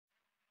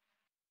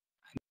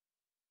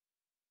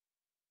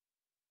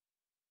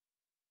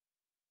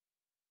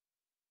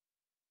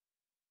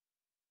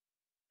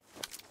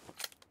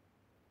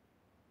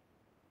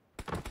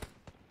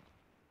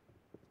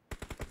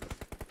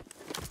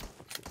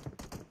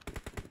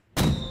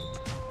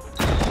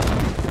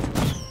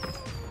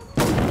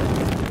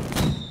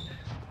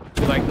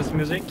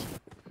music.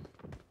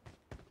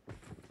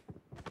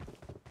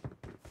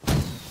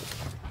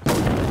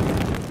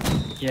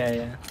 Yeah,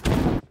 yeah.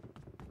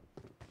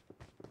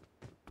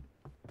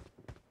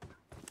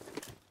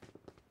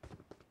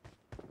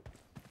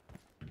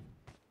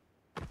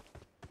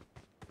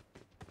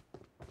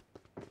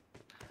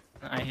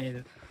 I hate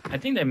it. I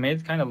think they made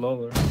it kind of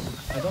lower.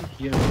 I don't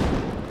hear it.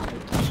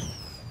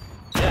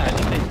 Yeah, I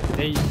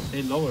think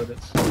they lowered it.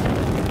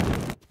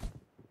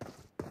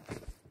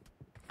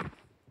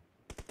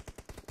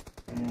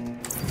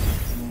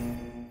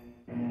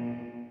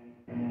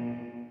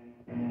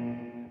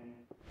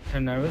 You're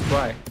nervous?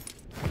 Why?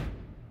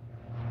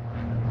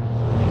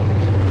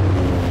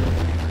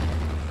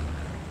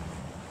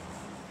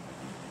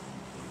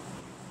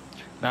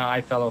 No,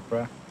 I fell off,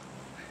 bro.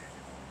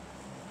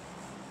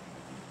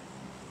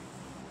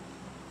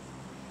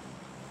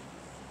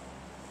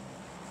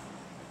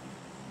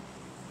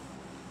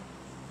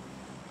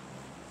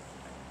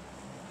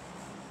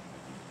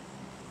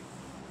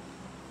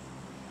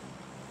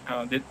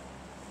 Oh, did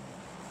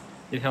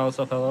he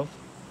also fell off?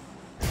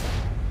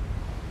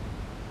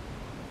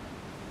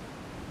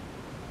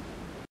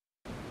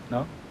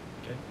 No?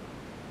 Okay.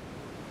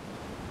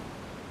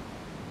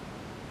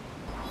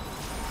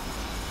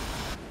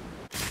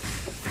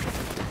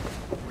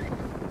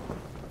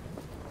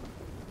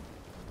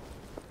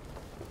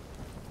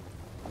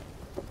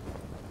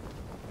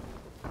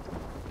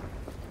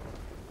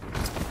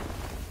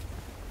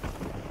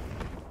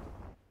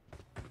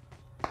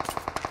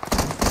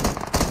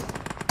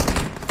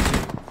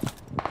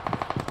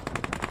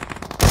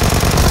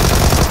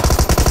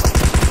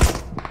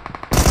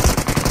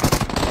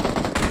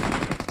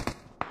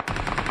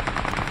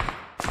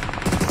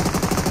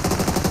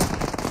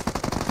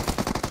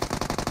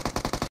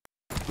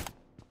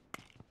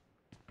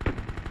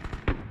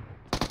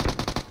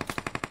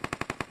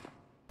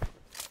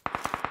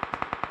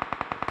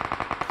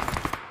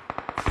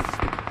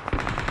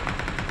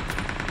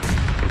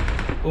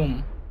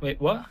 Boom.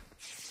 Wait, what?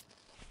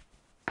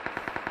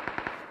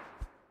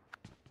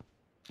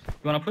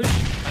 You wanna push?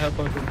 I have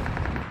power too.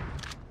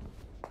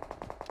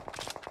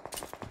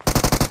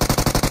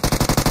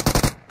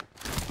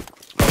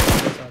 Oh,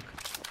 they suck.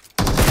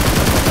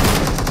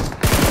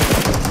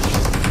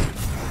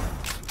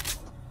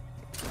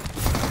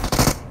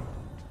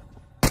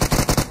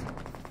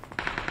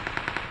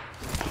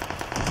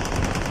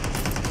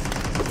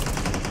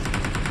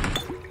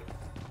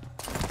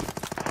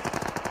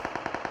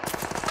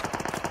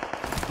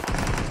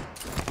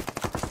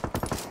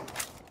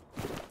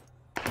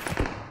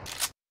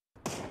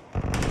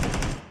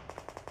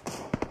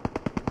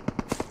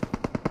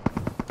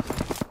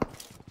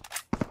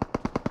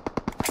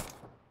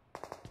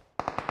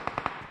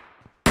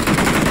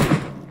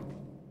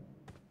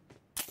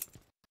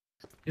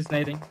 He's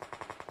nading.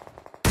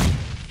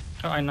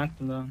 Oh, I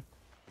knocked him down.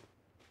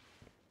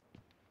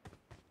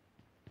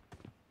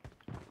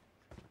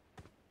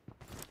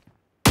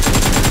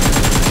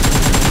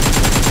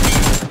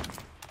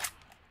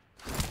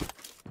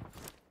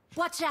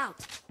 Watch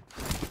out!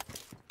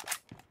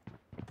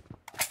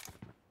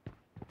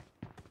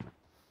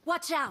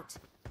 Watch out!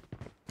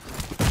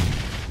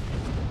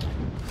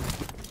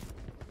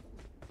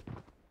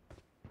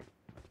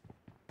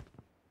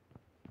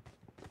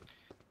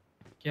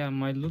 Yeah,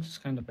 my loot is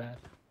kind of bad.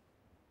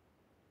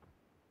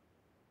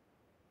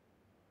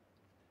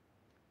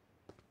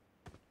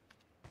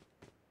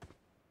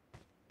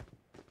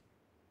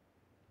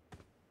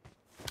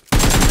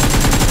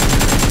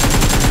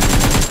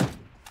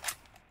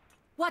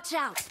 Watch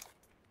out!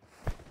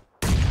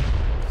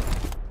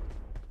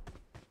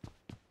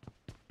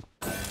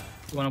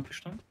 You wanna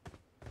push them?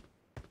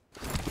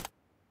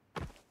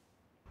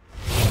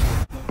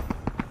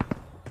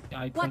 Yeah,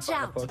 I Watch can find a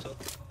out. portal.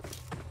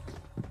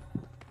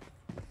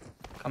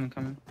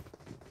 Coming.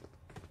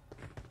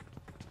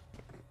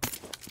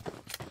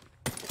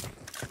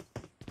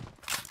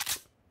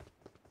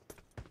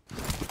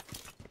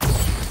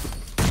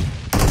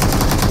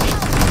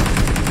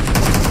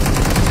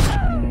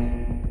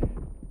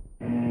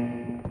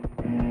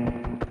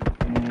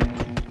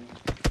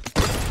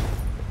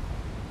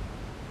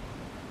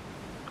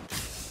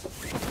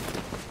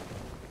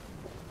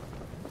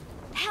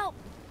 Help!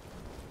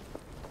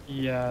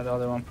 Yeah, the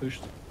other one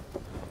pushed.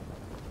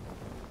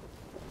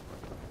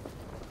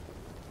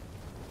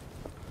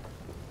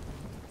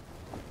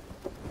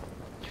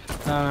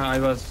 No, I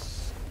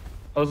was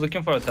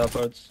looking for a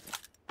teleport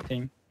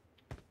thing.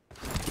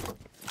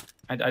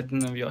 I didn't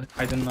know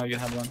you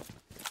had one.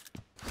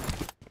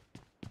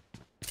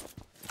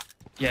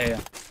 Yeah.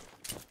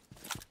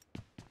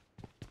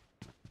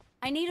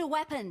 I need a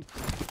weapon.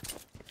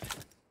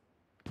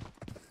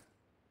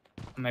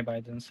 Maybe I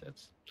didn't see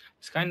it.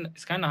 It's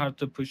kind of hard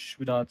to push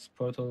without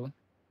portal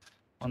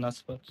on that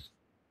spot.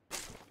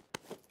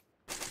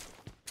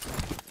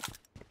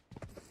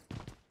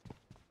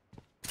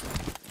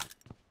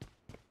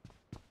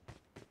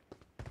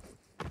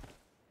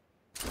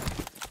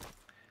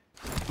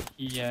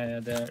 Yeah,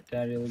 they're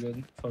really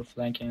good for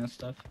flanking and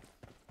stuff.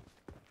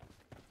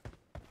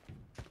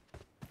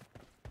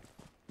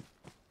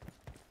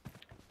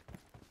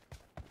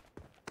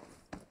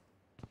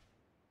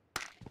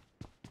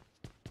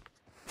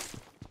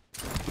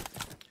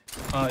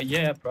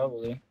 Yeah,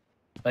 probably.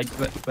 Like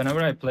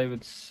whenever I play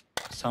with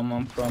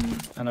someone from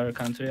another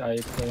country, I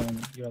play on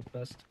Europe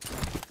West.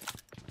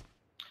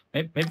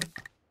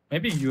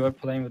 Maybe you are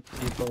playing with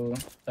people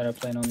that are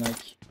playing on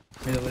like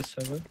Middle East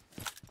server.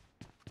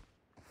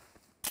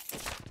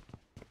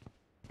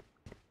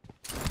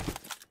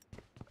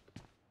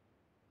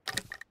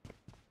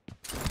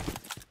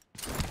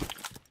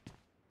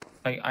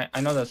 Like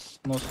I know that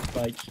most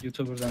like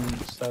YouTubers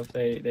and stuff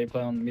they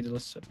play on Middle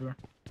East server.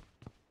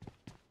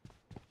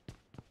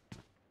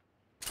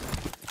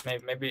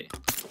 Maybe.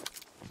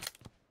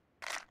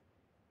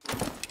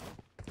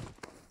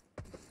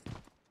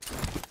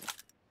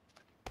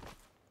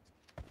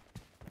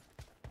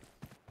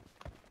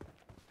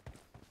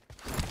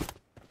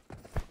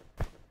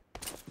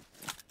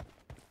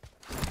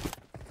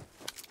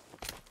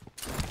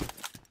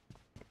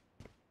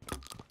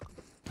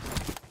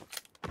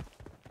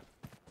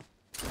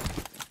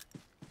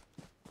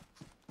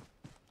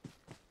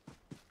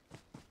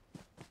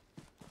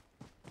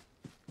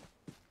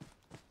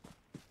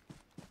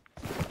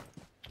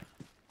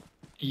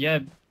 Yeah,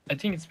 I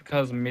think it's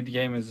because mid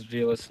game is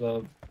really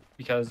slow.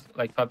 Because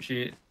like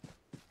PUBG,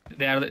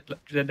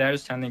 they're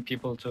sending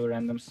people to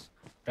random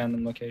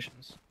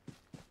locations.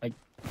 Like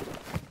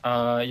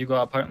you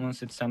go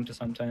apartments, it's empty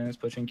sometimes.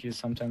 Pochinki is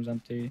sometimes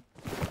empty.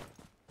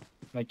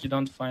 Like you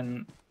can't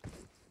find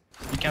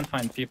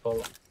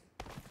people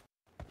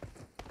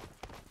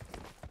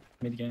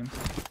mid game.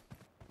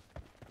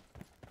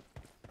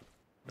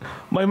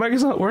 My mic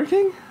is not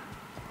working?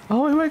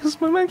 Oh, my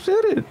mic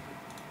did it.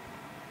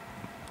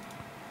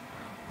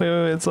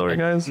 Wait, sorry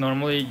guys.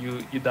 Normally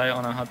you die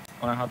on a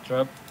hot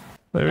drop.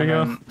 There we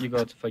go. You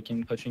go to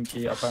fucking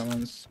Pochinki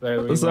apartments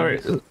wherever you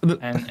Sorry.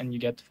 want, and you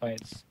get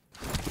fights.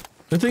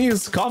 The thing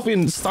is,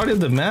 Coffee started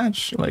the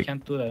match. You Like,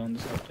 can't do that on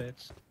these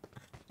updates.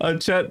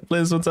 chat,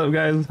 Liz, what's up,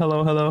 guys?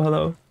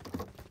 Hello.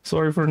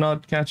 Sorry for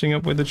not catching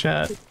up with the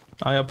chat.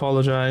 I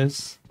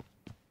apologize.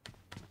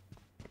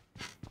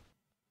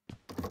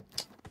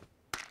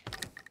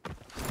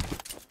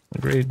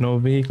 Great, no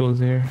vehicles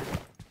here.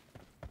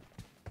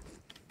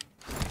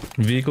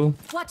 Vehicle?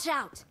 Watch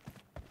out!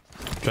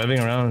 Driving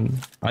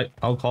around.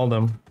 I'll call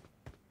them.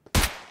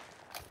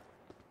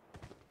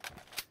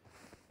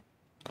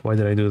 Why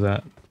did I do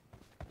that?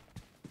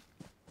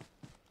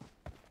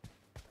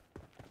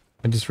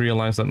 I just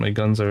realized that my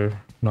guns are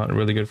not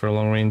really good for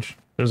long range.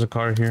 There's a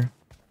car here.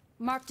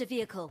 Marked a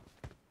vehicle.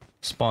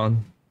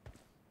 Spawn.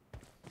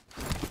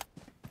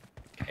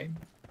 Okay.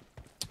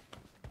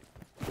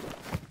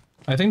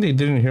 I think they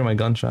didn't hear my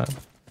gunshot.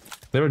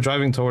 They were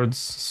driving towards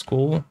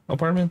school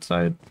apartment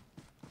side.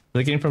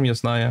 They came from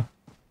Yasnaya.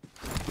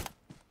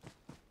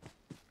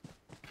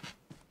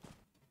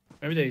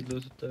 Maybe they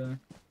lose the.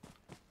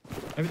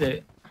 Maybe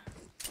they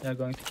are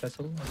going to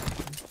castle or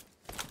something.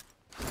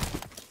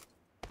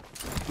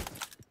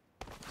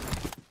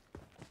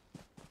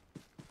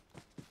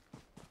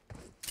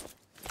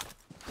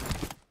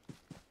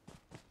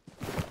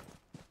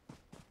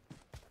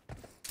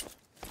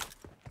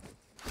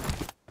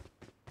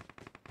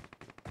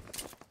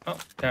 Oh,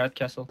 they're at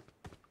castle.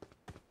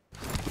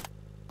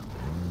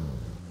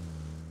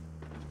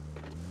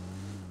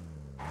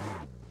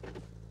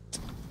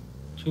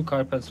 Two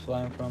carpets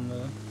flying from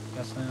the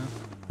castle.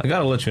 I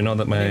gotta let you know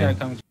that my...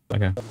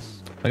 Okay.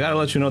 I gotta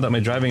let you know that my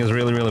driving is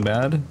really, really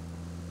bad.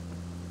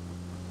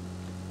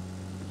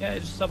 Yeah,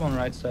 just stop on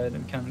right side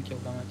and can kill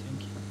them, I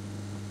think.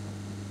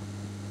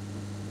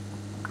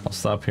 I'll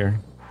stop here.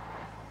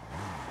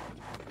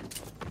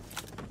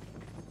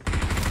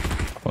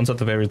 One's at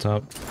the very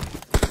top.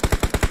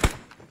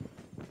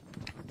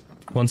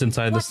 One's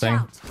inside this thing.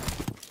 Out.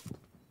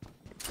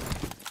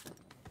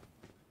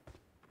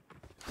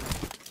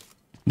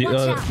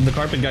 The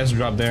carpet guys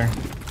dropped there.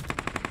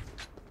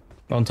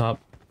 On top.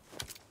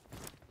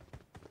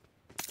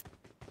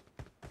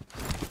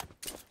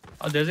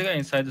 Oh, there's a guy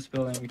inside this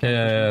building. We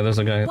Yeah, there's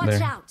a guy Watch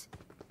there. out.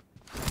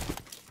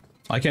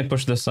 I can't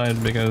push this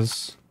side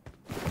because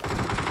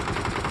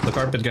the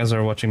carpet guys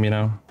are watching me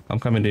now. I'm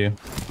coming to you.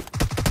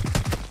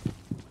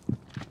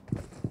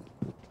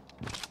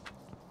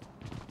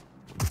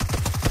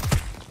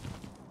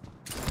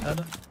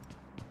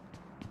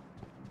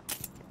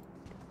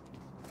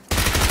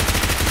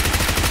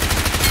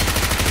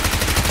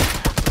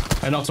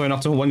 I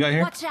knocked one guy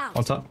here. Watch out.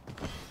 On top.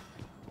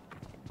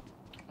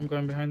 I'm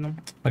going behind them.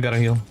 I gotta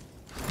heal.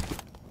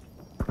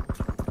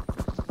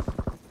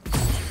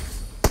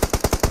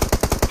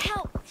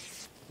 Help.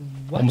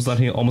 What? Almost done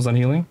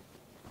healing.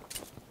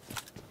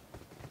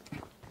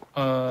 He's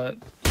on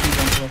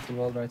top of the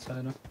wall right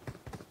side.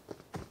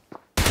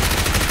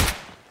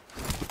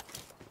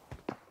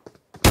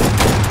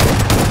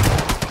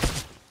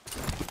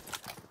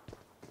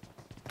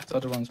 The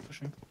other one's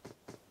pushing.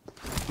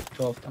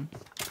 Two of them.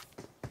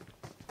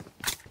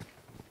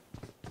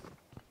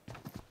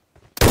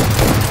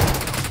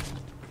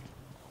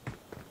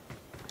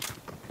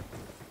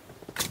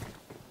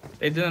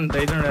 They didn't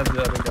have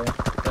the other guy.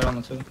 They're on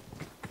the two.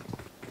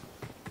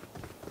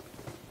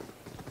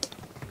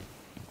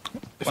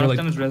 One of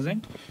them is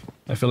rezzing.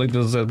 I feel like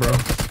this is it, bro.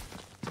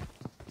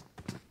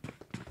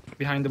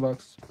 behind the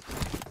box.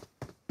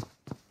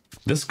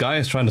 This guy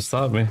is trying to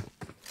stop me.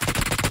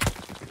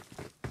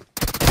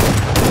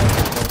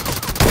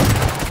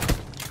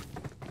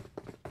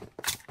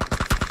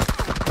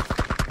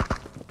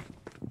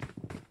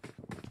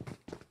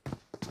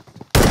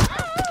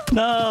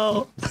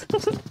 No!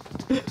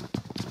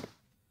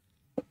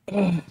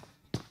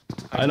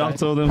 I knocked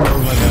told him that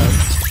was my bad.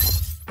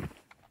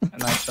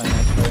 Nice try,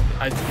 nice try.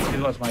 It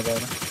was my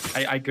bad.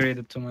 I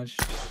graded too much.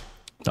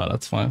 No,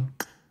 that's fine.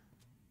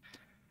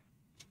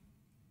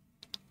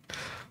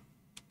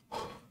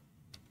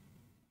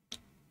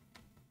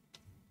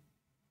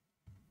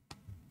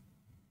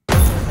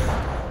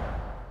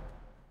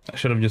 I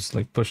should have just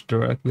like pushed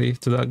directly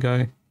to that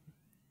guy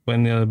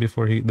when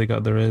before they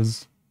got the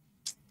res.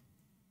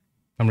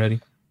 I'm ready.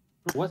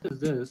 What is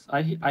this?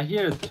 I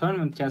hear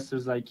tournament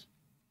casters like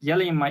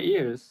yelling in my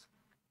ears.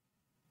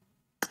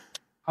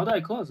 How do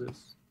I close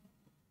this?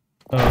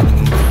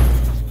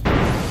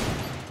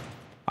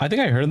 I think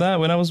I heard that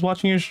when I was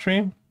watching your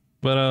stream,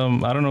 but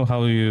I don't know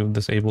how you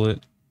disable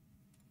it.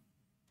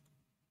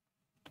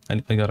 I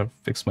gotta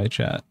fix my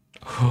chat.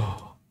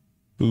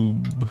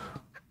 Boob.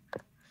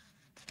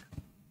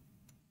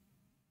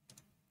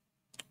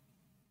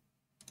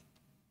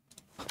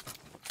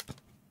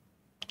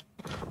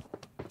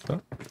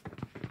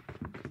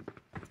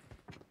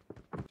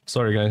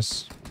 Sorry,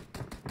 guys.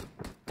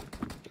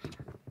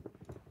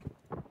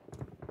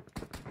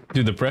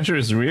 Dude, the pressure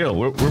is real.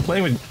 We're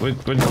playing with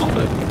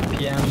Gauntlet.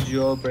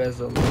 pubg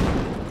Brazil.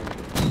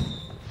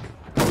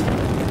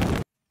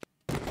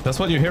 That's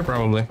what you hear,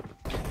 probably.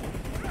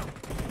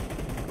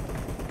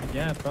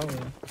 Yeah, probably.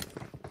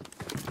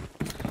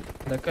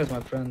 That guy's my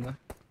friend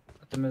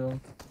at the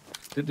middle.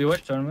 Do you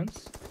watch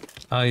tournaments?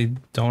 I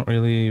don't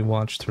really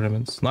watch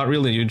tournaments. Not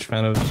really a huge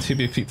fan of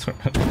TPP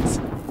tournaments.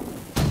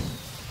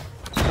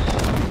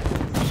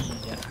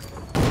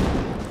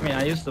 I mean,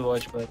 I used to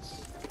watch, but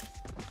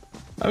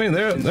I mean,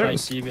 there's like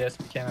DBS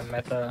became a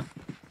meta.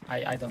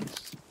 I don't.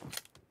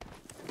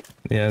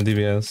 Yeah,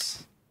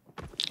 DBS.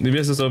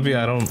 DBS is OP.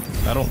 I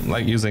don't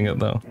like using it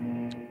though.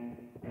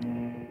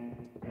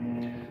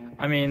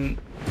 I mean,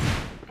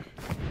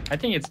 I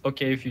think it's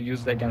okay if you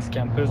use it against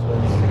campers, but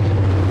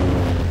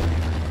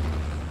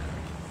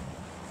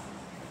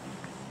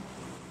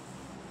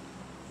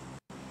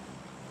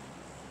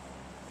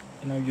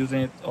you know,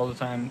 using it all the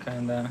time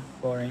kinda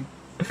boring.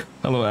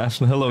 Hello,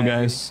 Ashley. Hello,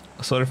 guys.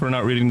 Sorry for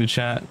not reading the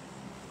chat.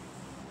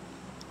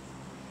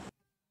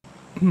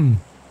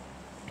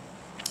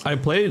 I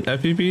played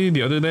FPP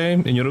the other day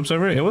in Europe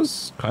server. It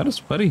was kind of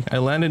sweaty. I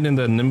landed in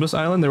the Nimbus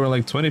Island. There were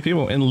like 20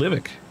 people in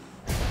Livik.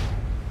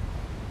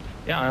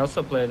 Yeah, I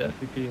also played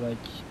FPP like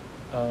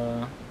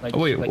Oh,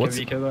 wait, like a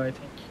week ago, I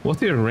think.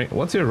 What's your rank?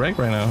 What's your rank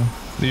right now?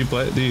 Do you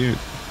play? Do you?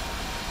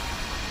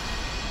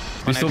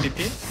 On still?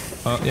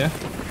 FPP? Yeah.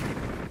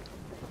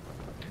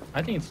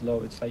 I think it's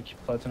low. It's like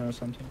platinum or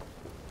something.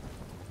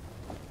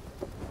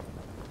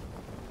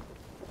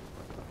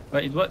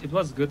 But it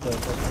was good though.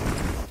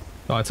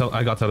 Oh,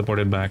 I got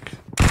teleported back.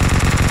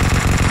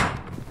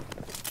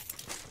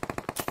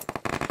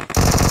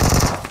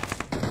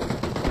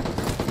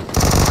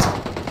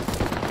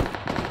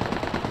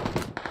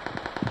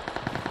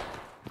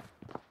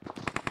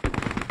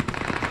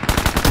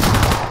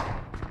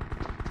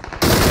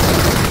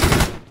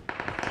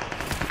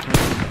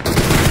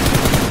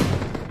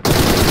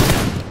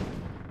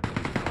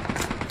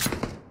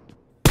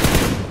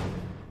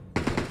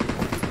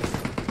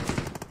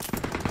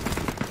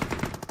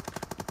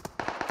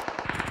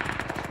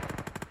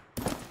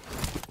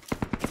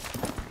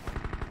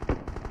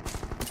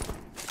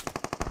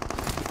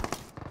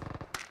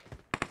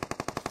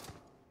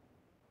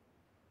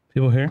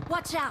 People here?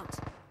 Watch out!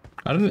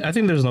 I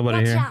think there's nobody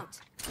Watch here. out!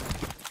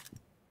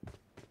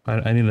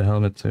 I need a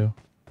helmet too.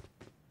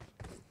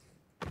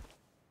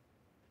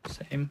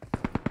 Same.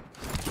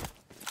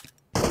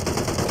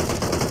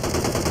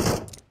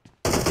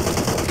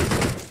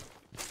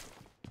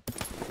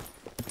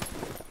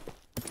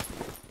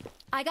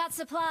 I got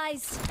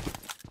supplies.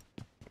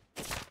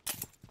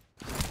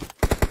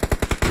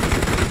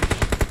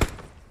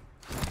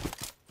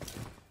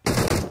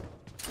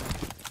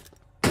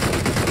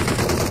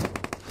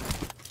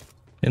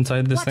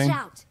 Inside this Watch thing.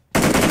 out!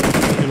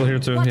 People here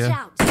too. Watch Yeah.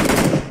 out!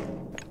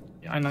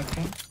 Yeah, I knocked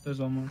one. There's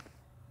one more.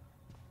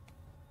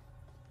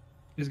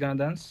 He's gonna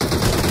dance.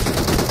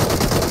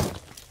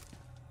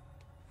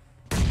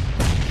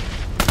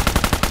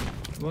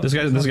 What? This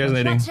guy's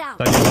nading. Watch out.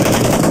 That guy's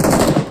nading.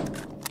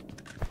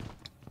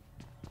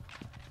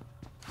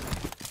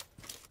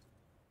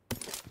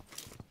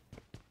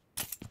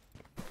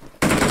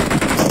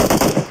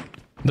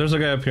 There's a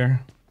guy up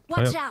here.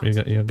 Watch Oh, out!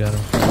 yep, you got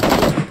him.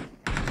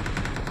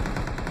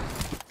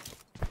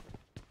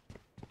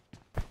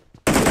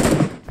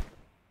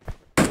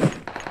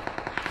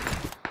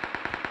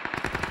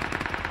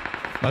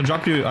 I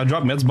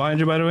dropped meds behind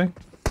you, by the way.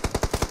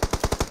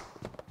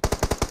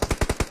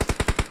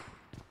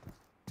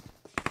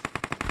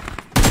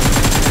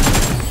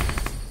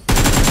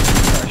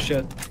 Oh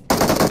shit.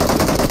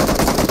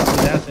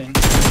 He's dancing.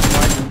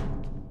 Sliding.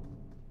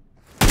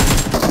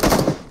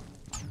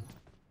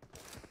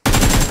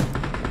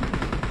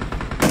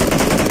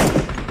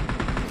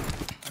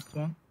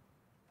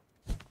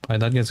 Alright,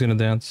 that guy's gonna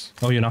dance.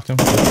 Oh, you knocked him?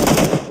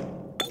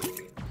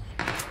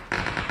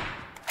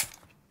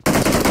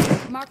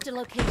 Marked a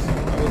location.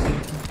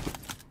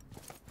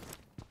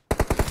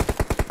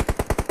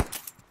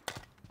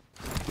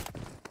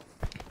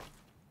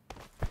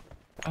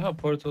 I have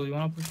portal. You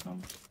wanna push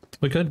them?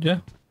 We could, yeah.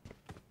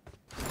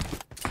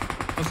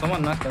 Oh,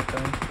 someone knocked that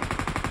guy.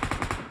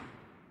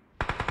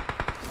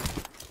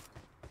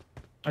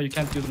 Oh, you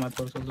can't use my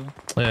portal though.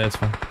 Yeah, it's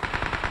fine.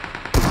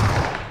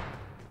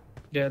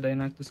 Yeah, they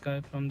knocked this guy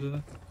from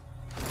the.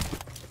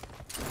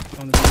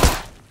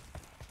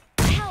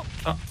 Help!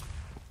 Oh.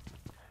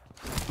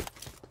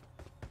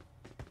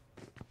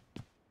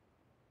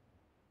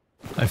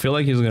 I feel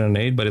like he's gonna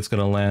nade, but it's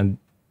gonna land.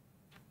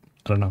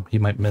 I don't know. He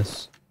might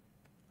miss.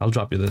 I'll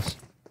drop you this.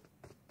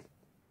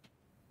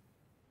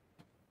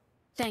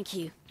 Thank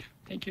you.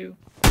 Thank you.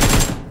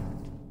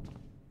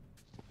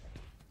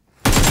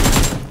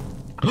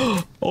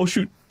 Oh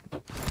shoot!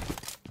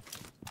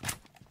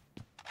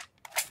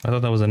 I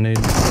thought that was a nade.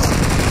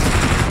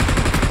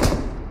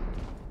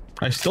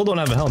 I still don't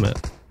have a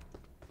helmet.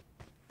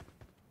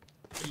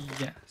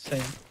 Yeah,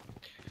 same.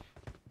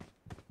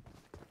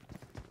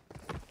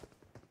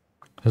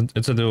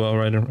 It's a duo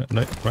right in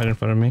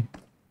front of me.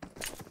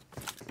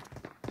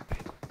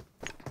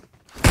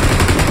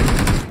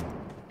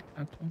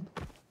 That one.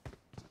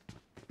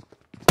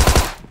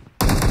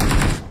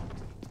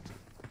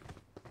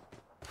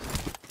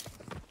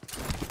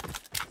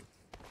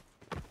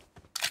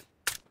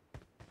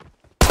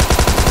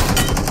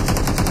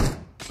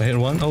 I hit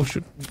one. Oh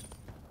shoot!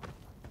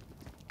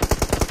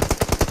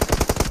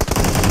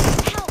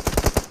 Help!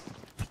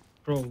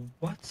 Bro,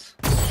 what?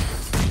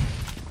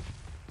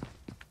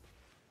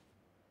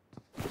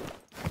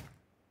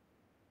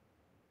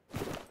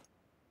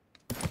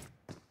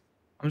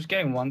 I'm just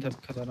getting one tap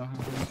because I don't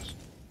have much.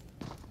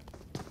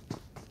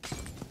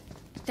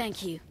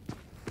 Thank you.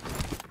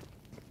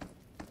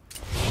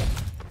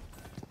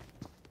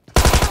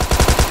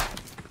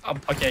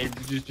 Okay,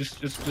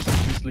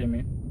 just leave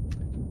me.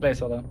 Play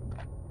solo.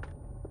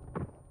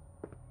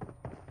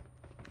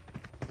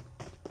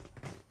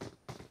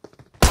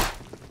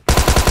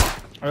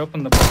 I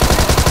opened the box.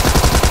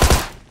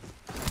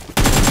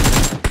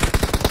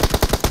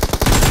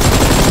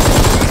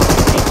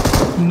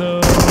 No.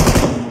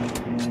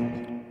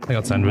 I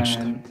got sandwiched.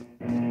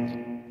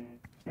 Man.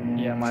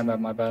 Yeah,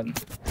 my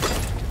bad.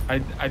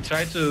 I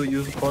tried to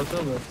use the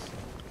portal, but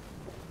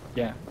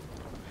yeah.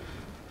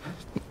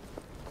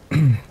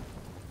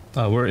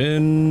 We're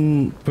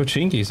in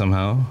Pochinki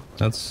somehow.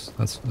 That's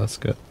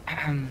good.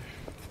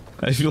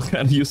 I feel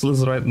kind of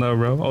useless right now,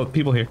 bro. Oh,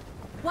 people here.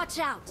 Watch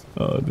out!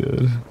 Oh,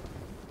 dude.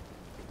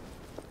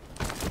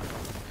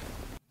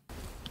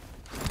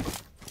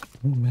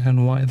 Oh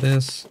man, why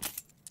this?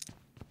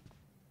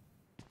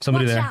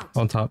 Somebody Watch there out.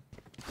 on top.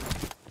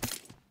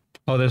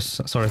 Oh, there's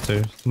sorry,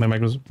 too. My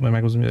mic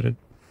was muted.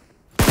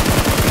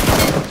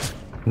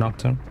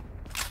 Knocked him.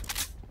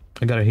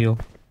 I gotta heal.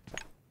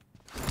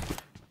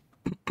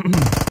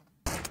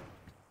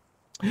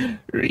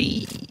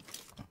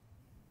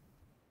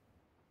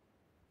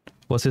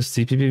 What's his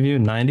CPP view?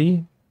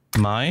 90?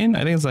 Mine?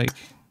 I think it's like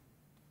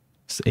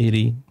it's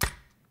 80.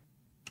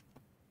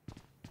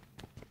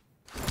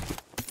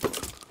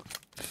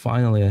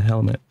 Finally a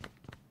helmet.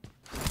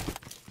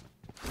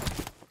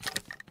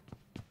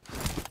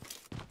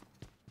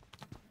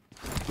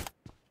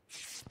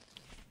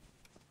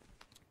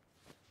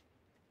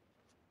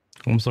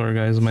 I'm sorry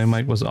guys, my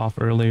mic was off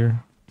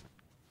earlier.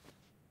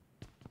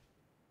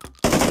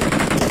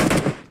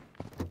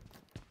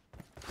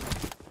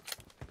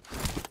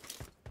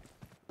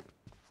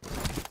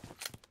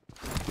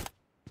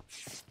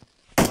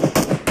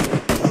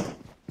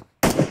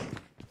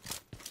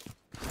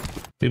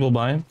 People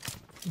buying?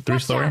 Watch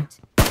Three-story? out.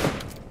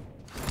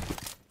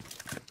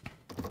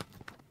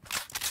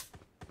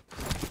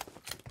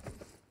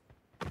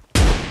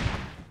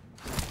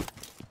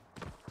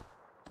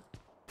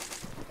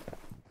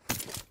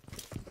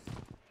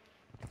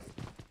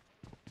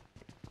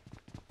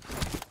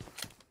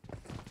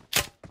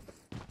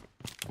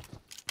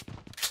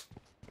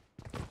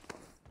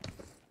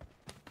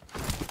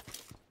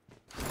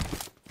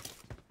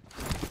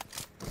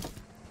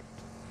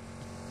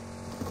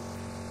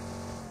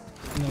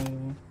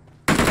 No.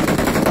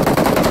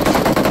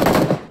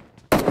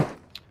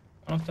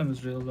 One of them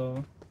is real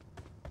low.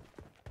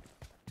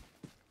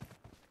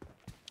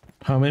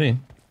 How many?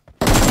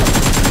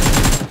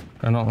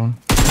 Not one.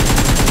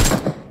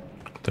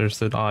 There's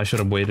the. Oh, I should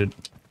have waited.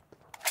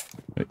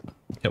 Wait.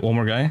 Yeah, one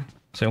more guy.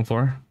 Same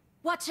floor.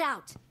 Watch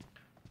out!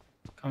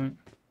 Coming.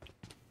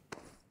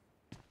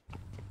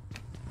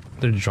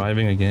 They're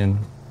driving again.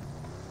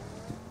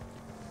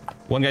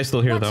 One guy's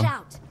still here Watch though.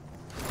 out!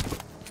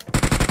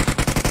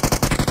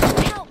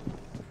 Help!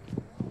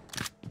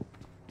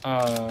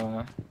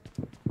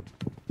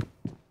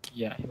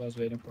 Yeah, he was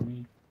waiting for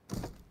me.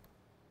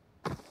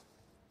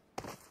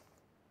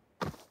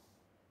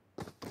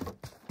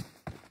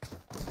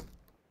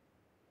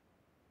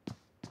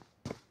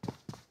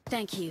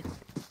 Thank you.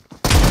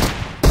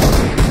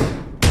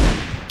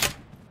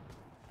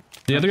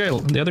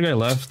 The other guy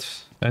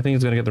left. I think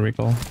he's gonna get the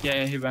recall.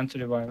 Yeah, he went to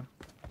revive.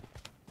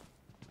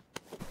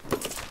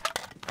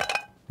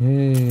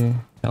 Hey,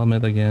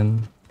 helmet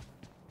again.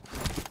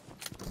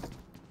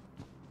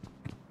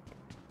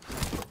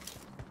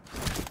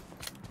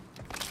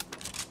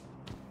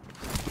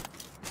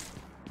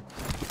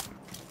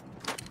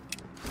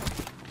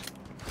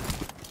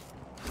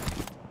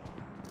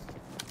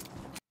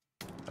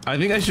 I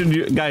think I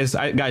should, guys.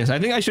 I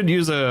think I should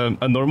use a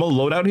normal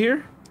loadout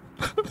here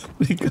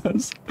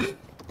because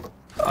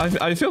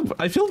I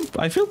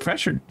feel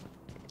pressured.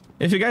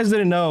 If you guys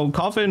didn't know,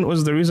 Coffin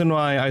was the reason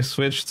why I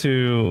switched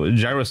to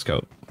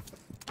gyroscope.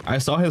 I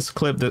saw his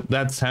clip, that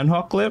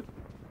Sandhawk clip.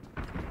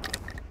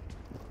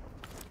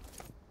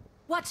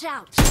 Watch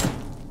out!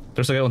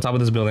 There's a guy on top of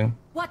this building.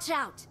 Watch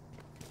out!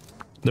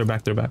 They're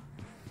back.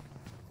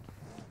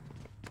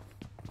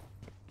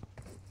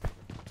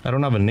 I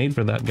don't have a nade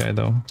for that guy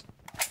though.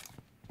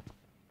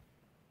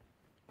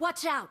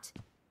 Watch out!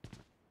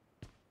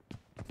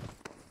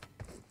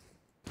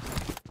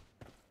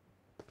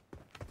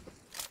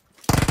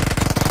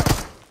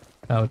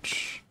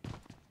 Ouch.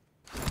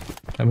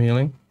 I'm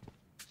healing.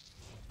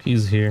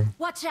 He's here.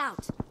 Watch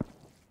out!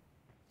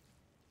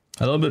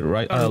 A little bit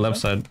right, left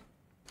side.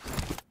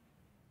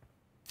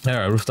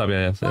 Yeah, rooftop.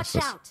 Yeah. Watch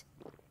out!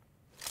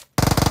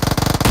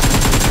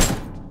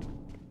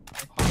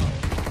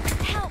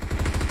 Help!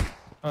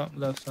 Oh,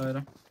 left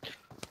side.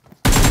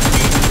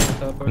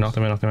 Knocked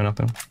him.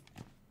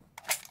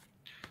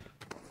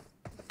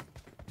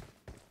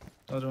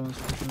 The other one's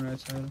pushing right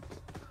side.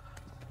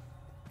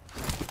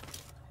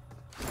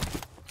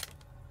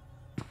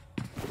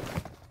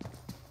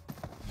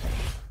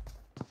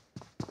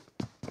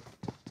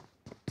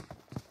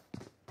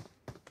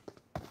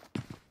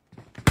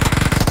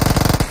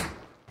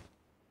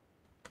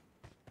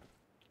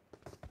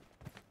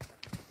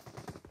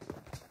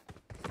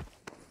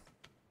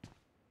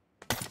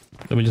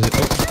 Let me just.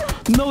 Oh.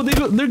 No,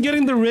 they're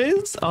getting the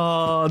Riz.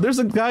 There's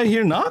a guy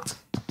here not.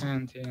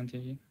 Anti.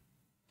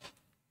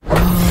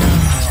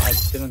 I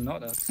didn't know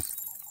that.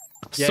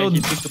 Yeah, So he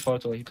took the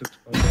portal.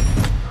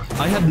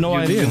 I had no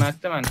idea. You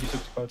knocked him and he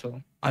took the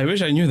portal. I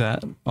wish I knew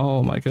that.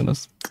 Oh my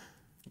goodness.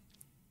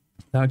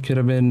 That could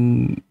have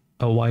been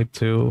a wipe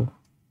too.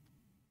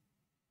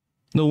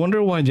 No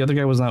wonder why the other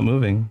guy was not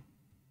moving.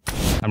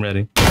 I'm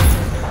ready.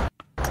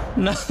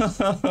 No.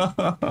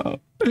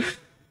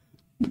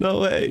 No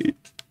way.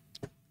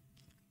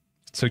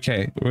 It's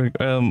okay.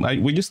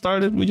 We just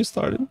started.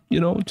 You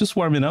know, just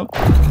warming up.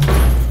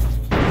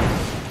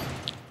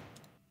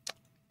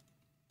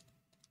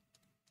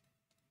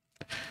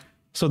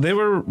 So they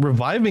were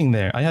reviving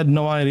there. I had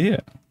no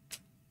idea.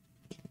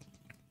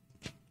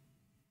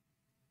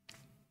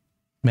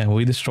 Man,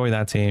 we destroyed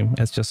that team.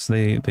 It's just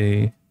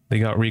they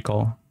got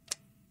recall.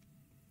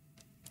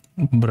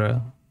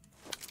 Bruh.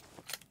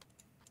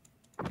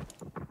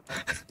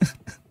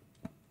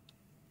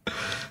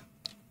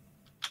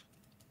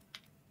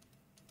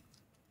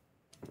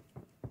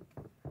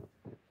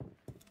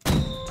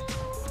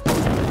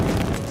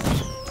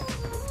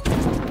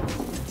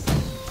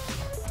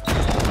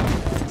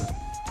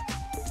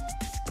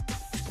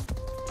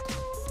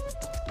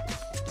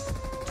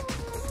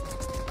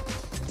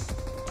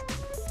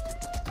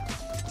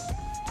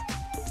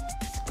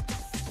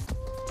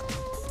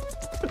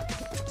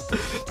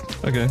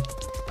 Okay.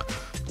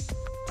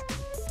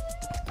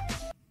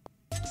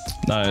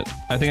 No,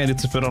 I think I need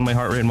to put on my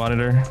heart rate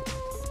monitor.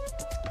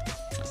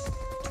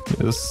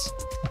 Because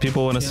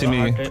people want to see me.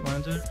 Heart rate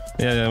monitor?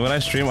 Yeah, when I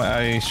stream,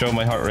 I show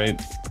my heart rate.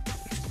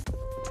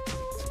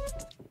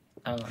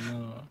 Oh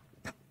no.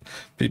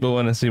 People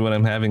want to see when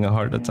I'm having a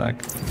heart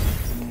attack.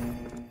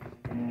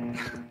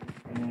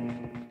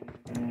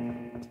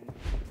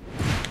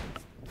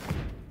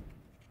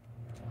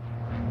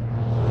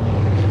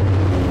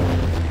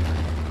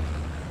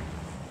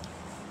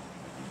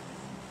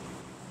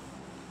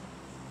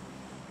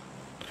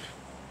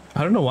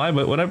 I don't know why,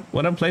 but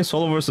when I play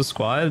solo versus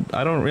squad,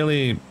 I don't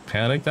really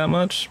panic that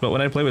much. But when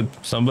I play with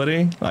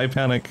somebody, I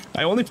panic.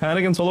 I only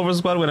panic in solo versus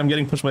squad when I'm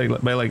getting pushed by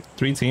like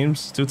 2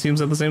 teams at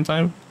the same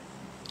time.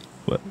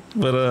 But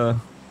the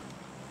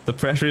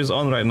pressure is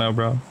on right now,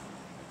 bro.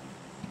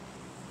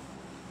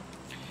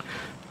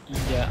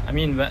 Yeah, I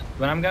mean,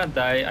 when I'm gonna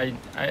die,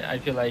 I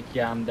feel like,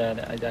 yeah, I'm dead.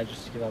 I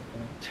just give up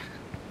on it.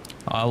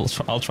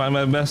 I'll try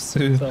my best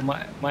to So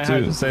my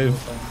heart is save.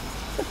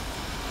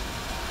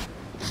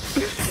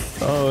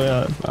 Oh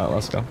yeah,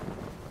 let's go.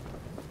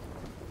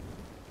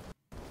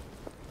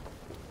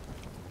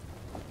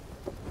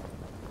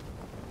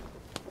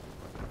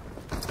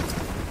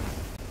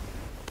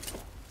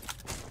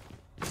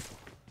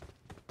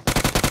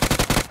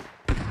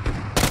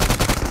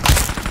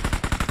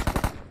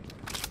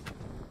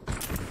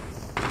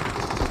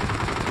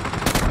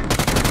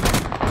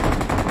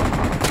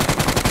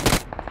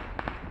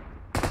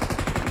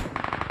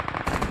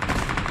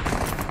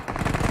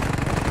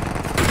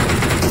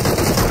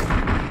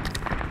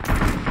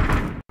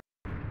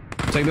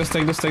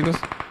 Take this.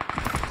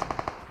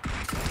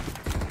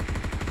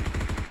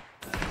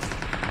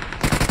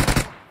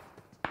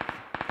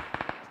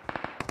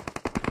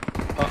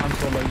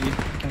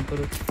 put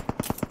it.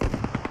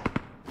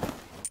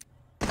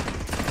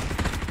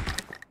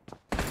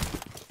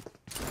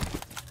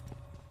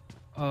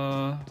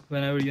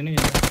 Whenever you need.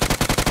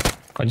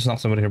 I just knocked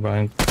somebody here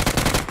behind.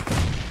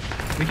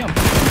 We can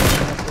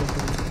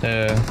push it.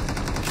 Yeah.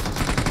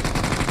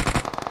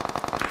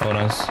 Oh,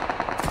 nice.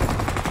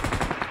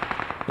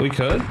 We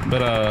could,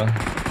 but I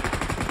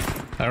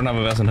don't have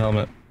a vest and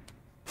helmet.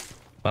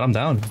 But I'm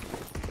down.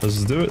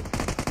 Let's do it.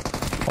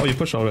 Oh, you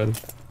pushed already.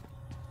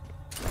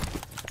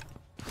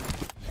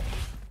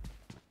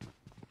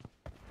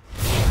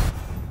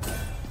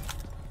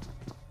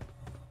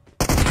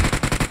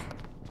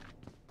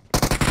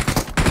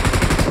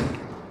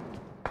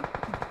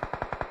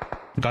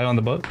 Guy on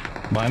the boat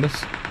behind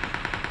us.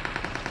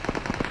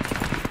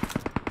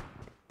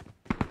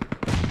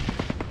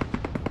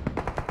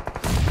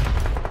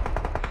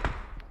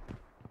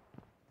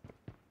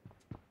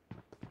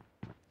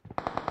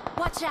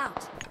 Watch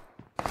out!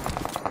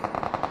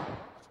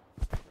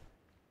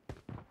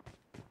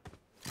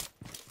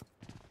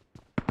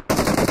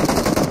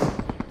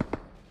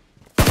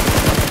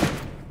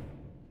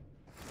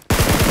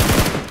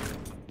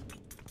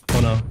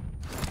 Oh no.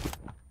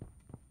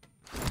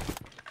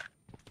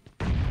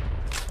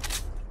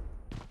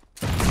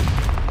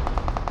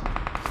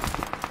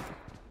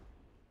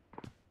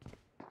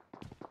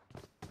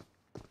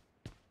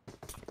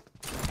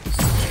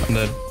 I'm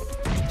dead.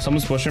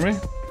 Someone's pushing me.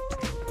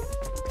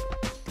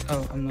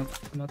 Oh, I'm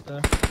not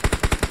there.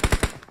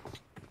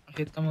 I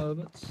hit them a little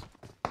bit.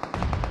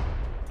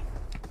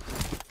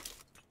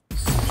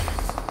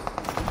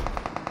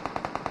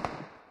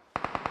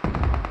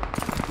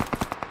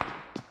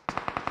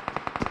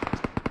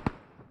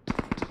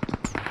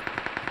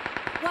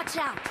 Watch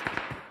out!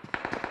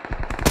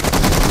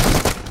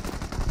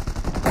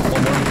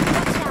 One more.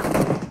 Watch out!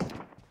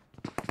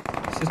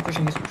 He's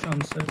pushing on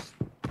the stairs.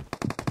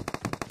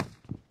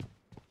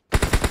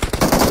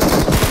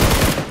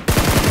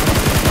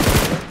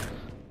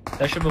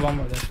 There should be one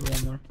more,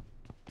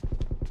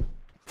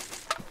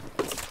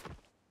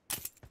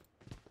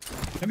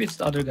 Maybe it's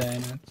the other guy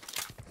in it.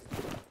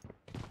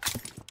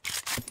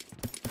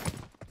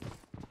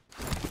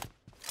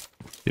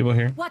 People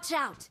here. Watch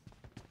out!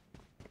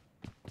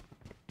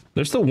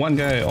 There's still one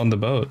guy on the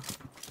boat.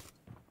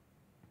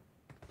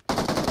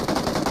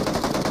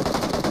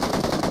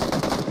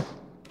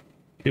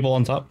 People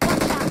on top.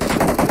 Watch out!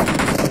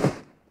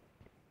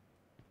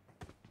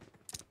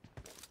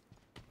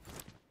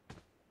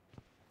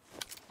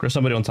 There's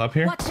somebody on top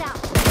here. Watch out!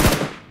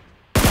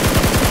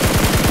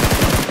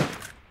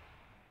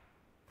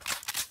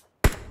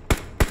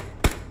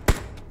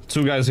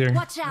 Two guys here.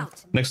 Watch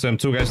out! Next to him.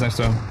 Two guys next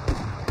to him.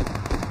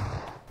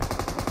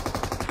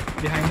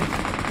 Behind me.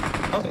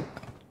 Oh,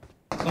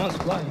 someone's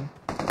flying.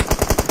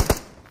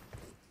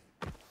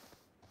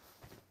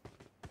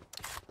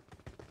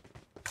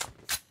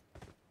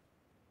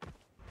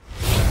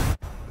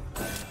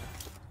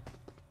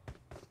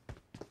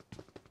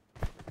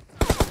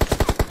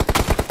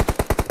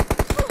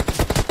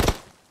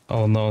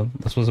 Oh no,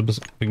 this was a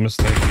big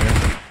mistake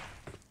here.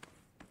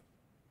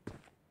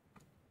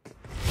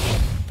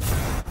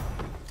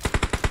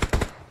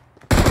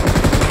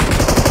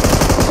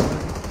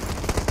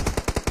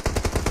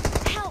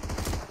 Help!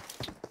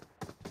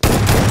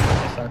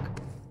 I suck.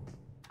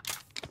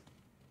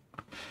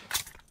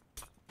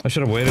 I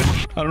should have waited.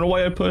 I don't know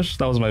why I pushed.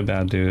 That was my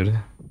bad, dude.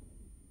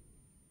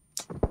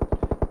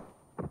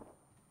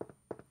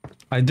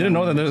 I didn't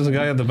know that there was a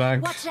guy at the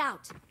back. Watch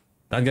out!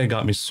 That guy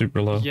got me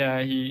super low.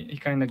 Yeah, he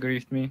kind of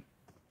griefed me.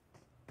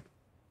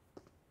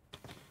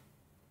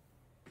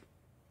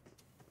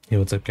 Hey,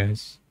 what's up,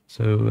 guys?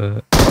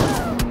 So,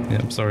 yeah,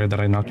 I'm sorry that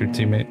I knocked your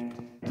teammate.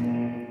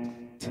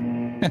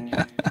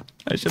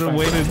 I should have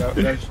waited.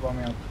 Guys, just warm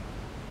me up.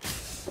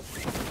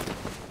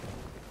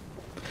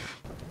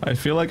 I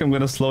feel like I'm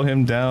gonna slow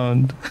him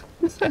down.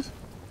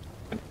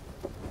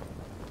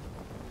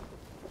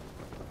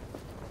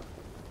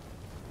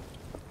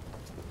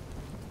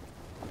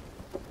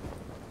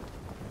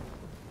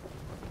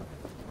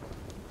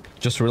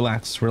 Just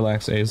relax,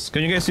 relax, Ace.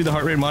 Can you guys see the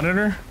heart rate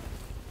monitor?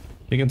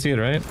 You can see it,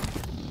 right?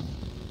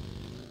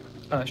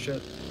 Ah,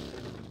 shit.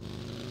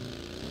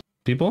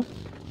 People?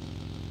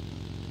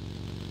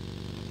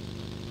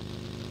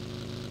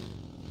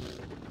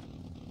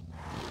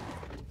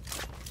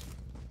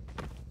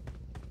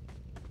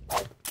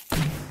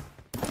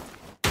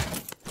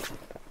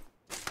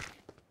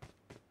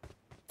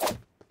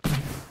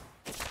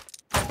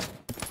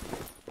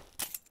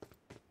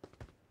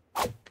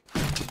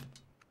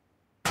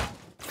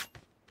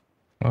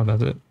 Oh,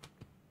 that's it.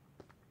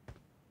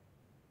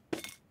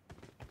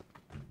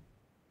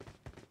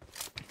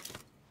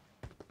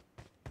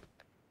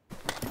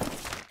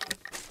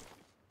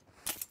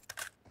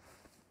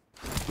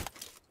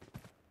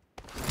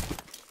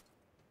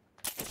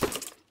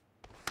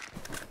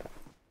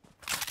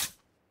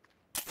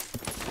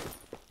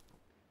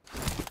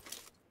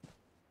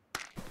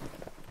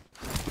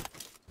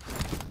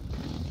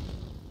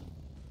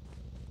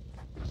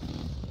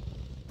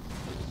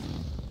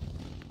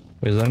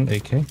 Wait, is that an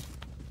AK?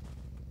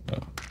 Oh.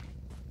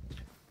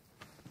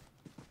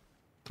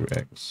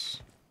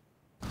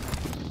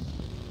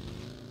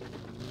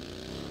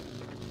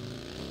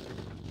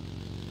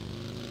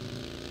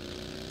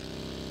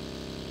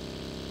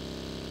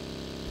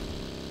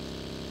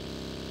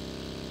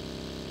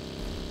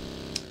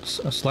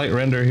 a slight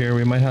render here.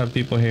 We might have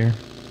people here.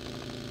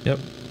 Yep.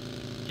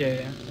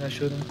 Yeah, I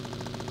shoot him.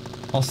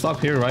 I'll stop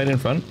here right in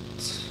front.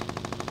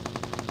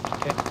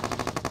 Okay.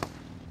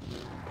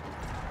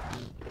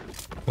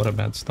 What a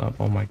bad stop.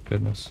 Oh my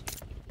goodness.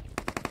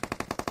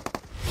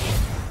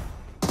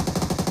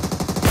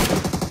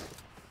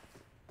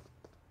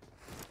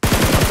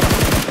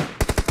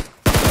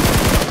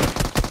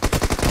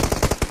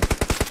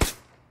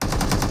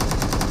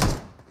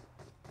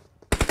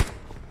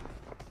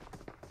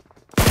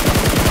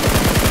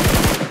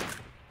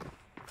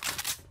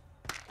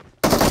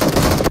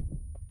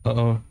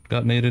 Uh-oh,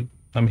 got naded.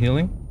 I'm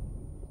healing.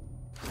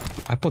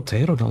 I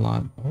potatoed a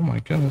lot. Oh my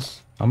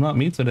goodness. I'm not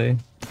me today.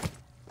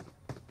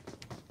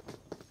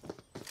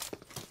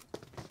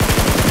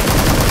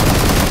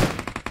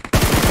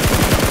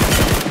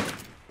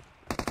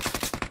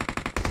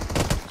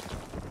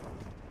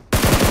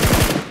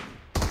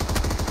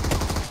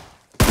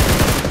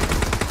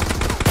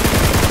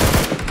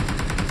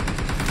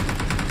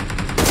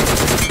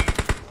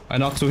 I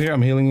knocked two here.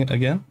 I'm healing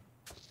again.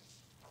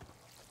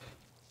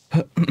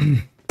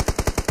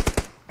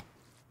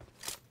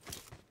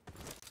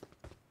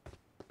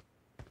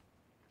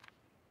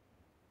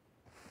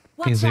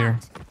 Watch He's here.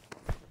 out.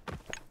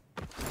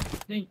 I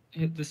think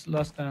hit this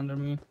last guy under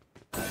me.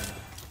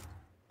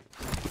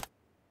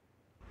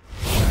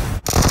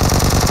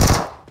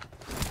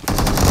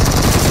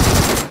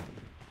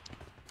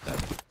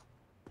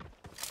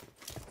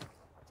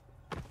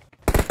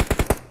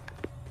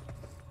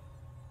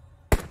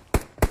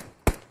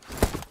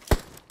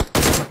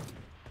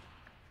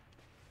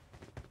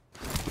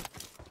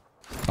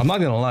 I'm not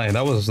gonna lie,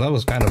 that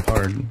was kind of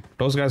hard.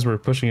 Those guys were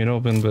pushing it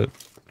open, but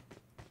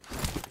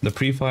the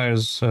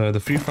pre-fires, the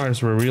free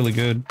fires were really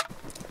good.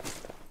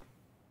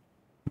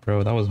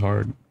 Bro, that was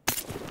hard.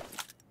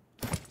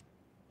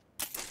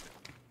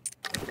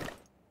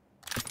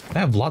 I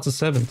have lots of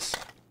sevens.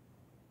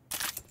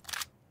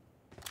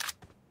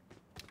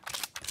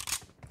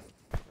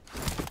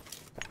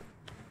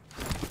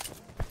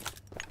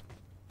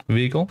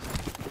 Vehicle.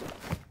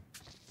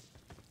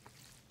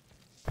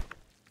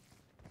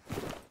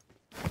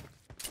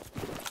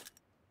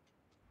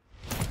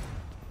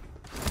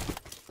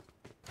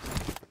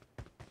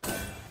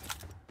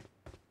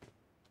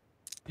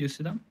 You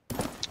see them?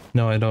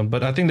 No, I don't.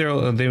 But I think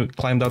they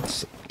climbed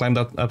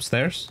up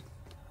upstairs.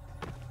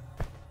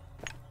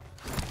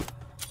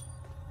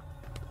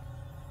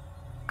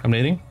 I'm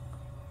nading.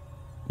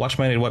 Watch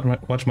my nade.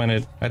 Watch my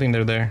nade. I think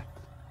they're there.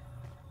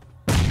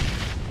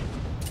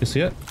 You see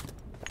it?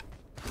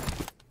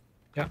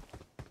 Yeah.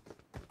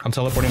 I'm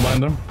teleporting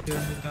behind them. Here,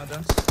 he's gonna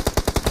dance.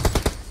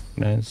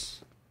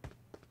 Nice.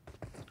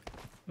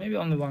 Maybe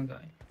only one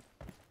guy.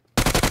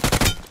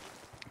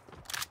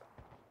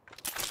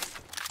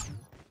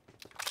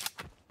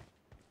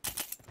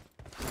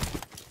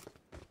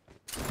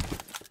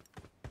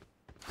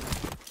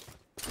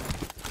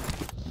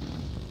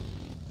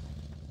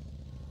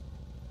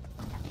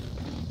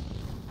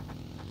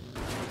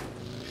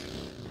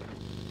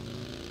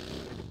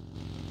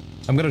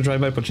 I'm gonna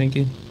drive by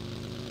Pochinki.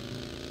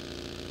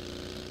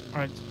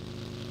 Alright.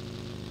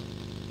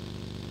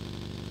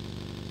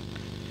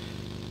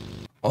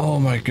 Oh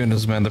my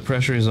goodness, man, the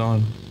pressure is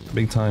on.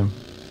 Big time.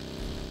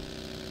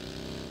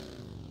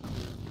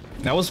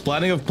 I was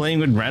planning of playing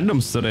with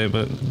randoms today,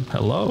 but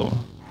hello.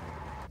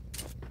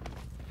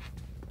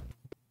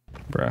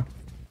 Bruh.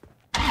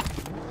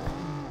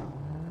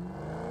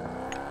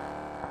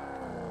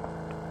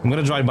 I'm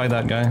gonna drive by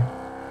that guy.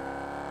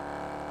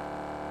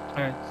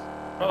 Alright.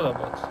 Probably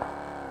bots.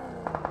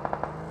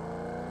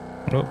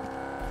 Oh.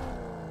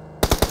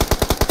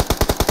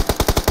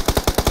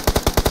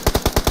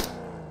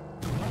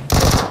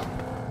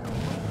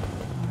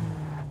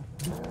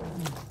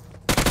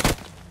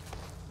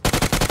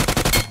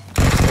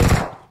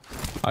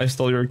 I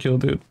stole your kill,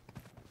 dude.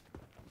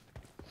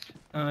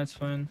 It's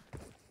fine.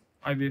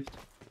 I beefed.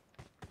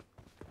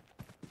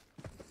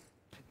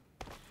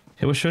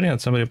 He was shooting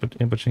at somebody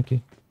in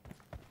Pochinki.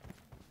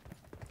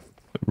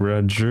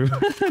 Bruh, Drew.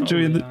 Drew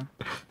in the... Yeah.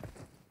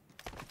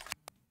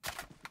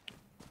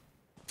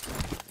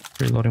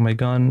 Reloading my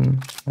gun,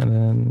 and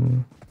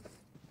then...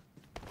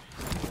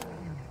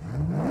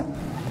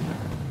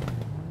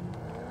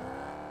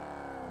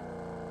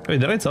 Wait,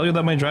 did I tell you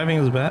that my driving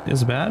is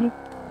bad?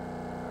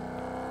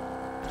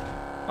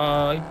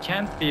 It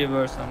can't be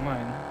worse than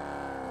mine.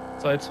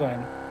 So it's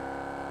fine.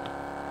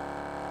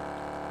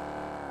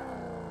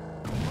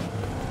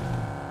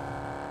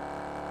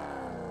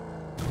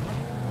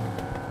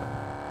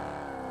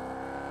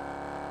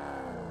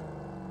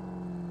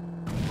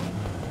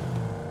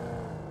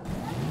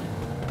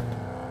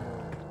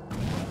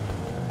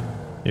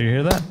 You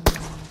hear that?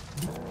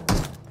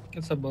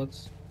 It's a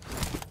bots.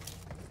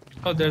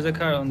 Oh, there's a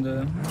car on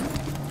the...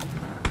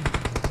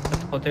 At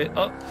the potato.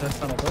 Oh, that's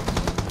not a bot.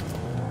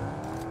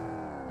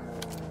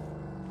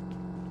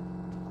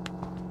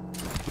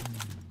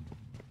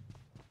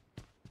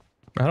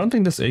 I don't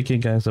think this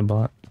AK guy is a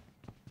bot.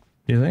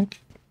 You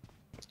think?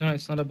 No,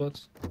 it's not a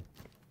bot.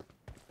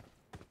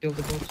 Kill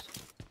the bots.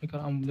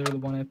 I'm literally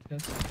 1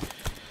 FPS.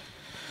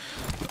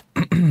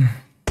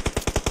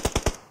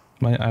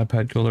 My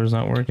iPad cooler is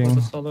not working.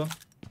 Was a solo.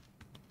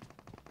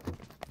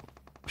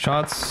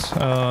 Shots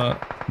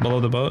below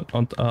the boat,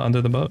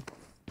 under the boat.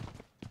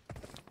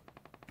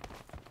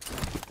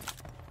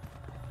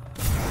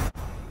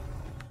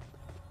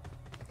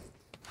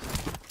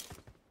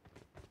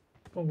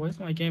 Oh, why is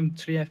my game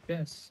 3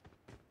 FPS?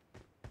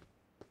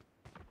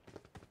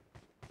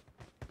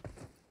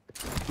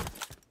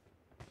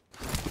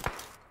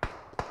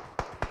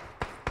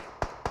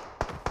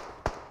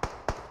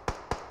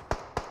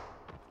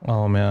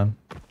 Oh man.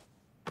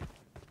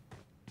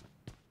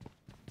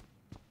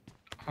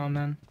 Oh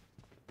man.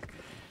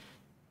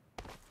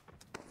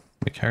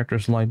 The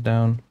character's light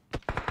down.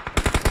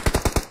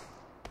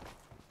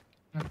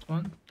 That's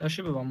one. There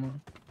should be one more.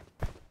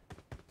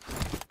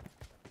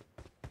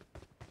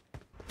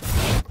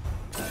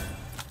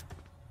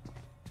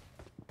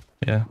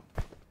 Yeah.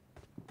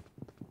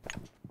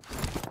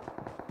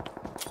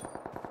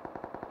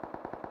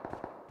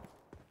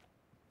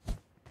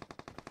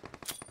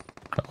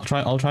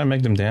 I'll try and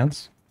make them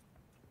dance.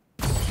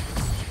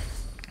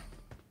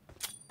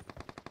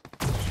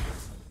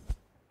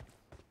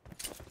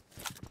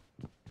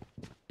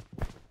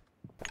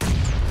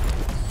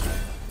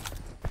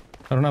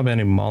 I don't have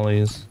any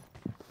mollies.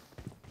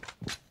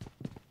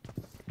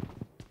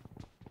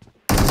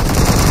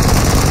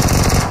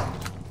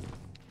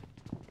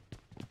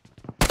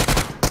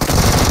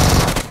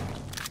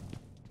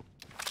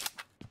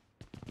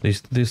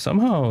 They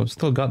somehow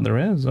still got the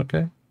res,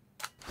 okay.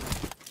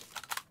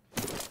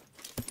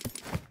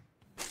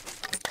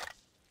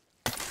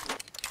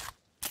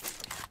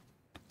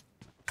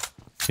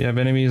 You have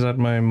enemies at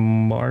my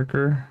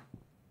marker.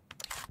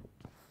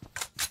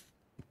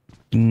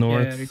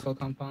 North. Yeah, recall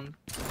compound.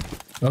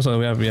 Also,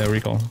 we have, yeah,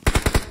 recall.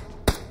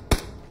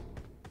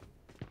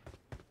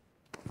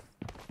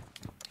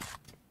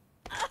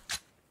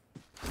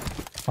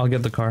 I'll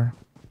get the car.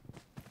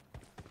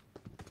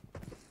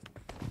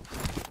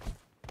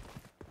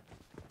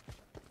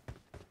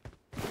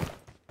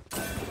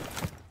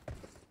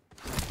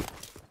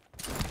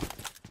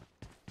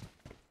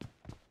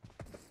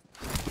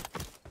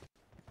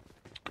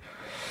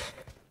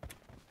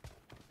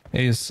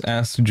 Ace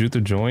asked Drew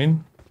to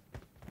join.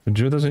 But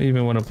Drew doesn't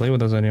even want to play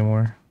with us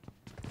anymore.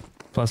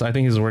 Plus, I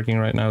think he's working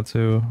right now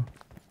too.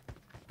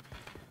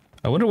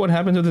 I wonder what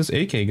happened to this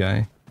AK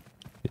guy.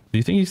 Do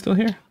you think he's still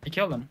here? I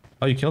killed him.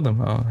 Oh, you killed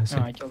him. Oh, I see.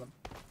 No, I killed him.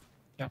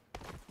 Yeah.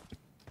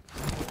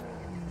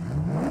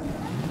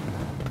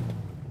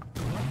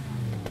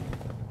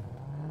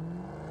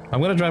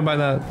 I'm gonna drive by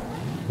that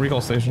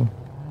recall station.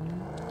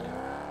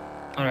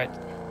 Alright.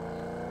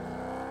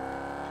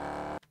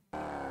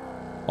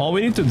 All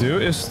we need to do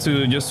is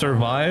to just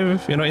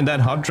survive, you know, in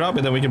that hot drop,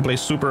 and then we can play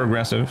super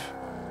aggressive.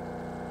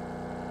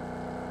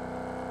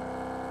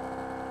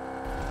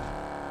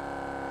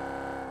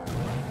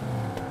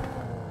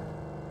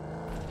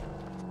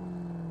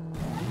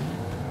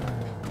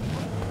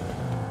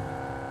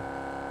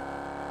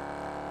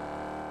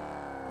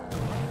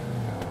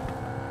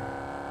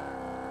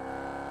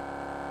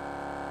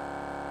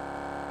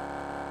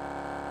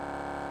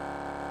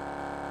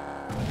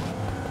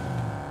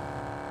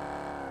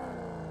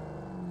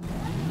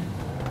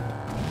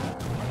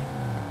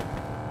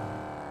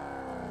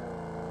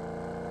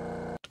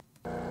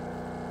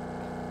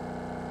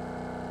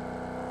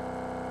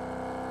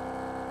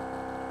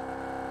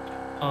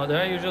 There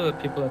are usually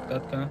people at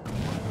that guy.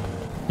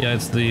 Yeah,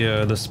 it's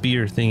the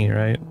spear thingy,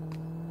 right?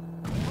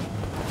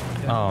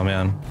 Yeah. Oh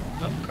man,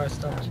 Oh, car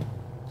stopped.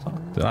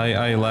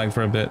 I lagged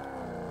for a bit.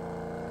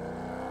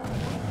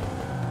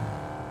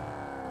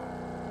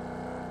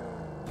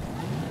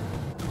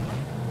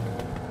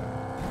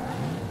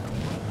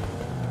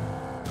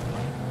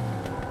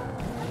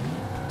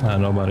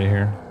 Nobody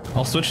here.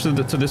 I'll switch to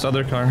this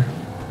other car.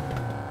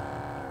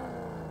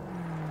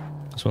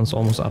 This one's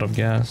almost out of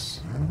gas.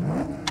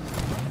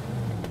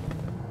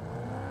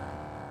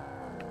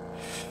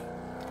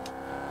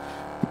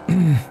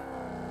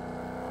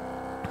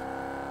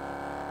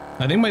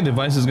 I think my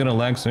device is gonna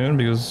lag soon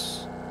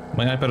because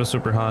my iPad is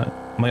super hot.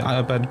 My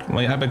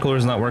iPad cooler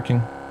is not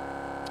working.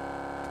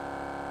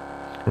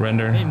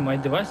 Render. Hey, my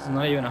device is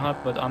not even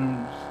hot, but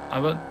I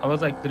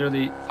was like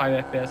literally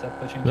 5 FPS at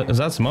pushing. Is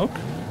that smoke?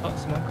 Oh,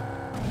 smoke.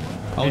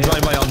 I'll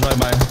drive by. I'll drive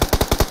by.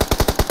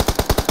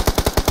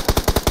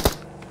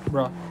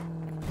 Bro,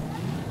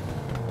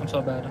 I'm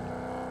so bad.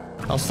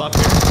 I'll stop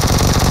here.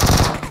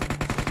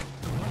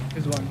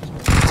 Here's one.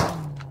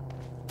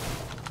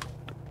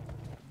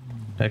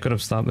 I could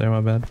have stopped there.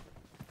 My bad.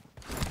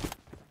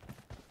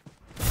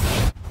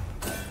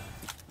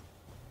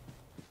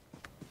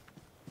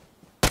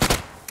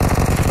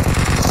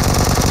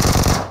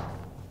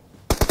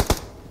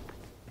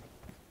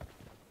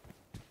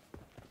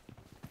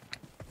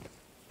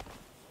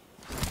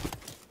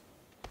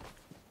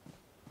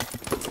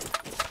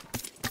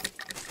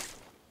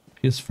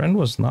 His friend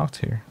was knocked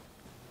here.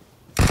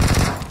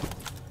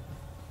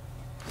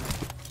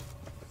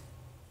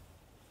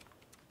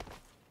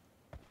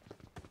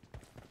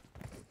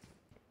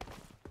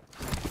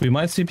 We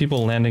might see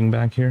people landing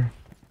back here.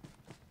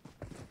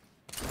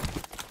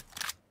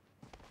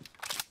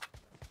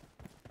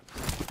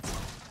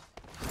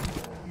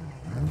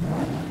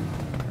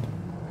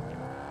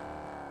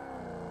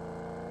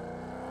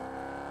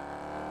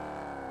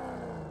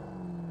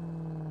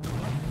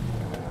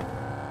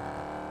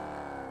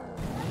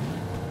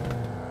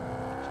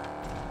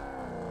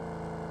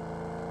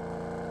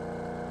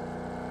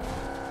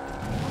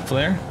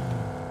 flare?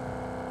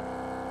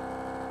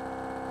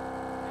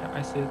 Yeah,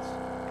 I see it.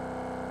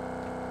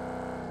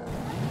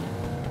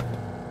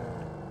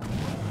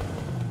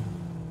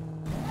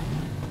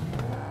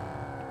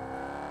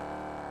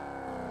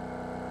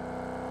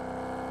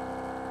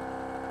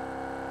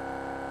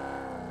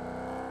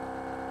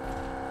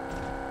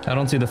 I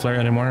don't see the flare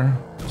anymore,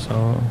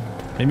 so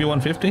maybe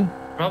 150?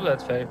 Probably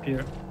that's very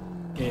pure.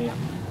 Yeah.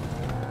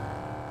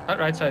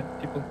 Right side,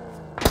 people.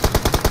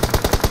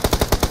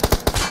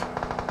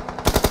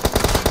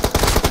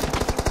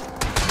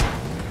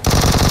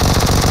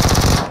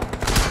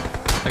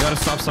 I gotta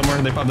stop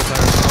somewhere. They popped the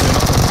tires.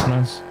 Oh, no.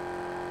 Nice.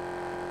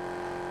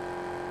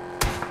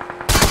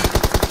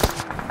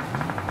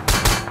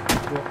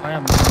 Well, I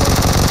am.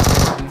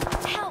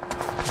 Help!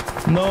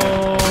 No.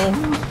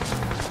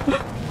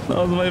 That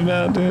was my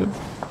bad, dude.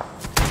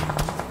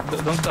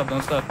 Don't stop,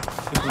 don't stop.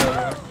 People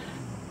are...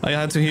 I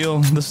had to heal.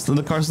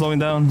 The car's slowing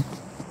down.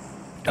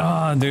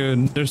 Ah,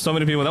 dude. There's so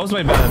many people. That was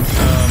my bad,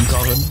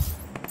 Calvin.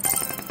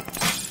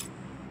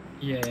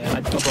 Yeah,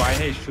 bro, I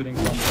hate shooting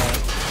from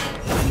cars.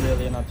 I'm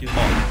really not using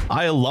it.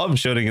 I love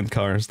shooting in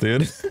cars,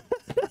 dude.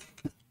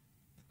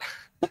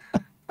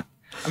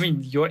 I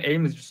mean, your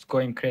aim is just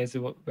going crazy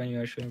when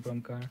you are shooting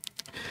from car.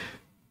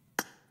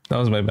 That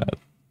was my bad.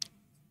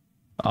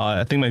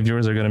 I think my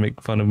viewers are gonna make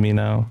fun of me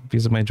now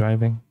because of my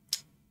driving.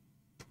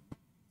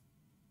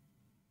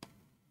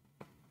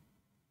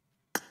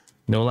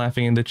 No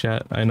laughing in the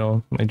chat. I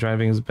know my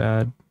driving is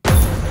bad.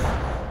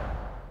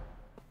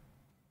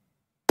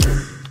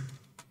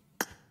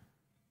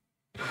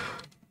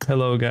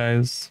 Hello,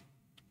 guys.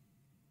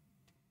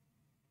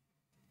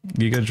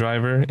 Giga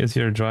Driver is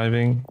here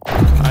driving.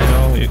 I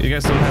know, you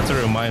guys don't have to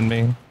remind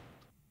me.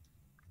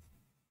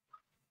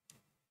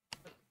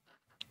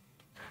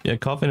 Yeah,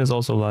 Coffin is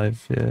also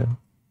live, yeah.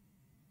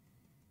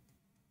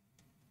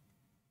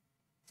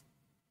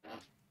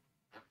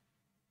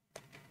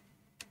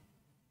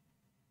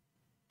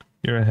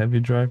 You're a heavy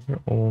driver?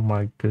 Oh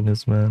my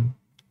goodness, man.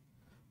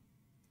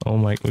 Oh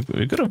my,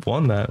 we could have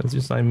won that. It's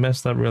just I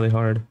messed up really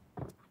hard.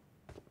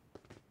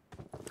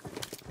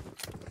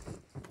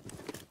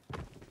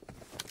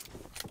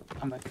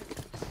 I'm back.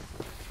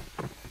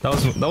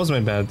 That was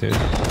my bad, dude.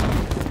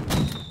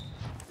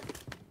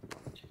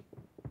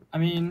 I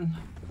mean...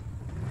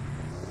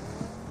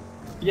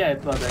 Yeah,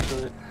 it was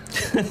actually.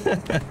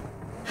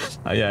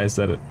 Yeah, I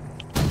said it.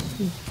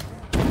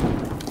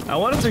 I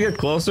wanted to get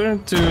closer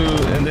to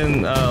and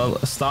then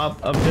stop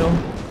uphill.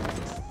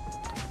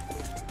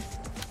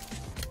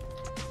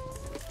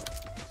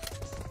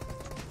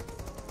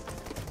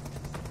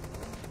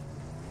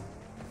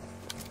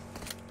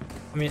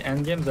 I mean,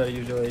 end games are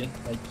usually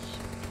like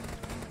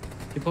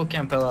people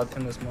camp a lot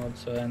in this mode,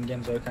 so end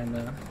games are kind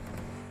of,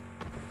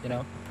 you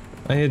know.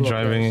 I hate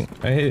driving.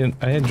 I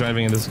hate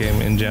driving in this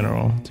game in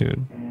general,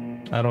 dude.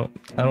 I don't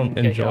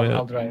Okay, enjoy it.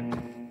 I'll drive.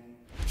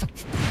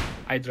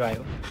 I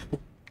drive.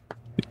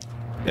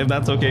 If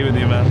that's okay with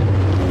you, man.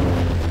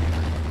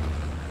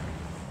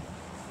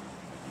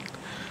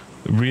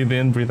 Breathe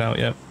in, breathe out.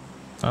 Yep.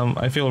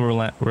 I feel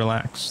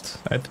relaxed.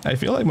 I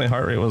feel like my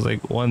heart rate was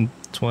like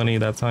 120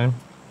 that time.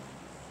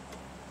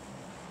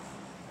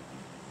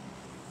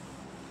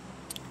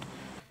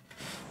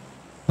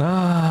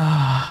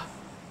 Ah.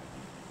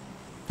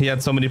 He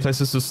had so many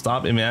places to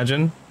stop.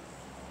 Imagine.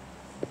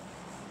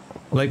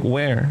 Like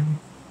where?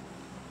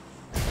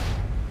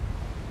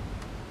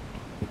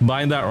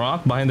 Behind that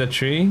rock, behind that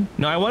tree.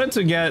 No, I wanted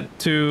to get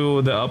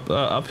to the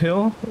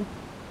uphill,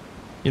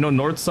 you know,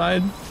 north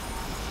side,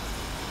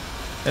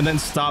 and then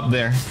stop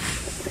there.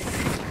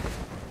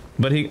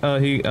 But he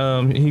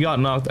got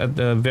knocked at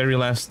the very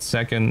last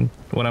second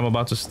when I'm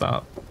about to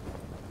stop.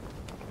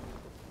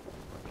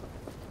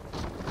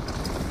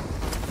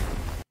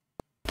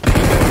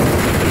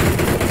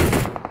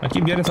 I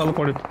keep getting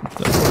teleported back.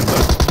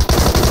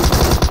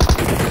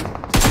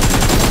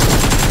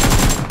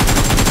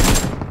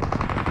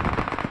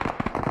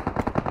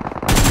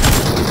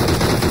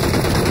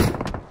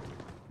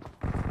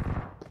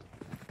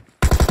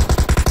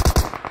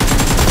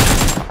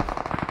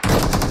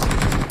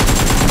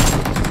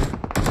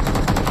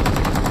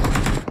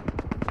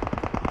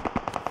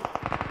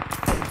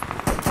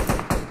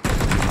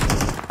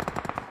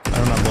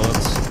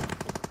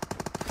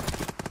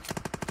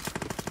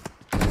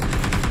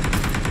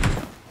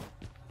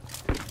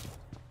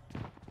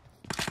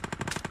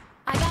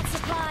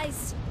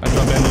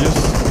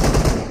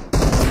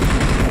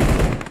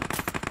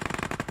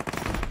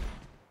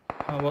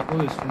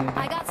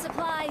 I got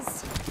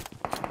supplies.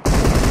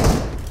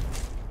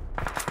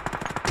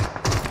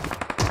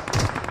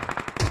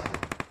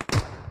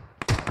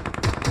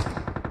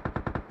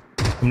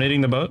 I'm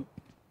nading the boat.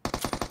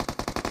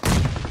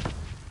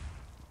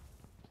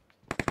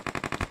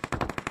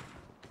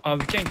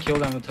 We can't kill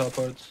them with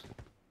teleports.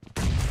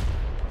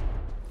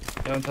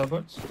 You have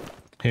teleports?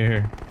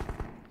 Here.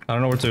 I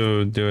don't know where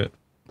to do it.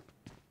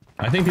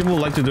 I think people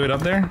like to do it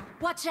up there.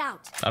 Watch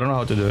out. I don't know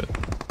how to do it.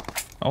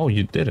 Oh,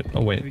 you did it.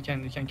 Oh, wait. We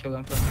can kill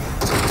them first.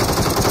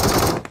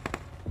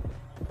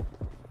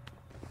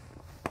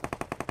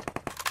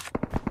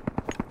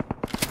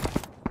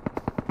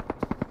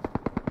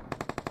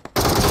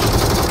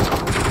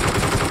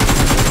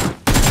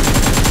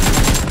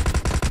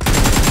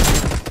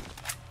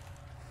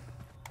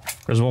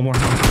 There's one more.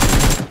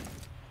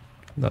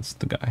 That's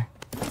the guy.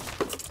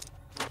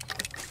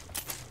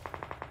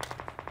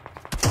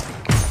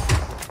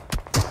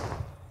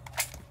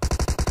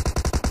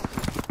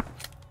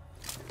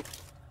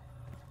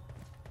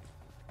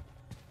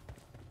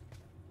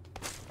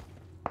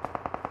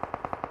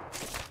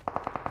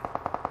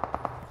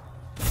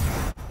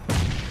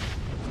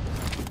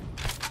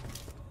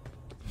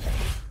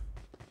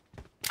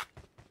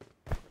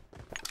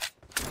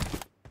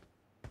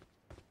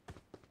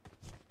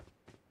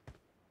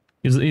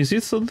 Is he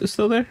still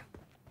there?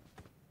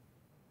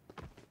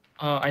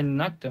 I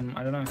knocked him.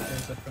 I don't know if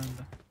there's a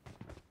friend.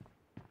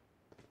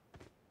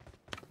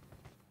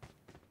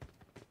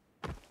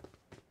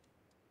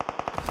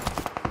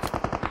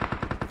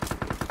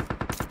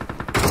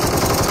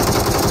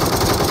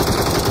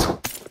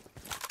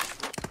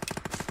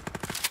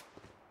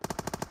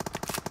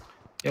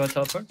 You want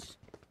teleports?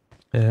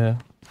 Yeah.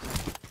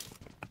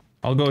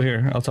 I'll go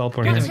here. I'll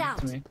teleport Watch here. out.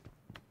 To me.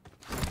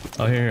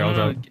 Oh, here. No, I'll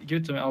no, go.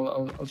 give it to me.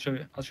 I'll show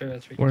you. I'll show you a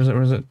trick. Where is it?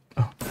 Where is it?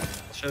 Oh.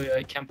 I'll show you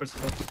a camper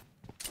spot.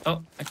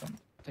 Oh, I can't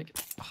take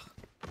it.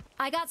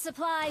 I got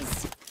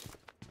supplies.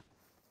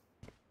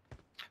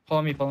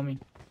 Follow me. Follow me.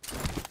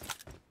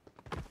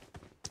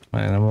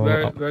 Man,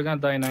 We're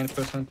gonna die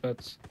 9%,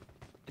 but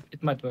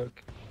it might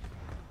work.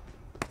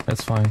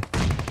 That's fine.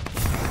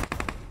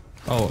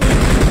 Oh.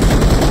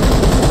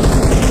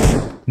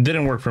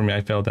 Didn't work for me.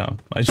 I fell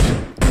down. I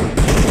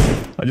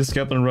just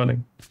kept on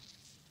running.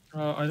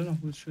 I don't know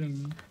who's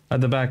shooting me.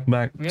 At the back.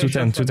 Yeah,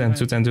 210,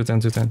 shot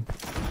 210.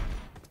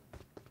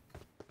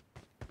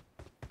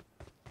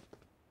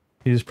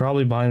 He's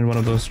probably behind one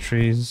of those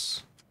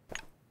trees.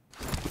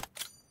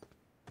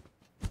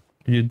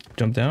 Did you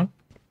jump down?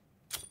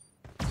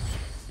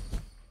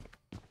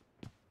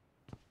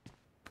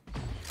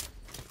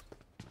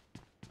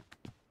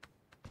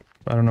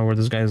 I don't know where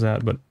this guy's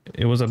at, but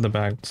it was at the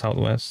back,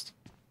 southwest.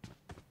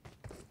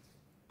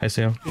 I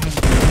see him.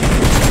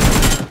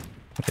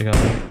 I got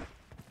him.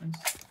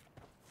 Nice.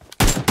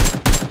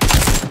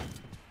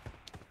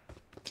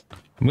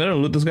 I'm gonna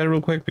loot this guy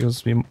real quick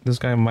because this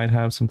guy might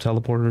have some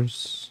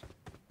teleporters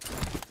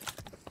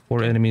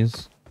for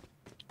enemies.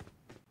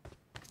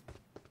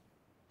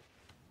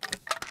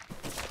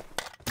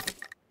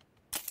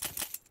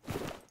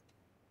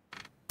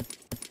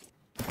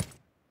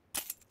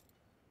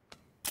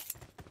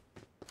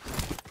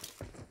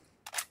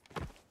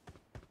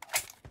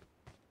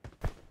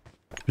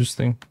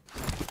 Interesting.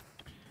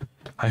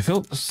 I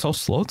feel so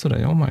slow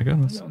today. Oh my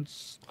goodness.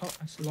 Oh,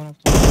 I see one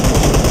of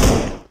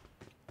them.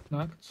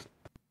 Knocked.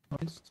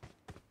 Nice.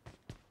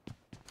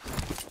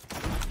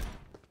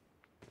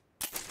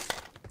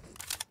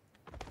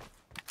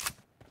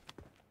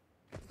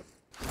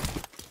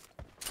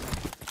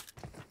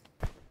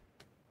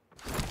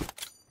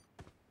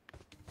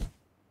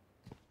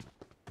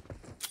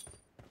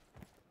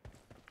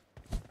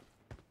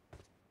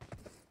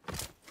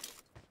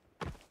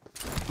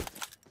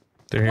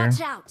 They're here.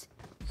 Watch out.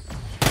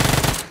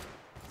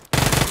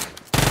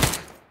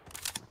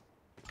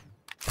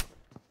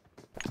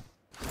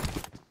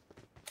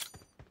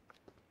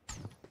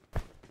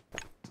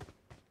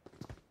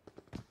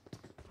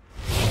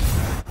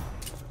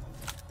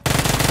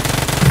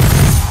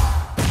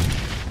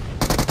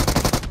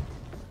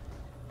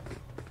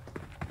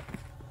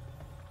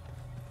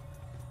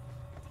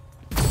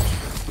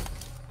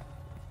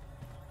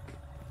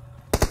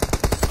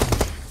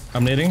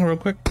 I'm nading real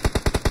quick.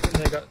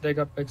 They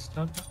got big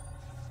stuff.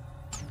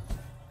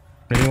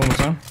 Nading one more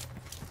time.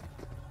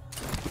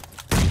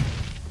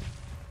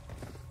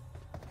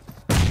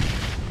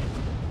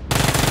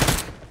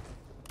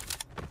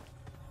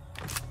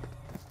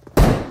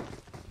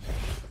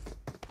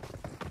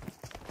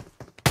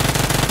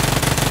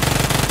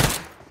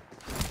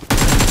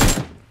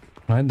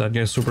 Alright, that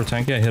guy's super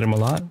tanky. I hit him a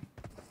lot.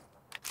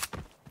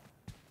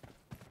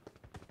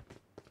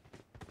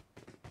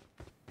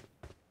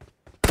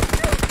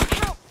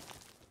 Help.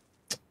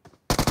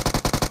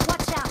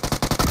 Watch out.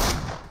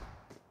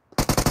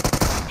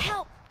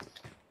 Help.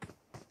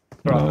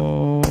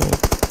 Oh.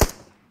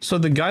 So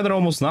the guy that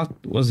almost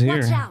knocked was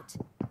here. Watch out.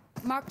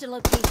 Marked a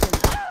location.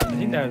 I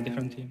think there are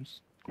different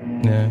teams.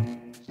 Yeah.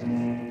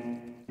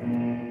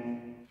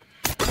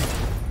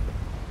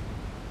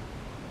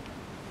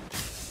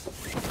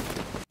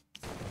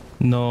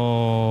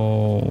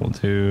 No,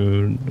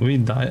 dude. We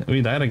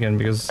died again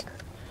because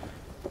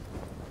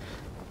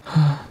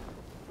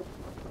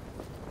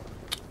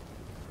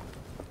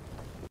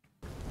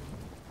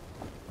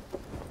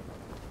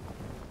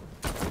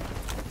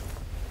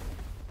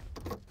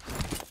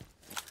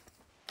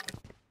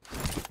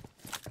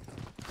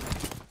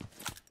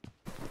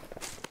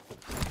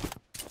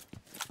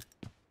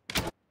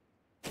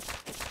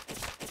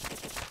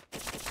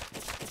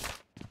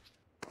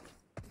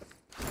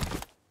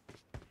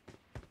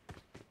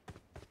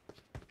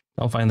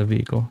I'll find the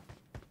vehicle.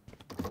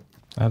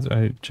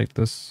 I check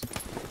this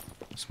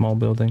small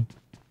building.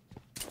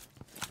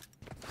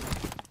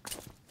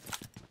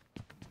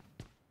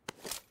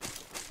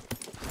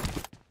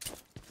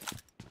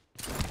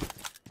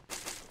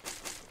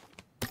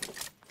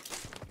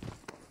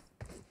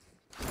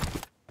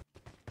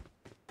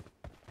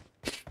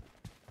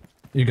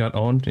 You got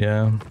owned?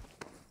 Yeah.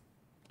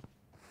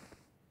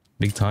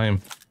 Big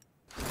time.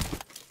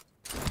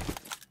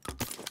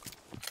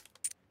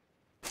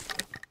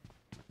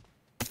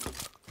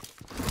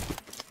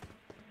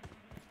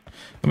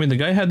 I mean, the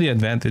guy had the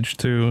advantage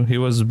too. He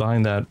was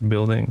behind that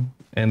building,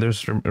 and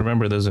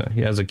remember,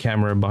 he has a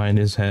camera behind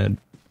his head.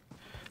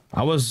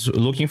 I was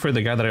looking for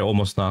the guy that I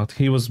almost knocked.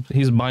 He's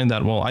behind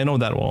that wall. I know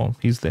that wall.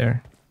 He's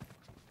there.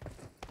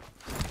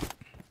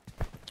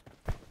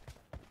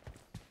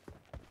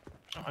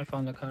 Oh, I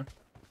found the car.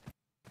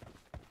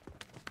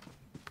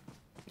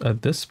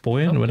 At this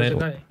point, when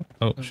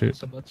oh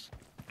shoot!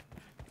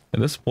 At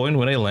this point,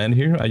 when I land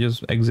here, I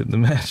just exit the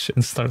match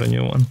and start a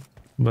new one.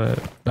 But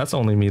that's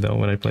only me though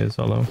when I play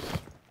solo.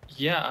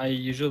 Yeah, I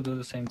usually do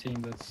the same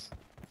thing. That's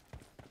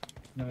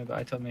maybe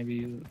I thought maybe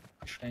you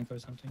push rank or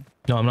something.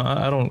 No, I'm not.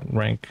 I don't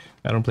rank.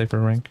 I don't play for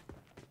rank.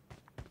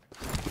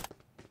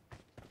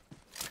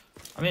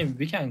 I mean,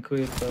 we can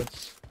quit,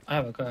 but I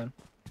have a car.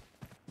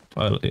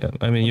 Well, yeah.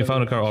 I mean, you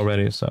found a car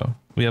already, so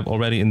we have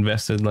already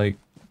invested like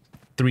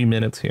 3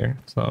 minutes here.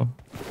 So.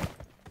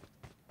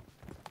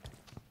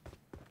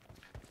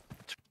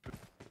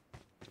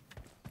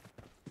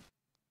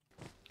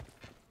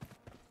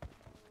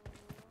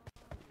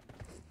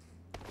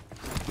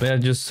 But yeah,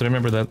 just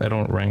remember that I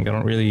don't rank. I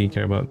don't really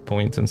care about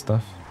points and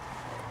stuff.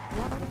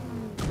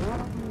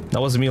 That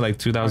was me like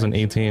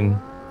 2018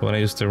 when I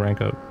used to rank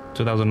up.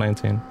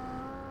 2019.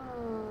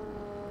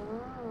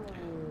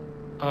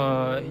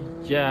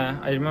 Yeah,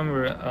 I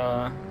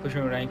remember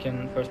pushing rank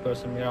in first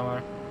person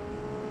Miramar.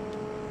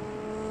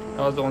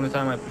 That was the only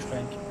time I pushed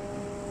rank.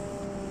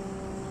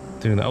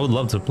 Dude, I would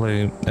love to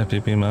play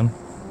FPP, man.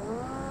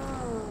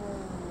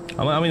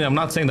 I mean, I'm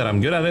not saying that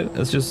I'm good at it.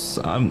 It's just,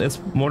 it's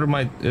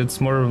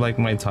more like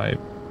my type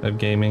of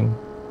gaming.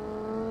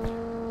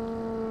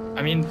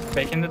 I mean,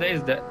 back in the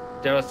days, that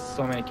there was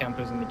so many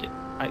campers in the game,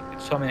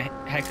 so many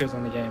hackers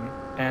in the game,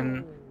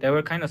 and they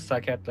were kind of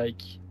stuck at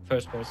like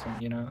first person,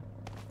 you know.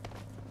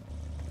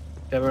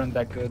 They weren't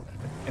that good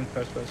in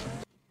first person,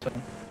 so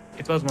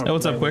it was more. Hey,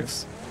 what's up, playable.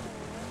 Quicks?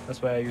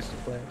 That's why I used to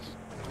play it.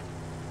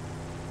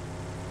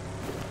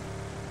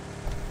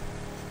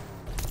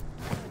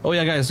 Oh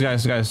yeah, guys,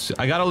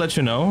 I gotta let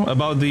you know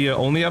about the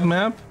Only Up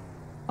map.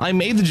 I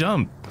made the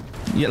jump.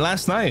 Yeah,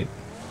 last night.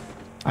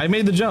 I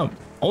made the jump.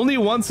 Only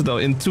once though,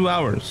 in 2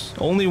 hours.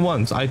 Only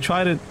once. I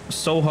tried it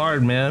so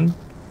hard, man.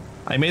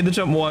 I made the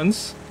jump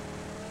once.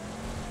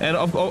 And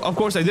of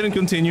course I didn't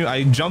continue.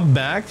 I jumped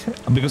back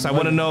because I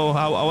want to know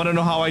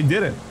how I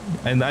did it.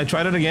 And I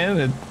tried it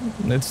again.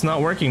 It's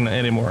not working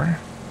anymore.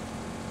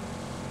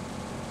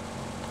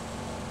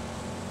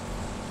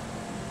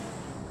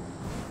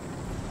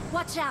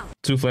 Watch out.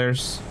 2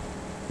 flares,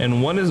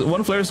 and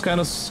one flare is kind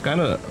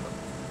of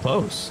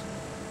close.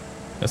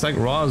 It's like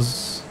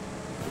Raw's.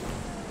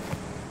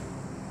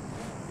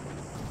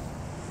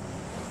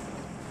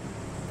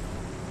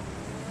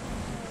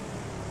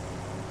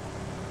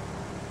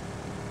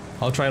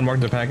 I'll try and mark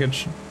the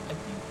package.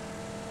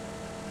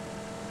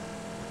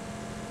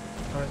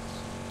 Alright,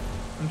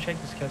 let me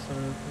check this castle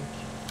real quick.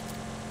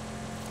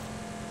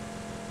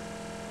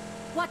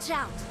 Watch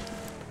out.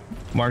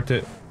 Marked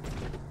it.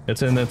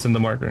 It's in the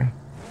marker.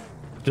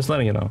 Just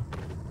letting you know.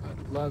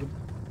 Logged.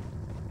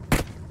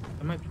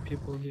 There might be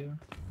people here.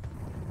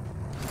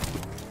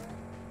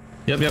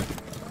 Yep.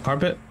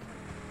 Carpet.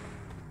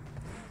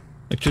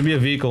 It should be a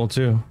vehicle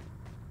too.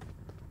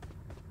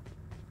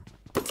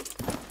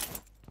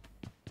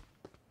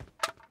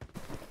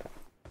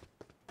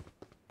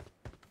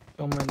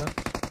 On my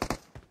left.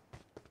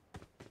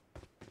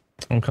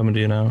 I'm coming to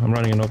you now. I'm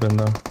running an open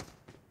though.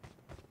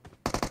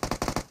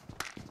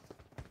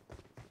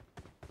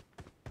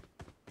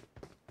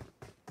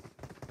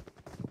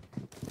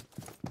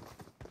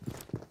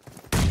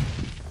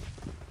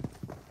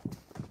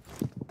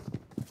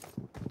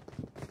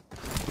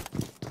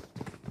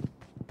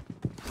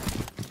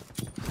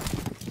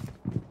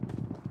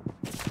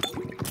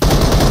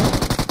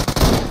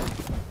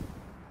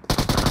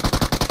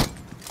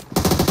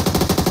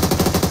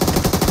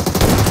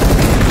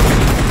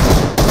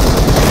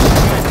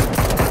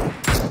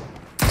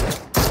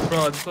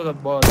 Bro, this was a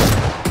bot.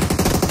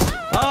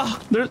 Ah,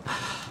 there's,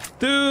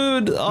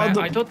 dude. Oh, Man,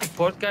 I thought the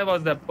fourth guy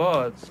was that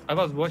bot. I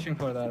was watching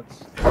for that.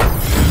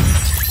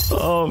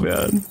 oh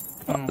man.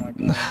 Oh my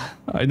god.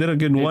 I did a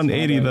good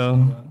 180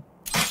 though.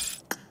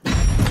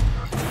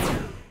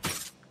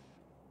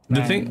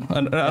 The thing,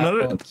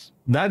 another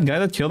that guy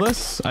that killed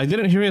us, I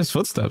didn't hear his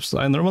footsteps.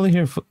 I normally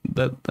hear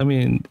that. I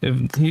mean,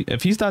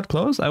 if he's that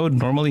close, I would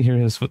normally hear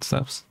his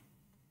footsteps.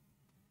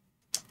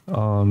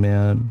 Oh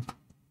man,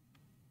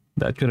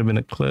 that could have been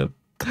a clip.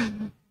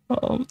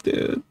 Oh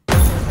dude,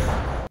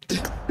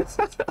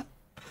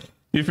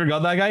 you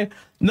forgot that guy?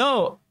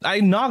 No, I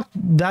knocked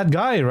that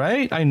guy,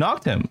 right? I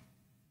knocked him.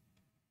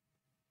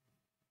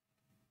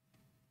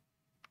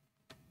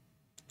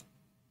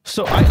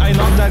 So I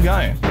knocked that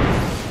guy.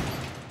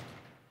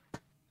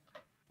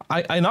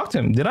 I knocked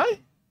him, did I?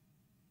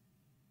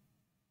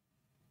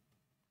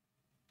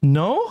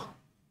 No?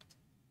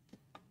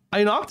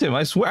 I knocked him,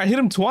 I swear. I hit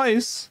him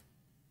twice.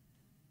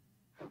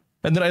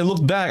 And then I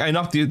looked back, I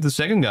knocked the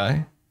second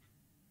guy.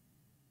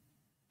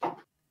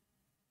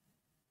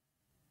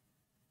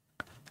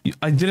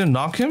 I didn't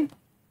knock him?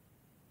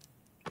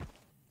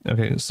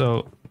 Okay,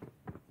 so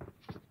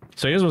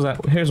here's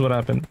what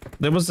happened.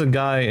 There was a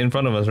guy in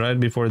front of us, right?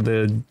 Before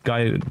the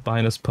guy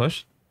behind us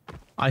pushed.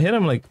 I hit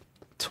him like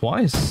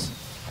twice.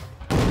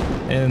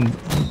 And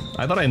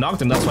I thought I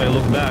knocked him, that's why I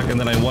looked back, and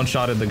then I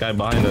one-shotted the guy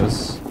behind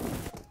us.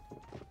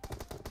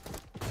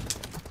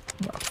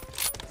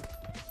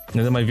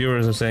 And then my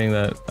viewers are saying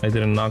that I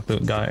didn't knock the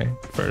guy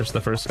first,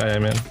 the first guy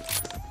I'm in.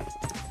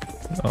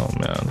 Oh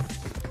man.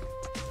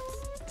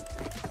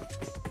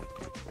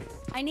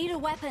 I need a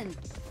weapon.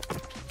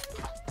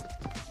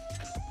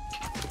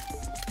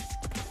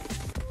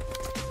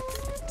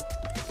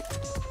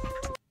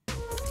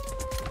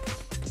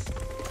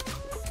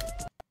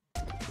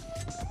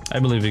 I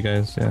believe you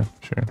guys, yeah,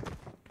 sure.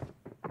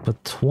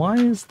 But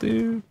twice,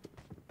 dude.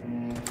 I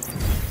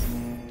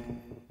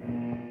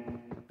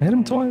hit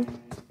him twice.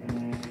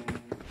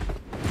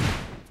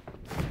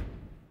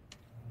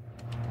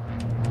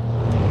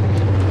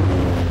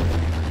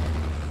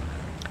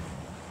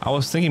 I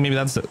was thinking maybe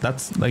that's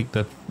like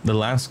the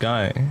last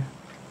guy.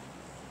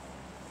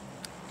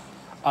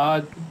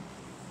 I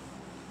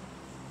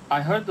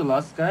heard the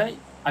last guy.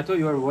 I thought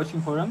you were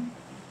watching for him,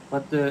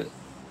 but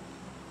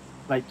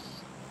like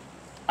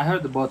I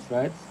heard the bots,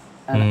 right?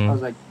 And I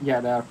was like, yeah,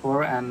 there are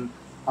 4, and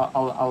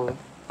I'll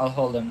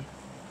hold them.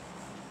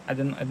 I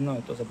didn't know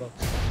it was a bot.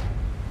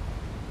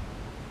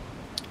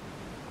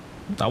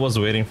 I was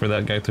waiting for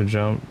that guy to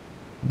jump.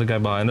 The guy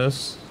behind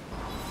us.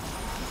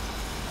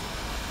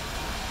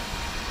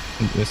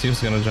 Yes, he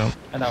was gonna jump.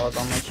 And I was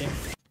on my team.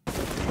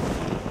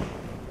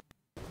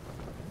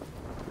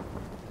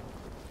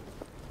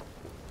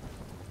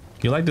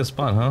 You like this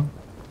spot, huh?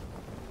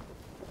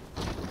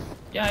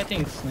 Yeah, I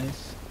think it's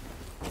nice.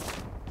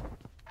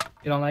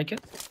 You don't like it?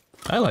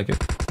 I like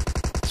it.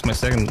 It's my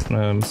second.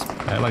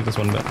 I like this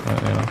one, but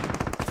you know,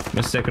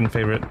 my second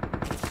favorite.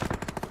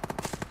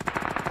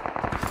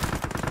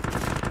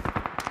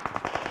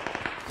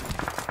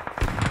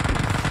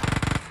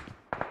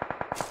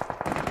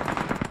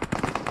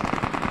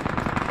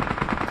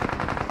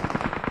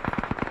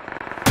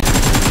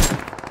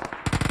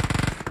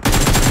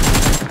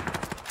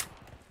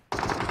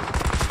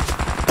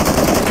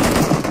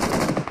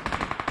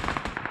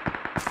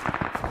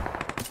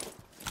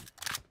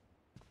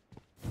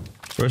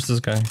 Where's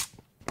this guy?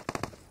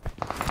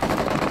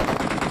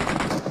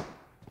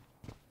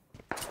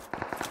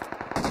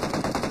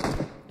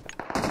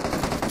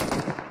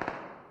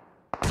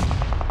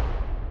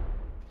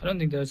 I don't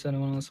think there's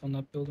anyone else on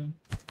that building.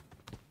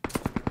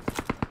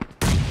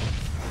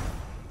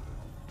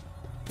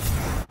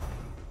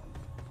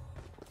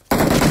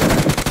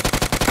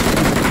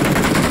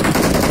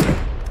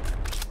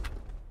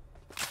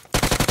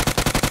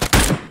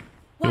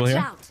 Watch here?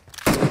 out!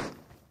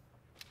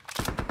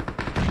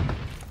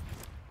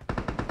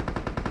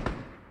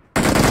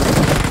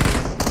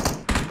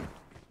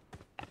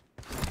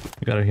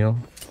 You gotta heal.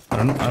 I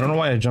don't know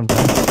why I jumped in.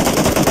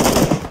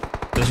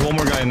 There's one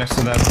more guy next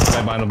to that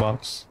guy behind the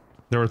box.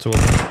 There were 2 of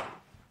them.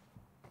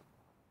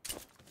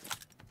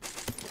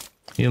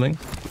 Healing.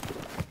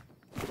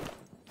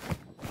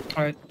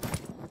 Alright.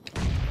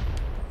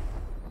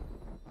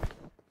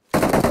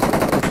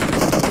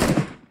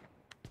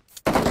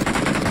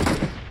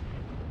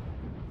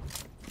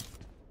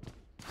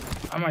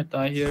 I might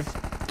die here.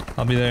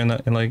 I'll be there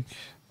in like,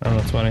 I don't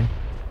know, 20.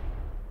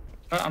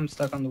 I'm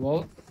stuck on the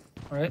wall.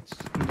 Alright,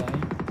 I'm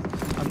dying.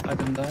 I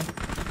didn't die.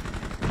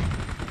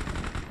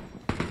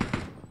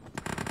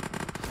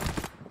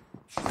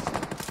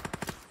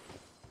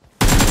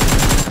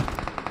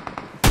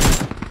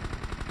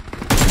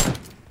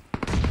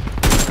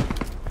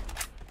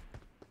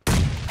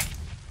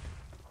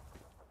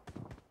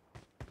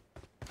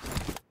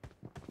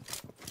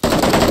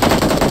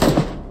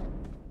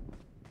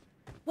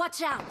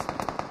 Watch out!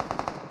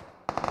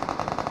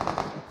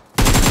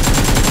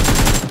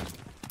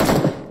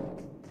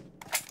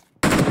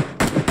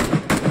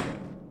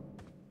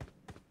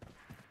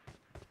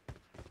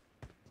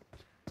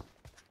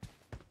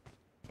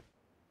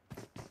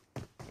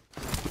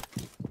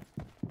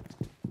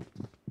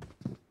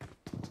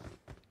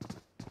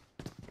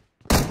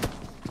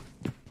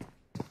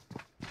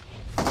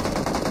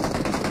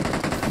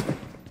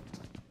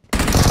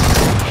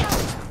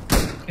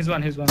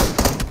 He's one.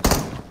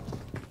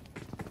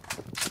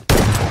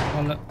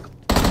 On the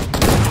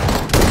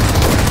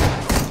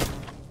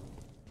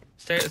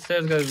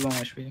stairs goes 1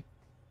 HP.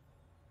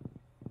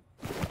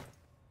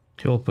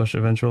 He'll push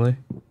eventually.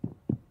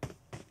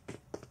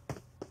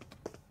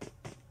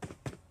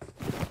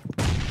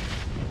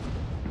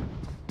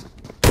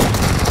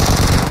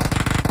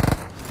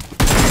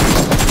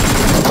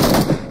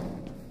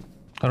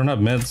 I don't have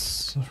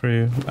meds for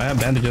you. I have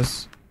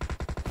bandages.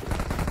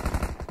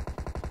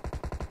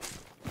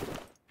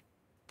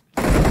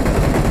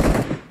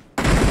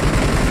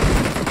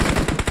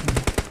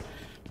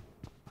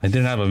 I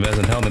didn't have a vest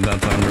and helmet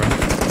that time, bro.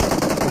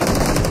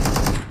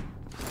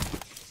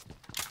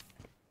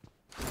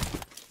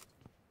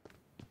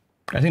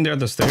 I think they're at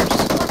the stairs.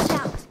 Watch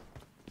out!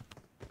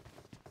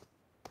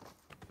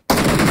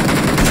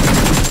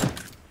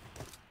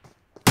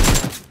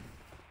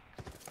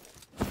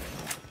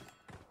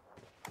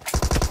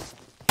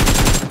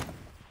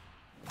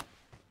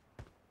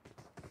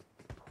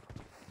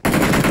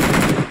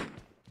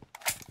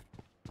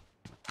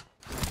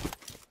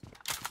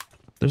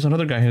 There's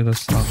another guy here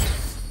that's knocked.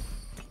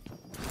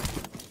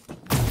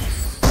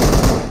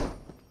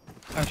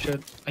 Oh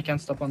shit, I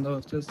can't stop on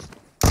those. Just...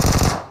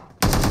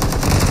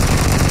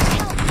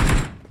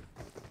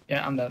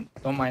 Yeah, I'm dead.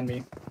 Don't mind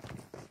me.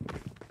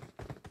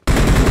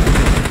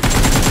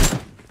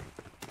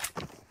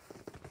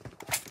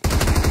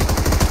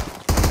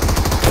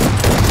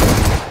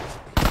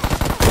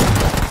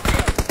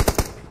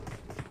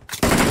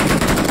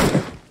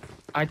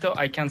 I thought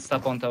I can't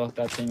stop on top of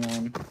that thing,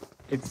 man.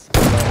 It's...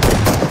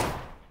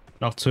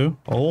 Knocked 2.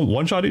 Oh,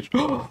 one shot each.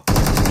 No,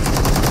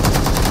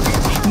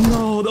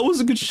 that was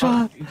a good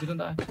shot. Oh, you didn't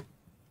die.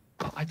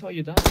 Oh, I thought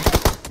you died.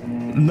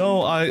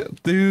 No,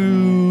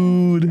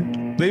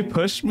 dude, they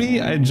pushed me.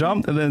 I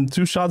jumped and then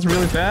 2 shots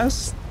really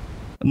fast.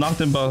 Knocked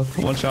them both.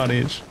 1 shot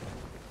each.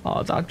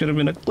 Oh, that could have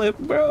been a clip,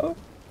 bro.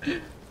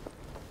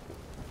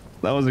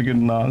 That was a good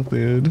knock,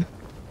 dude.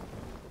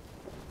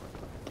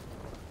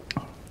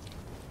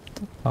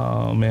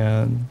 Oh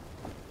man.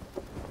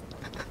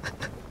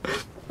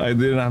 I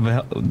didn't have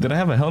a did I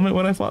have a helmet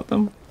when I fought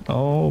them?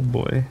 Oh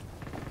boy.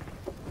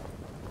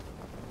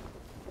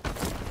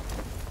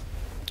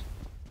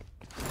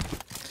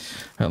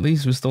 At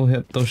least we still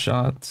hit those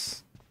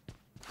shots.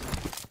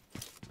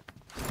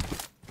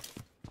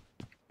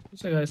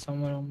 There's a guy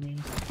somewhere on me.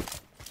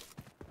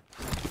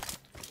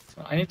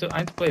 So I need to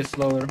play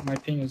slower. My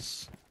ping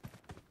is...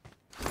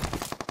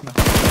 No.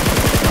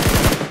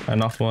 I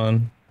knocked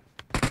 1.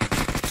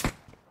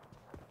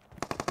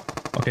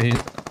 Okay,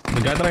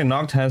 the guy that I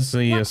knocked has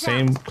the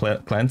same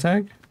clan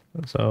tag,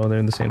 so they're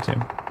in the same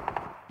team.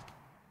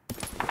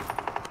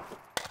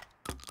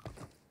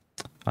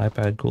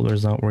 iPad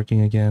cooler's not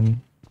working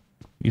again.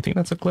 You think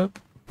that's a clip?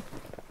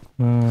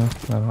 No,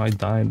 I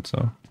died,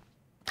 so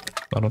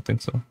I don't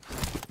think so.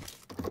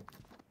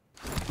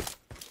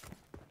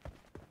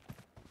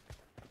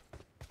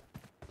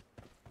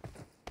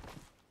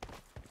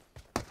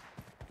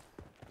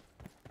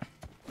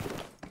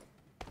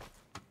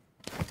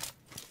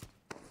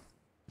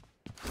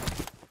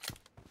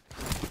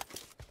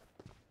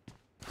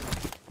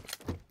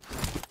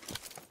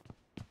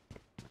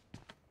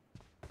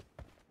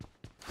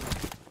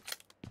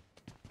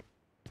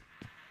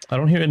 I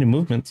don't hear any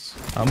movements.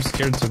 I'm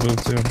scared to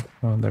move too.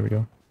 Oh, there we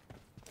go.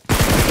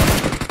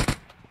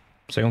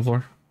 2nd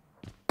floor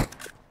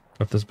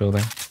of this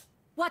building.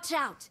 Watch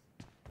out!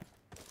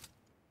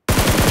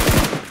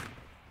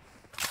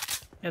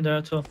 Yeah, there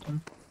are 2 of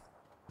them.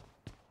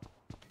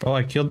 Oh,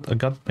 I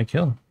got my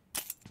kill.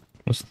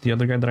 Was the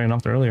other guy that I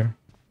knocked earlier.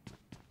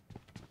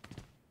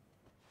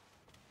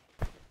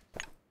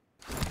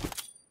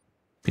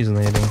 He's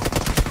nading.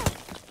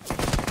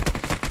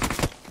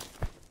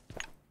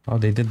 Oh,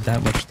 they did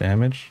that much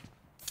damage.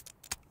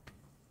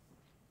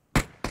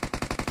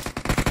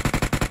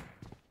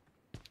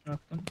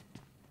 Knocked them.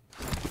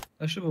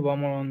 There should be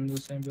one more on the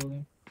same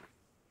building.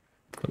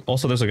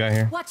 Also, there's a guy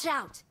here. Watch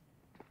out!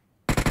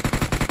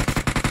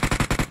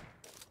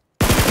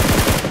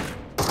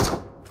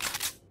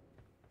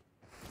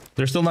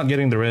 They're still not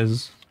getting the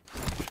res.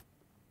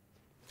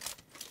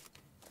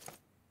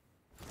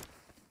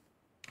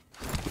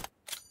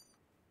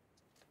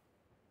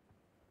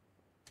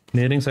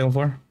 Nading 2nd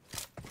floor.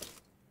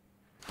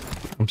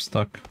 I'm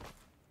stuck.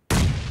 I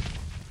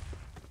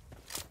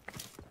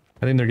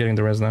think they're getting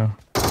the res now.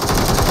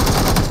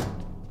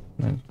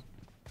 Nice.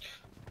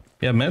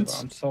 Yeah,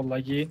 meds? I'm so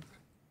lucky.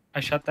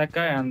 I shot that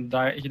guy and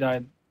he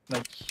died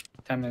like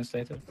 10 minutes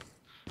later.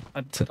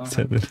 I don't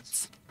 10 have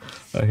minutes.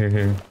 Oh,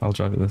 here. I'll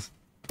drop this.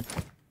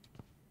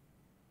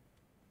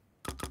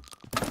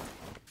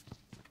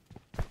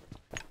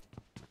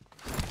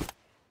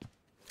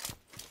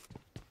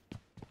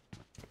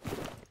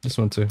 This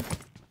one too.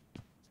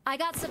 I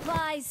got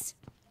supplies.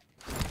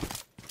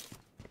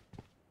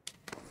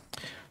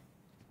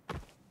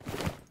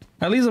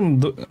 At least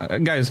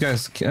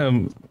guys,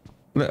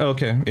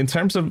 okay, in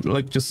terms of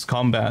like just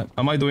combat,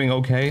 am I doing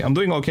okay? I'm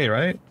doing okay,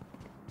 right?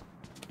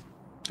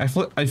 I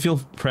feel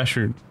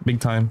pressured big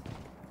time.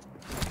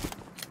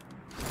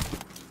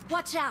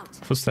 Watch out!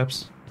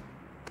 Footsteps.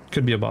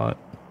 Could be a bot.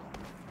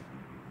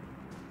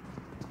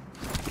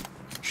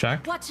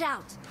 Shack. Watch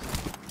out!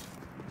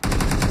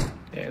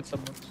 Yeah, it's a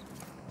bot.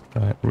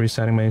 Alright,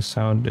 resetting my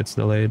sound, it's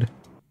delayed.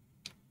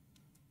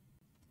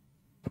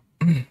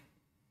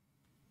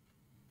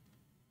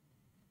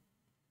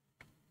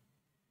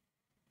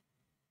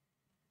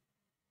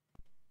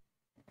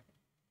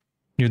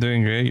 You're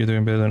doing great, you're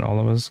doing better than all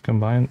of us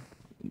combined.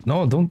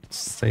 No, don't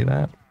say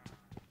that.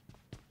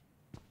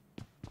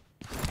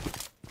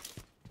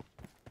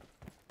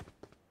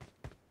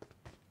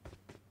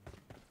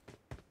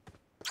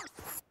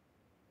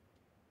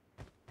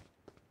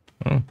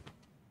 Oh.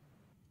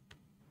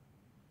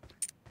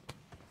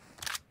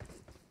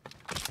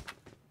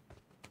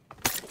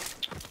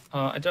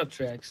 I dropped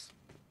 3x.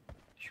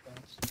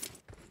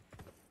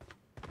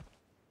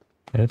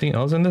 Anything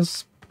else in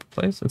this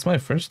place? It's my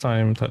first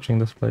time touching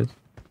this place.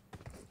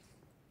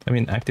 I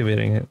mean,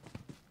 activating it.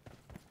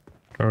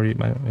 Or you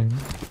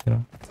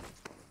know.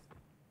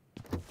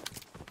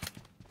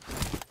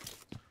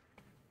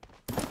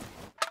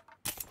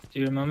 Do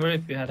you remember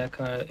if you had a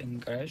car in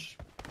garage?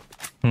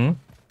 Hmm?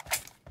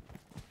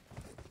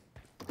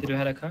 Did you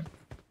have a car?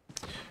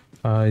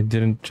 I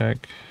didn't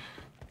check.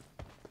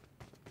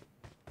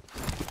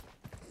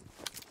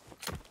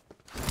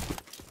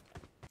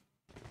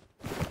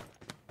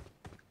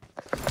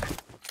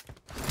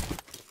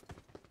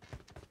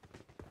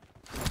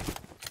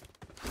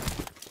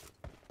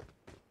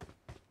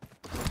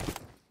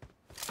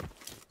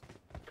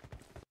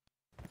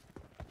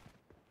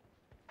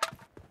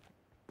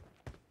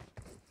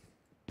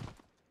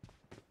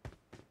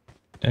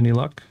 Any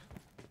luck?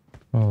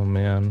 Oh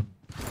man.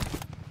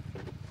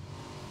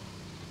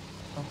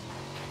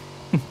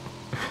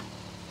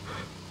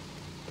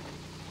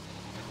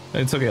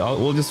 It's okay,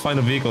 we'll just find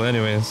a vehicle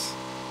anyways.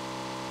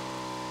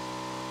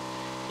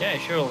 Yeah,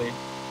 surely.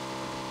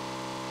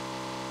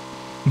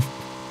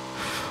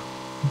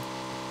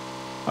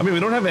 I mean, we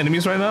don't have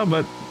enemies right now,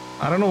 but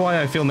I don't know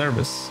why I feel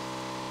nervous.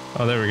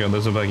 Oh, there we go,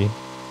 there's a buggy.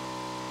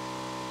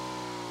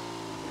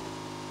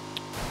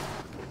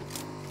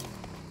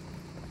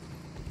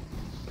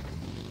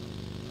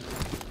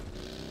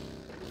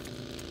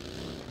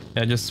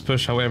 Yeah, just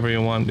push however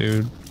you want,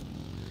 dude.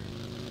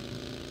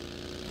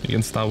 You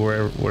can stop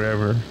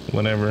wherever,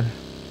 whenever.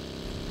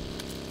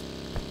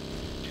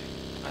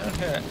 I don't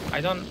care.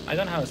 I don't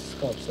have a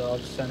scope, so I'll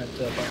just send it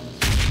to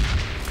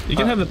opponents. You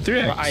can have the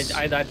 3x.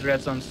 I died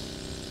red zones.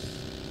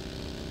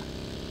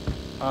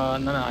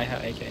 No, I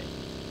have AK.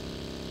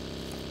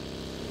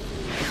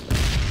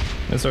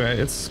 It's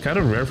okay. It's kind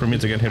of rare for me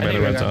to get hit by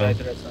the red zone.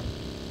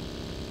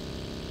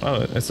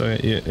 Oh, it's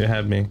okay. You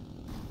had me.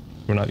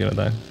 We're not gonna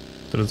die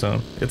to the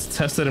zone. It's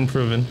tested and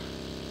proven.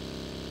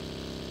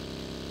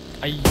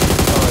 Oh, yeah.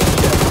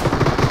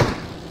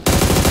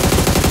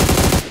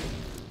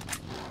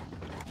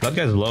 That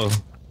guy's low.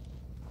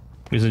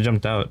 He's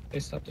jumped out. They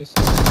stop. He's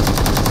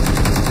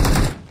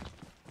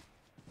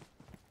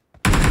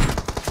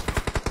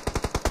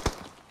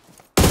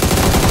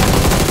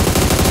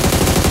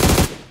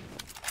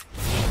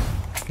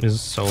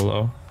so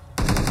low.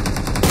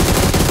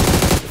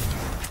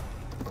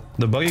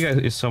 The buggy guy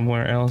is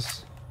somewhere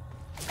else.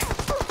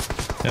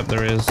 Yep,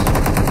 there is.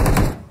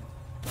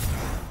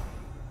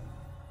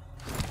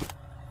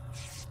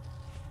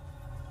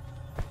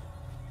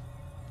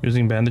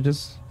 Using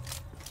bandages.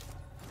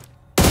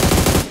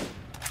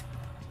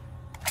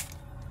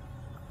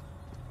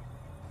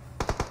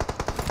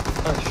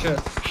 Oh shit.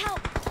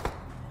 Help!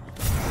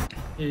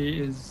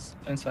 He is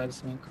inside the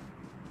smoke.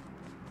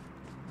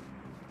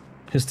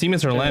 His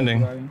teammates are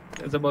landing.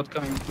 There's a boat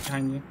coming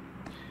behind you.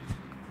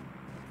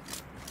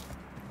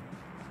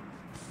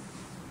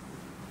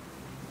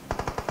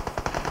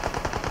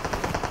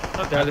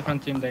 Oh, they're a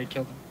different team, they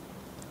killed him.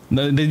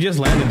 No, they just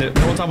landed.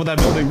 They're on top of that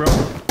building, bro.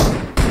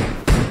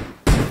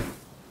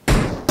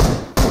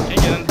 Can you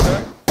get in the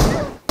car?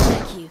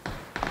 Thank you.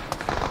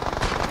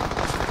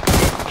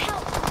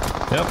 Help!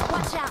 Yep.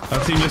 Watch out! Our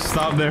team just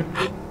stopped there.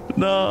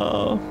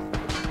 No.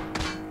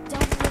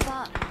 Don't give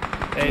up.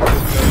 They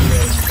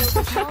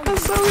just go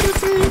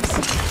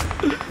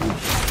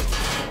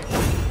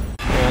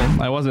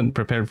Well, I wasn't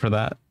prepared for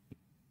that.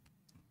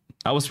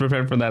 I was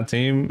prepared for that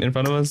team in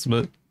front of us,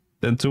 but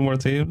then 2 more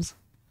teams.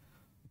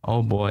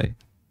 Oh boy.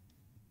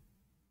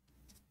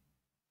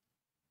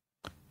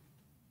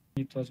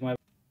 It was my...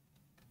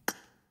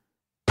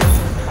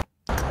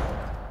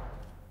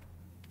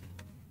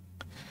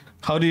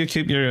 How do you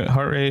keep your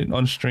heart rate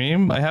on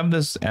stream? I have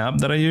this app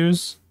that I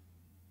use.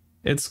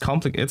 It's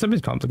complicated. It's a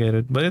bit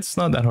complicated, but it's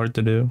not that hard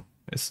to do.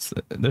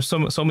 There's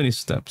so many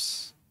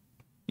steps.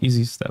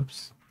 Easy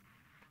steps.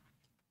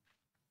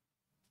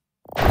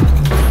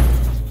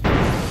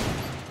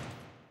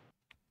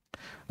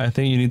 I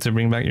think you need to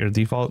bring back your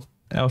default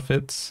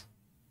outfits.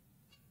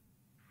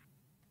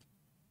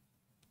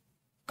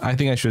 I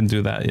think I should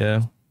do that,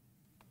 yeah.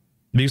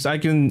 Because I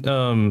can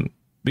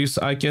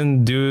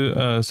do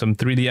some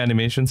 3D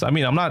animations. I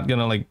mean, I'm not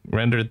gonna like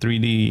render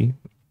 3D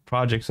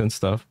projects and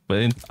stuff,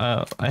 but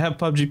I have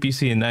PUBG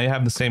PC and I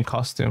have the same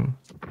costume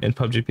in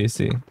PUBG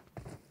PC.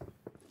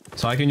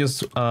 So I can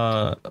just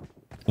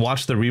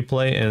watch the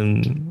replay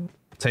and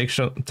take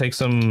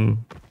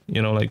some,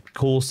 you know, like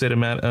cool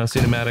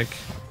cinematic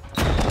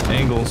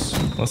angles.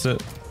 That's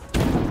it.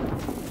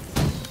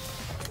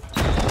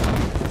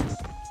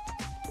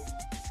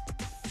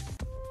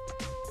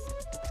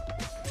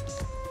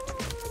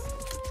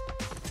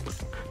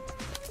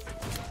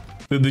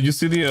 Did you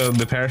see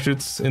the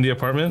parachutes in the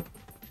apartment?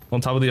 On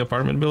top of the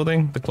apartment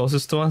building, the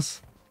closest to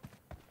us?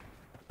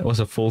 It was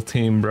a full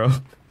team, bro.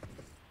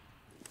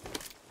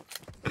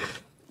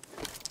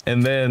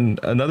 And then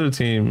another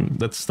team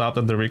that stopped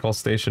at the recall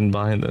station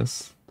behind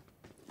us.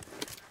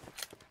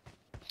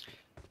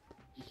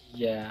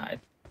 Yeah, it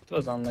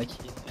was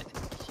unlucky, I think.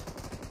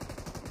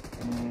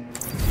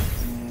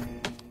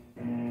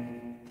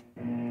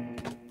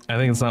 I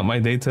think it's not my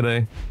day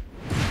today.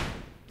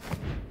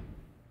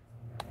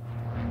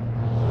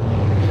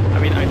 I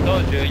mean, I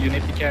told you you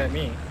need to carry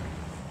me.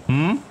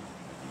 Hmm?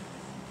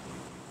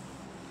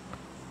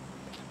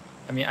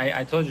 I mean,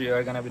 I told you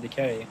are gonna be the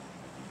carry.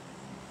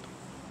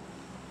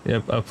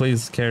 Yep,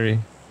 please carry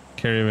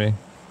me.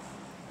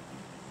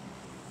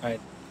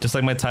 Alright. Just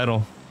like my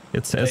title.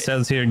 It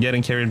says here,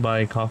 getting carried by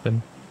a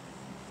coffin.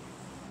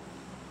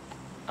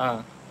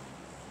 Ah.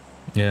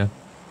 Yeah.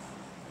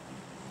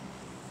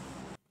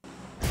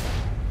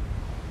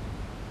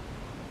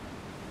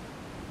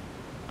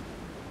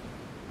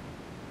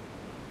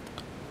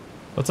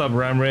 What's up,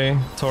 Ramray,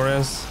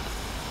 Torres?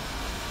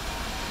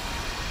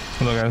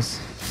 Hello, guys.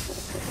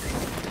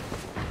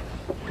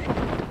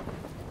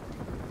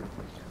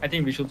 I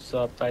think we should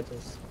swap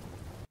titles.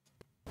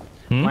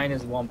 Hmm? Mine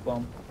is Womp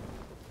Womp.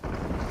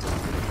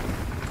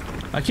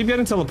 I keep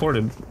getting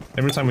teleported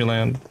every time we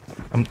land.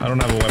 I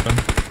don't have a weapon.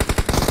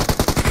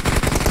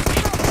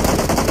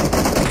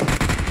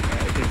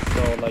 Yeah, it is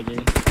so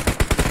laggy.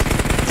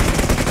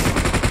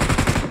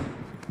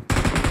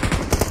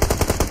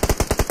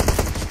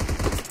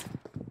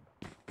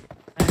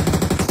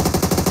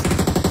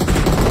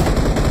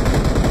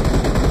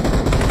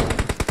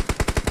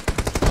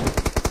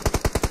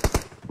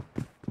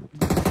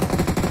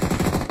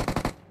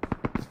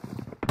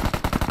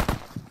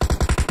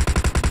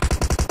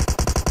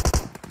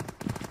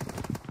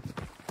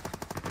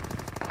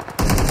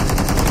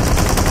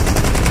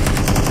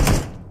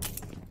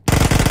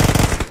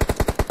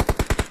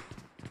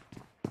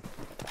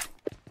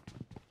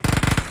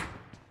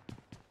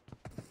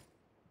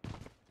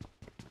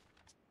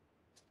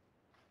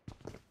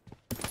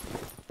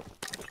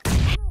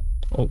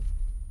 Oh,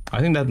 I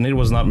think that nade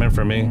was not meant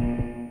for me.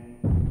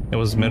 It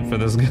was meant for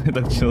this guy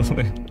that killed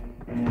me.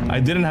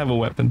 I didn't have a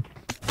weapon.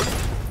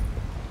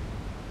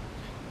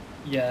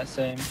 Yeah,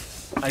 same.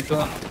 I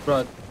thought,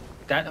 bro,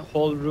 that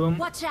whole room,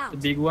 Watch out. the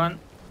big one,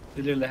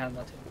 literally had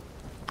nothing.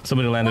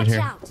 Somebody landed Watch here.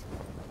 out.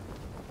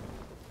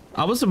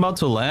 I was about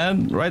to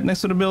land right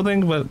next to the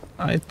building, but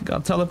I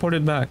got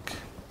teleported back.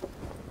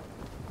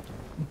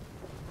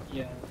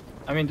 Yeah.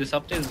 I mean, this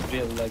update is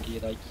real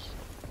laggy. Like,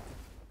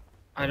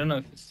 I don't know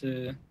if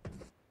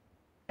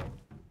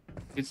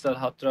it's that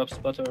hot drop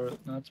spot or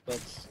not,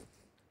 but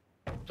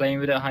playing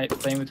with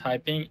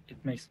hyping, it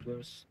makes it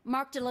worse.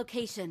 Marked a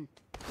location.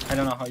 I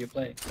don't know how you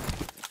play.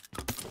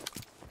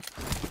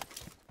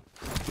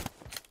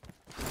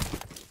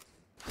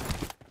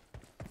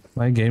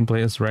 My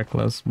gameplay is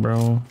reckless,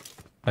 bro.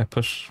 I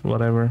push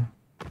whatever,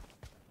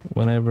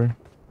 whenever.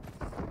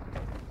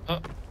 Oh,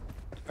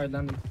 I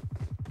landed.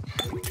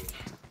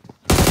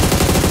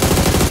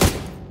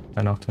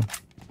 I knocked him.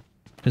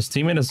 His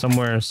teammate is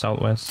somewhere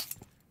southwest.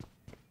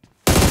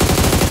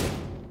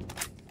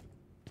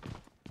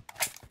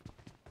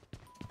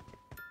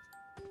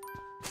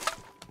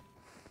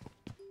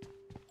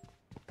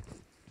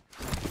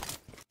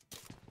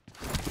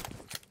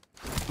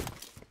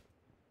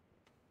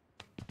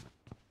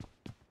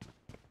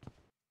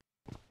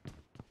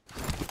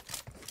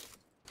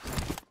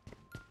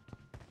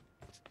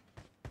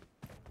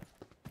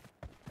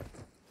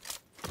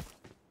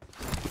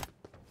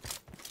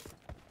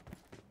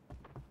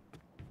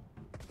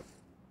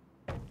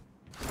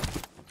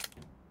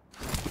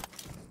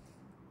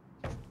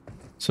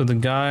 So the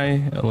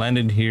guy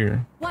landed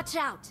here Watch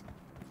out.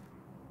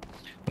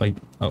 like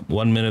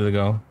 1 minute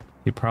ago.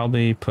 He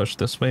probably pushed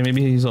this way.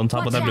 Maybe he's on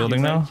top of Watch that out.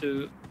 building now.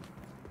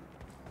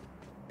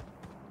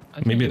 I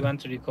think Maybe- he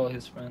went to recall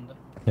his friend.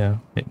 Yeah,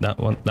 that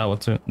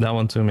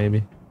one too,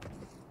 maybe.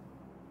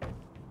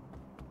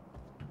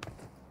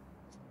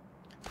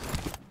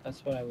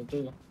 That's what I would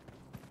do.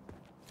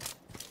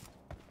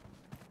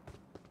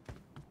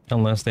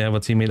 Unless they have a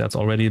teammate that's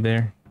already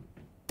there.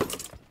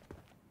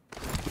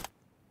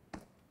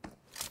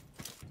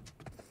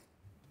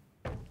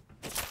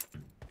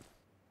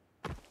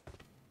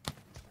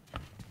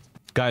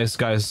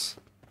 Guys.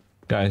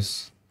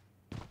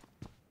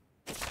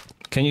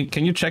 Can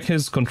you check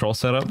his control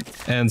setup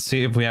and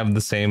see if we have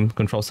the same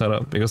control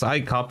setup? Because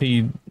I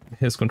copied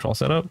his control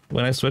setup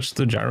when I switched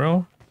to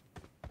gyro.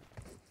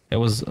 It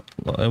was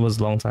a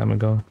long time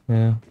ago.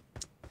 Yeah.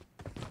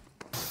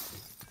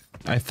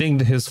 I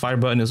think his fire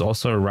button is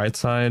also right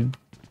side.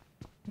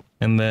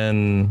 And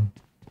then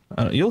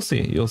you'll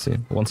see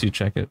once you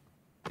check it.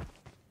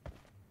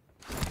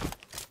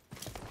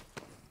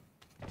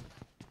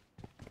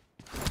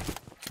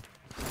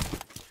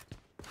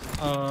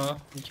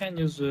 We can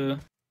use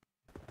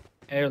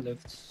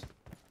airlifts.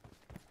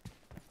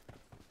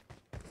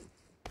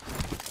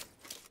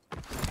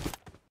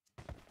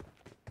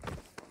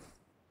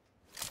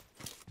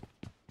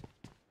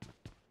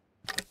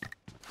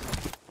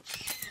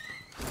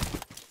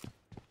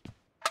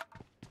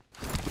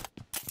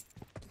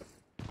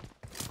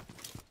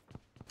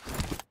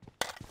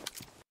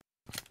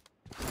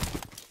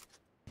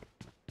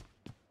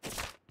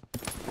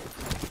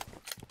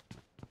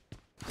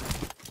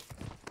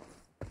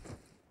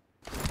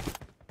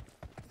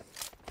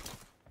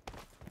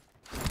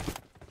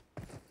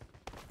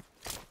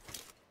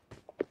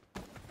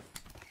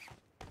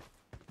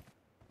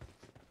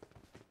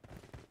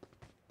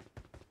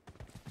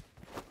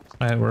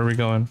 Alright, where are we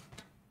going?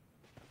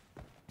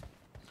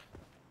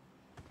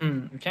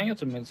 We can go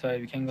to mid side.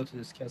 We can go to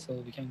this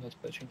castle. We can go to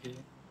Pachinki.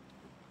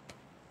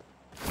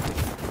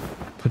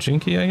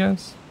 Pachinki, I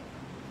guess?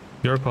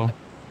 Your call.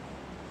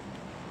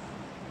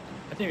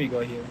 I think we go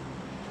here.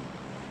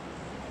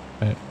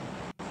 Right.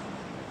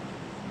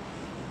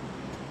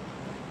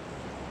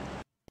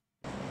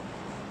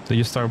 So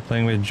you start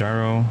playing with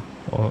gyro?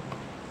 Oh,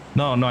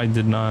 no, I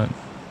did not.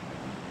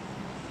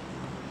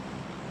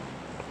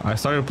 I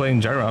started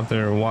playing gyro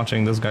after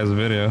watching this guy's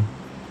video.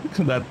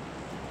 That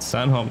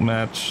Sandhawk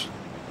match.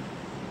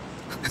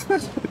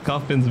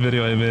 Coffins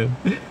video I made.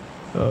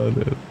 Oh,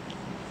 dude.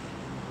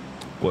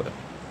 What? You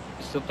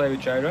still play with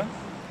gyro?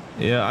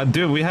 Yeah,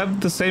 dude, we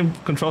have the same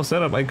control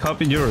setup. I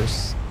copied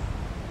yours.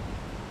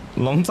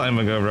 Long time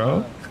ago,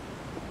 bro.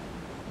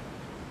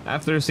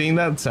 After seeing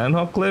that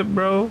Sandhawk clip,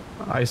 bro,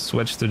 I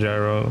switched to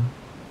gyro.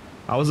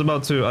 I was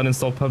about to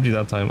uninstall PUBG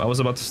that time. I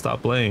was about to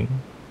stop playing.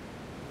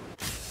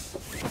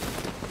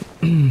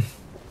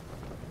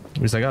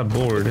 Because I got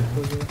bored.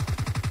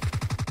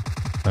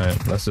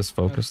 Alright, let's just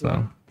focus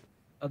now.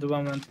 Other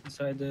one went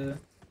inside the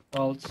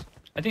vault.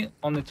 I think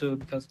only two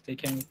because they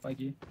came with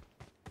buggy.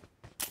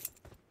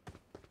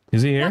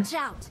 Is he here? Watch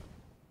out!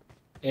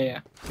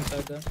 Yeah,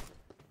 inside there.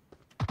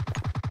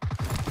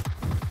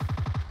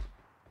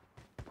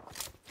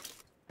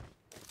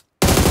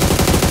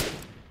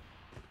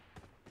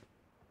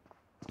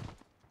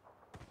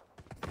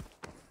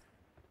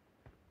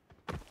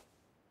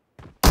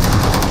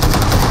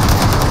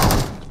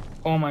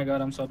 Oh my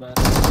god, I'm so bad.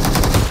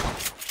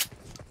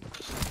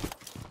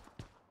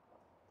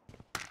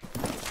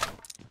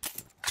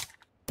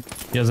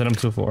 He has an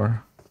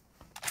M24.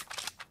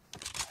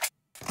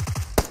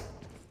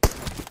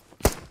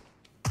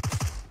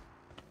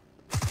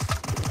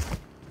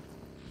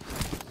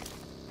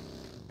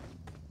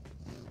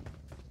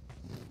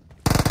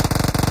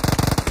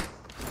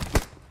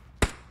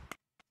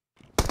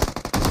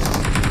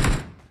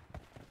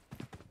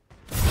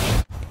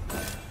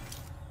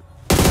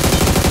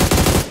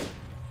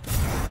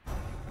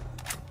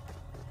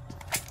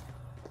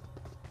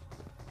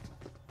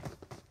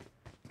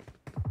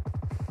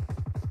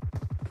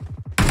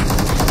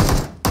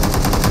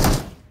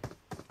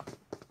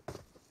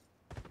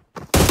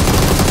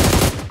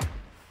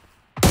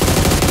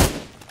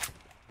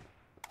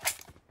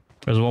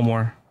 There's one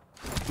more.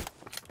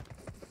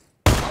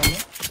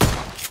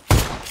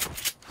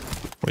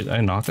 Wait,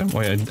 I knocked him?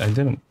 Wait, I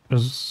didn't.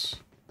 There's...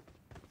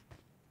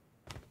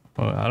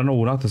 Oh, I don't know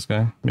who knocked this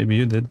guy. Maybe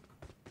you did.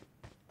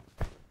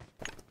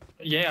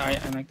 Yeah, I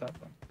like that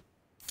one.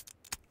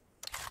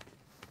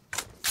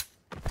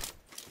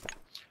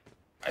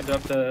 I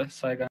dropped the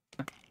Saigon.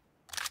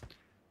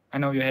 I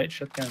know you hate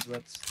shotguns,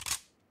 but...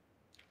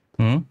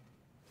 Hmm?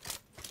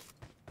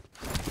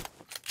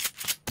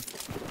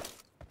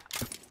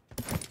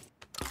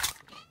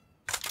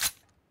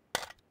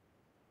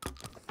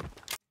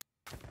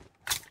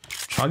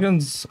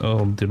 Shotguns?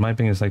 Oh, dude, my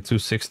ping is like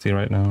 260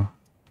 right now.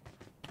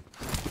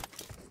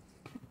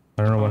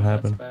 I don't know what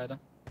happened. Bad.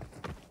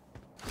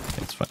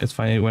 It's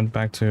fine. It went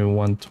back to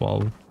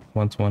 112,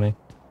 120.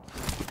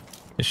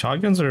 The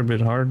shotguns are a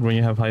bit hard when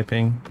you have high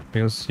ping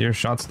because your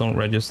shots don't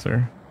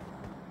register.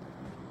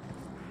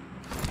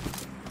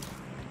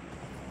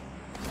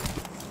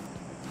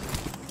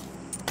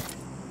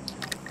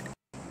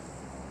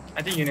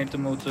 I think you need to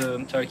move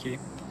to Turkey.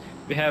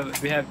 We have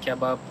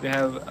kebab. We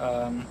have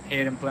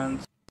hair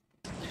implants.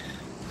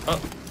 Oh.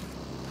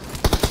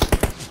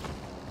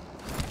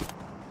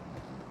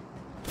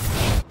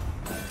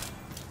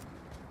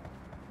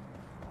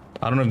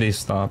 I don't know if they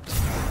stopped.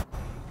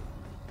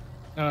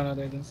 No,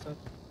 they didn't stop.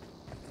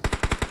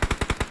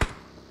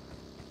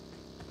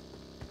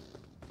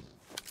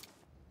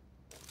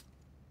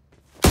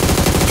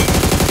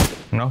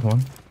 Not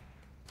one.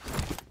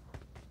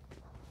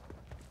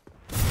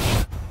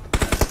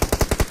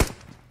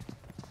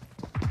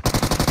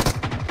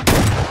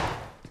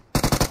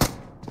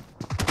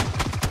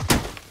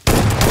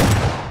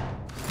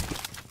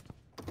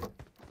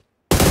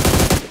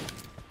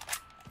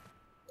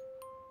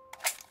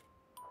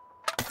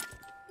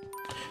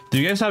 Do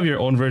you guys have your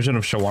own version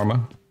of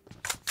shawarma?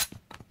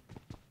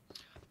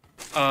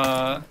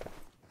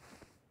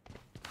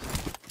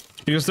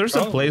 Because there's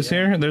a place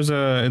here. There's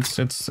a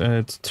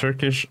it's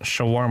Turkish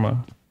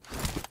shawarma.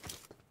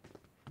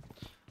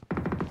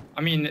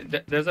 I mean,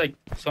 there's like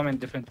so many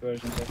different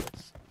versions of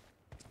it.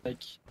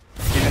 Like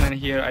even in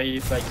here, I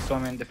eat like so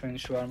many different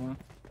shawarma.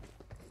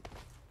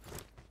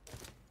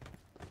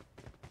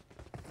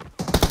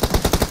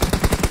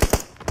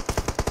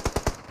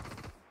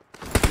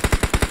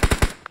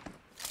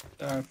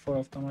 There are 4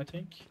 of them, I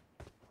think.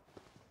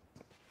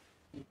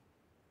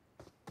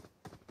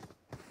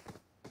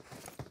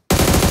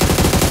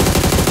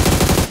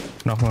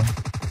 Knock one.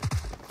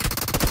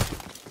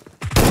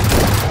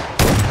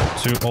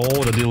 2.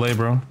 Oh, the delay,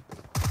 bro.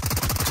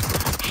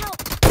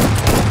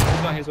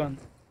 He's one.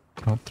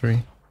 Oh,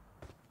 3.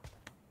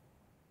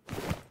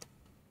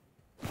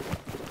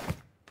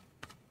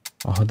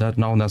 Oh,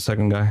 that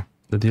second guy.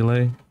 The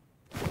delay.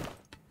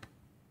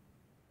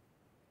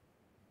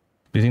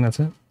 Do you think that's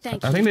it?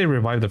 Thank I you. think they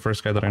revived the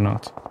first guy that I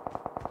knocked.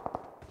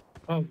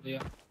 Probably,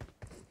 yeah.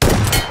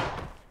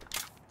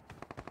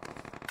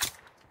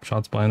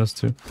 Shots behind us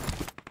too.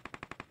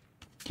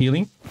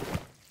 Healing.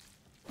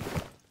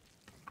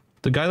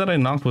 The guy that I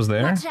knocked was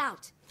there. Watch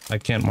out! I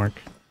can't mark.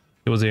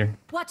 He was here.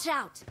 Watch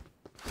out!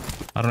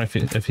 I don't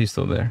know if he's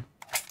still there.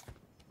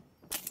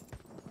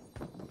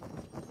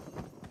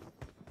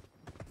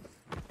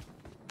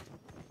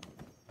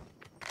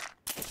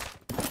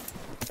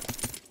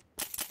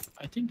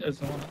 I think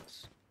there's no one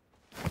else.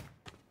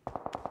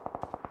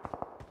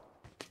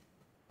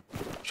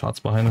 Shots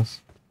behind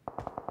us.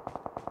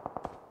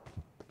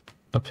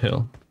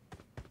 Uphill.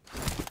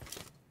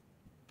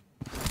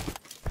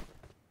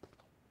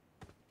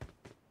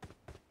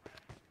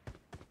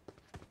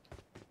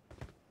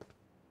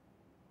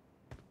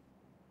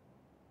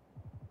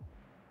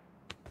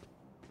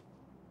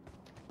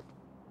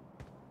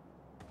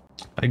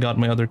 I got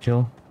my other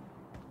kill.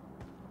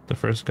 The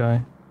first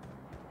guy.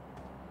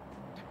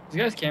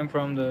 These guys came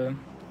from the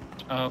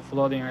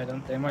floating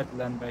island. They might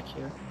land back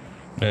here.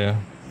 Yeah.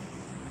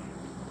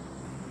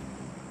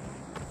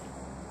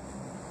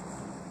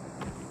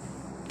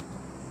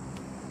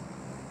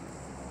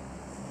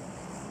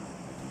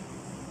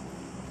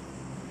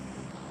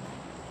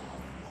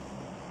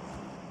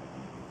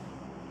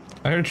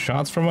 I heard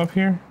shots from up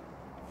here.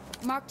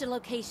 Marked a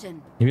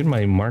location. Even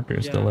my marker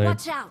is Yeah. delayed.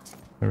 Watch out!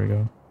 There we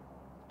go.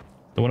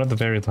 The one at the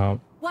very top.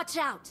 Watch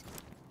out!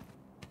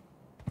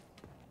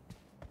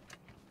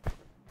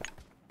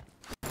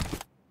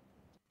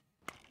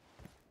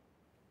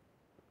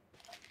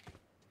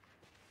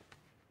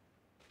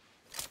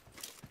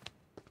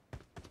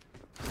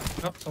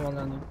 Oh, someone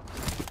landed.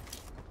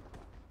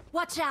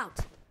 Watch out!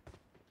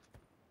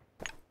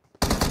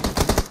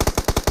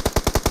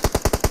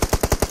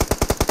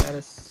 That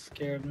has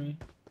scared me.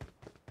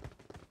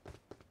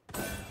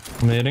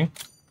 I'm hitting.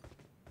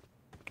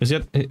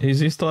 Is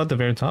he still at the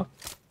very top?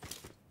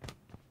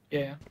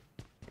 Yeah.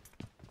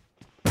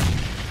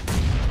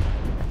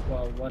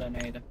 Wow, what an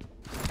aid.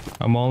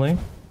 I'm all in.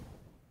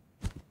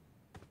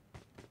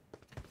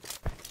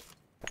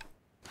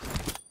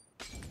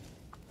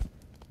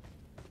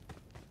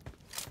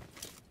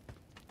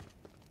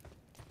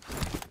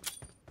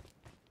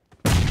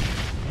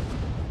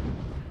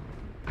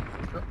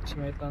 Oh,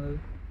 teammate landed.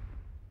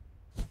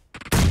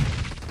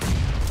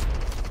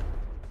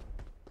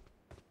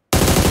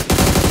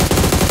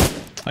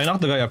 I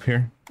knocked the guy up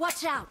here.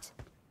 Watch out!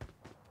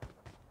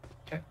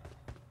 Okay.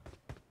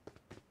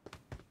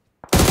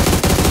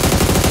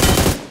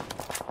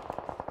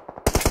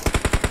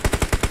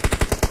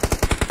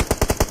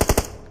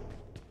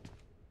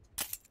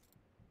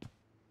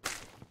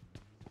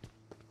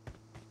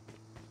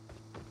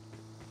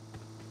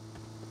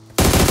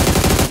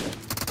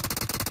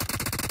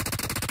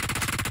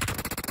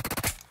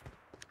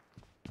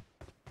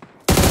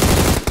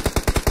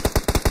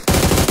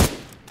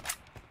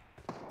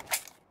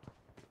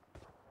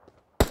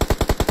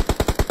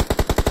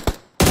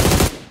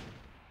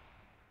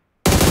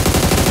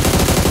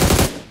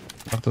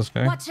 Knocked this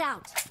guy. Watch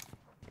out!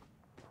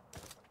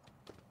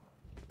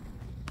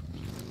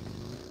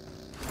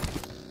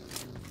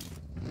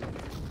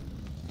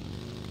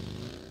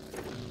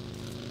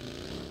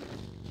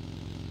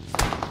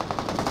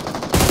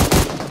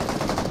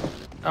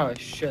 Oh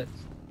shit.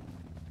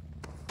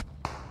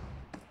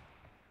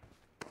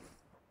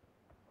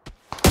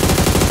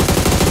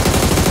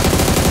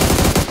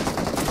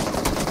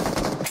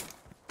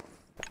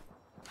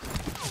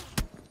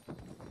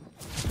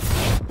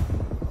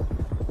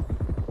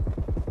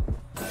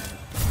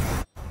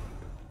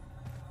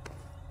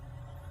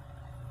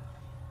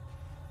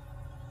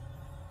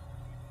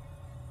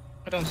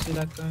 I don't see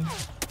that guy.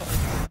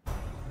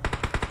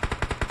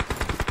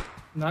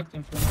 Knocked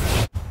him from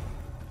me.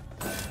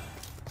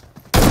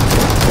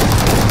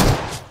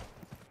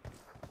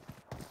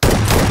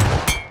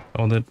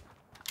 Found it.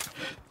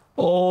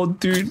 Oh,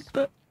 dude,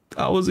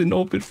 I was in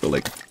open for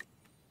like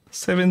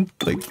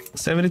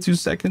 72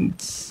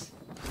 seconds.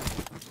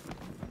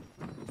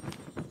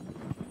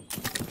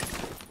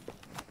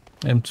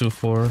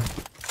 M24.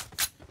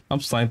 I'm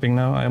sniping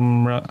now. I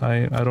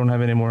don't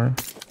have any more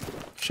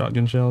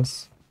shotgun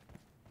shells.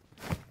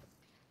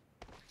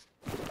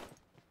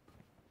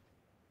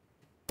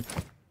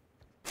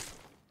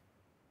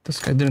 This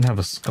guy didn't have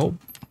a scope.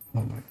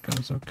 Oh my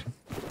god, okay.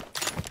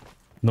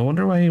 No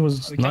wonder why he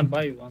was We not. can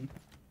buy you one.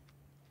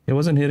 He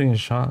wasn't hitting his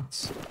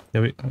shots.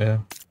 Yeah,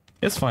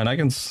 it's fine. I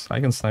can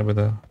snipe with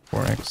a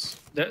 4x.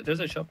 There's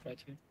a shop right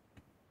here.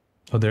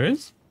 Oh, there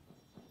is.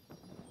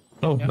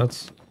 Oh, Yeah.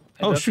 that's.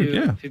 I Oh dropped shoot!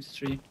 you Yeah,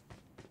 53.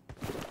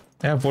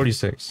 I have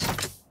 46.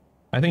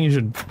 I think you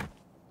should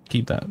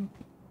keep that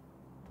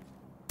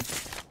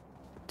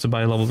to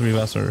buy a level 3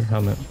 vest or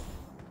helmet.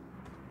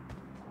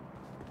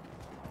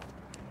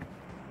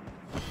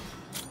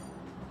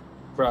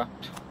 Bruh.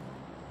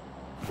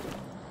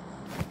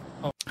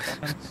 Oh,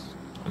 thanks.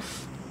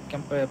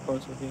 Can buy a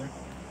portal here.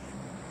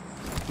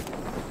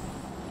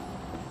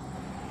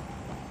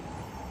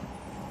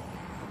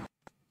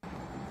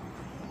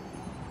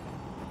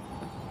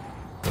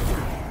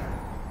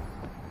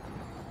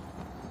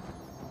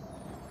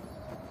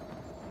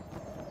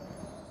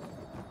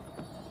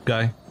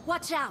 Guy.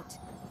 Watch out!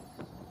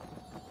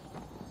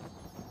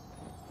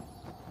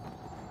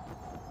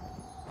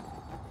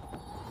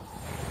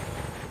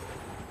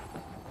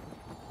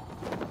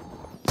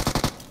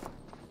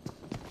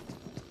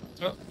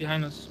 Oh,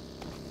 behind us.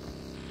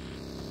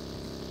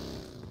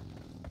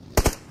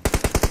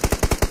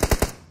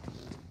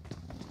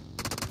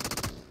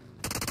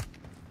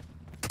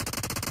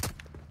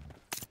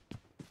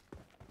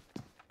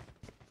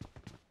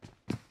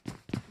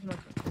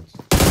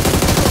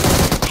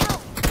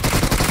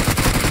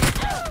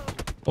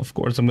 Of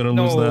course, I'm gonna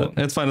lose that.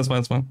 It's fine, it's fine,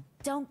 it's fine.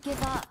 Don't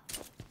give up.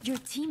 Your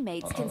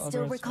teammates can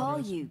still recall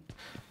you.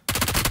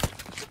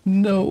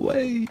 No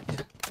way.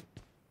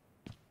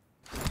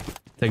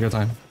 Take your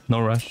time.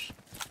 No rush.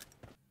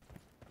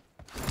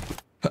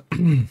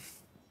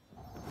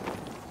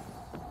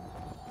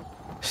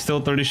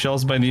 Still 30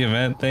 shells by the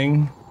event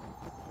thing.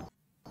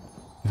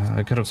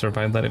 I could have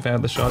survived that if I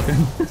had the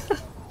shotgun.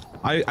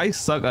 I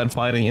suck at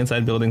fighting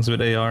inside buildings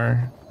with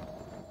AR.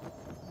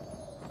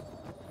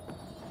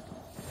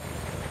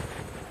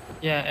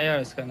 Yeah, AR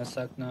is kind of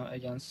sucked now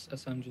against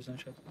SMGs and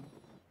shotgun.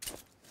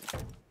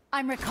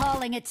 I'm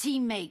recalling a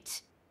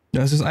teammate.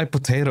 Yeah, it's just I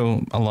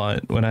potato a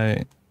lot when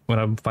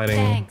I'm fighting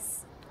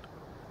Thanks.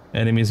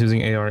 enemies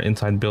using AR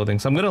inside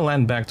buildings. I'm gonna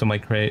land back to my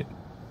crate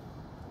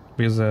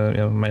because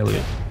yeah, my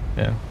loot.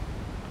 Yeah.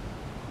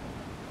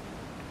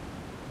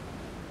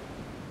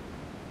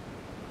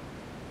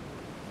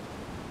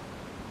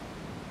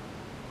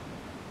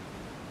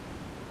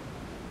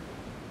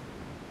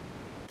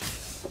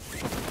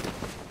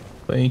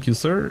 Thank you,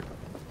 sir.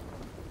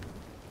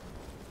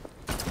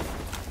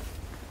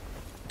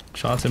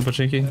 Shots in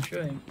Pachinki.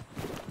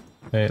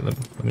 Hey,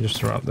 let me just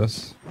surround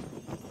this.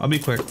 I'll be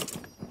quick.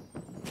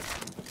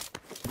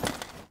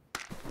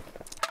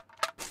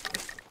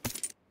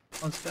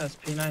 What's that?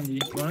 P90.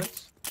 You want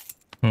it?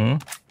 Hmm.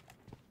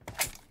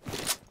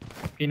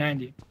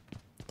 P90.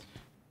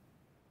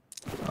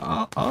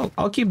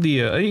 I'll keep the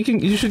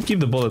you should keep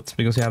the bullets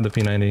because you have the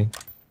P90.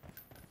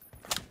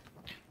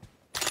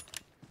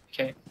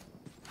 Okay.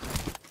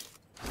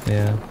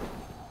 Yeah.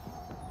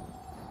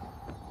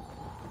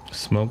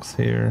 Smokes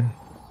here.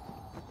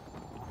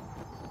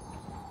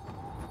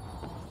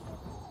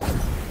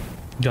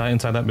 Guy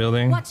inside that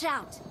building. Watch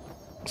out.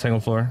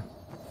 Second floor.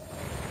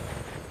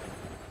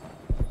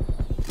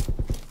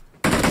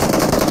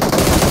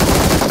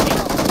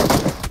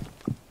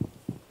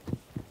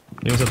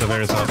 He was at the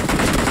very top.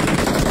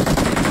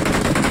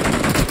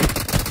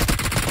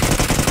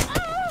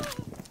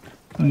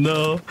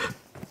 No.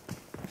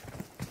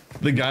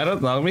 The guy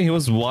that knocked me, he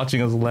was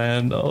watching us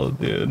land. Oh,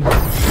 dude. I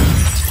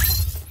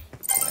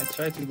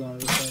tried to go on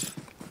this side.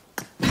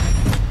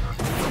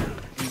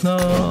 No.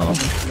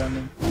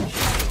 Landing.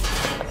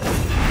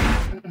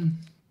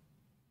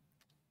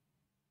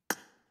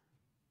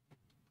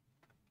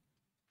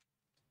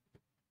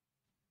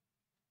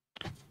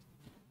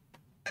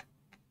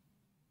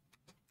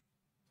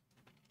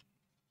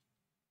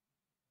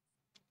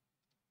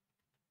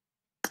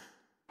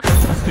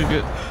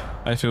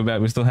 I feel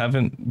bad. We still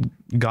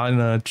haven't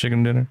gotten a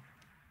chicken dinner.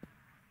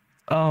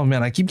 Oh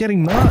man, I keep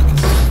getting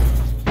knocked.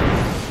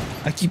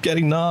 I keep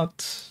getting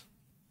knocked.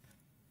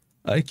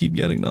 I keep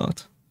getting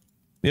knocked.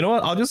 You know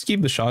what? I'll just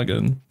keep the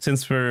shotgun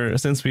since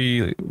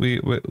we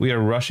are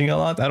rushing a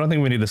lot. I don't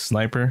think we need a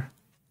sniper.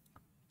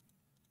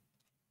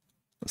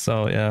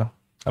 So yeah,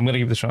 I'm gonna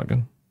keep the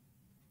shotgun.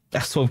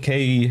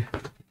 S12K.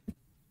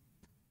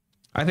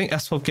 I think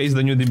S12K is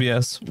the new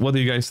DBS. What do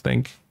you guys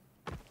think?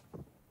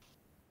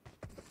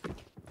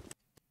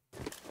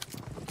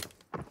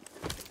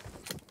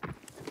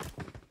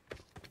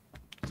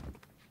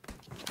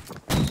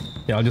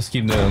 Yeah, I'll just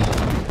keep the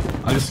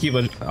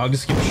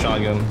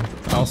shotgun.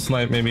 I'll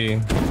snipe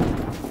maybe.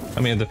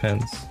 I mean, it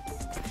depends.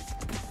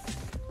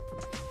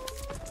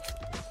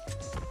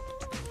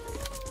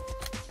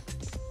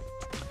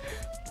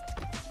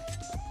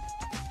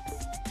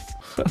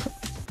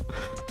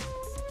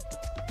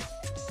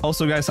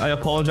 Also, guys, I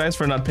apologize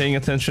for not paying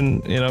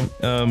attention, you know,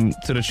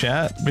 to the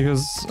chat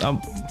because I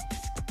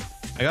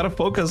gotta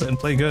focus and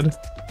play good.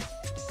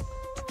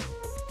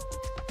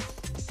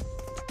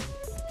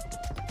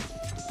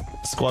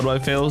 Squad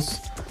wide fails.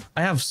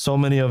 I have so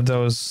many of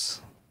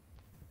those.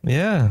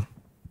 Yeah.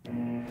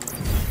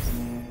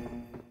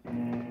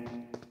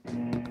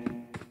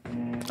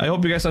 I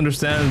hope you guys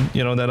understand,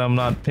 you know, that I'm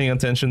not paying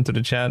attention to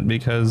the chat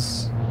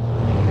because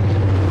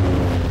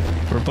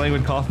we're playing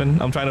with Coffin.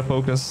 I'm trying to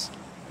focus.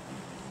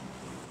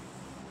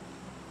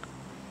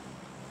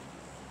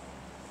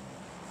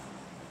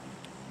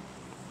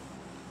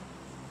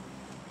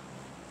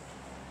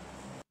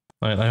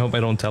 Alright, I hope I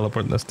don't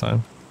teleport this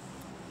time.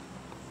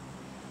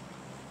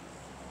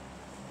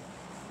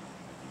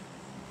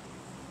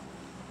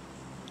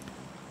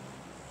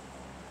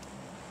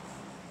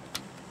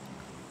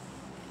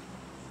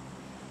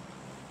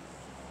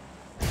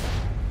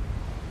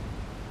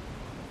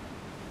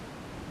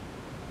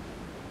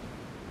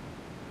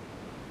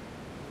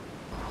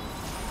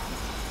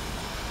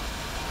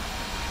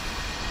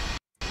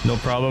 No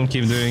problem,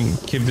 keep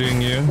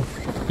doing you.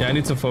 Yeah, I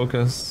need to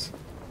focus.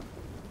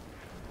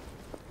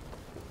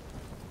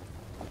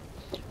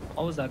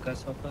 How was that guy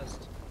so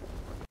fast?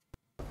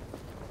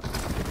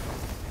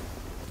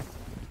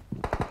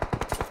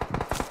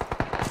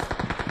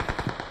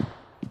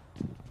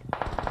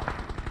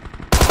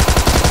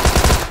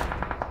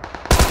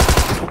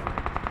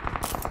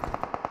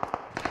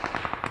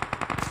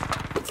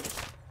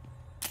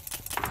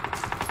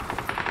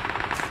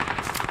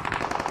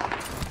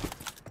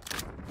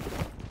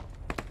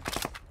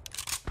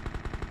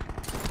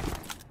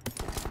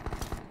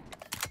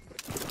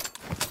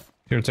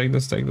 Here, take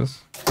this, take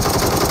this.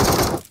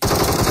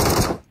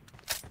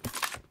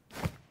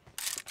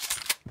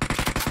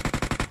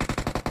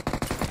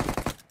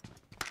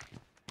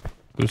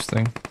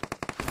 Boosting.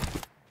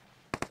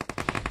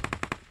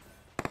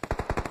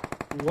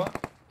 What?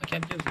 I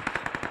can't use it.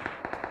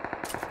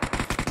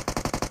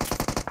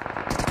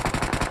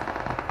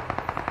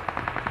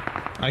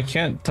 I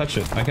can't touch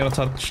it. I cannot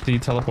touch the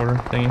teleporter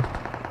thingy.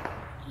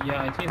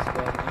 Yeah, I think it's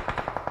bad.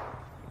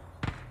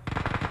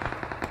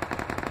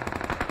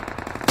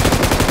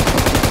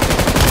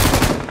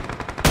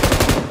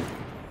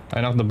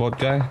 I knocked the boat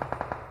guy.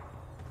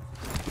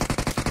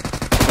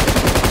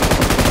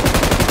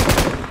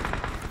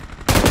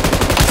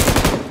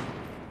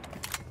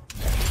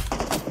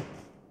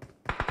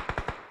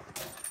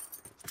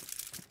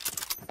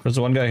 There's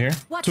one guy here.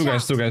 Watch Two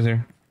guys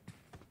here.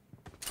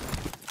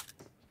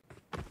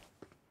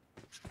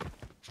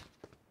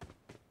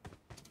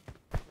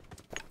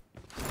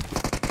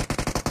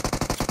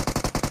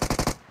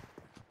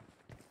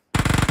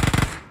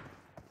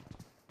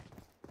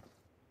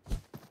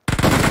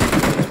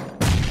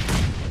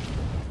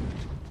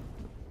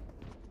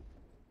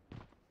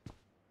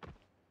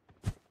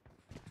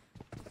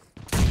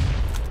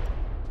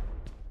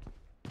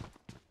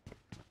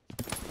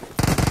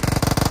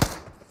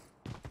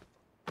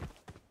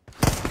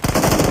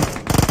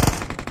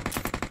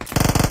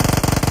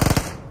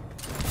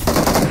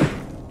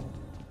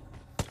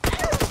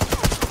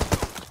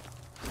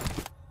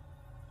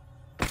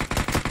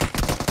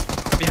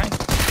 Behind.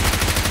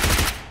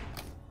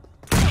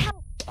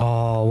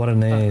 Oh, what a Oh,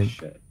 nade.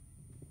 shit.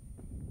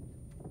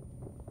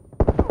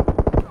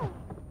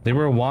 They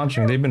were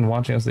watching. They've been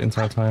watching us the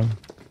entire time.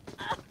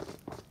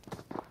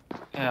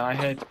 Yeah, I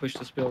hate to push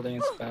this building.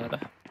 It's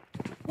bad.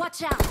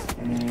 Watch out!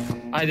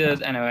 I did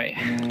it anyway.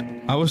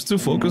 I was too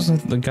focused on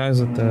the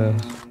guys at the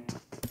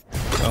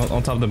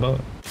on top of the boat.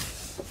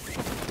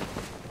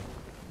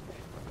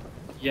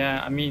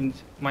 Yeah, I mean,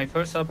 my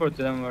first support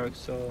didn't work,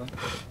 so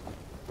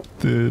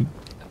Dude,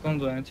 I couldn't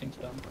do anything to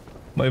them.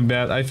 my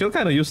bad. I feel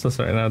kind of useless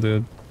right now,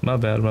 dude. My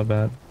bad, my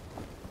bad.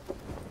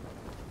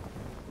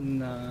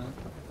 Nah.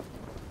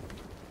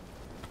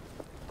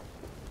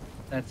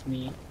 That's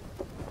me.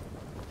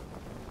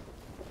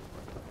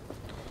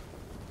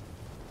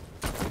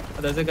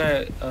 Oh, there's a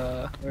guy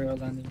where you're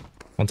landing.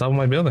 On top of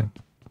my building.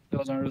 He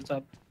was on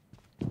rooftop.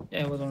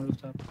 Yeah, he was on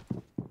rooftop.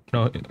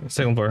 No,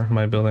 second floor,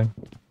 my building.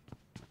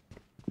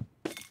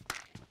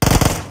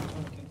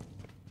 Okay.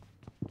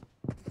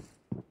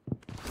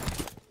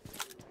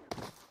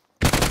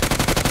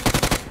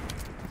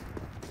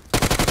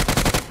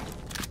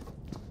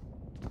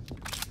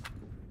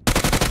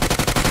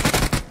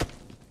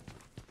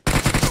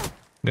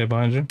 Guy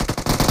behind you.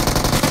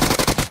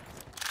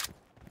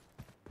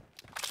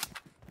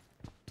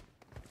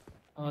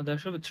 There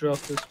should be three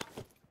of this.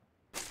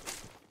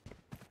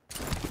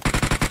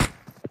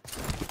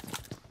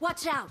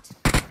 Watch out!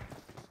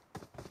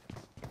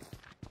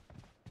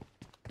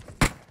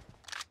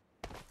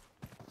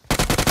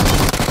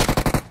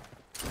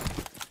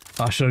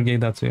 I should have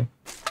gave that to you.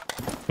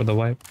 For the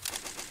wipe.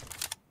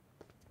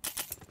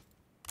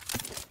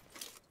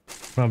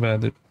 Not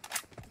bad, dude.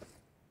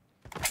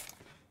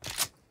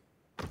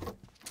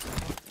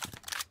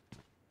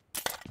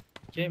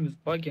 Game is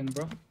bugging,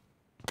 bro.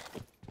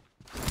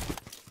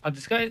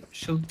 This guy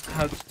should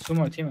have two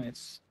more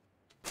teammates.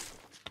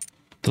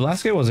 The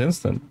last game was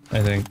instant,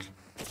 I think.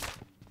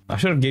 I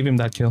should have gave him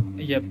that kill.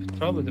 Yep,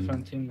 probably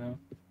different team now.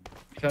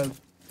 Because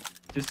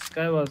this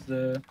guy was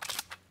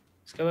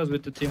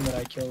with the team that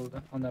I killed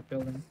on that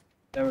building.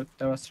 There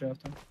was three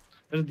of them.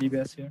 There's a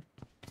DBS here.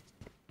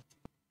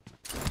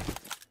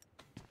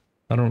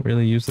 I don't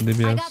really use the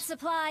I got DBS.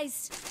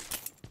 supplies!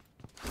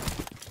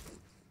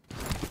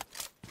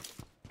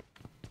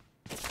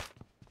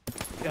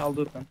 Yeah, I'll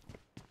do it then.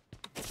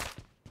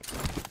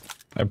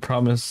 I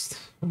promised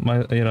my,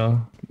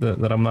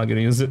 that I'm not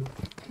gonna use it.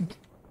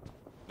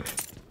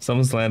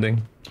 Someone's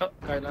landing. Oh,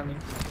 guy landing.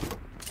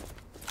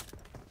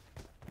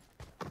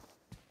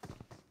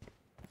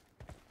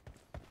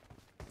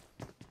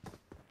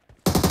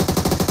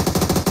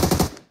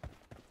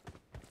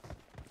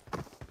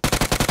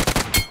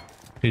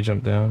 He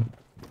jumped down.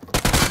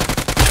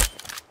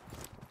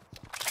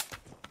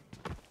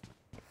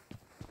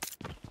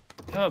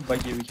 We have a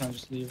buggy, we can't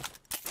just leave.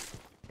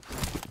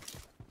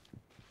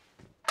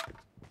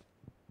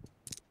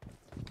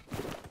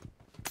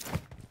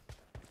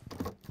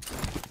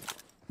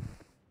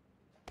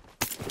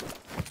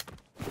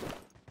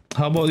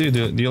 How about you?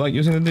 Do you like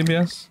using the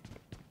DBS?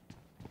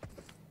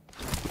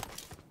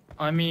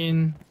 I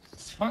mean,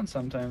 it's fun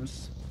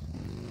sometimes.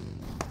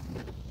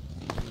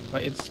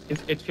 but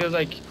it feels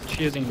like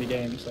choosing the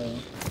game, so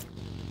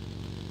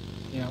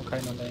you know,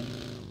 kind of lame.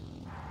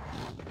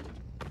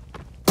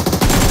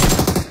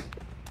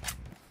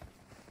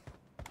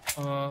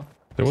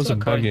 There was a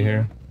bug in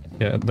here.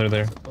 Yeah, they're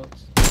there.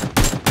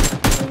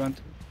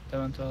 They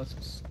went to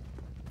us.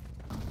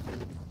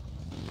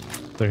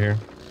 They're here.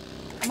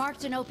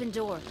 Marked an open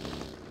door.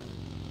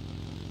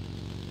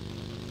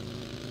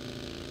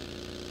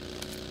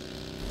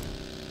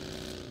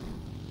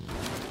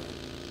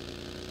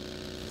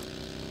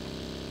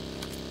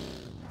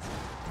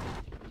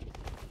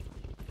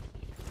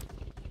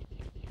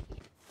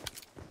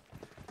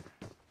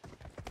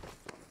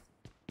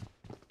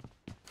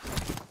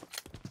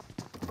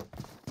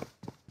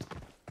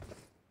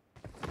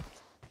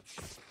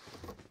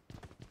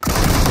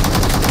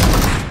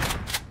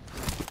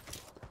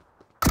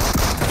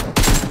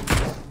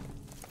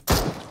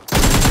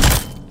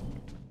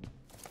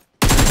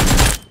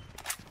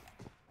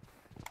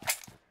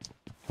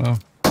 Oh.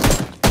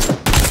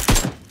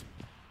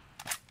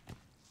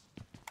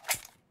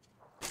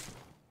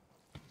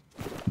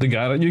 The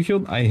guy that you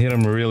killed, I hit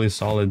him really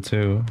solid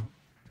too.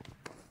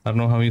 I don't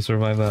know how he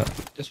survived that.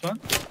 This one?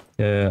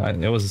 Yeah,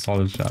 it was a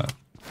solid shot.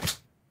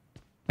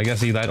 I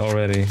guess he died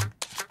already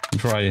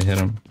before I hit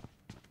him.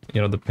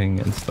 You know, the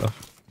ping and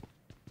stuff.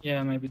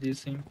 Yeah, maybe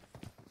this thing.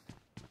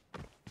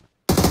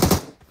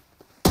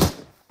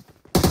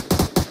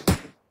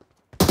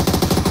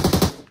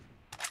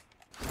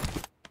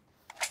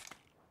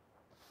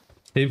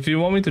 If you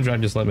want me to drive,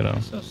 just let me know.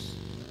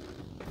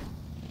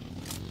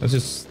 Let's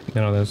just,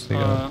 you know, let's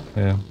go.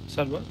 Yeah.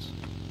 Said what?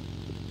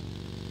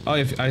 Oh,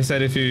 if I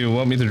said if you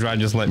want me to drive,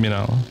 just let me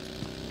know.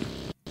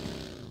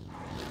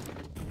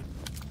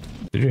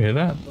 Did you hear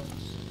that?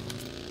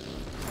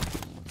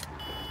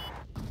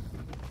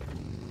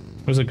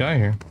 There's a guy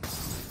here.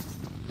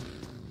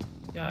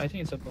 Yeah, I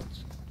think it's a bot.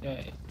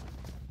 Yeah.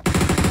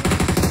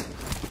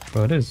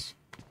 Oh, it is.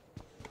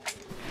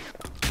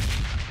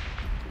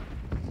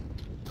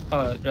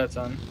 Oh, red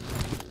zone.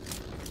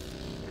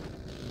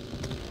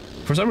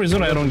 For some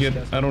reason, I don't get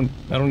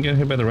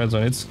hit by the red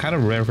zone. It's kind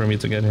of rare for me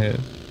to get hit.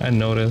 I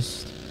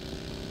noticed.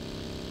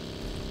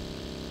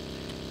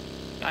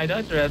 I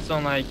died to red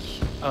zone like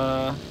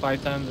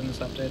 5 times in this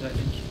update, I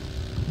think.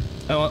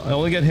 I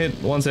only get hit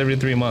once every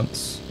 3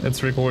 months.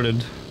 It's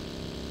recorded.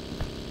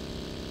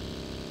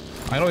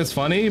 I know it's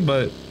funny,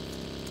 but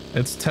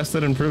it's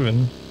tested and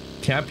proven.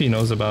 Cappy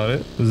knows about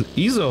it.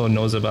 Ezo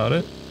knows about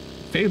it.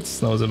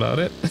 Fates knows about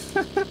it.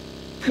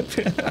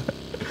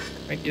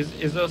 Like,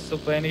 is those still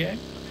playing the game?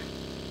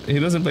 He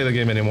doesn't play the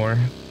game anymore.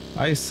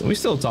 We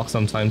still talk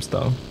sometimes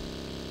though.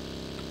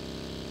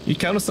 You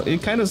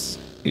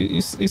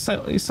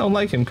sound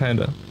like him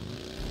kinda.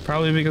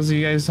 Probably because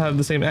you guys have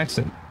the same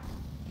accent.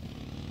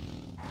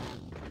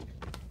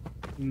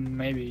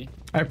 Maybe.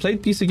 I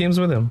played PC games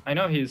with him. I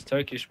know he's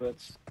Turkish, but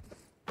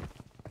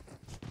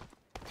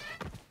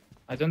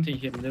I don't think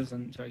he lives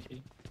in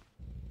Turkey.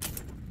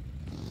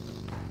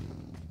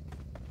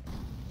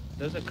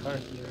 There's a car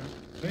here.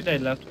 Maybe they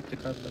left with the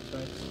car, that's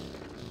right.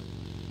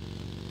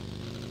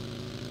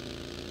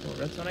 Oh,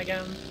 red zone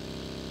again.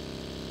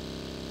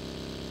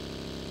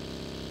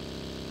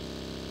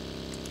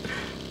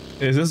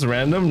 Is this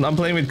random? I'm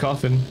playing with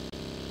Coffin.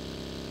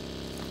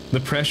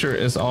 The pressure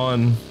is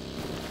on.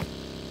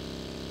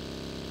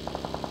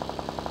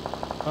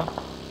 Huh?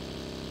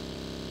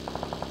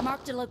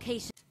 Marked a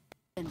location.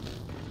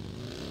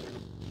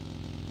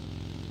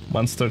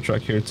 Monster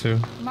truck here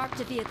too. Marked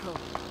a vehicle.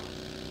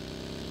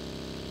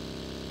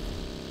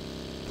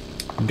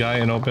 Guy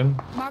in open.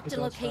 Marked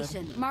a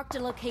location. Marked a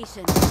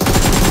location.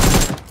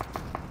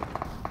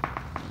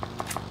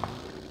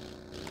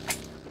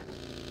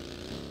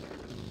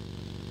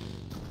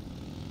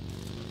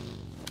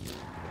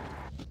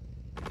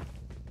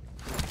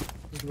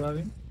 He's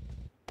driving.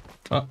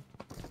 Oh.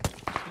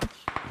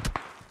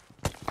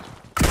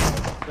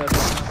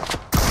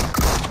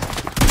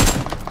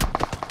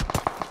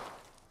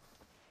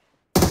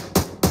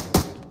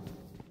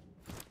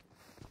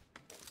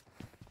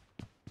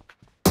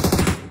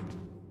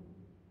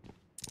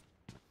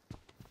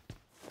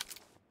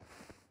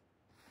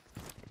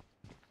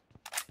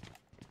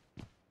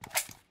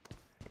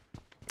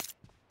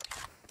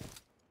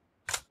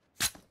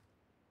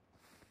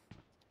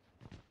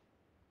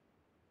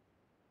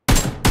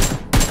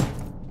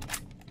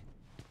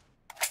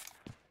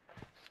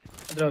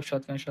 I drove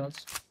shotgun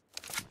shots.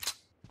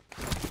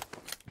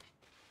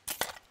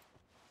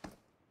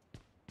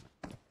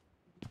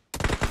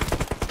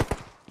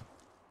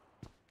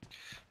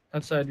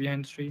 Outside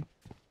behind the tree.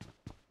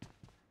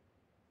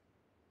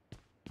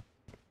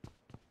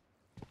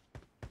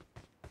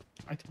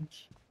 I think.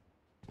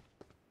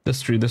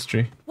 This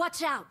tree.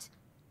 Watch out!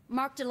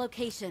 Marked a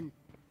location.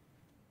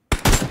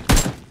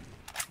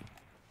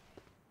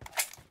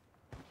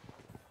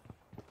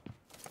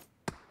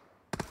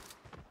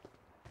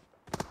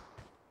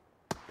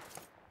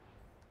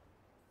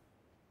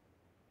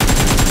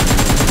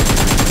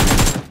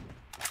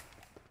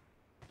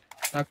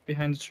 Knocked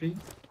behind the tree.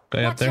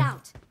 Guy up Watch there.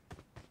 out!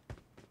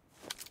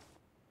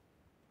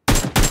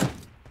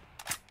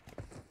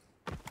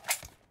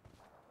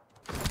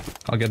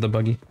 I'll get the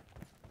buggy.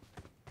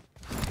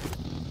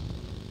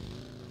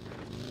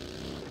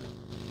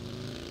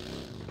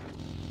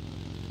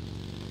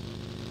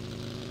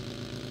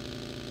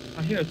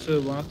 I hear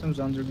two. One of them's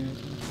under me.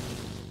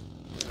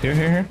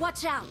 Here.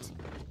 Watch out!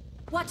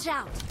 Watch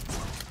out!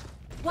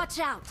 Watch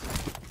out!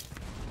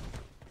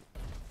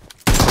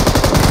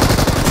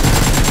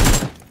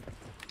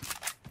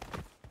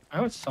 I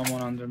heard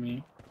someone under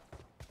me.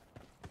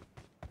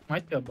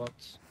 Might be a bot.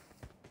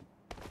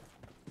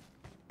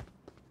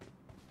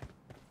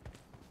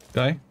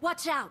 Guy?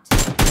 Watch out!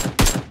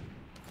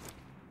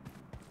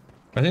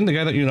 I think the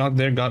guy that you knocked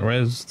there got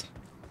rezzed.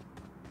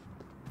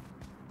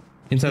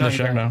 Inside No, the he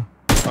shack died. now.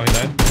 Oh, he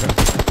died? Okay.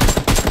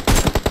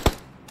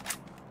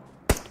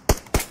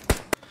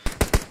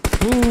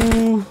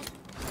 Ooh.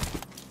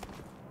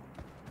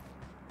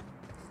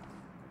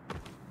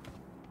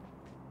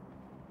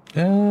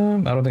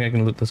 I don't think I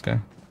can loot this guy.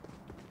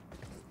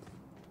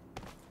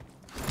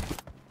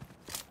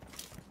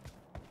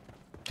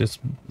 This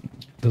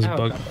I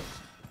bug. hope not.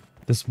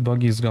 This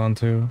buggy's gone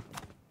too.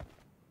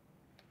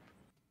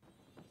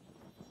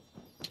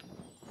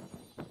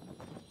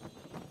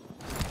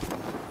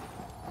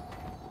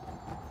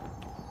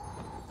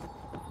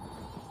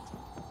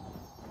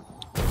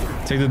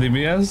 Take the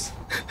DBS?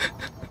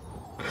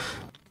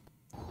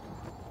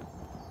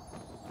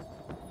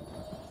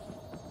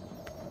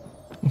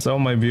 Some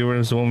of my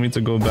viewers want me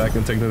to go back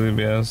and take the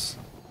DBS.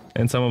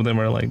 And some of them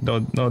are like,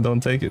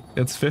 don't take it.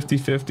 It's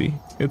 50-50.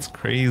 It's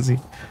crazy.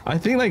 I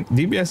think like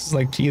DBS is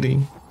like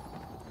cheating.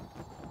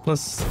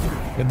 Plus,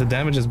 yeah, the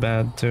damage is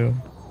bad too.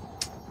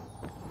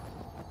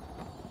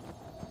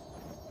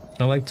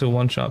 I like to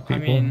one-shot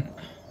people. I mean,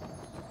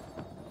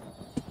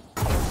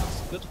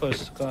 it's good for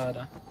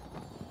squad.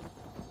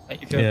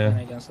 Like if you're Yeah,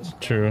 playing against a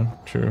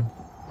squad. true.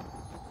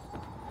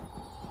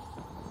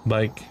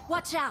 Bike.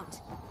 Watch out!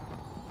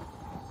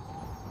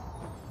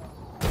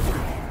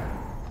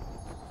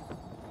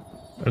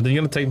 Are they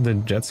gonna take the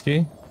jet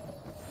ski?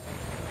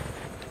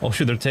 Oh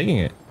shoot, they're taking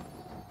it.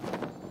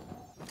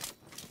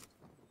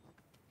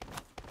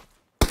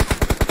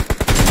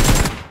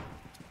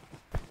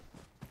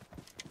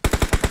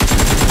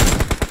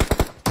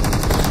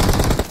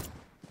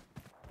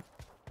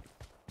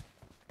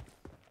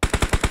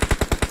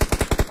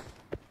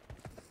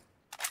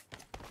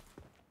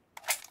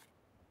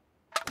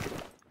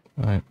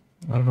 Alright,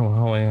 I don't know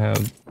how I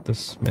have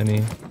this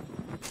many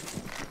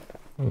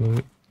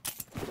loot.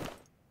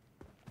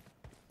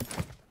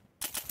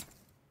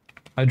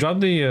 I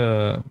dropped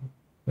the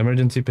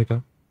emergency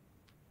pickup.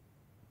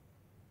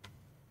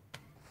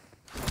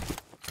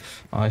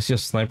 Oh, I see a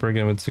sniper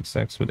again with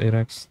 6x, with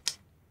 8x.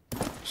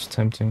 Just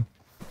tempting.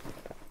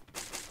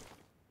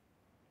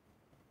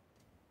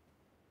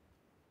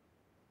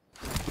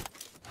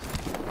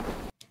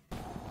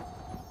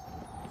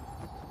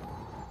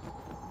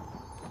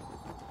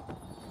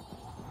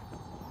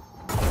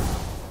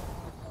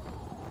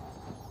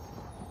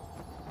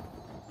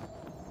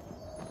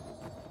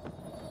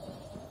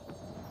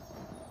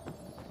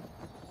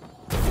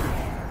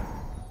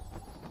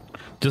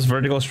 Just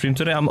vertical stream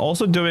today. I'm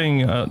also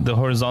doing the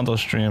horizontal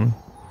stream.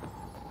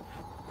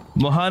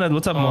 Mohamed,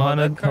 what's up,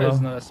 Mohamed? That car Hello.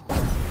 is not a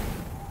spot.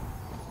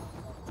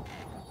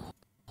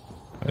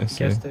 I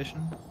see. Gas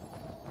station.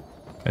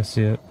 I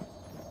see it.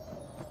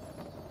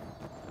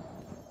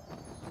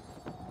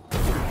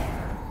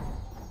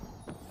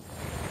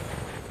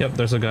 Yep,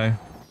 there's a guy.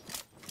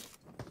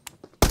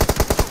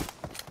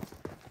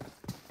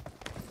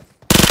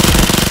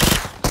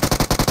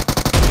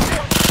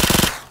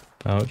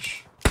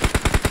 Ouch.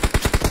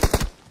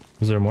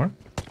 Is there more?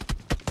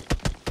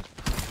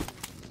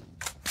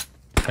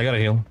 I gotta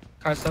heal.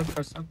 Car stopped,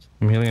 car stopped.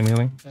 I'm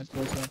healing. Yeah,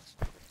 close out.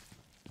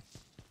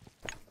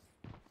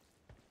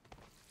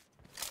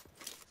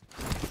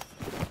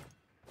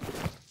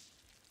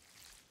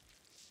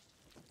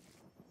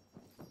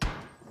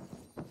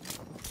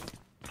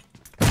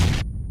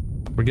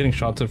 We're getting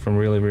shots at from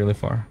really, really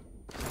far.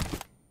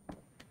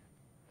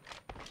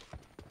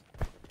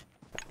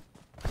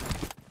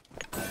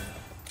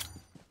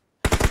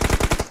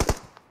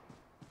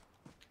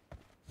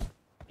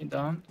 He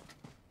down.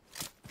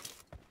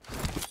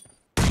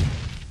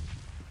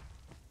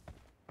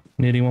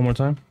 Needing one more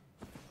time.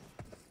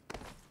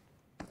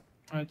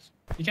 Alright.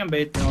 You can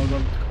bait me, I'll go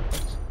with the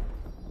couples.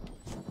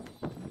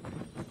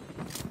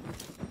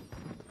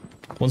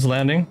 One's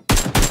landing.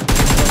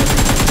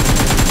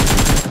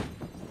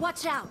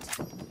 Watch out!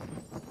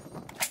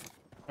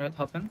 Alright,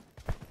 hop in.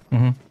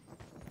 Mm-hmm.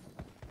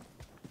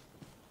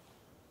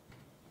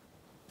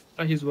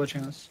 Oh, he's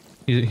watching us.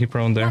 He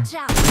prone there. Watch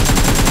out!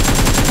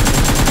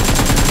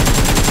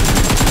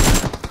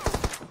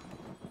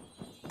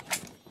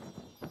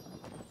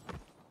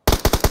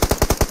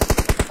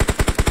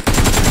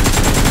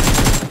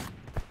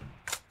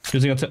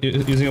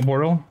 Using a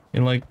portal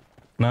in like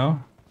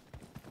now.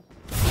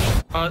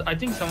 I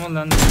think someone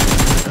landed on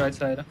the right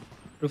side.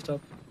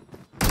 Rooftop.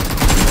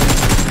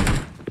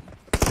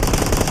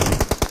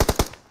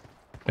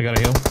 I gotta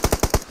heal.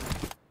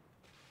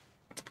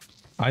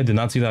 I did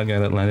not see that guy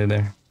that landed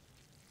there.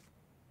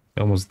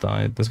 He almost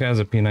died. This guy has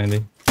a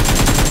P90.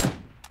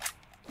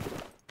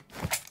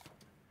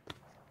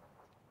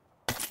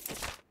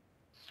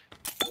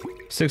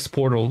 Six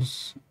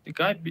portals. The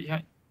guy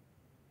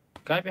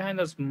behind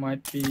us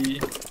might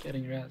be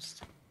getting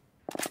rest.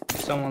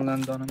 Someone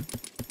land on him.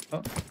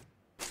 Oh.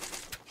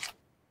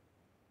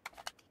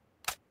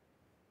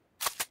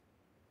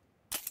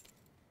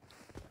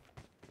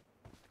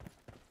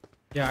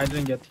 Yeah, I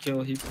didn't get the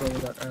kill. He probably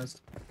got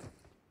rest.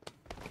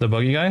 The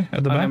buggy guy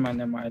at the back?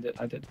 Never mind.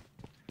 I did.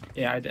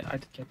 Yeah, I did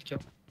get the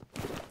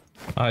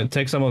kill.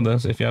 Take some of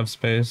this if you have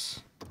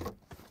space.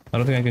 I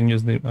don't think I can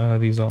use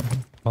these all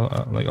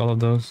like all of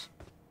those.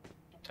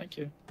 Thank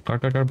you. Car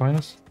behind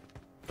us.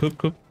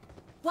 Coop.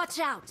 Watch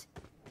out!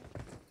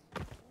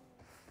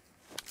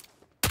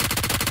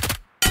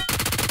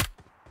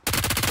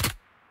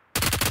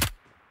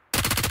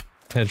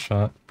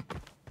 Headshot.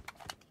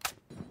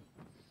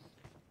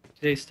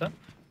 Did they stop?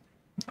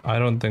 I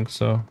don't think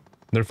so.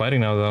 They're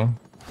fighting now though.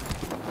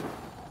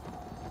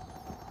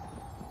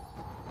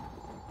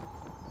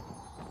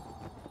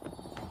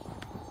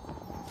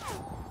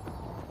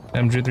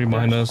 MG3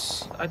 behind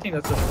us. I think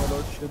that's a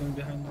photo shooting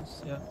behind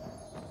us. Yeah.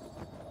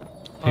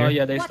 Here? Oh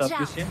yeah, they Watch stopped. You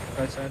out. see him?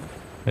 Right side.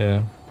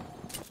 Yeah.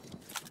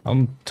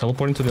 I'm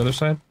teleporting to the other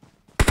side.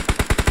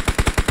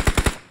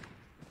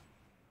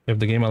 If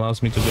the game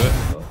allows me to do it.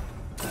 Oh,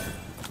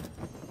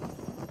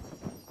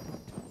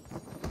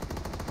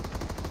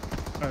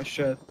 oh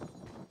shit.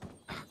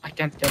 I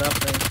can't get up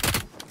there.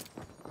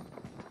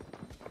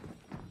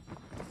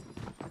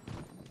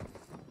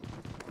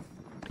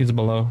 He's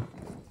below.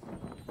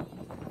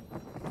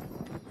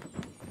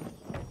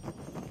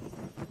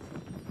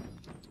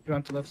 You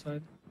went to left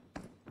side.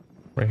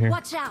 Right here.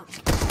 Watch out!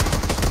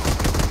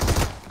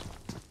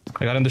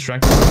 I got him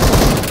distracted. Yeah.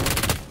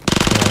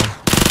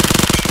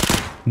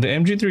 The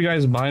MG3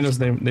 guys behind us,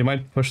 they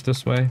might push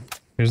this way.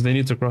 Because they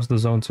need to cross the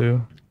zone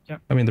too. Yeah.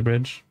 I mean the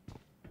bridge.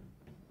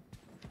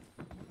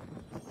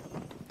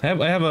 I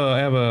have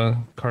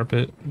a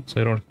carpet,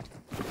 so I don't.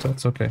 So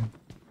that's okay.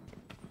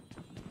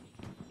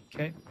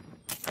 Okay.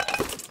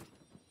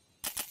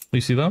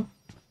 You see them?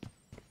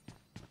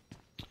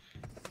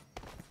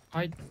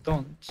 I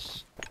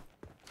don't.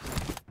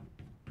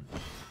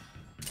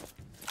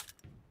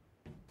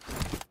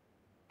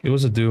 It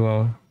was a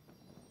duo.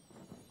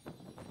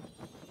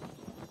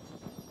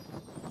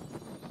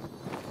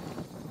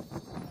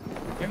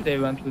 Maybe they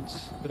went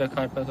with a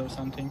carpet or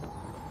something.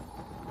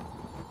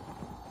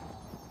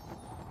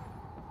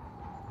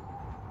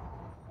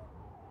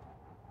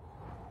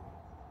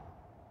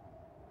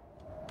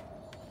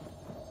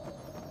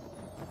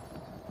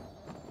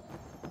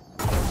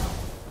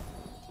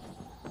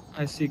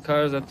 I see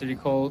cars at the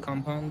recall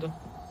compound.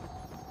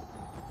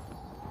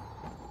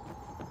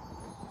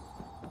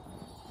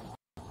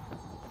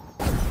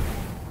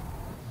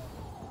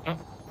 Oh,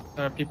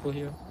 there are people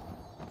here.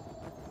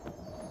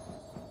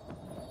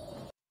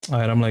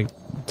 Alright, I'm like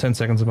 10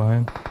 seconds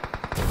behind.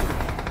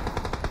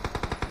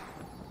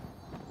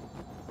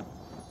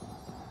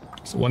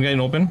 So one guy in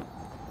open.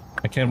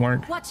 I can't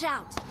mark. Watch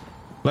out!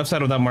 Left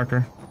side of that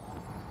marker.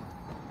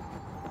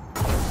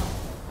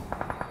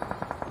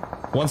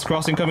 One's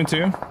crossing coming to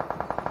you.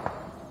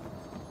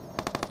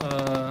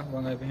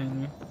 One guy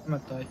behind me. I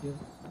might die here.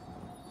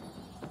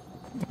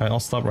 Alright, I'll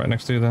stop right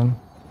next to you then.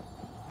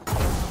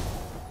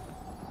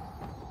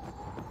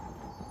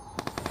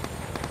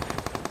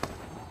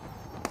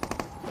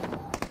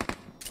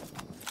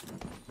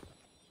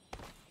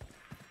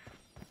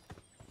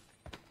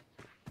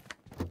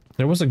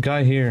 There was a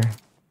guy here.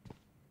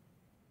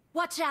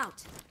 Watch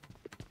out!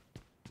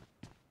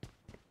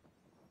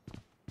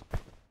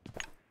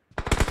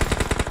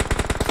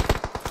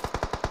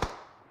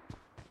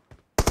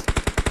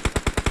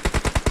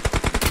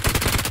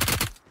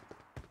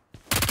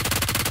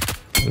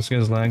 This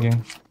guy's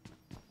lagging.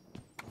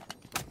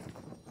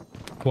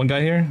 One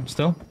guy here,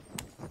 still.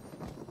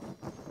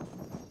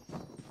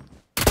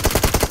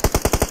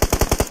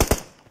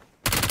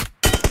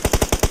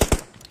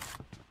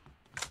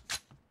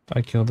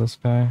 I killed this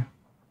guy.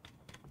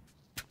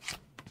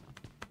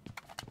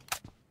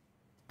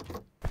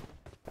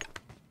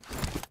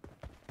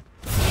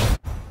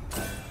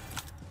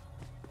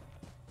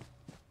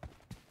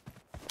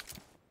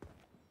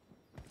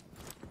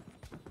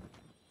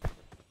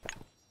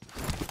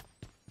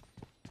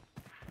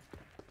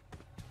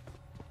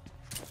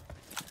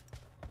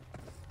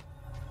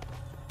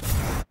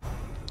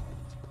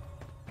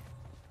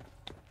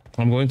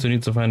 I'm going to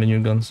need to find a new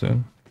gun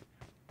soon.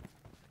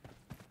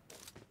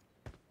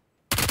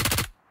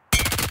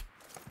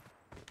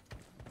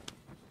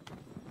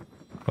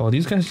 Oh,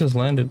 these guys just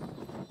landed.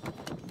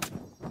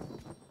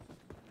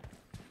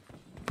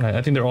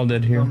 I think they're all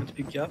dead You here. want me to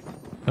pick you up?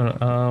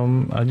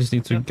 I just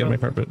need to Yeah, get my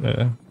carpet.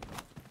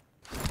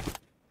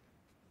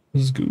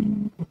 Let's go.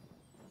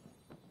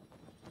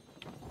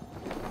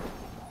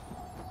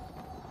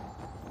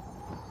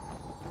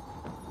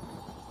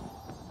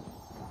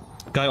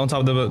 Guy on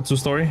top of the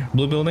two-story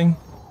blue building,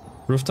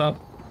 rooftop.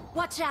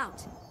 Watch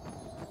out!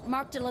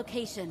 Marked a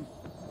location.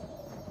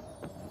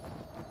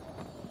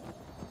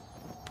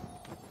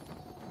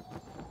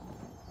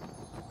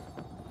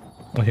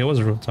 Well, he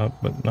was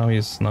rooftop, but now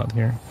he's not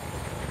here.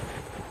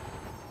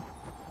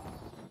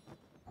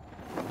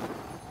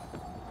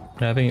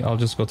 Yeah, I think I'll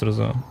just go to the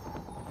zone.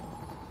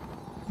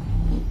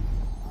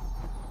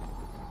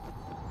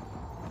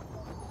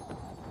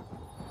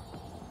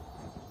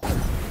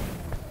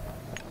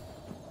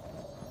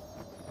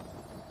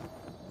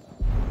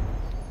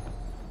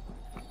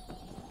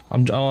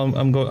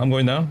 I'm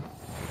going down.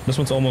 This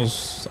one's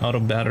almost out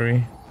of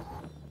battery.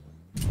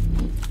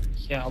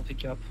 Yeah, I'll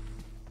pick you up.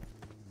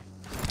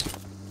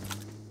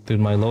 Dude,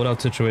 my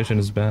loadout situation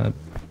is bad.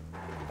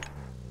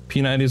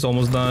 P90 is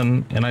almost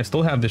done, and I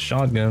still have this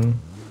shotgun.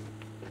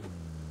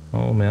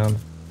 Oh man.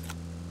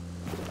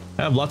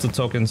 I have lots of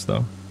tokens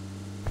though.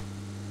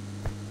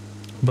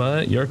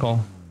 But your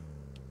call.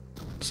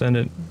 Send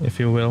it if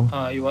you will.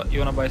 You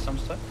wanna buy some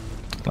stuff?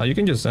 You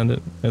can just send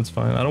it. It's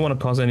fine. I don't want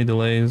to cause any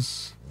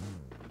delays.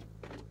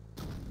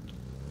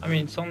 I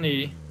mean, it's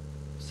only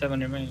 7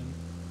 remaining.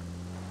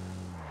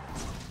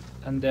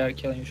 And they are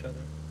killing each other.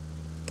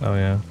 Oh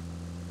yeah.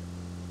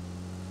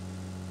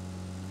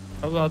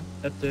 How about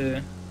at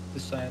this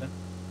side?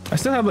 I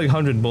still have like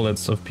 100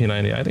 bullets of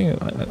P90. I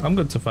think I'm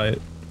good to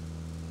fight.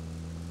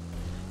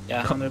 Yeah,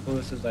 100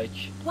 bullets is like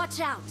Watch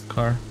out!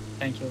 Car.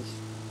 10 kills.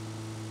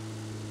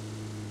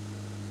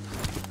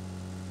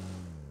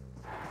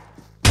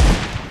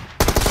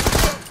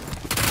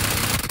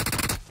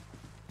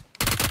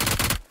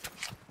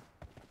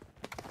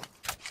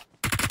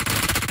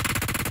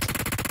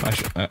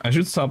 I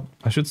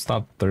should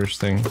stop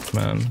thirsting,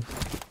 man.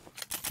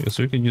 Because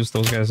we could use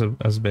those guys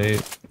as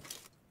bait.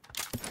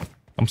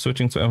 I'm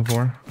switching to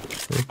M4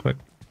 really quick.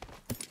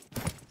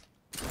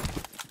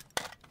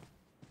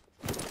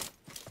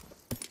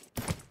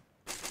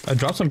 I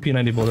dropped some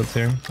P90 bullets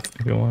here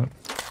if you want.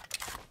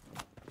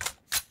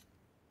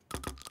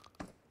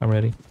 I'm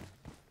ready.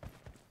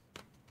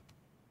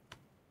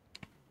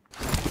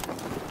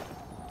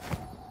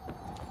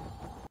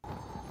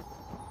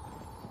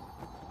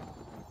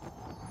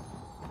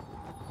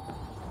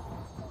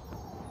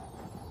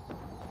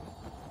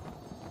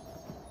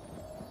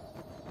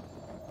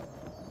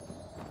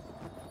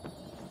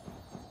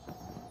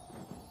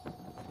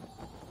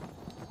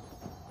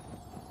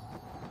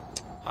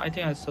 I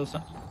think I saw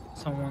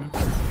someone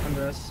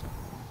under us.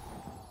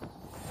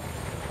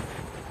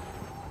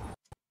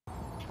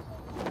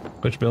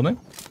 Which building?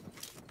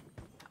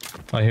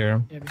 I hear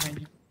him. Yeah, behind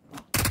you.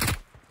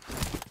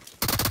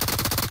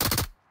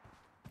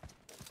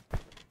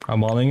 I'm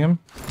mauling him.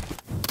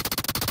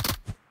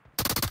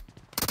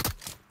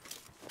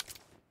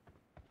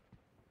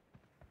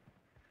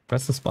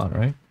 That's the spot,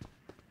 right?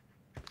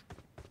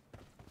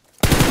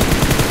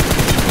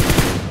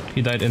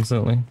 He died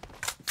instantly.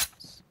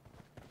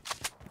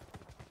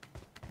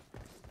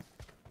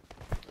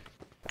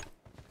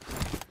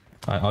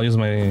 I'll use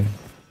my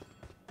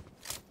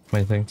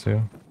thing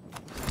too,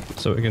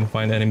 so we can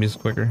find enemies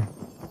quicker.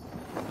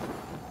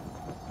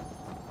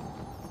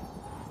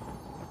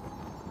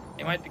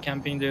 He might be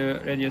camping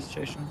the radio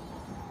station.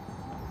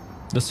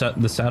 The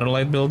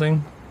satellite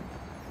building?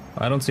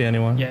 I don't see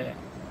anyone. Yeah.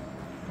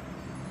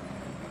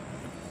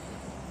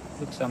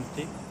 Looks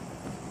empty.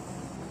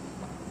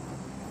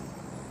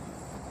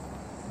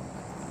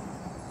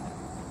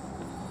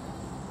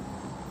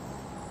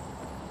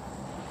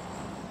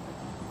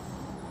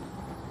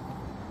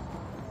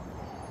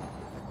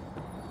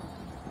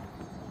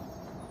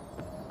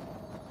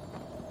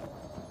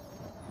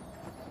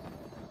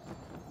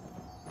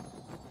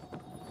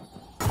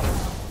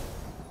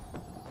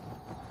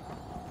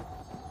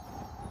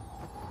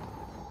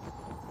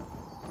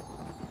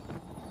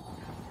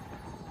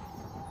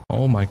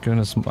 Oh my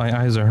goodness, my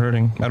eyes are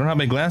hurting. I don't have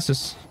my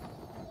glasses.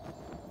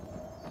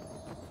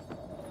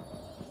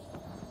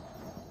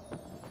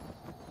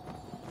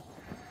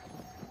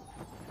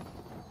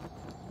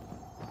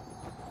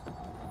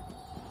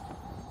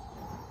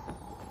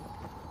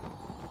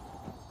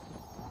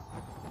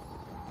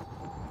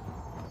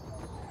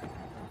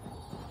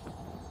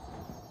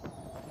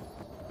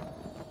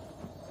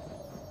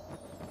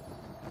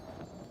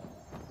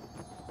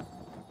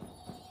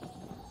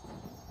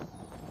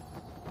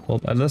 Well,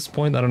 at this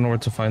point, I don't know where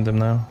to find them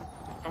now.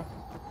 Oh.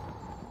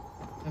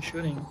 They're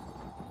shooting.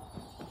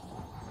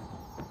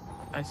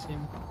 I see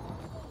him.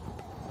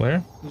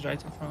 Where? He's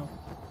right in front.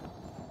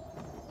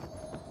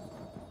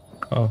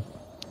 Oh.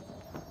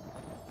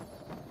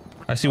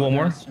 I see one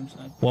more.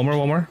 One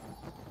more.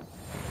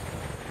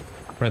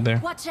 Right there.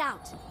 Watch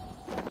out!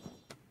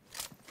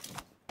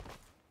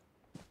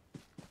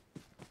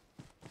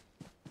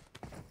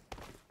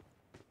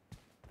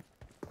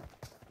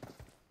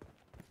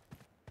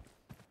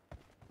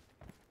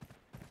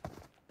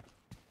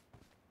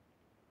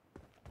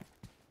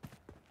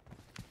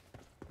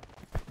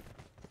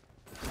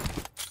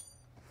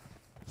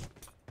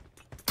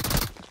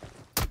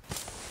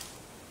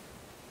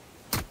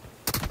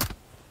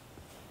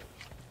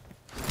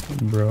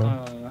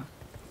 Bro.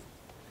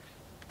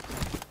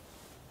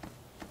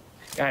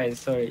 Guys,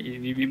 sorry,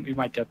 we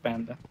might get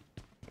banned.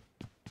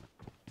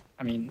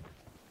 I mean,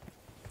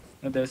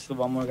 there's still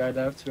one more guy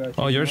left.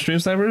 Oh, your stream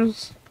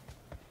snipers?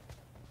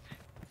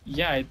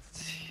 Yeah,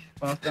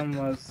 one of them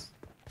was.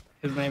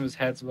 His name is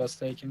Heads was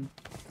taken.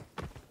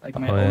 Like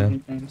my Oh, old yeah.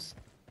 nicknames.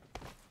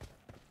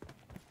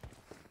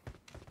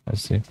 I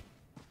see.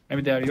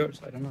 Maybe they are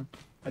yours. I don't know.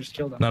 I just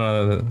killed them.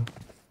 No.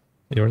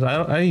 Yours.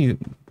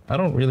 I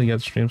don't really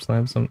get stream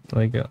sniped. I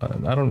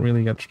don't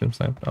really get stream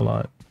sniped a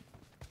lot.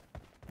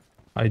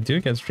 I do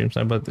get stream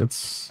sniped, but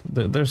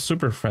they're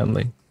super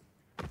friendly,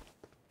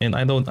 and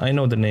I know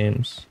the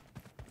names.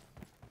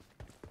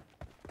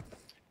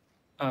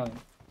 Oh.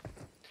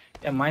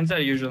 Yeah, mines are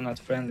usually not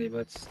friendly,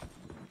 but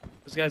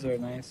those guys were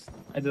nice.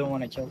 I didn't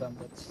want to kill them,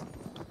 but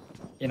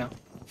you know.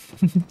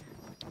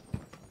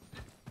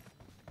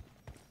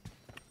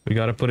 We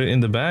gotta put it in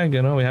the bag,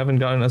 you know. We haven't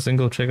gotten a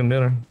single chicken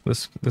dinner.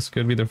 This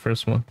could be the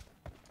first one.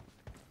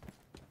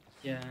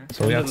 Yeah.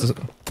 So we have to.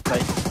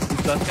 Like,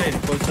 if that guy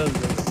reports us,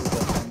 we'll do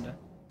that kinda.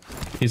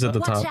 He's at the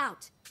Watch top.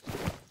 out!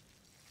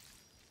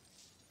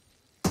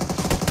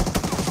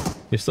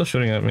 He's still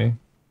shooting at me.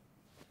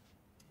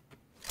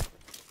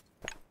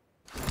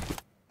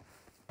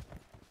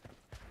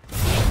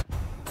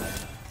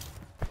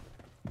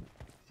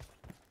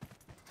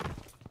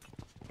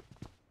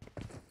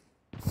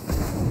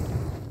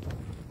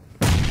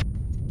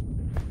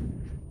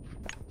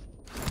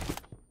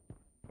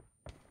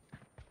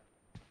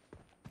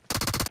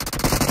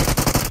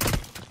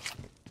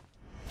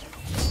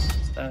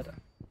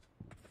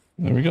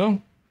 There we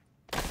go.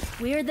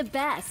 We're the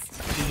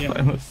best.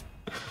 Yeah.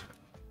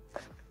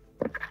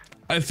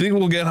 I think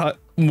we'll get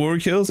more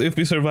kills if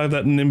we survive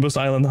that Nimbus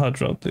Island hot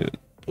drop, dude.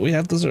 We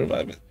have to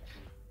survive it.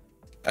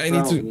 I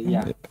need to.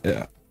 Yeah.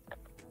 Yeah.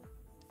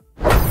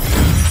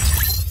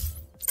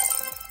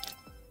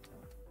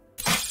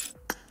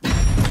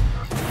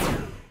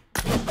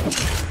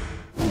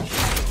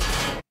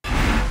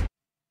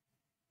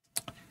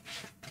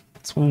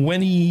 It's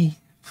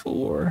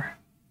 24.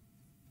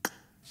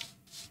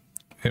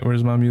 Okay,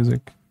 where's my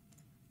music?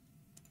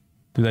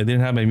 Dude, I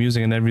didn't have my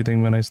music and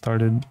everything when I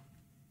started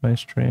my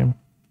stream.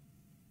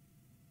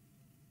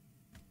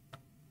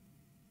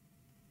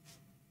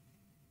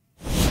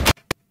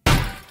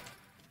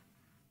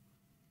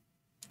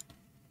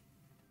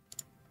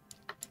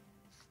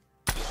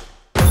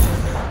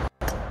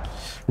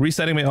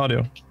 Resetting my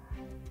audio.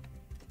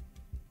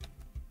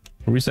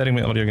 Resetting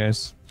my audio,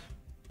 guys.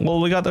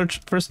 Well, we got our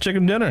first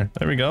chicken dinner.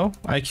 There we go.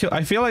 I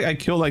feel like I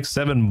killed like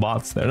 7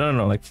 bots there.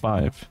 No, like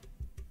 5.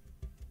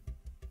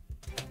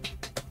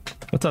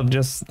 What's up?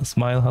 Just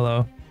smile.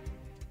 Hello.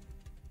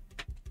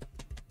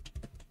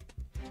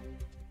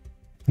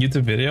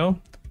 YouTube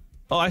video.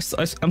 Oh, I'm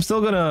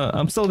still gonna.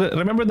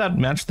 Remember that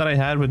match that I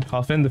had with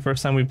Coffin the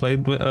first time we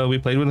played with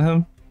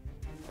him?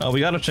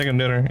 We got a chicken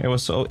dinner. It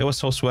was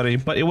so sweaty,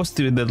 but it was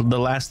the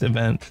last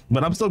event.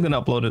 But I'm still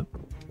gonna upload it.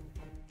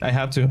 I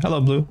have to.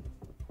 Hello, Blue.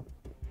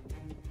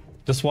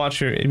 Just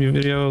watch your AV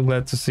video.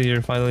 Glad to see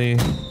you're finally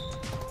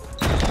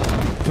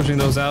pushing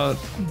those out.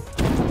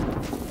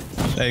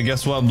 Hey,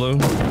 guess what, Blue?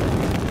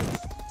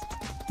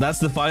 That's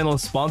the final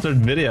sponsored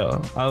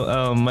video.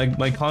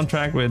 My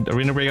contract with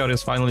Arena Breakout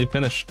is finally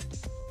finished.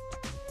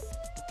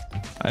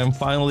 I am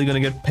finally gonna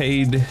get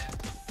paid.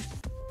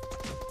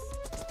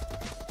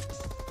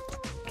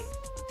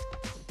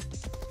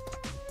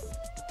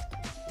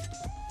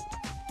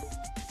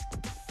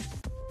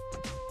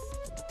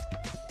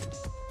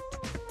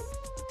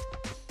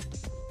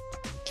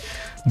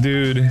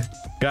 Dude,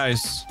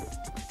 guys,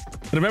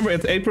 remember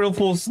it's April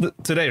Fool's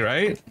today,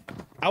 right?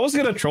 I was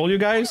gonna troll you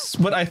guys,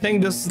 but I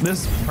think this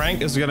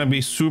prank is gonna be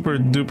super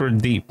duper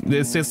deep.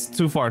 It's just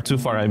too far.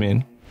 I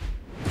mean,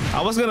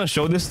 I was gonna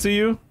show this to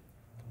you.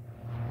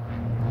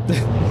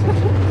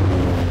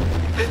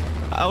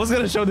 I was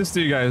gonna show this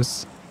to you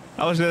guys.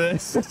 I was gonna.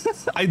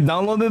 I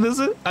downloaded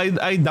this.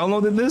 I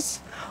downloaded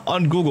this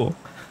on Google.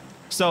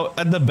 So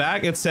at the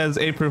back it says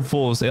April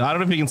Fools. I don't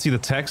know if you can see the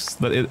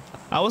text, but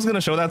I was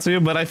gonna show that to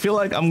you, but I feel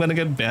like I'm gonna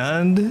get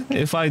banned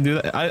if I do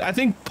that. I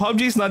think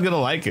PUBG's not gonna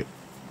like it.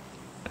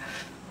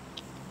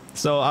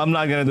 So I'm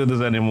not gonna do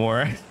this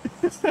anymore.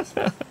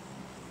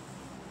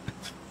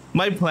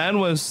 My plan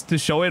was to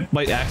show it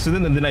by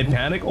accident and then I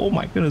panic. Oh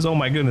my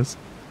goodness.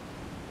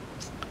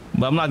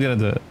 But I'm not gonna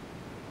do it.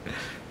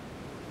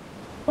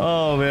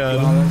 Oh man.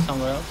 You want it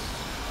somewhere else?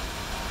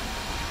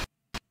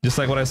 Just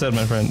like what I said,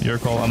 my friend. Your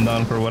call, I'm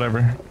down for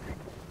whatever.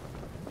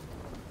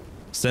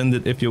 Send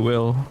it if you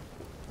will.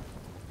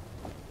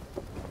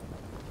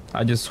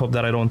 I just hope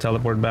that I don't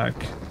teleport back.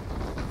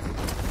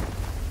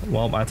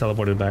 Well, I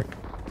teleported back.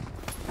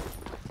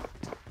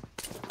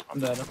 I'm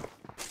dead.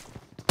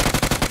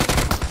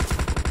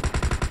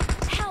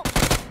 Help!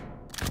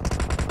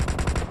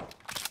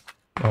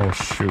 Oh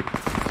shoot.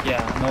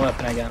 Yeah, no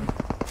weapon again.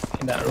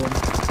 In that room.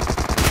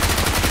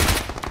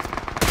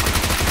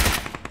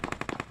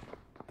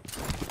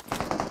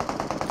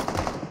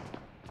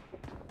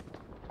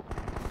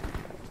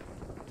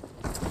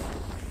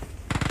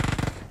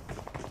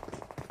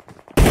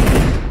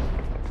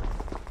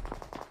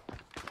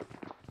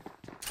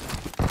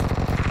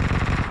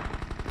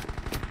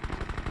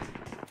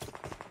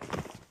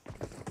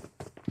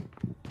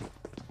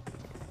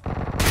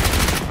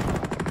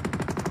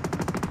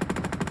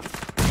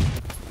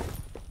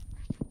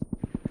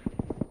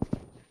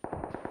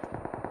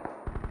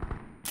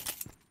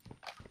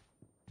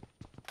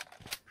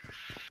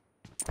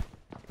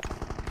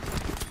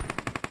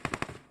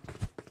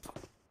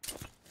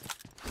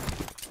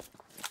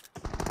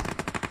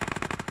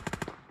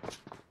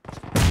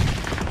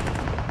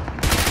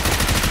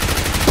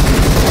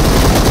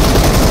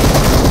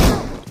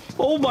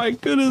 Oh my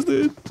goodness,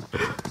 dude.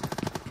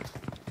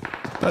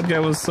 That guy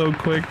was so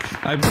quick.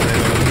 I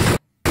potatoed.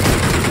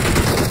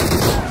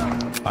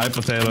 I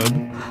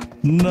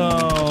potatoed.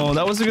 No,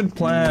 that was a good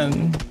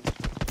plan.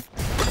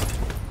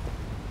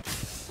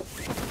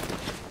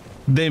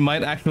 They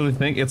might actually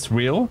think it's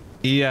real.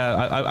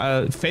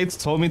 Yeah, Fates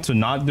told me to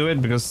not do it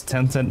because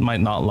Tencent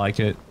might not like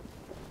it.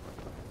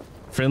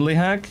 Friendly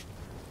hack.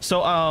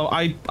 So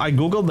I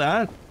googled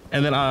that,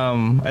 and then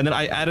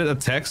I added a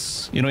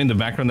text, you know, in the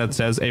background that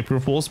says April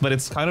Fools, but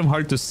it's kind of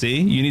hard to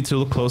see. You need to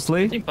look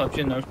closely. I think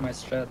PUBG knows my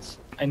strats.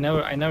 I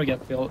never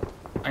get built.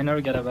 I never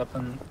get a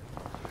weapon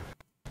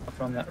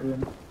from that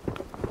room.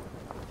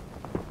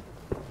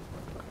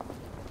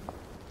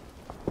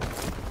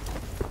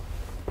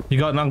 You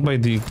got knocked by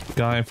the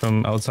guy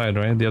from outside,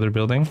 right? The other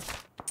building?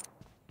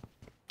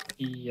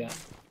 Yeah.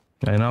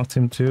 I knocked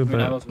him too, but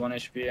I was 1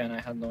 HP and I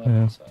had no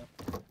weapon, so...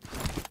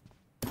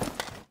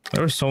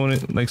 There were so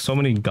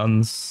many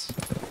guns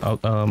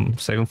out,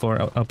 second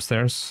floor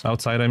upstairs,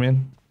 outside, I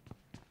mean.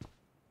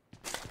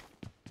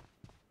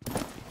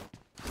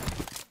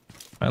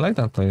 I like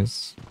that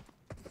place.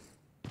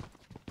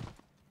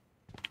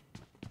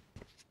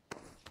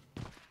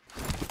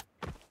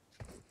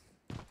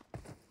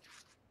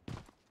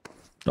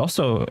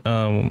 Also,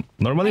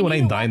 normally when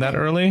I die that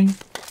early,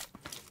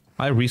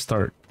 I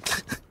restart.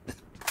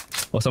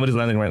 Oh, somebody's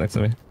landing right next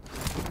to me.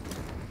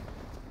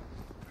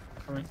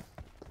 Coming.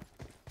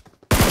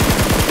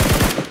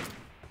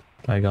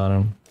 I got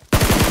him.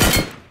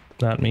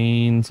 That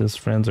means his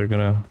friends are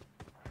gonna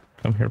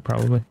come here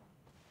probably.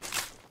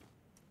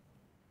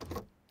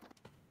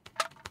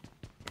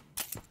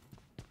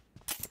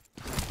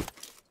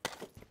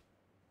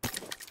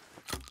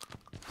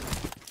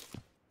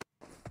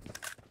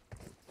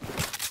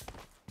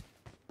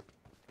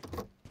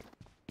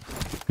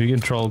 You can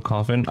troll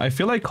Coffin. I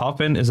feel like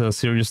Coffin is a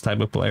serious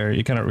type of player.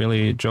 You cannot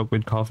really joke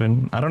with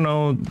Coffin. I don't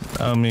know.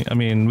 I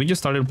mean, we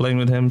just started playing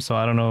with him, so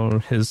I don't know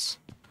his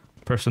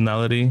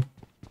personality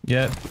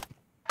yet.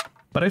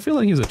 But I feel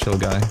like he's a chill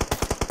guy.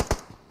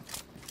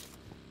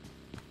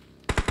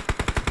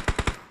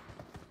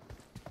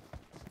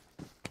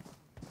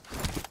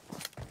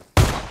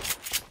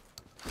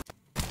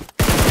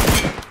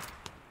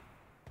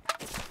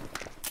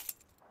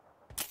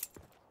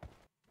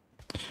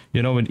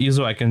 You know, with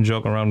Izo, I can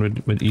joke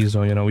around with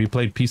Izo. You know, we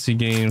played PC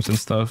games and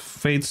stuff.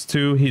 Fates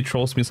too, he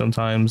trolls me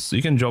sometimes.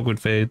 You can joke with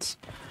Fates.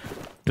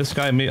 This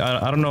guy,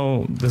 I don't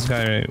know this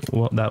guy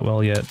that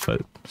well yet,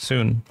 but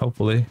soon,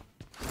 hopefully.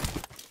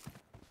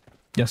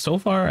 Yeah, so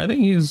far, I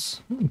think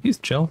he's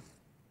chill.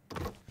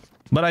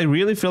 But I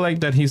really feel like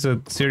that he's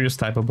a serious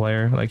type of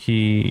player. Like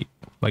he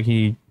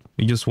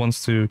just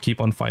wants to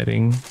keep on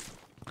fighting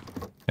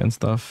and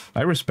stuff.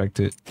 I respect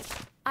it.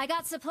 I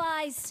got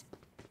supplies.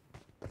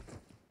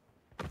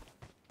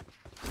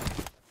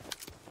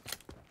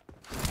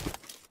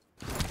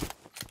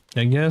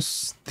 I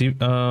guess the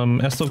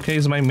SLK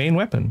is my main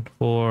weapon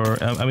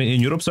for I mean in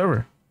Europe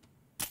server.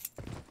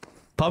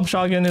 Pub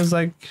shotgun is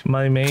like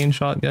my main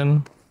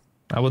shotgun,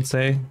 I would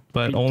say,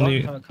 but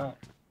only when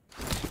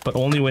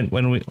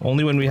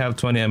we have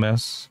 20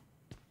 ms.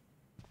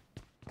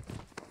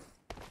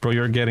 Bro,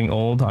 you're getting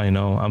old. I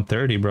know. I'm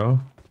 30,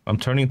 bro. I'm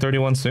turning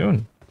 31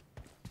 soon.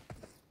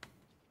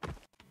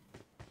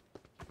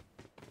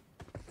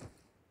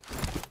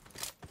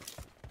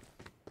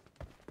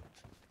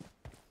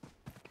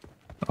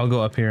 I'll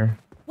go up here.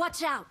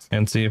 Watch out.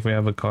 And see if we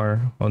have a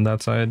car on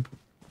that side.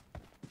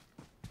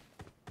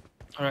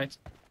 All right.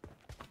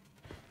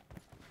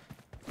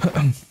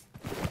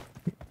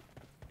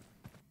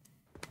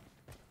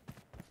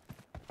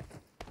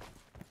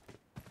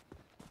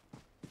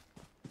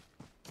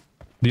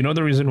 Do you know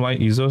the reason why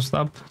Izo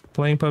stopped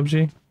playing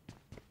PUBG?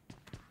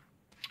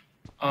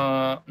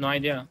 No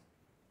idea.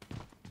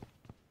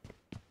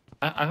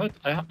 I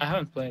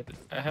haven't played.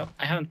 I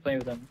haven't played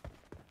with them.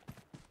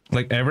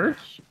 Like ever?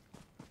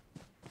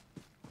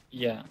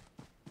 Yeah.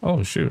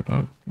 Oh shoot.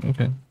 Oh,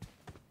 okay.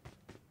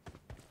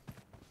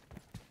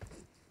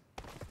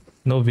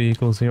 No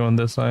vehicles here on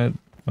this side.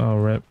 Oh,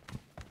 rip.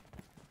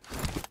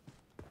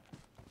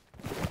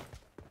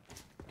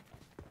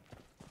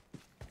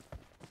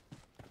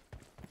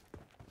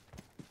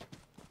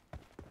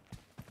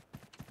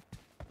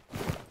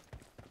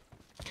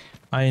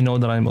 I know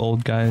that I'm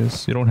old,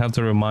 guys. You don't have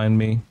to remind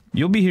me.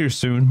 You'll be here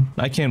soon.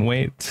 I can't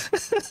wait.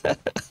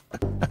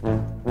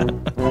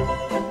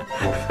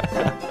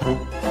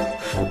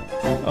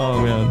 Oh,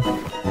 man.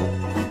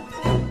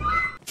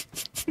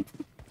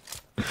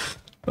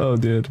 Oh,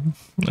 dude.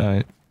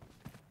 Alright.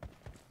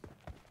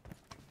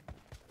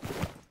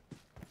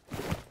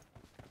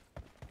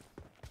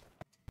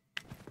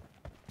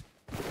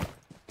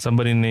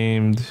 Somebody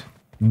named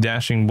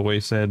Dashing Boy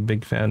said,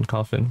 big fan,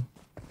 Coffin.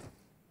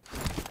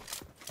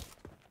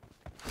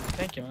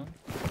 Thank you, man.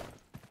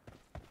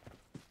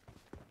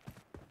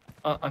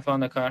 Oh, I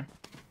found a car.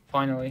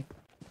 Finally.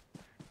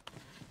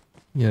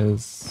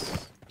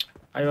 Yes.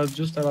 I was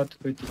just about to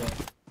quit the game.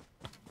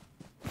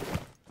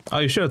 Oh,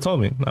 you should have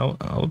told me. I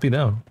would be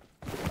down.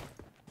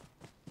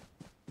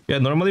 Yeah,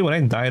 normally when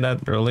I die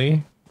that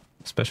early,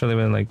 Especially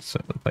when like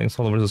playing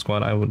solo versus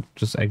squad, I would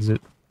just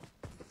exit.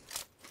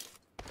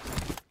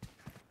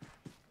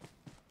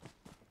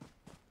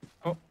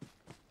 Oh.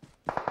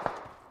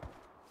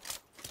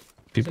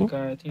 People? It's a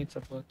guy, I think it's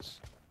a bot.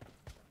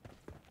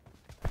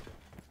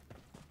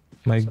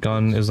 My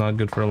gun is not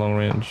good for long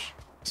range,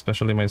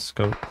 especially my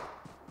scope.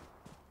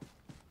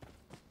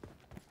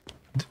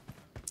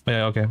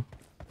 Yeah, okay.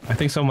 I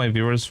think some of my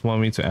viewers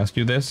want me to ask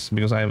you this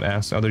because I have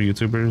asked other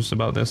YouTubers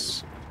about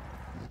this.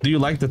 Do you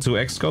like the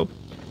 2x scope?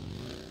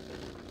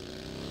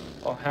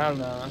 Oh hell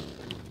no.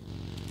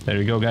 There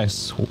you go,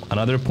 guys.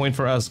 Another point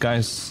for us,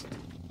 guys.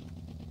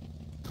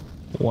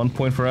 1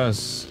 point for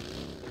us.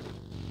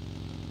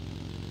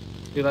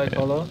 You like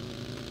Holo?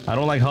 I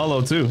don't like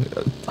Holo too.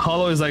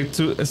 Holo is like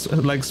it's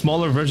like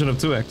smaller version of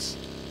 2x.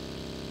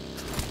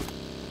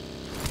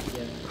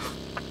 Yeah.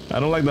 I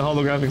don't like the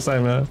holographic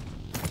side, man.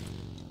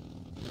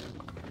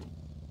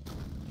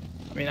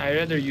 I mean, I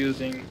rather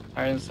using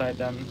Iron Sight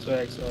than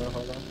 2x or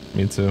Holo.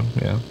 Me too.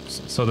 Yeah.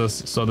 So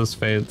does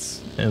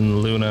Fates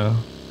and Luna.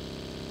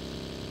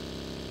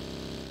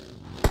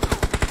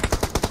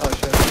 Oh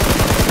shit.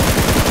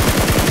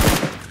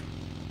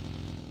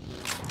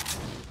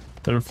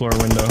 Third floor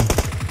window.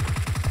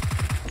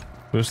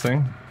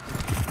 Boosting.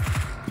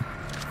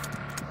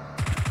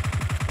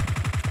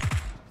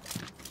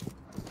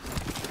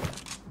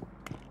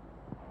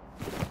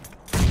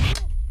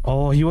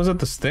 Oh, he was at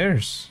the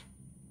stairs.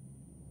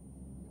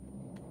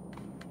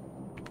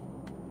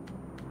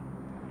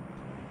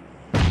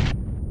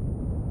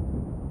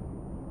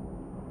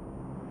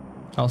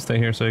 I'll stay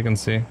here so you can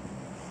see.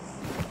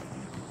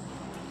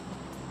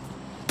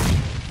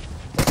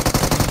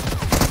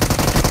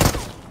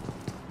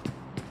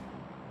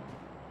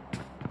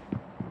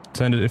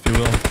 Send it if you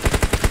will.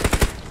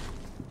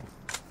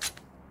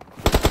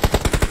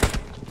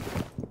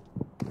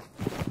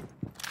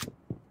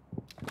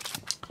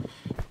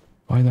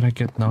 Why did I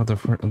get now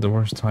the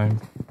worst time?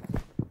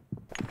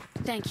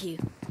 Thank you.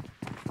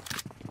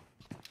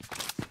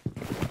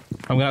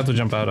 I'm gonna have to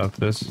jump out after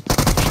this.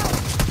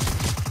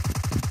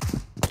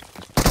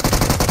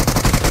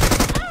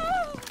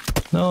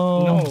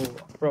 No. No,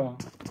 bro.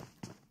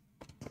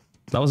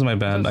 That was my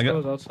bad. I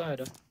got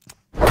outside.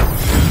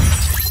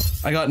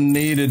 I got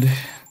naded.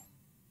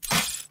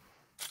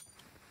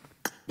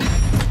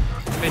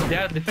 Wait, they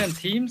are different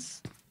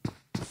teams?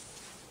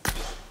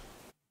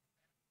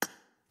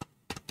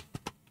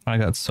 I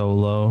got so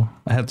low.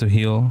 I had to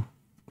heal.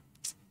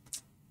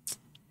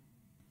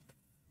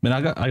 Man,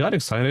 I got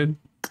excited.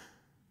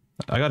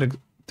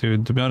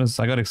 Dude, to be honest,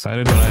 I got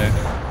excited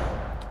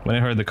when I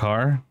heard the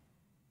car.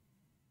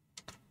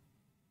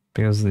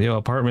 Because the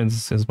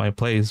apartments is my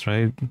place,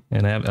 right?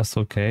 And I have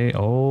SOK.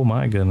 Oh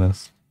my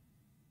goodness.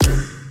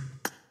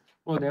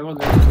 Oh, they were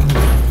there.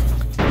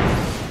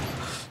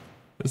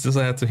 It's just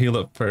I had to heal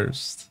up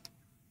first.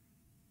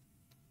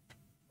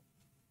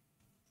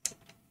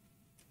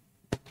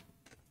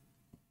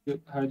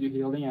 You heard you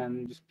healing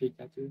and just peek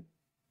at you.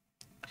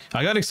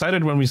 I got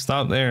excited when we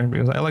stopped there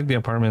because I like the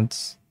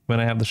apartments when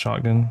I have the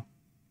shotgun.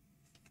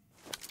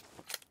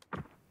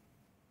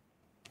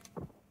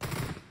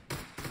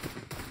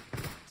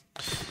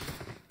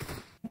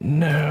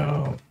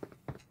 No.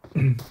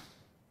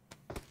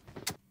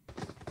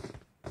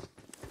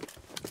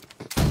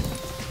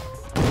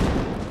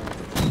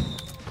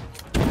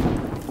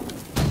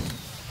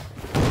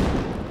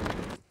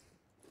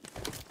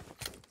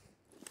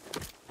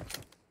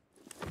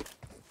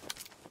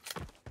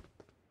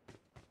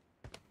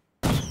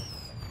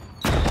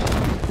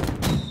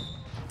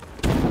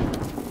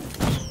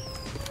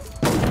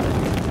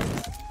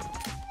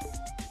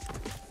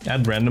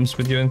 Add randoms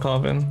with you in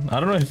Coffin. I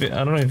don't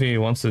know if he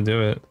wants to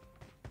do it.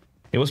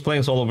 He was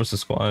playing solo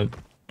versus squad.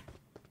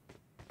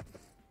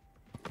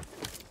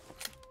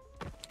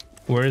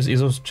 Where is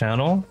Izo's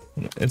channel?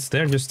 It's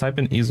there. Just type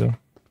in Izo.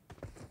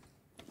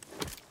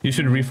 You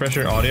should refresh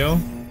your audio.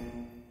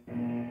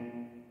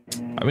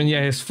 I mean,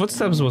 yeah, his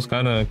footsteps was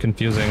kind of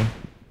confusing.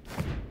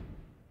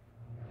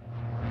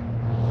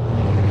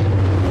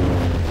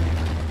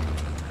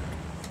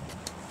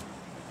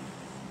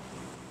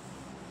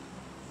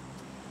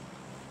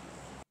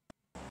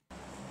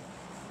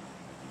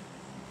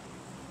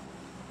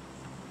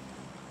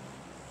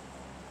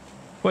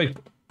 Wait,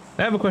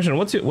 I have a question.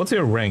 What's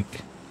your rank?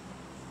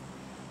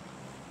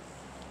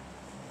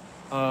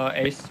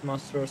 Ace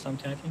Master or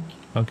something, I think.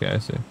 Okay, I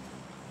see.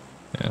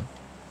 Yeah.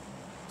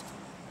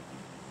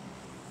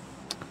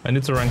 I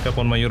need to rank up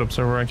on my Europe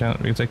server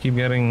account because I keep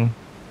getting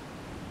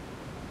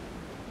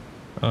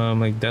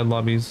like dead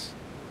lobbies.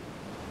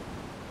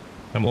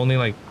 I'm only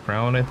like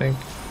crown, I think,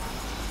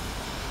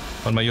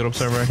 on my Europe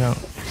server account.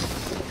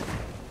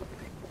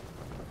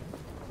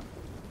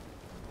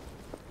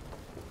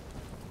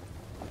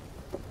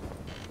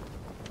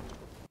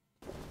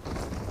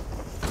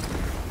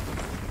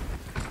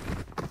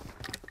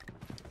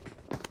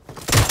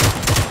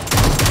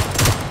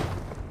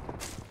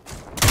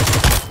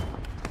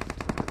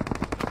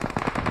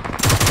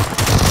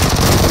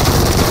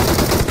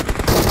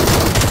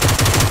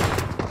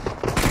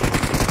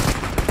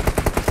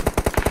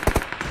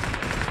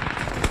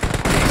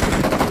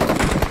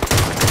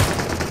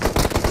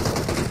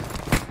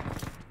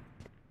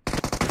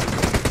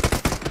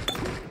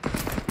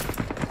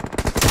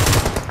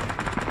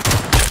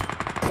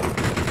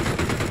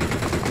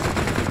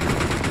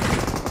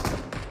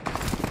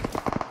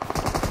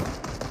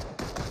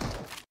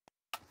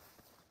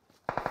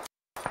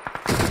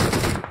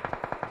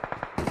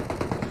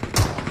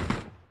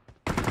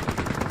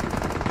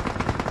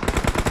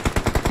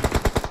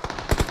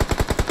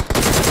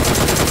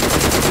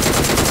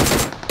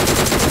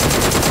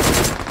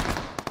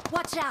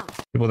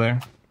 People there.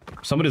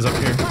 Somebody's up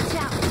here. Watch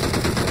out!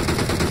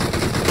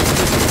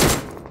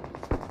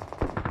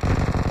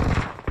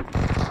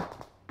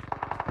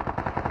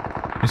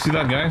 You see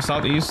that guy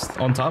southeast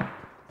on top?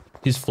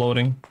 He's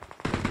floating.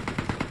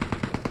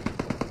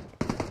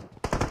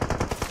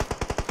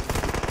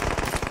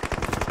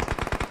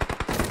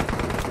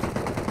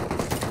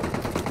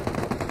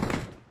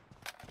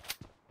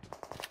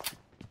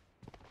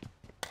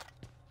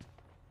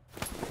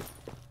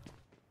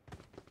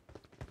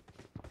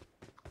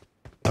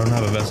 I don't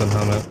have a vest and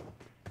helmet.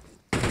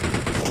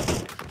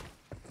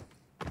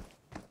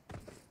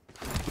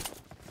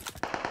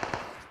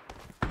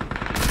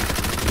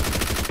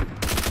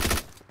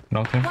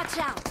 Knocked him. Watch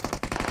out!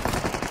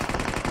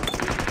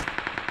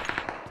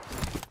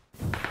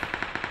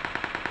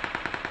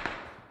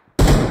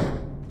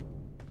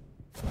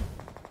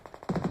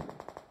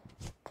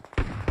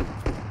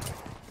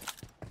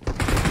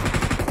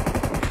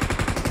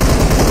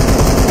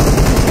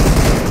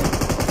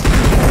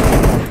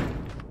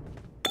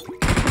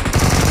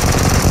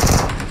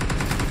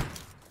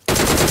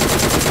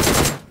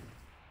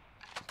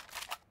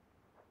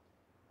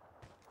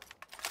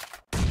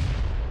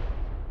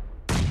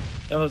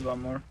 There was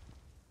one more.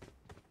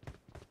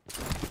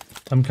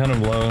 I'm kind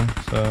of low,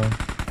 so...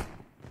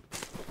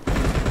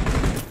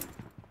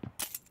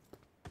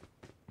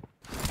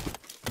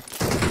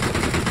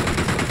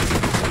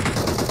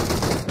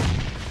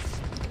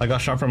 I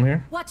got shot from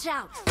here. Watch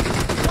out!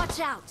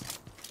 Watch out!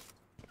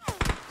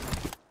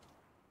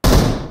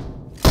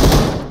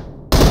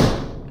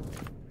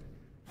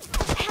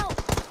 Help!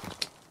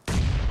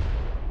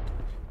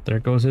 There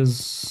goes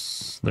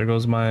his... There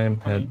goes my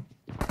head.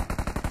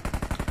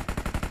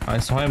 I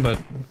saw him, but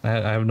I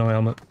have no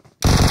helmet.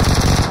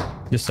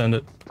 Just send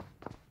it.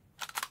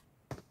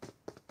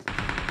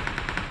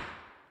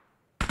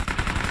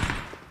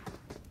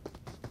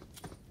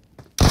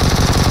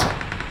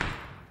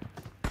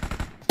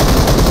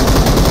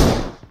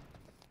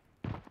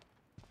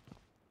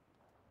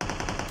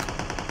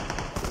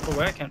 Oh,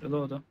 I can't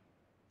reload though.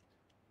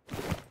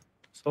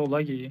 So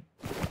laggy.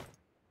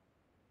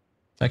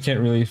 I can't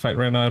really fight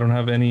right now. I don't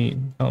have any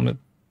helmet.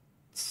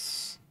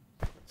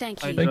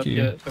 Thank I you. Thank dropped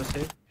you. the first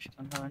aid if you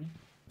don't have any.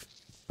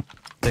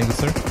 Thank you,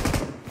 sir.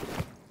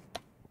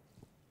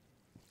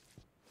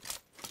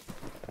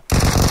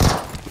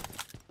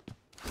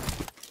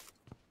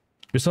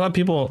 We still have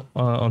people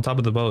on top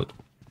of the boat.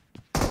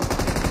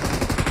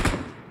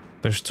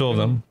 There's two of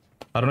them.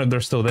 I don't know if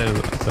they're still there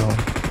though.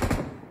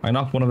 I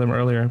knocked one of them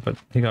earlier, but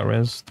he got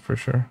rezzed for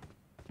sure.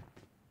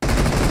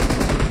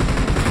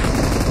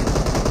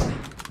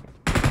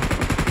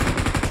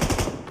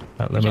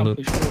 Let me Can't loot.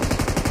 push through.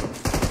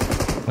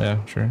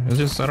 Yeah, sure. It's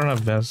just I don't have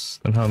vest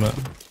and helmet.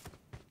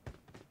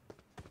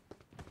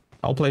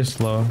 I'll play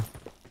slow.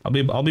 I'll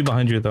be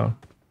behind you though.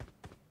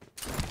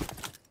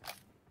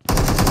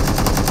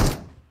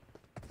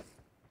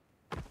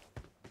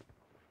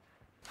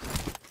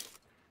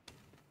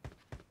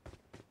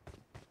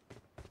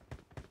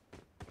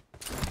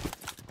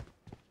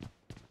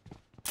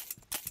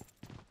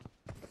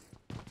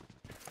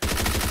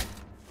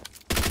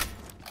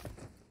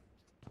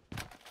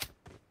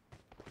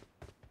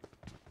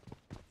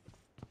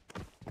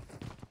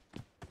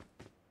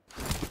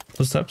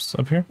 Footsteps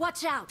up here.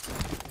 Watch out!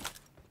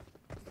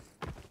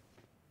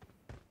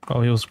 Oh,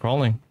 he was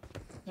crawling.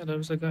 Yeah, there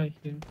was a guy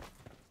here.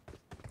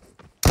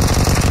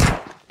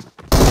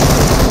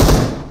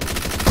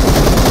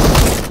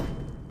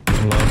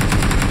 I'm low.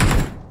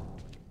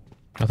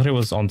 I thought he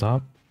was on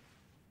top.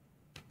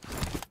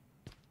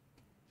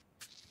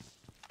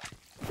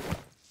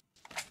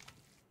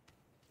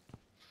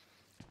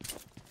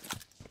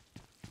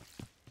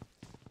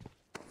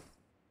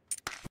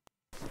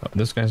 Oh,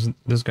 this guy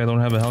don't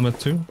have a helmet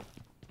too?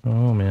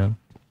 Oh man.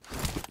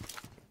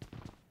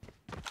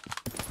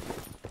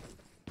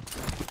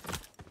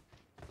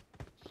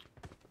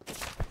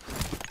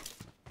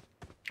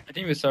 I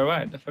think we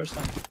survived the first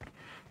time.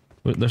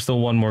 But there's still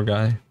one more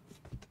guy.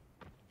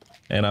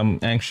 And I'm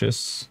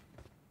anxious.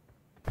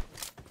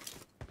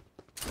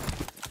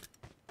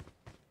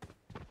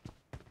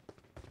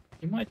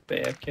 You might be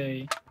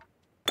AFK.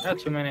 There are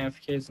too many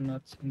AFKs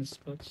in this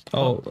spot.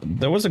 Oh,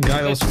 there was a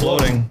guy that was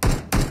floating.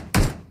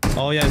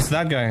 Oh yeah, it's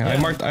that guy.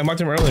 Yeah. I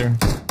marked him earlier.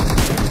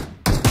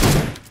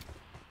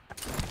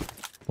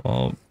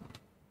 Well,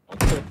 What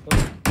the fuck?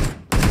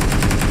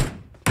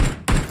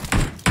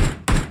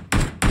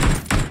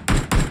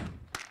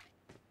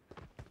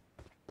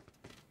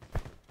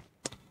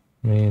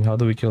 I mean, how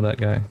do we kill that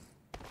guy?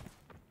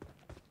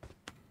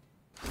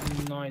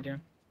 No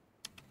idea.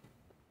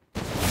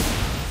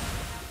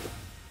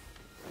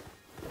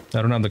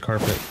 I don't have the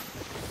carpet.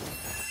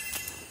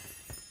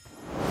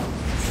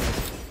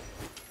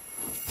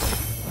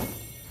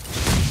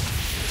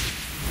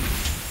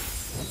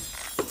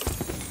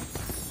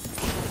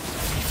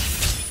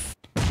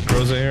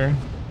 Groza here.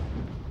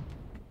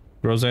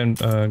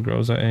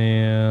 Groza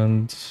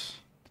and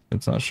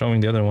it's not showing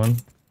the other one.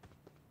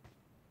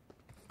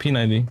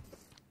 P90.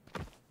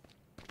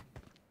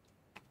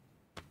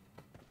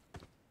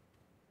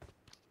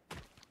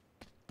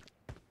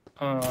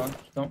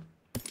 Don't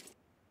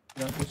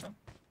do so.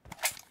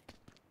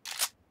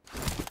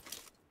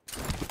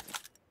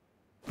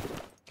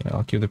 Yeah,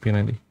 I'll keep the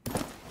P90.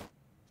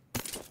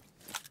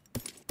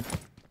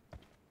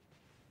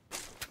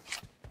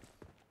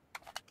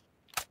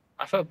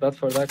 I felt bad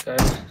for that guy.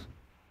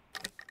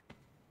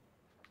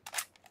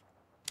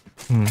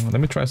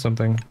 Let me try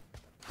something.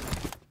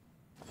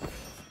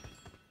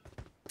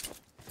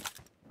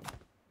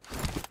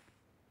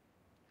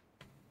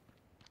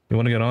 You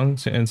want to get on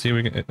and see if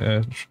we can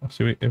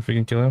if we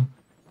can kill him?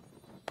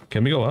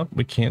 Can we go up?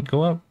 We can't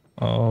go up.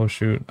 Oh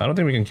shoot! I don't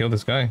think we can kill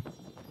this guy.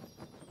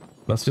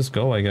 Let's just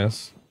go, I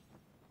guess.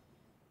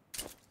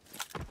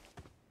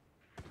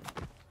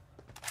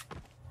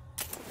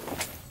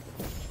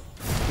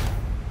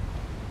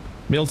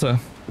 Milta.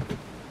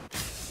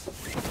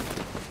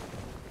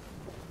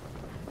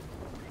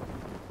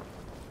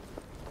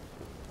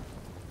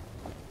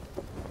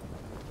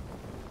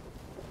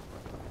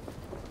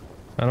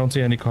 I don't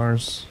see any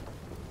cars.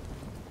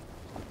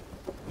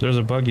 There's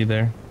a buggy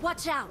there.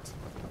 Watch out!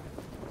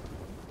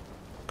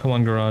 Come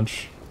on,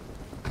 garage.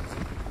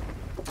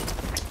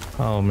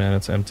 Oh man,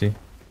 it's empty.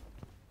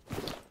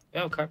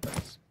 Yeah,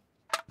 carpets.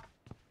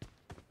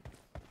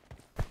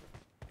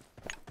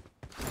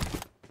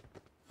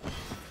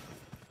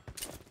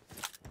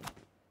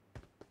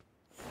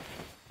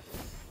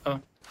 Oh.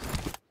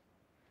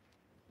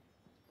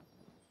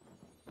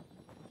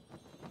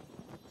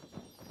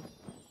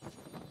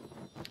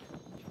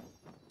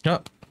 Yeah.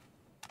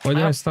 Why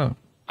did I stop?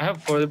 I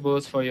have 40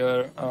 bullets for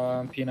your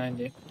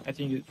P90. I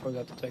think you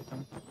forgot to take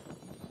them.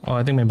 Oh,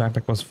 I think my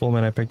backpack was full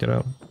when I picked it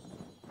up.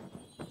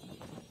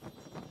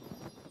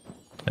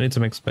 I need to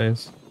make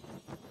space.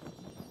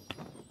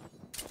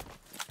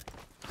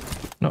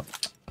 No.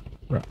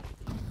 Right.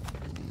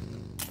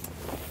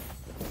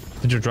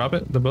 Did you drop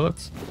it? The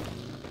bullets?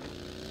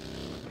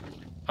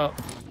 Oh,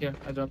 here,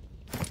 I dropped.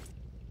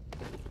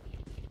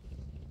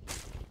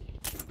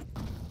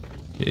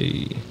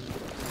 Yay.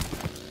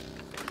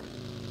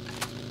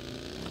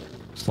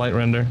 Slight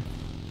render.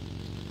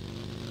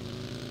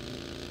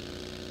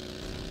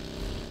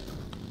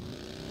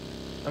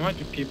 There might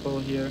be people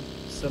here,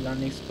 still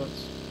landing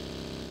spots.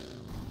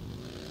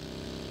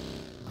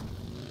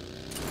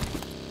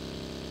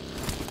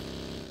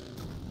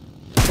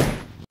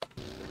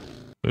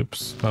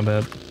 Oops, my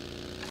bad.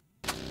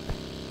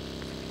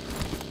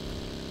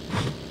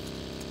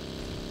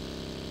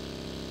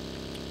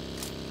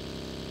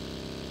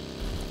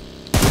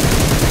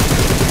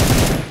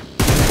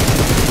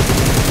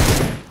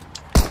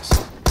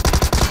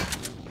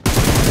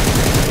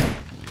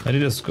 I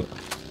need a scope.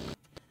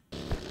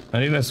 I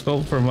need a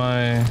scope for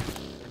my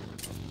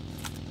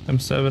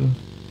M7.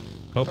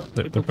 Oh,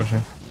 they're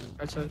pushing.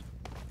 Right side.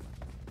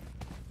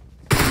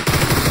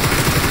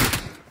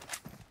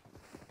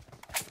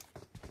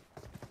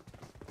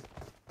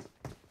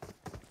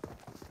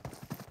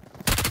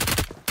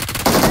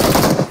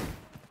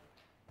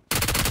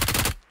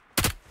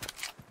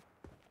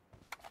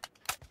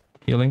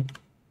 Healing.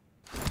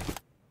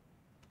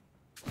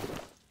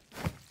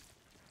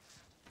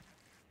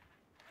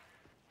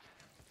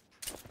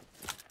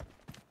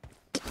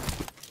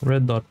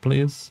 Red dot,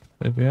 please.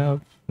 If you have.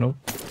 Nope.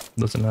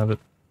 Doesn't have it.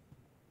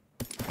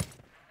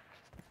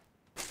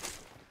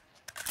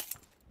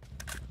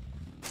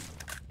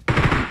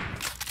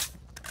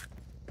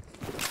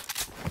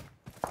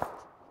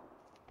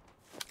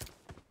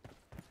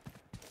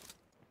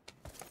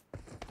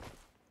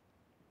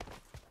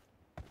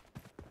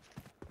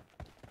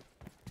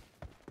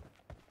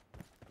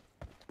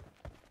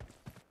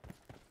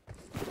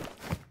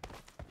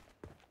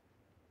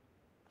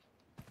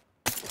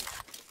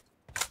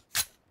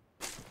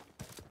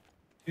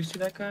 Do you see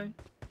that guy?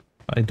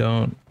 I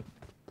don't.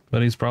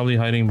 But he's probably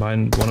hiding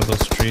behind one of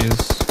those trees.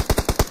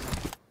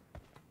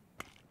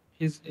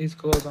 He's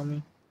close on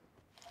me.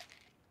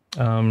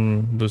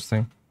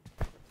 Boosting.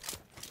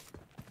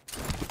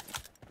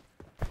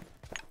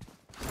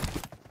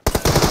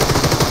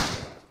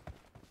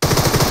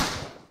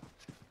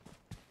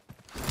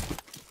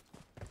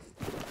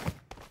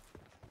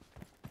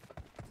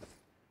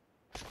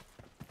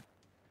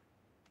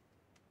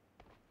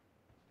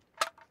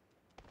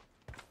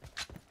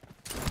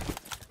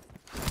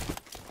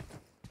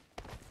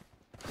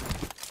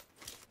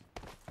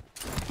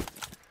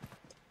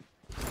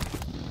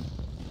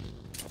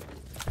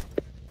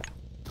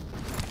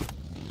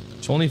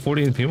 It's only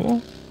 14 people?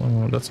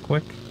 Oh, that's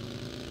quick.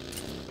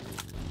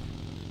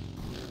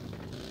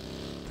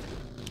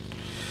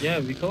 Yeah,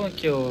 we couldn't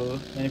kill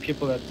many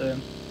people at the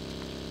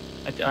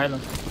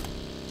island.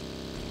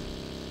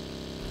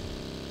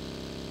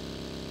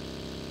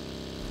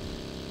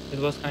 It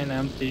was kinda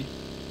empty.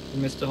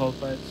 We missed the whole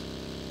fight.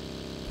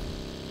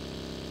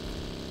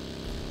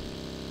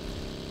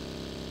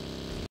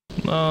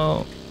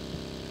 No.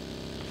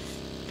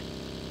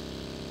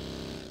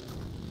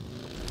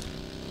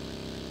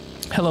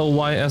 Hello,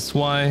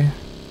 YSY.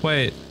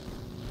 Wait.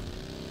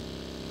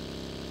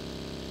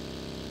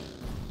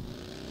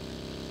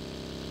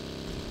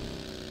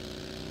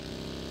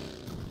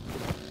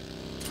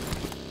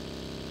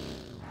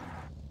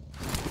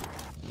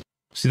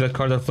 See that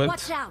car that flipped?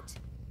 Watch out!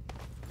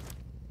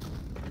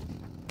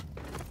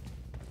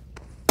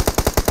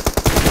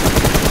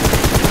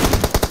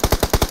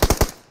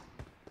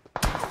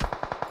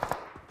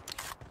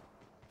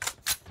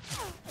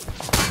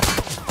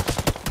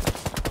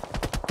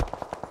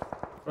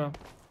 Bro.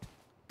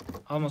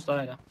 I almost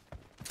died.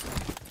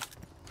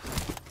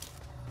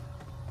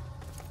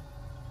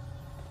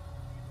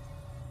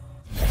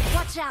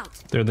 Watch out!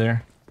 They're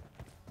there.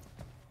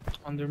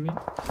 Under me.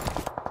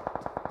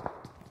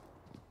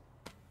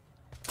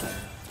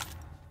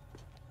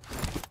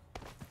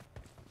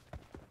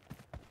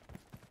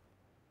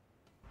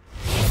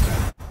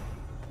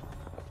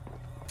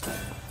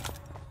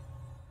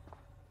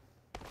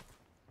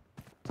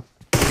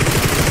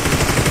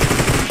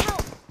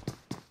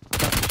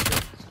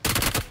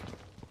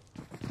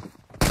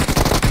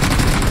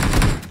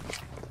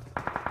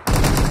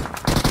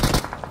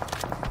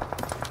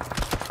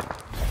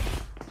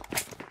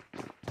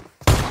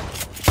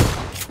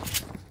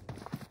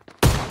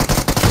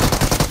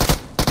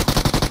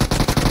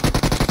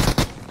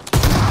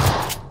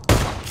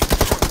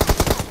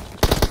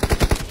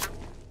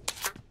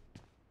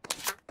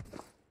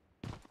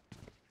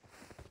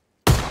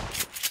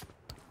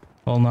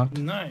 All knocked.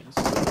 Nice.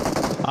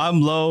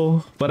 I'm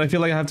low, but I feel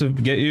like I have to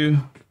get you.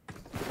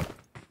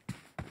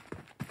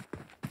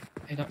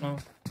 I don't know.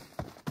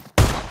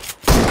 Dude,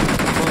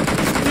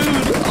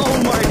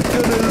 oh my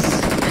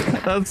goodness.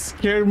 That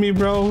scared me,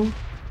 bro.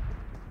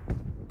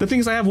 The thing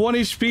is, I have 1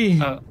 HP.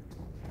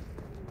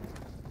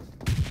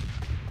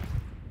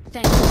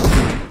 Thank you.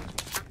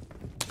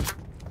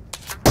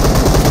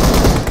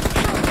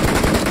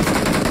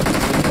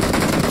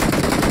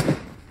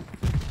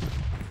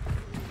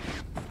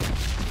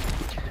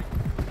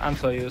 I'm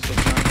so useless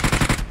now.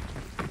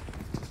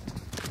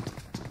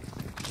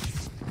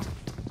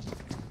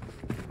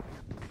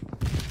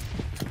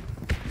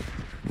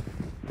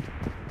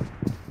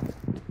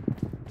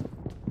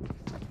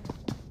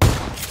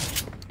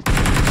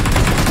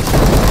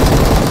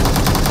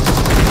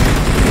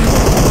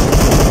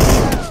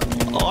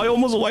 Oh, I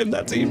almost wiped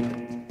that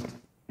team.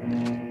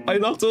 I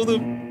knocked all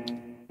them.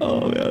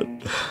 Oh,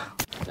 man.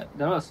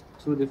 There was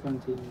 2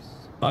 different teams.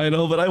 I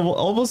know, but I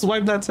almost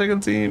wiped that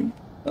second team.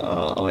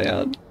 Oh,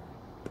 man.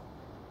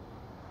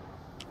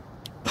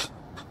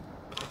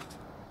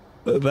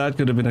 That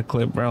could have been a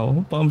clip,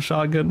 bro. Bum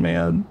shotgun,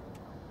 man.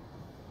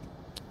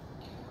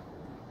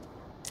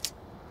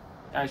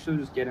 I should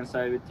just get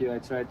inside with you. I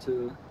tried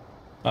to.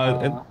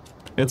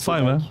 It's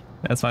fine, man.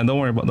 It's fine. Don't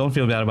worry about. Don't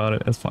feel bad about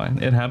it. It's fine.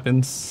 It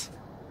happens.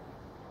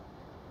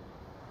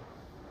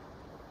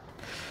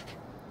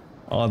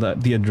 Oh, the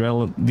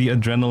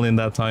adrenaline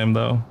that time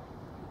though.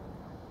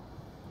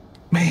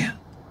 Man.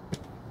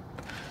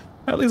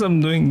 At least I'm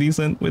doing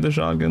decent with the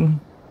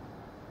shotgun,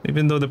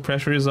 even though the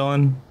pressure is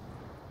on.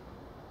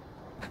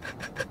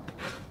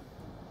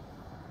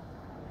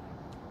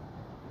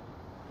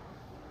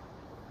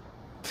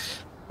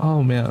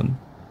 Oh man,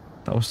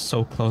 that was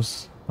so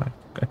close.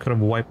 I could have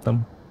wiped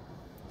them.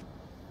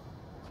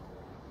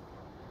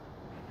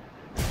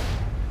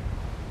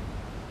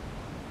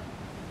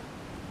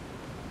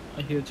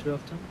 I hear 3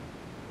 of them.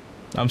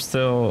 I'm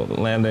still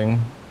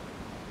landing.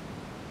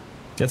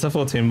 It's a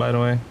full team, by the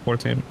way.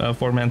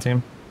 4-man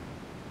team.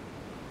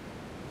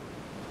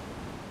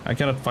 I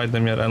cannot fight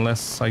them yet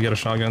unless I get a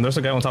shotgun. There's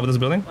a guy on top of this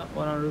building.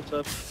 One on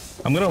rooftop.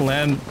 I'm gonna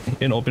land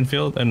in open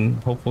field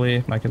and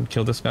hopefully I can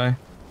kill this guy.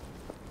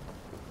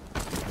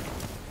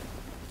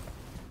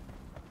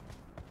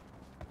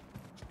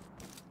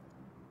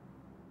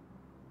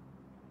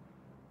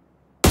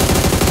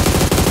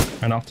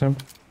 I knocked him.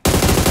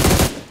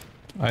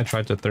 I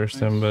tried to thirst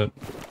him, but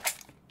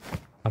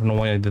I don't know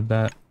why I did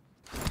that.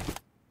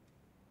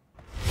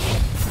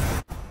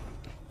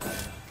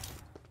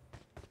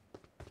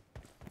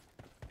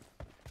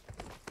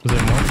 Is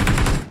there more?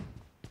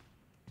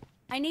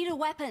 I need a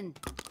weapon.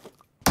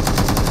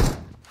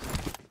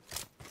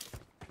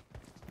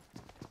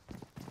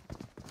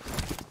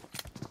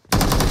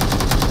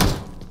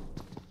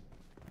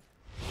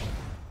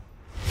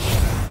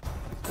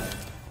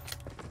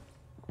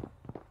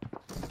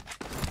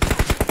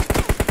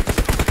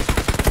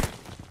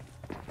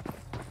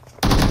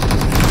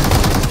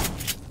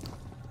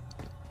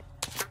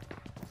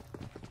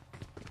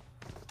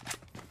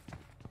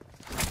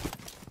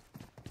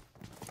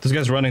 This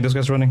guy's running. This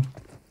guy's running.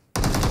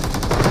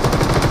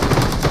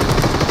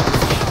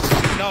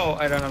 No,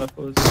 I ran out of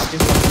bullets.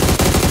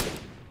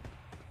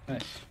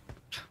 Nice.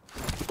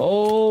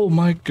 Oh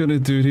my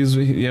goodness, dude.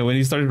 Yeah. When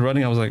he started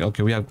running, I was like,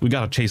 okay, we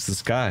gotta chase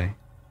this guy.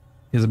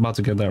 He's about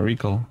to get that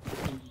recall.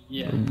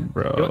 Yeah,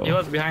 bro. He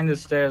was behind the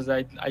stairs.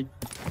 I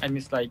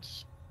missed like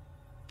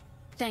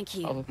Thank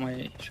you. all of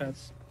my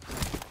shots.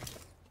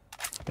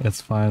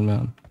 It's fine,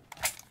 man.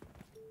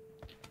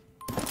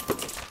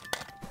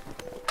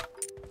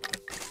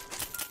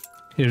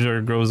 Here's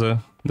your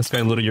Groza. This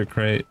guy looted your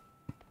crate.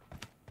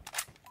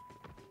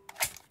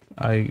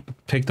 I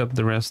picked up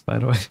the rest, by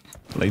the way.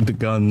 Like the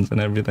guns and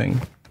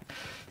everything.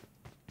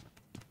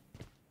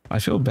 I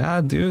feel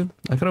bad, dude.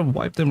 I could have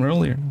wiped them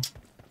earlier.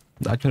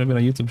 That could have been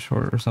a YouTube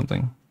short or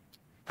something.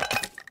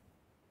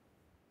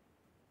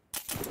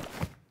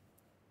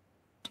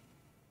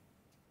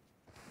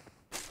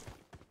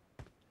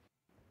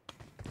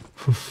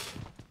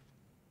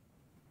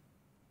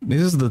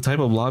 This is the type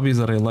of lobbies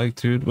that I like,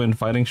 dude, when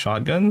fighting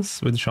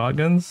shotguns with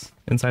shotguns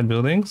inside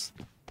buildings.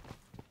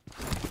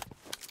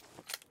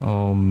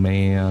 Oh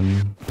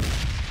man.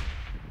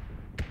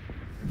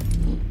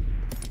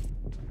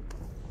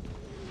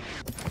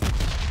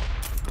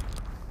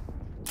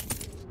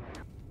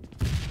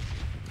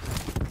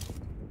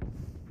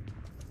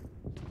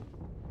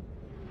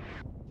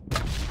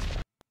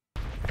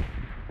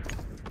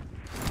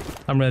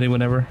 I'm ready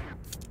whenever.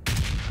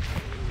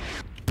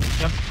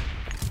 Yep.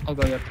 I'll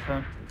go get the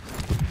car.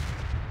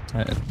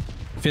 Alright.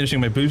 Finishing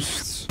my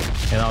boosts,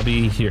 and I'll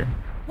be here.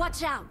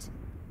 Watch out!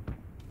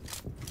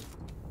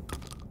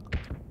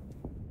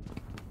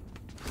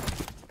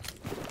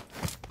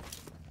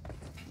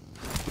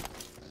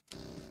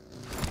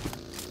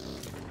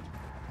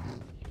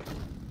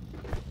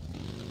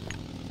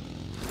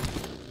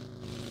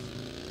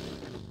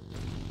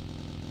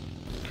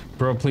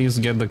 Bro, please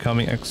get the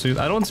coming X suit.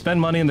 I don't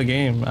spend money in the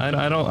game.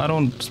 I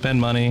don't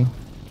spend money.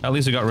 At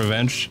least you got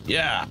revenge.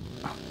 Yeah.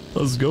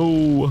 Let's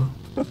go.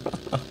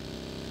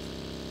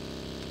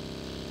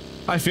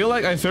 I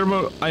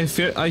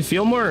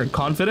feel more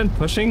confident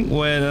pushing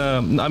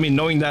when I mean,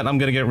 knowing that I'm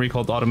gonna get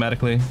recalled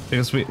automatically,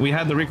 because we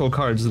had the recall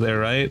cards there,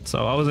 right?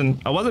 So I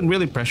wasn't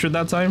really pressured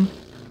that time.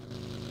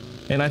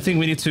 And I think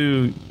we need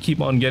to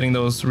keep on getting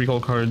those recall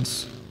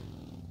cards.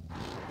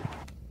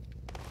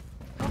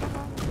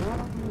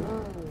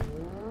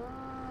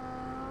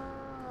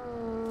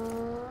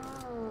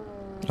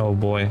 Oh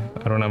boy,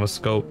 I don't have a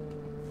scope.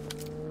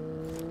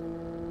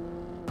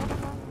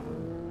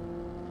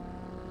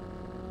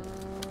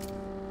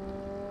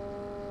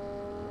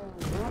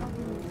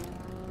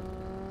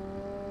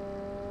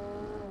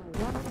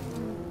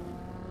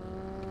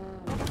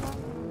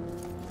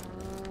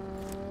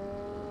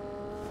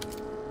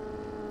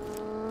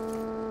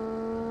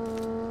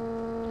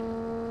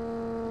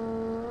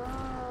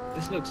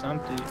 This looks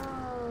empty.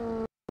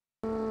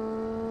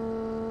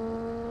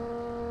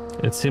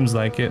 It seems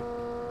like it,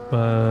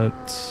 but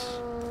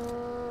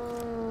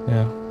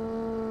yeah.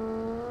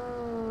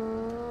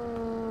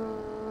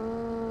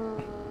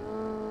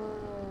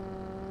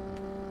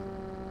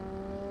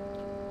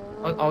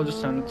 I'll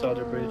just send it to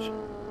other bridge.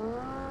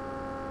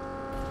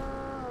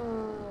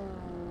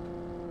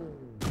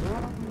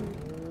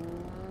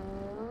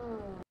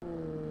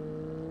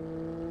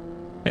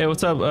 Hey,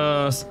 what's up,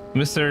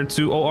 Mr.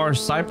 2OR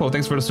Sypo?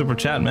 Thanks for the super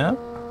chat, man.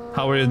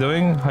 How are you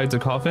doing? Hi to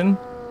Coffin.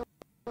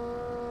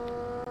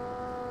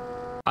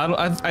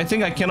 I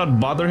think I cannot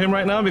bother him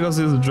right now because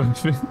he's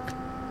driving.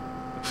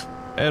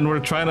 And we're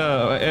trying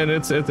to, and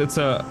it's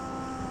a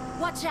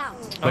Watch out!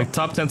 like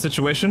top 10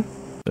 situation.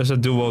 There's a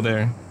duo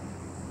there.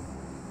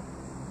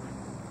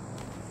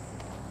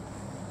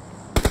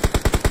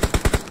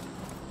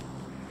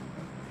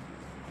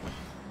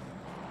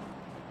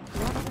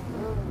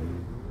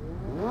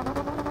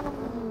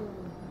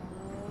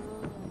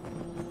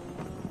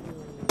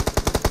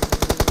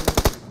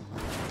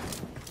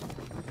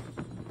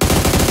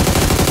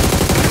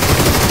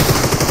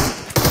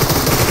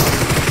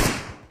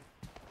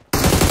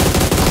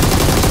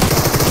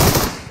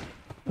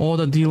 Oh,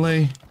 the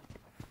delay.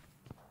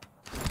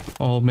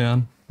 Oh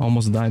man,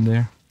 almost died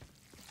there.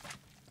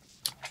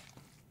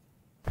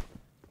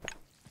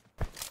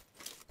 I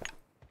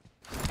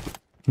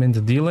mean,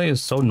 the delay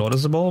is so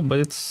noticeable, but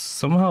it's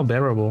somehow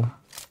bearable.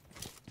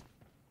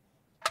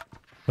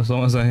 As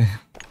long as I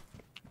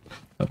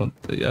don't,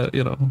 yeah,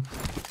 you know.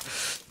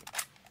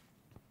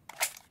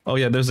 Oh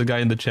yeah, there's a guy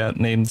in the chat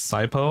named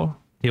Sypo.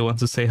 He wants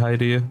to say hi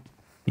to you.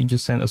 He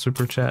just sent a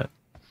super chat.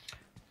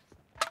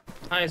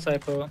 Hi,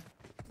 Sypo.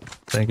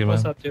 Thank you, man.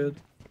 What's up, dude?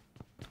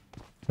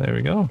 There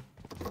we go.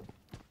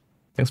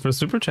 Thanks for the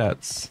super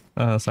chats,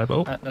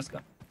 Sypo. Let's go.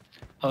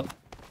 Oh,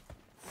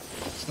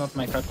 it's not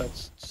my car,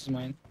 this is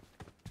mine.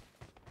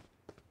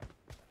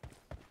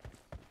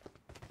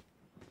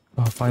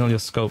 Oh, finally a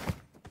scope.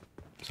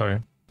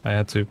 Sorry, I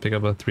had to pick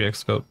up a 3x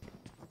scope.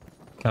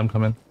 I'm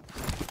coming.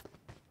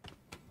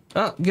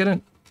 Ah, get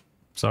in.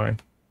 Sorry.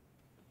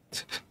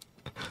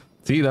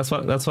 See, that's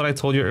what I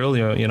told you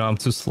earlier. You know, I'm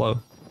too slow.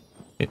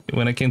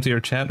 When I came to your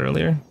chat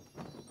earlier.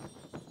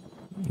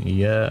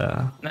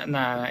 Yeah.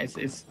 Nah,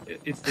 it's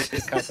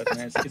carpet,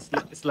 man.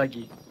 It's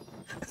laggy.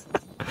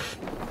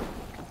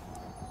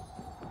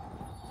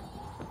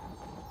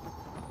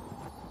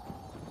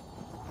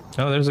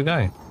 Oh, there's a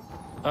guy.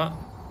 Oh.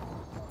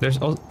 There's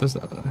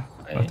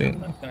I think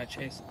I'm not gonna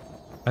chase.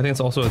 I think it's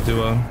also a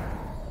duo.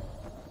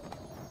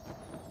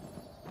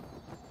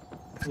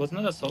 Wasn't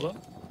it a solo?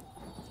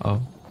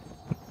 Oh,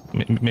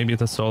 maybe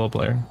it's a solo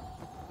player.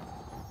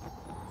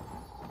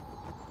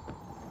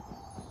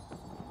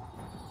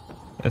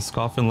 Is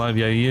Coffin live?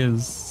 Yeah, he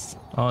is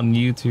on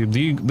YouTube.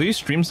 Do you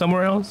stream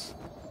somewhere else?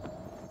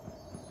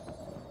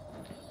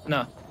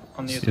 No,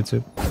 on Just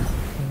YouTube.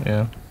 YouTube.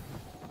 Yeah.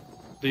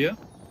 Do you?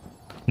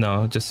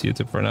 No, just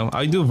YouTube for now.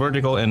 I do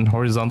vertical and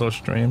horizontal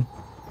stream.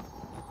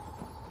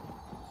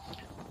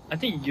 I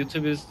think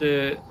YouTube is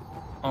the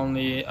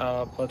only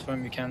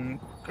platform you can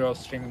grow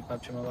streaming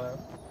PUBG Mobile.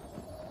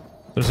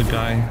 There's a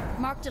guy.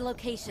 Marked a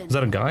location. Is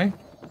that a guy?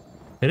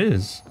 It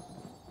is.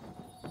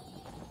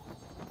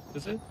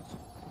 Is it?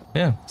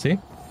 Yeah, see?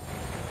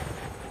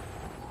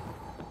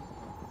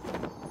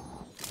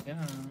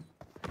 Yeah.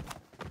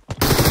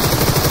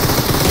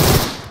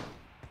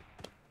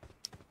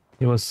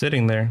 He was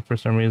sitting there for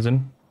some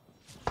reason.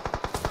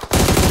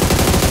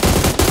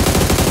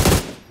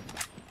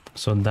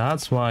 So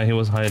that's why he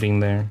was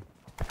hiding there.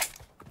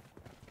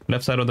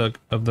 Left side of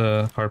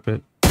the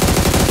carpet.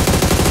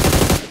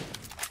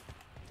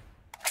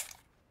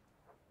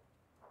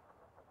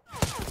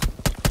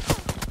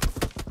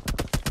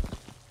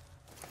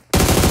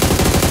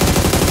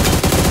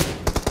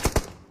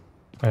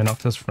 I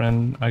knocked his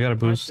friend. I got a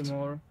boost.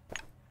 More.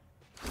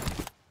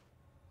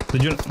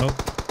 Did you? Nope.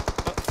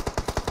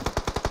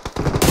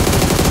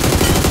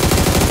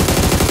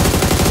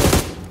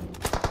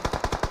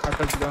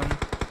 Carpet's gone.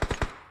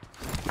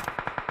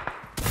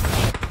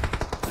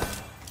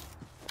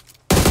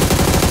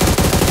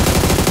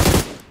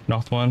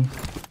 Knocked one.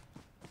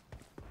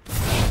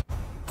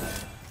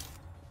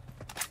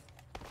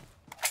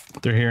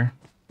 They're here.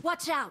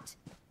 Watch out.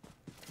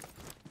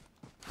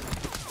 I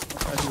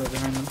have to go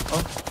behind him.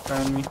 Oh,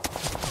 behind me.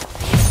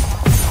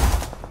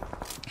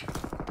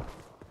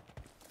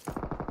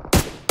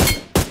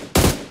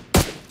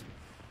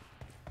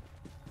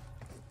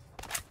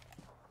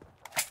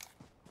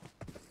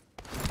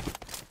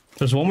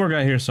 There's one more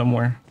guy here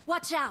somewhere.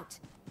 Watch out.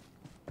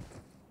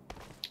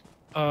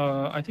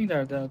 I think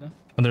they're dead.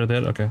 Oh, they're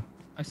dead? Okay.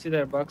 I see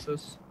their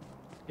boxes.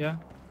 Yeah.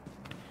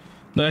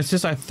 No, it's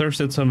just I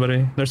thirsted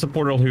somebody. There's a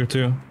portal here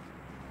too.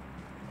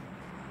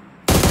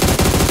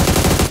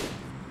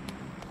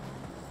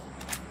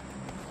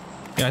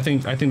 Yeah, I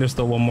think there's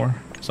still one more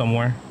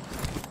somewhere.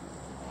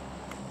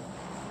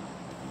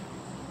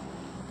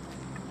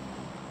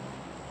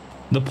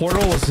 The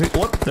portal was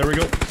what? There we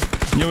go.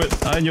 Knew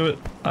it. I knew it.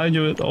 I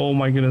knew it. Oh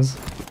my goodness.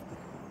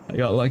 I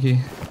got lucky.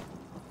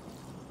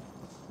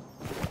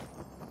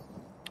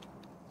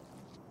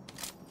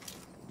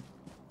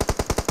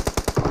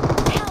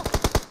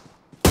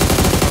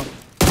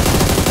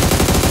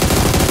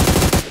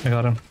 I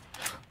got him.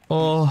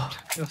 Oh,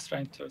 He was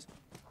trying to.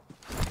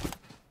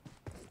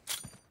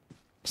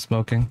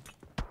 smoking.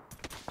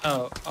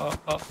 Oh.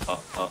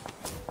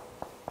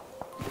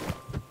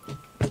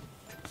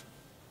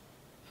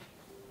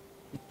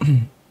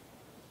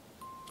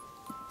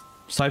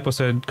 Sypo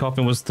said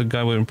Coffin was the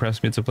guy who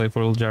impressed me to play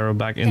for Gyro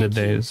back in the Thank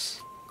you.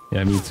 days.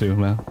 Yeah, me too,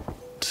 man.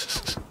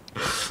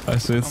 I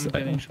see it's I'm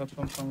getting shot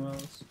from somewhere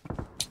else.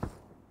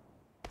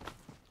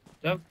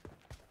 Yep.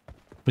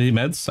 any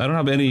meds? I don't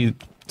have any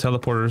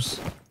teleporters.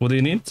 What do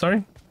you need?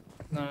 Sorry?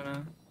 No.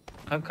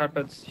 I have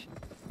carpets.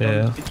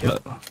 Yeah. Don't be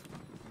careful.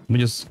 Let me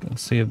just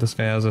see if this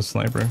guy has a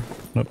sniper.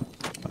 Nope.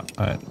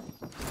 Alright.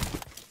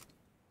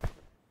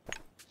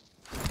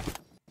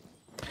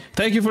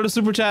 Thank you for the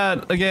super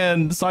chat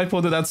again,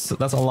 Sypo.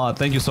 That's a lot.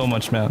 Thank you so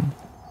much, man.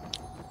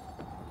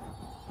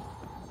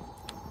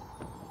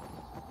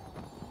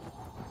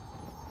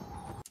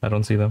 I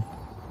don't see them.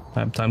 I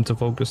have time to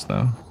focus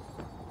now.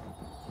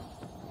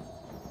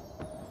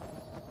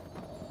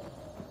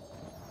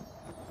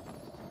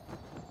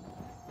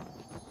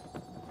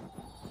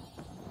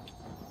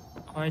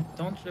 I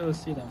don't really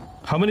see them.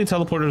 How many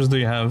teleporters do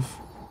you have?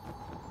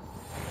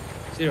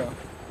 0.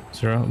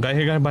 0. Guy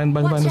here, guy behind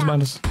Watch us, out.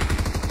 behind us.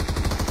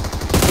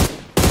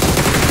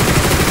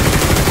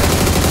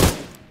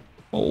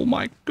 Oh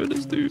my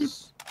goodness, dude.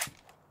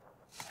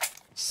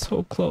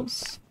 So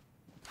close.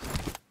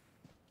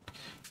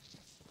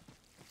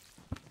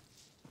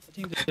 I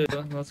think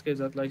the last guy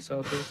is at like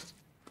southeast.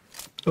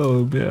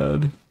 Oh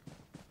man.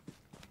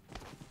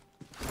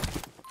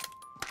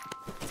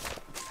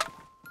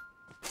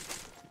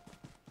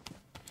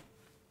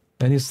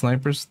 Any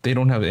snipers? They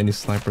don't have any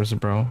snipers,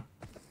 bro.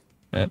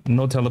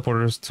 No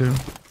teleporters too.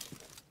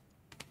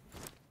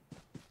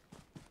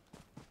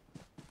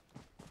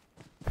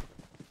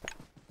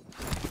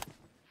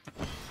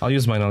 I'll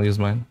use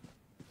mine.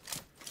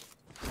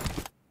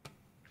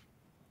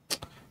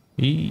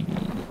 Eee.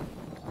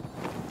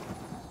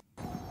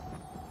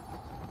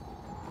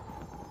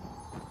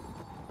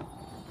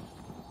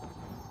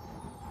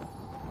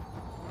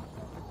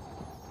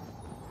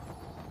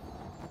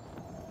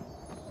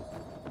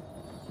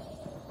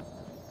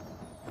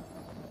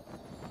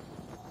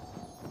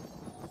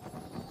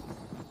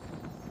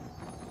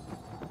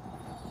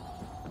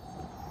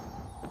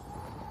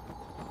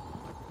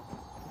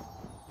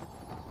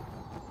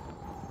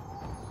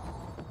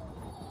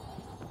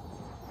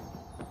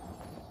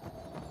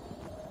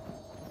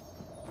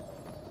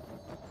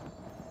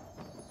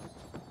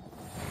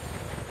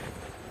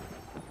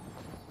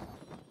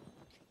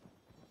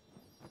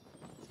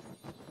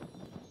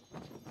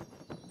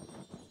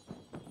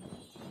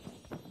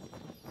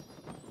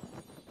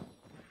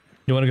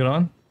 You want to get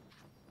on?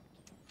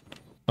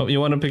 Oh, you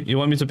want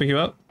me to pick you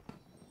up?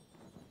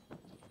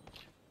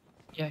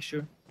 Yeah,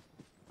 sure.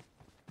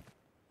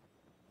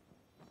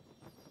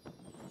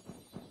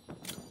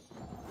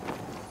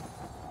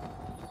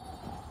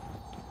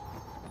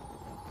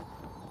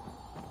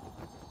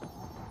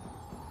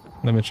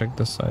 Let me check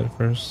this side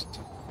first.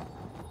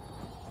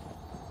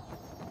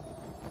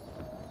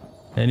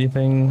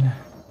 Anything?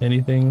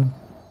 Anything?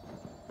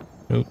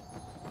 Nope.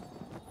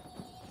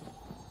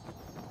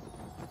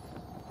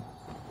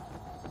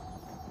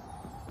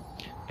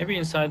 Maybe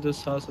inside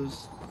those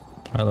houses.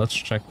 Alright, let's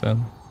check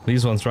then.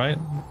 These ones, right?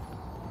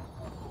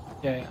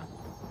 Yeah, yeah.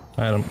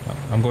 Alright,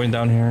 I'm going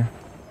down here.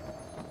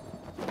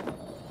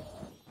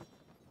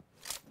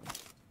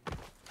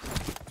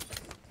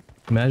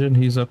 Imagine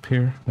he's up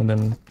here and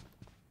then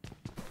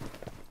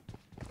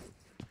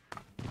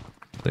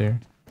there.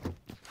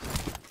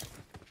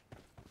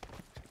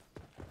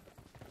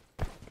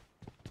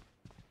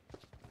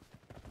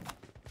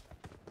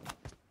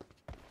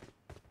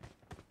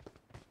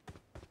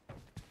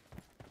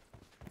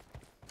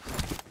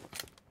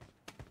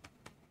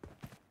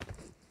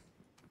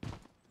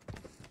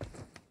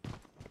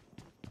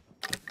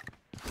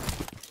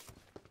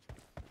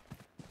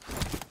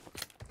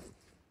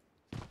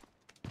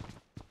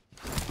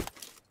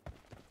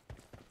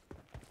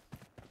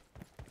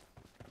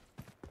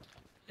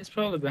 It's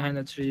probably behind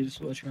the trees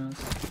watching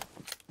us.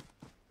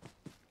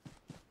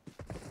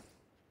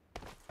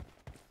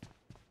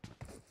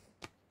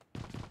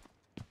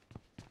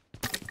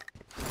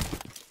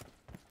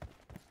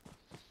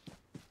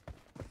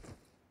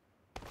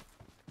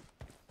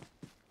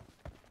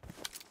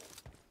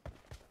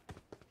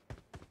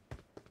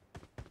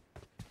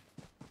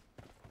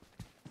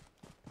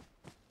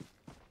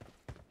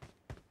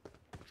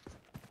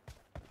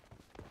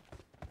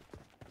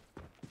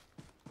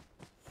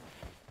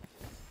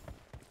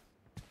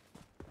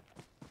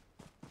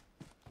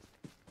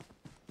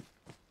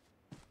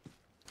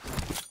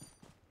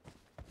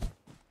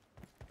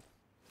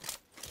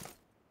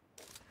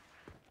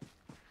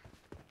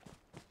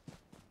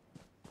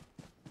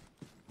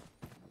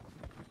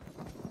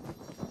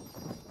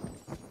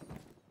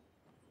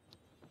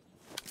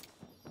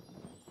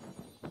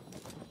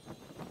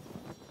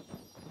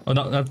 Oh,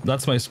 no,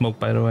 that's my smoke,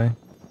 by the way.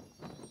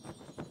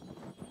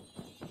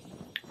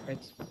 Right.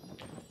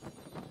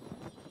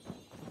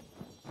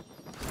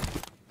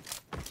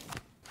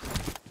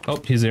 Oh,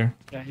 he's here.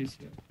 Yeah, he's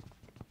here.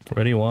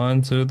 Ready?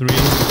 1, 2, 3.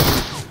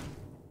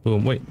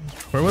 Boom. Wait,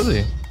 where was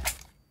he?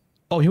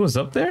 Oh, he was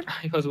up there?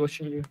 He was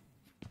watching you.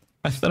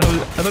 I thought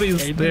he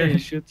was Yeah, he there.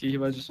 didn't shoot you. He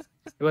was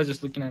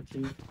just looking at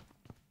you.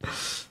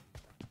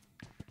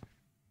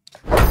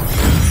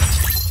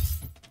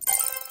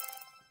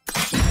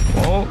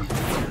 Oh,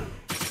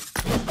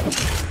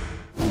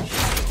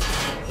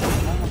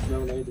 No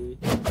lady.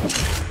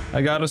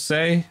 I gotta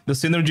say, the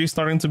synergy is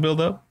starting to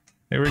build up.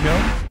 Here we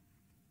go.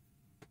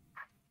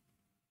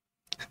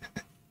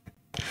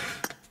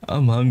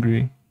 I'm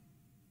hungry.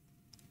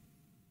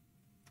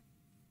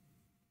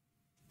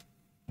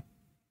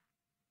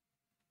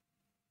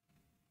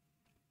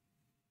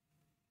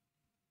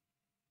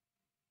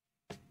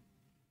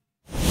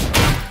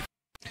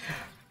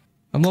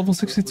 I'm level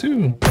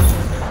 62.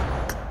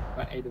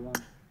 81.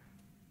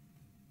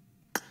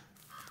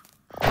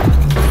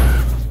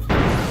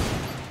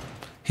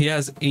 He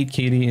has 8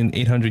 KD in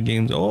 800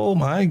 games. Oh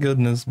my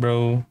goodness,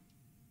 bro.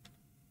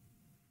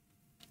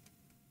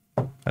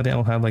 I think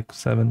I'll have like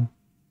 7.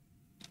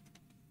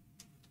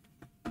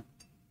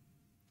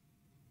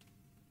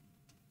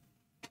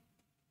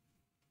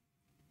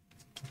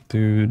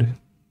 Dude.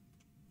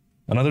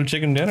 Another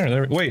chicken dinner.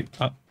 There. Wait,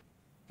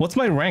 what's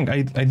my rank?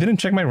 I didn't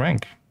check my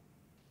rank.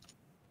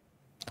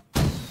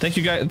 Thank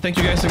you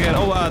guys again.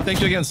 Oh, thank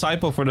you again,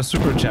 Saipo, for the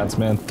super chats,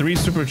 man. 3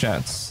 super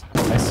chats.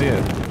 I see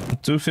it.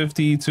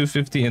 250,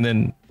 250, and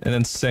then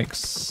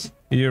 6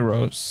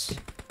 euros.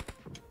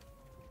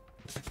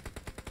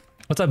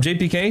 What's up,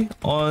 JPK?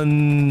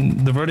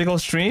 On the vertical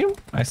stream?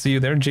 I see you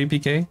there,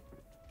 JPK.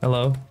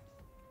 Hello.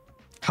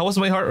 How was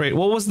my heart rate?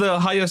 What was the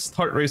highest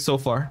heart rate so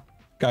far,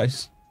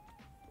 guys?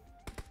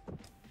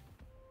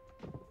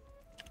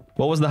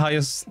 What was the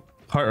highest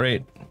heart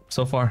rate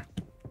so far?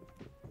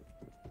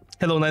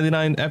 Hello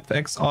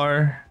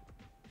 99FXR.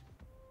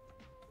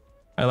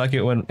 I like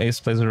it when Ace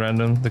plays with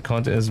random. The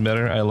content is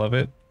better. I love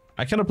it.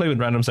 I cannot play with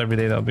randoms every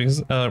day though, because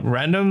about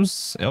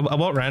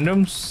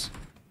randoms,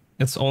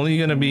 it's only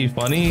gonna be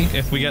funny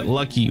if we get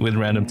lucky with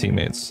random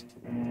teammates.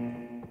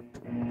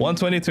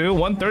 122,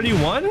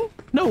 131?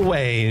 No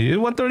way,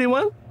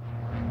 131?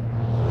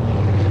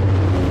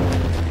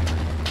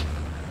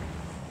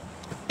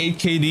 8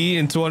 KD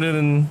in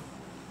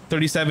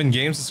 237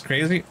 games is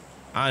crazy.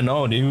 I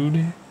know,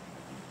 dude.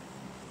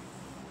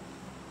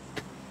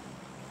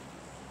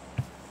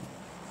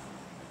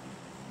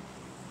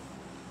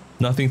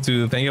 Nothing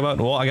to think about.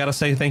 Well, I gotta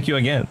say thank you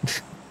again.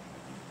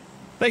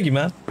 Thank you,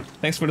 man.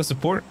 Thanks for the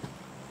support.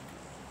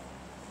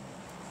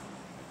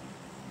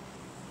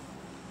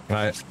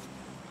 Alright.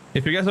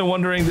 If you guys are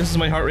wondering, this is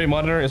my heart rate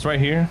monitor. It's right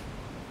here.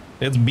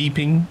 It's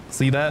beeping.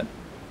 See that?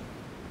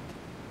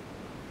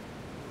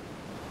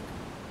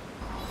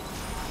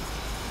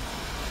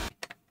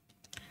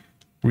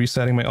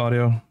 Resetting my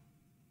audio.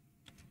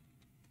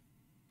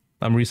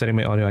 I'm resetting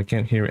my audio. I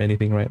can't hear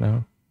anything right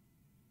now.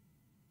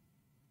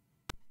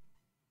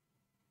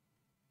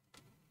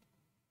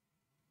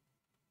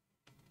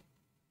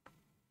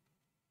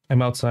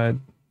 I'm outside.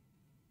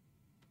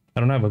 I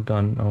don't have a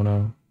gun. Oh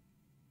no.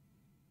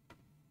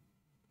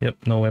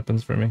 Yep, no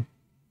weapons for me.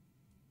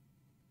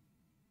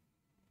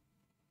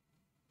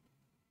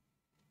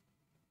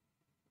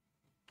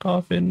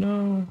 Coffin,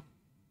 no.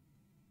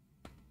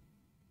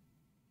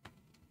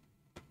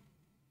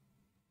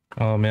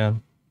 Oh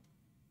man.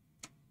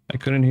 I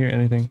couldn't hear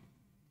anything.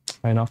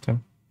 I knocked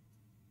him.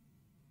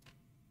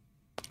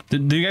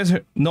 Do you guys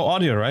hear? No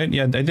audio, right?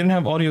 Yeah, I didn't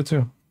have audio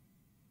too.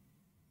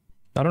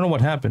 I don't know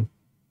what happened.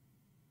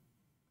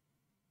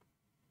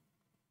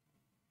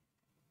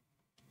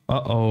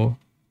 Uh-oh.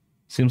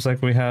 Seems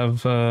like we have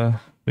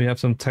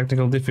some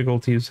technical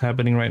difficulties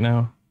happening right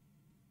now.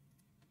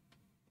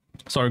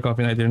 Sorry,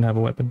 Coffin, I didn't have a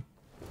weapon.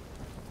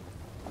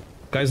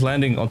 Guy's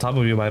landing on top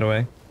of you, by the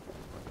way.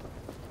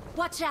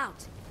 Watch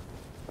out!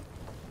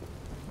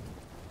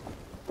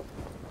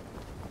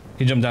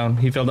 He jumped down.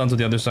 He fell down to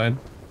the other side.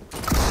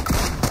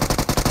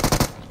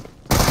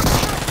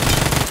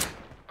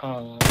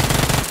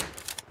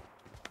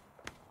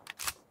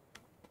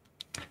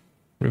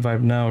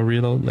 Revive now,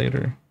 reload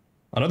later.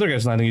 Another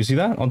guy's landing. You see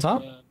that on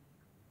top?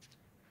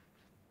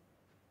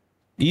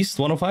 East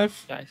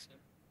 105? Yeah, I see.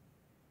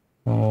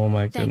 Oh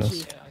my Thank goodness.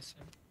 you. Yeah, I see.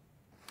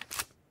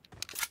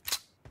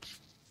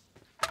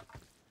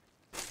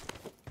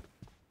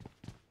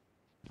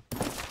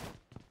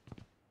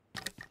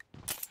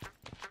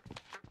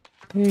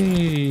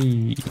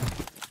 Hey.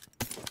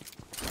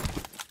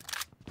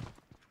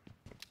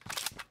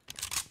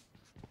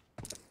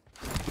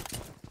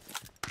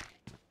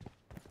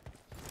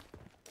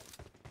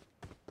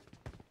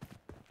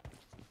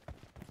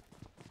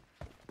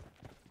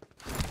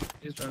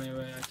 He's running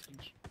away, I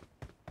think.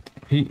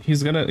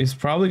 He's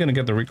probably gonna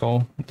get the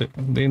recall.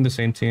 They in the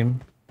same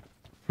team,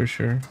 for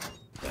sure.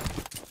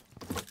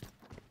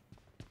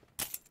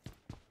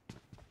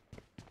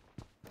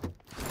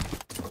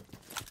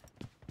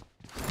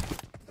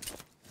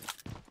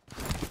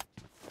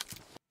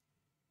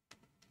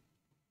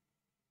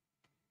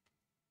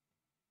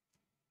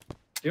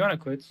 Do you wanna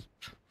quit?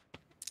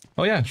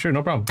 Oh yeah, sure,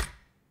 no problem.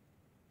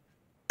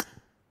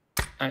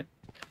 Alright.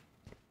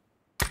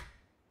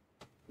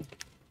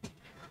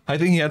 I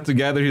think he had to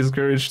gather his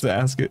courage to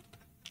ask it.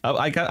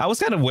 I was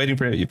kind of waiting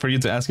for you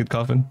to ask it,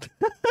 Coffin.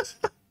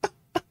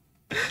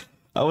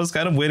 I was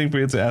kind of waiting for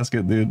you to ask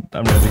it, dude.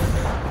 I'm ready.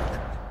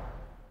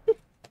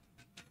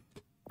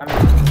 I mean,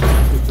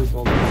 with this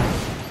all.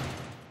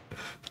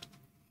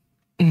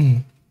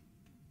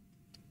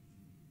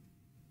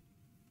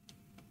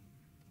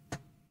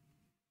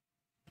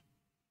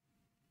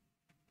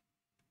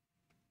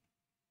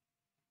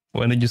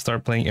 When did you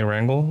start playing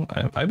Erangel?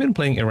 I've been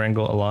playing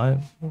Erangel a lot.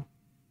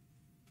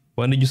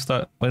 When did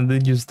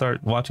you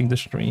start watching the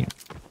stream?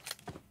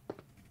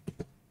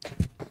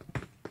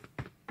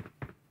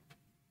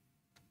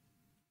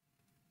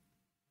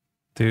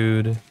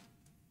 Dude.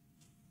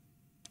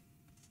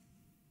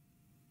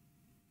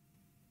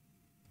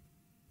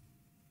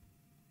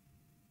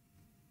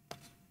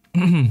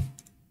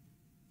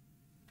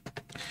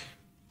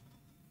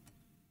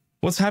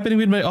 What's happening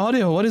with my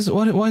audio?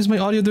 Why is my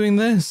audio doing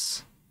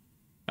this?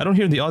 I don't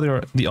hear the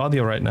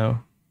audio right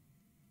now.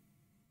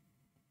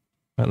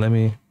 Right, let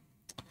me.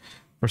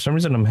 For some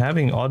reason, I'm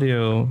having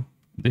audio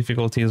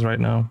difficulties right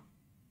now.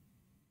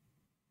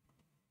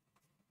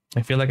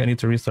 I feel like I need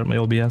to restart my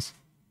OBS.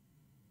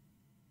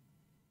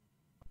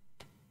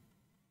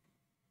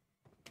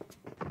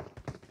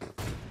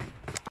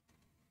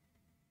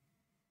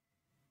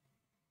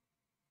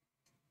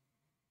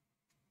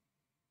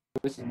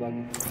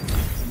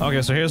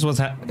 Okay, so here's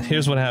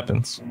what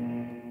happens.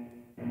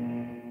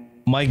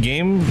 My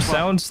game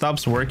sound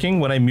stops working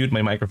when I mute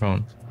my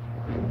microphone.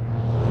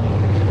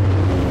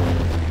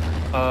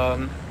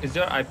 Is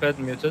your iPad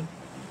muted?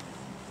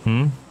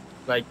 Hmm?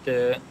 Like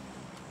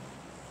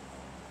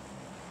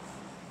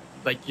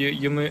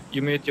you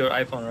mute your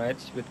iPhone, right?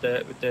 With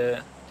the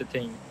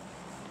thing,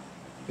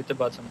 with the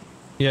button.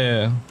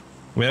 Yeah.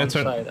 When I on the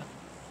turn side.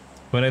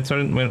 when I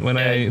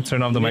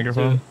turn off the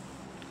microphone.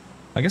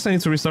 I guess I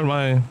need to restart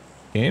my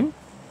game.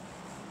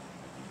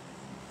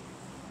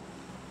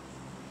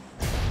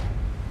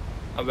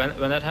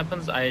 When that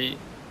happens, I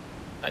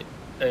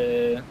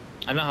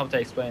don't know how to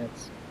explain it.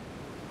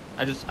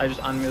 I just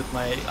unmute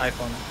my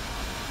iPhone,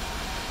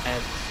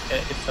 and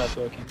it starts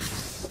working.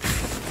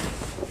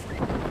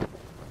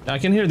 I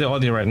can hear the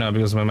audio right now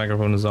because my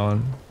microphone is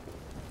on.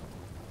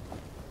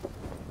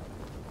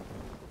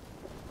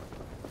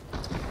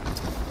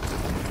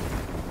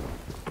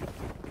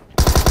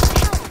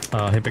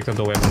 He picked up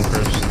the weapon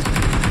first.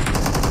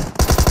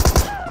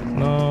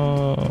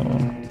 No.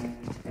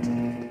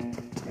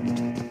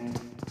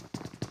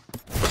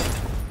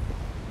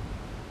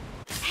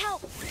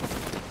 Help!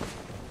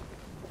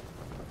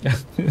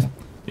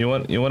 You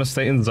want to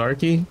stay in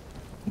Zarky?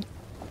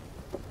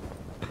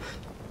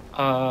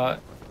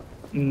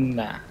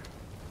 Nah.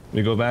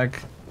 We go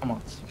back. Come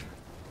on.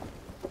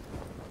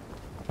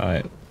 All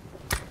right,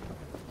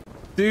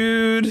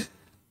 dude.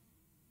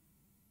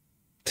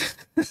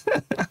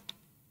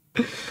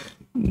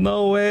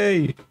 No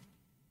way.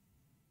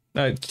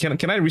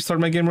 Can I restart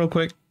my game real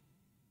quick?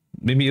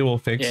 Maybe it will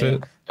fix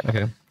it.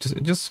 Okay,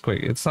 just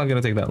quick. It's not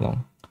gonna take that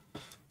long.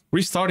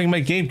 Restarting my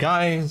game,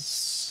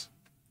 guys.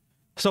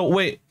 So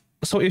wait,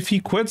 so if he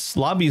quits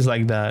lobbies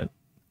like that,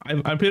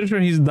 I'm pretty sure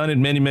he's done it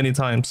many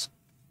times.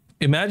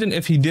 Imagine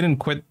if he didn't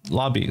quit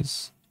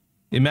lobbies.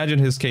 Imagine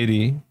his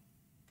KD.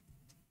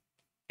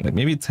 Like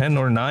maybe 10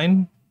 or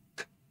 9.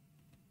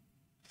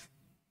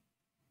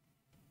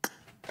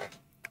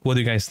 What do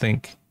you guys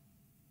think?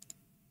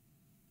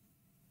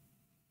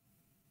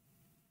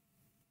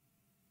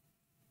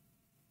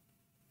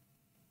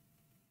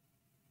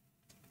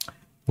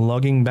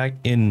 Logging back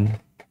in.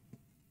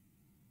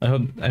 I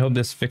hope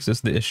this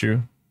fixes the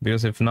issue,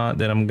 because if not,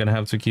 then I'm gonna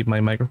have to keep my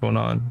microphone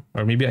on,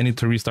 or maybe I need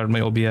to restart my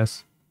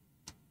OBS,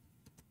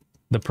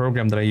 the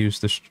program that I use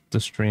to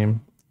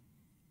stream.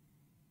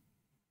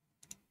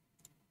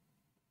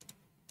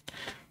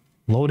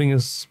 Loading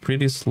is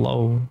pretty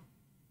slow.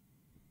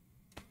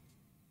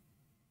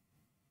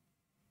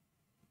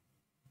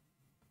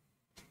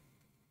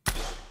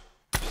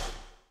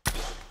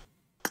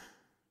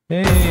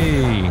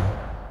 Hey,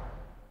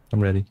 I'm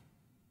ready.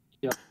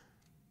 Yeah.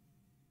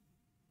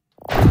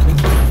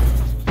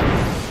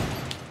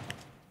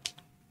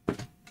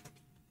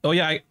 Oh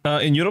yeah,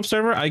 in Europe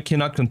server, I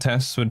cannot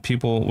contest with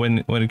people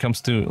when it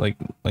comes to like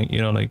you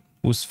know, like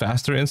who's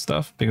faster and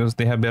stuff, because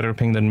they have better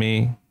ping than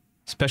me.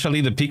 Especially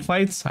the peak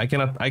fights, I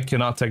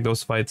cannot take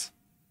those fights.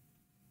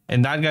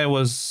 And that guy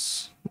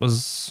was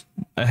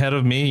ahead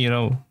of me, you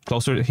know,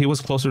 closer. He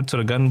was closer to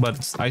the gun,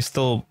 but I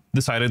still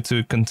decided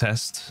to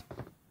contest.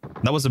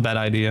 That was a bad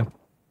idea.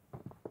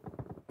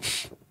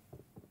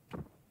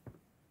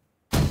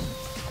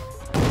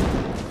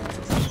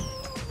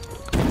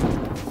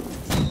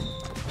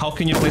 How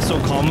can you play so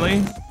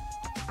calmly?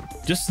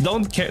 Just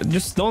don't care.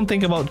 Just don't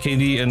think about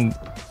KD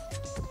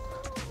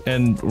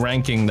and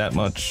ranking that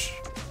much.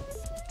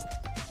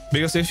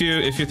 Because if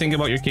you think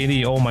about your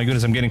KD, oh my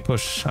goodness, I'm getting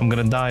pushed. I'm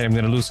gonna die. I'm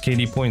gonna lose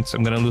KD points.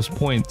 I'm gonna lose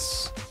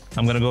points.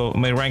 I'm gonna go.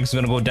 My rank's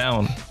gonna go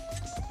down.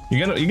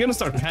 You're gonna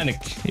start panic.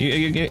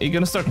 You're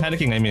gonna start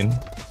panicking. I mean,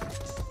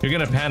 you're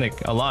gonna panic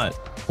a lot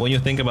when you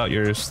think about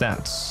your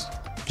stats.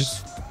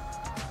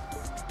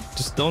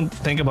 Just don't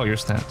think about your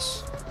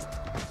stats.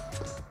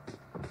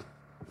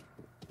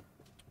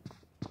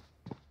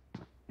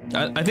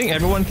 I think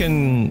everyone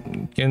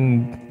can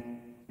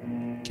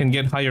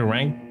get higher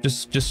rank. They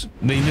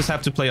just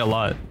have to play a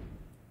lot.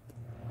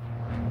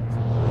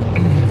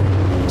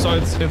 So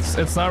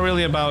it's not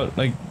really about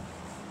like,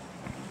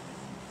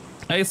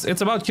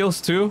 it's about kills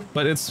too,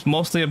 but it's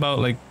mostly about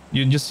like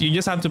you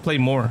just have to play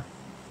more,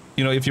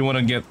 you know, if you want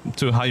to get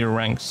to higher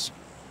ranks.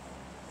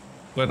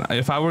 But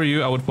if I were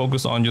you, I would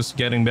focus on just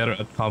getting better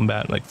at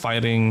combat, like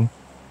fighting.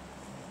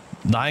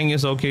 Dying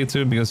is okay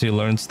too, because you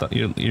learn stuff.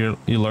 You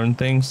learn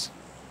things.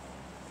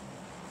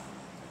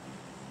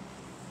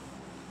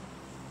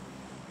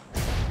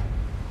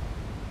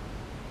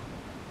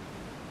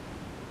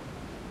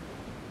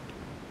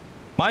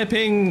 My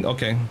ping,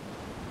 okay.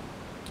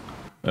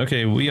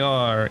 Okay, we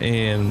are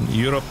in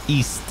Europe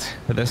East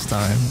this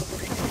time.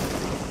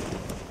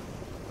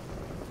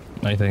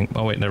 I think.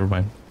 Oh wait, never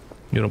mind.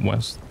 Europe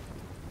West.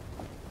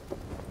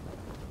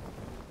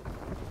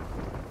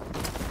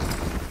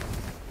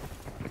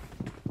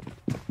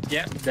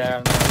 Yeah,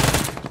 there.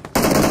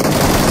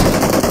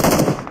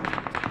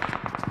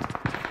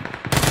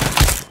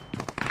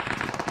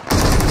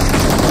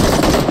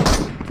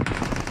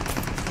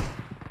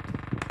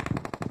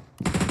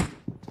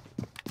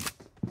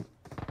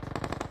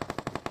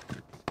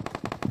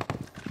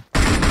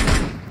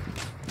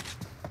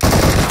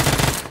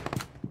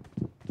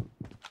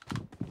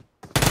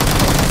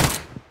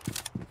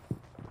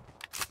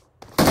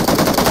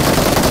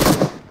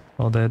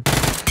 All dead.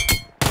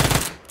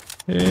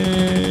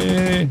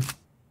 Hey.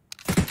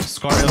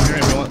 Scar ill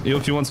here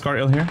if you want Scar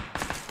ill here.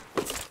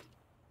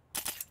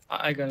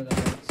 I got it.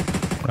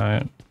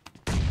 Alright.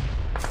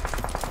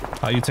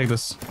 You take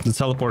this, the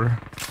teleporter.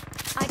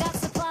 I got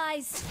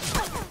supplies.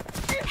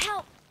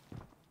 Help!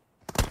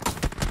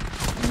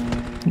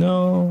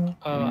 No.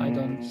 I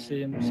don't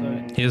see him,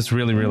 sorry. He is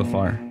really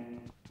far.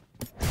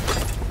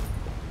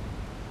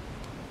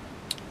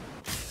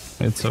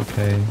 It's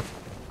okay.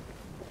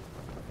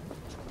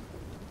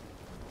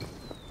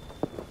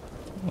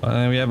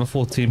 We have a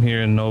full team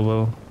here in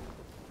Novo.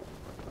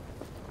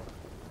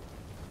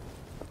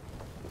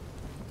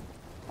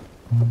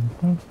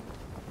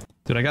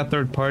 Dude, I got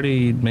third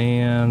party,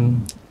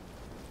 man.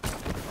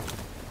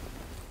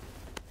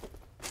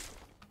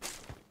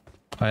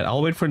 Alright,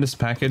 I'll wait for this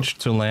package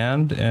to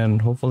land,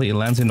 and hopefully it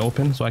lands in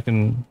open so I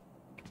can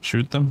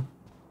shoot them.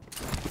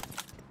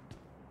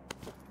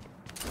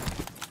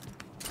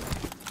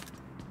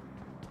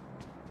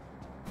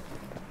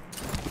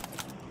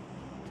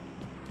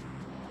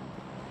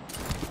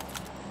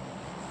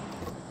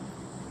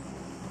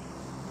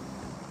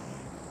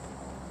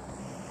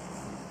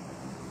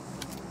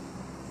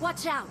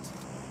 Watch out!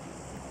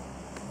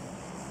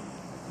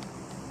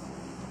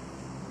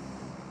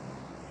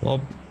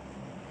 Well,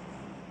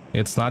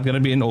 it's not gonna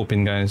be in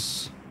open,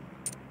 guys.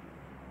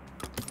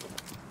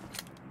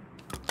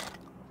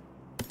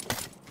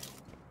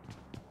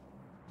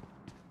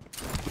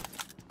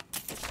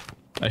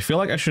 feel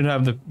like I should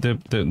have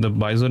the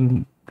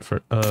bison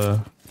for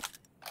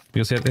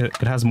because it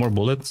has more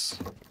bullets.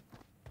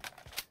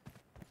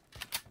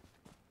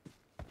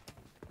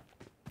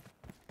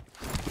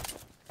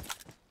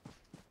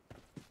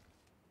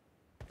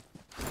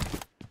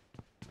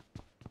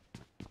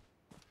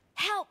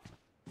 Help!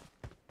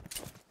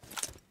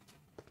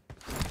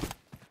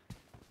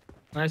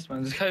 Nice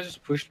man. This guy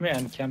just pushed me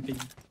and camping.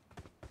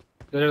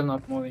 They're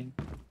not moving.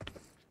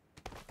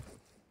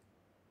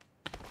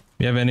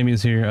 We have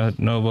enemies here at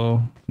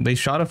Novo. They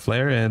shot a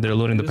flare and they're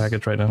loading the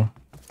package right now.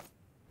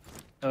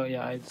 Oh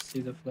yeah, I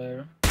see the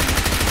flare.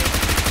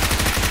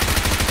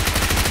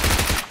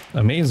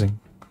 Amazing.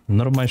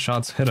 None of my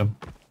shots hit him.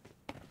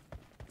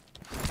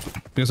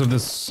 Because of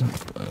this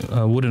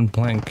wooden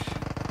plank.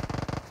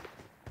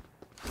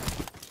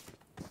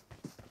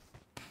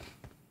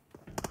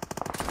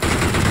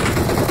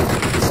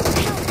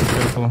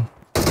 Careful.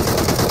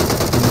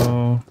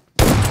 No.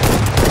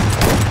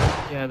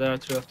 Yeah, there are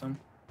 3 of them.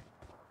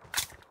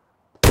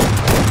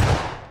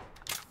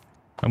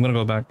 I'm gonna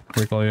go back,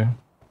 recall you.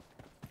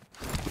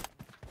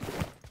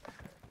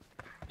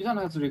 You don't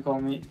have to recall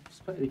me.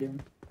 Just play the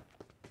game.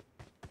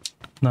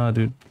 Nah,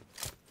 dude.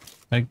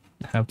 I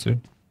have to.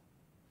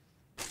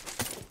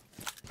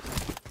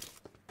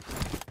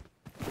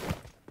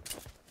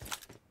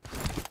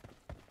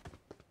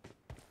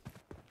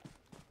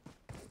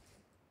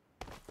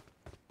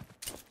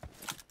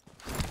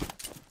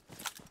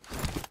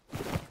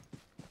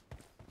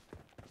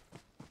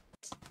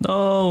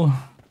 No.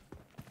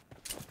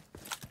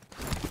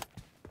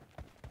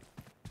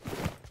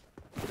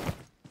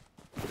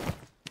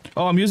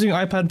 Oh, I'm using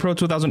iPad Pro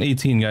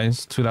 2018,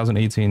 guys.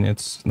 2018.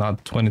 It's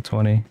not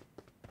 2020.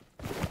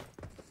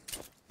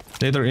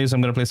 Later is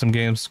I'm gonna play some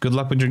games. Good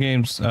luck with your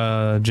games,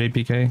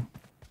 JPK.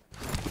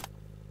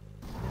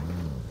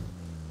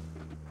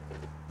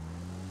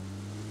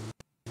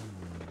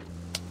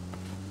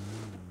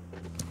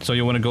 So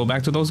you want to go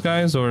back to those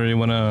guys, or you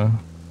want to?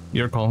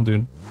 Your call,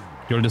 dude.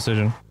 Your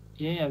decision.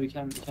 Yeah, we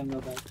can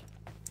go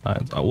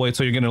back. Wait,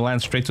 so you're gonna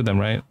land straight to them,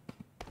 right?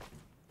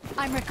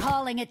 I'm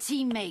recalling a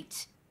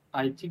teammate.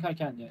 I think I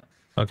can, yeah.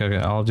 Okay.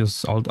 I'll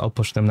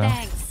push them now.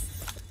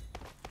 Thanks.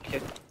 Okay.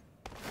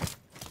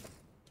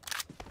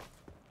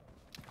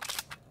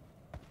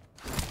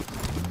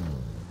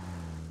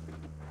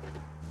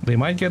 They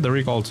might get the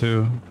recall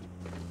too.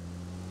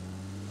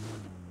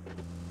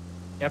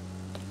 Yep.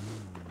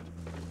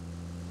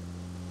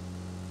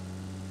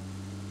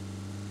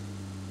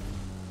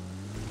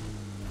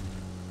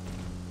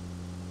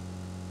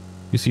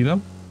 You see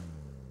them?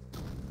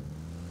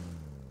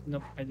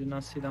 Nope, I did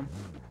not see them.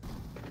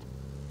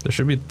 There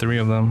should be 3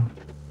 of them.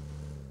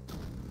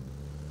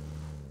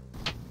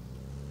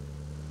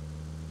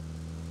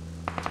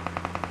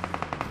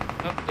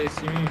 Oh, they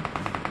see me.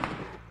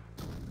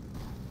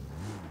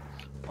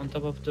 On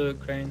top of the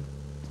crane.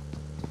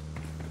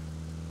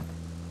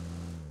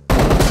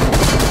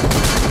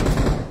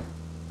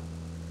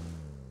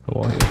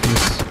 Well, if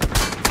he's...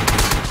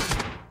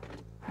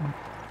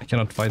 I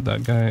cannot fight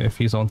that guy if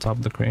he's on top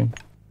of the crane.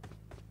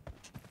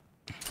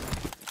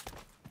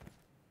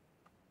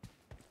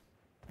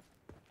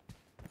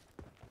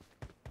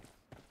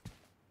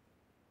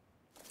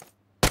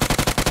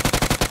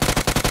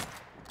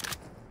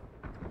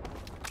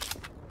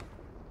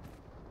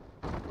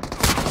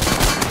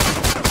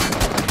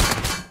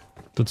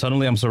 But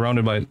suddenly I'm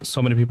surrounded by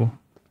so many people.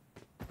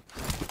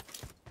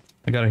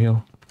 I gotta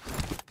heal.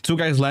 2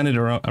 guys landed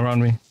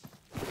around me.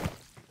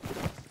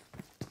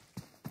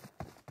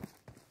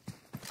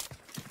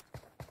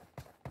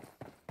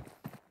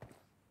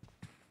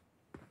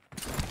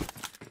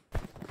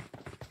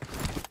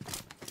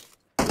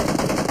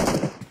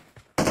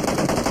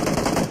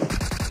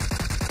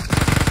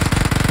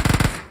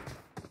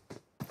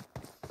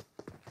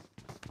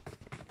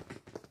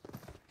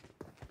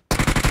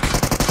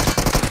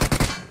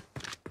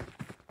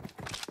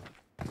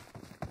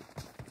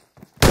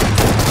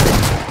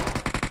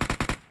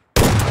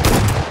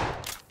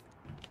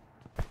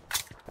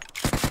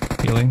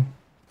 Healing.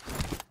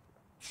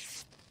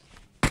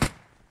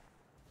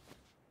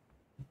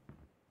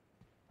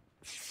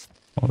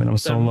 Oh man, I'm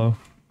so low.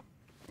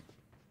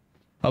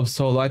 I'm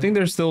so low. I think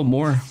there's still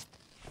more.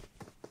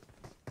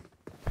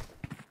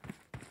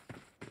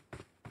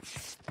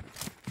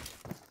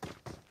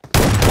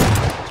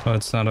 Oh,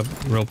 it's not a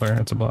real player,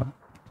 it's a bot.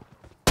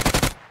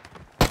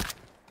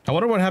 I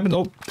wonder what happened.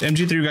 Oh,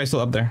 MG3 guy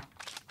still up there.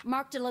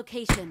 Marked a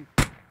location.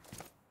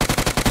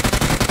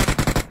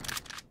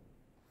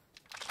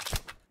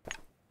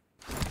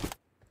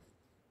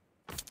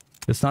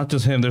 It's not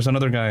just him. There's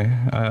another guy.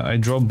 I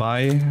drove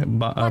by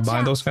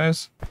those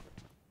guys,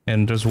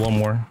 and there's one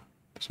more.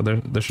 So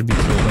there should be 2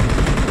 of them.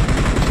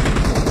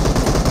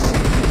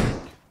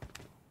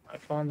 I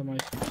found them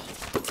items.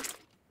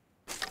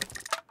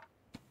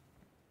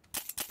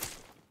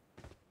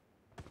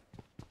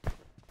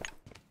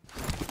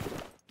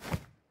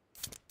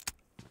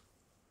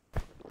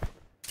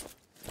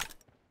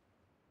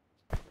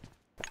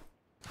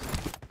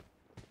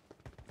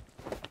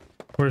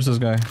 Where's this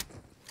guy?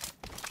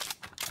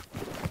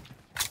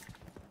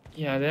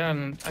 Yeah, they are.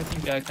 I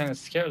think they are kind of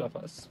scared of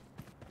us.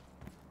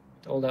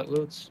 All that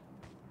loot.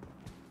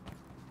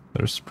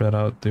 They're spread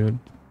out, dude.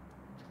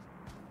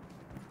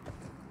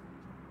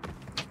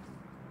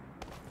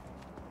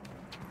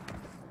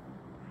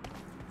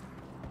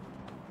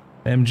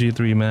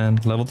 MG3, man.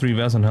 Level 3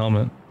 vest and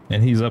helmet.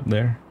 And he's up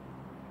there.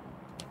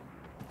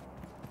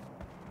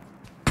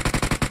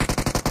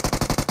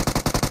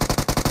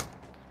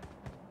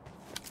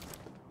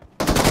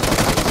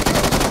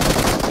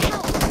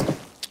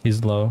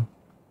 He's low.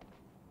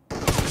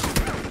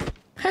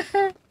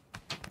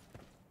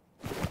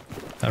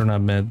 I don't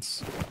have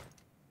meds.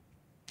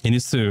 He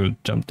needs to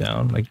jump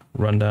down, like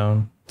run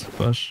down to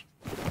push.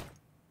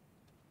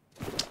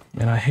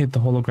 And I hate the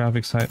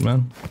holographic sight,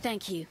 man.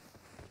 Thank you.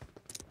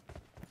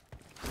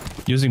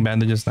 Using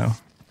bandages now.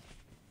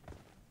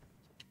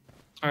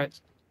 Alright.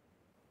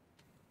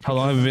 How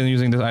long have you been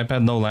using this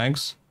iPad? No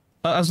lags?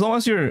 As long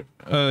as your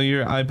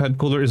iPad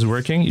cooler is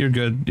working, you're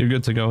good. You're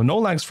good to go. No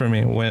lags for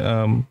me.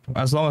 When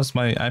as long as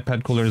my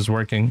iPad cooler is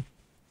working.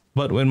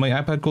 But when my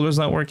iPad cooler is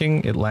not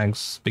working, it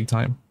lags big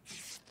time.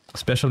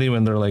 Especially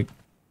when they're like,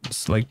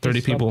 it's like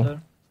 30 people. There.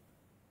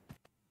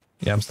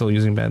 Yeah, I'm still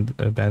using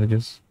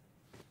bandages.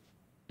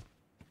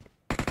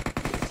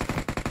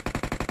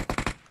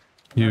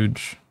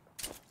 Huge.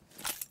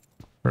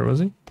 Where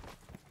was he?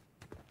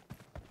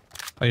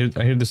 I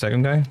hear the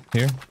second guy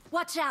here.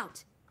 Watch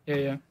out! Yeah,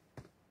 yeah.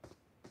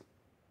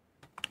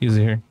 He's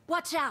here.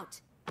 Watch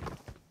out!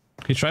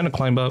 He's trying to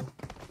climb up.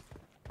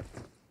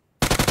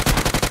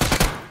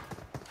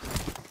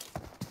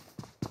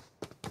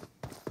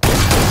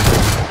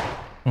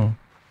 Oh.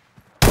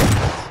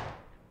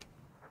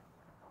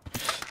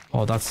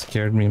 Oh, that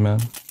scared me, man.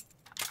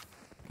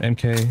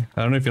 MK.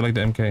 I don't know if you like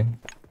the MK.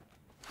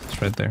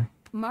 It's right there.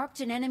 Marked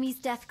an enemy's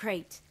death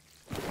crate.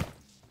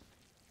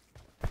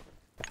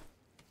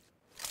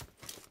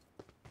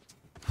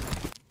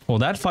 Well,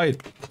 that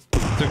fight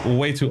took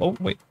way too... Oh,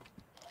 wait.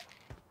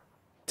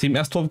 Team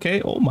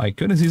S12K? Oh my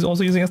goodness, he's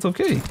also using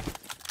S12K.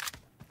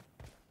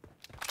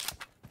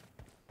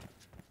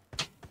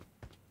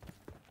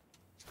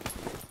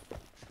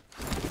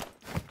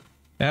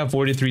 I have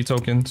 43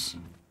 tokens.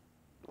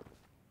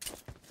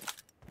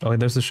 Oh,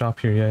 there's the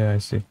shop here. Yeah, I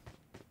see.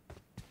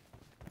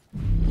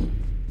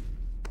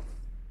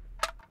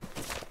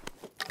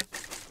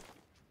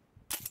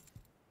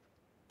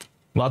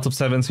 Lots of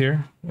 7s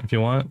here, if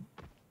you want.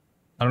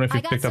 I don't know if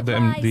you picked up the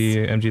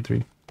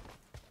MG3.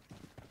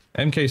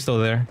 MK is still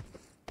there.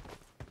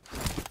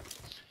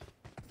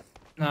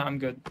 Nah, I'm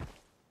good.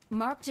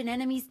 Marked an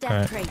enemy's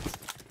death crate.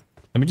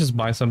 Let me just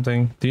buy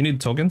something. Do you need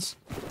tokens?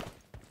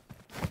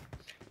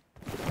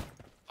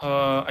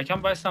 I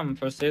can buy some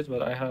first aid,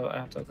 but I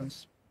have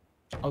tokens.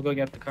 I'll go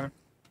get the car.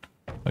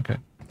 Okay.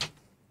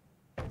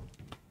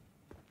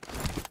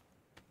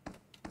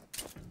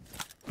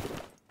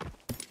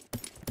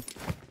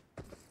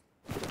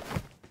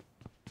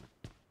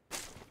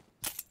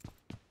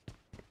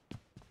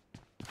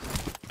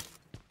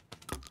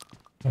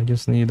 I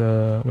just need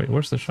a... Wait,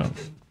 where's the shop?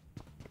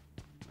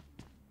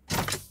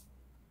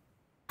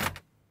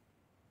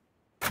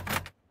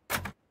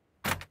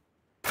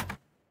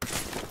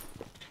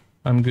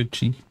 I'm good,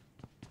 Chi.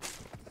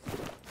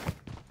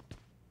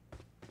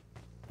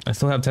 I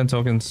still have 10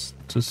 tokens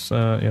to,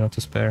 you know,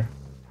 to spare.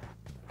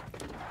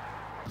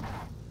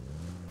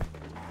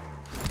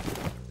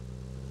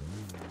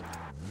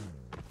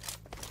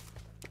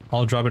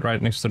 I'll drop it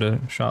right next to the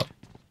shop.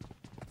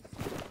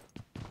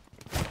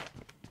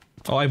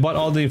 Oh, I bought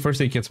all the first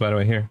aid kits, by the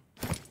way, here.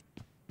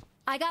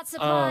 I got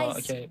supplies. Oh,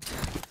 okay.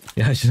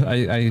 Yeah,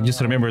 I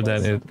just remembered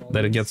that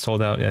it gets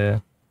sold out. Yeah.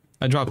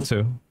 I dropped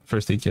 2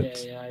 first aid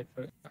kits. Yeah, I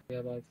forgot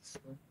about this.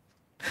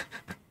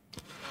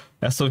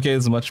 SOK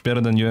is much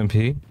better than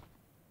UMP.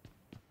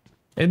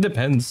 It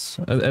depends.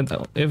 And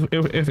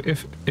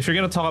if you're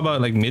gonna talk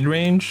about like mid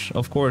range,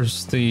 of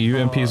course the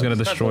UMP is gonna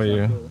destroy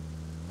you. Cool.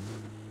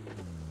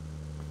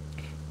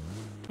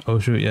 Oh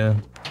shoot, yeah.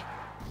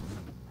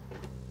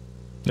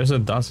 There's a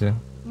Dacia.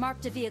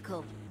 Marked a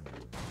vehicle.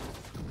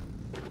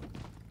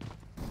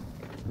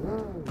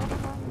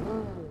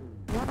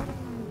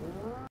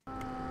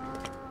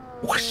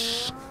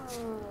 Whoosh.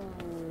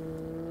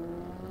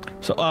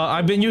 So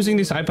I've been using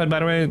this iPad, by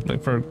the way,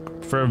 like for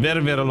a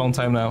very long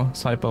time now.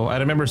 Sypo, I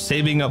remember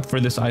saving up for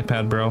this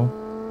iPad, bro.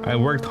 I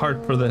worked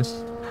hard for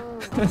this.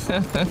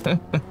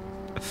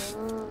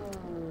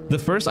 The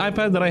first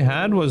iPad that I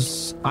had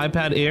was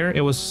iPad Air.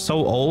 It was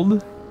so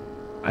old,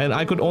 and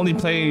I could only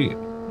play,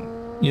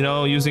 you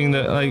know, using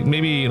the like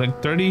maybe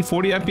like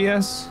 30-40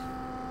 FPS.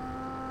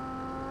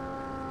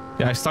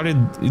 Yeah, I started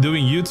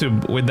doing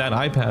YouTube with that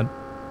iPad.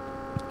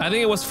 I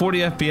think it was 40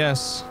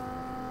 FPS.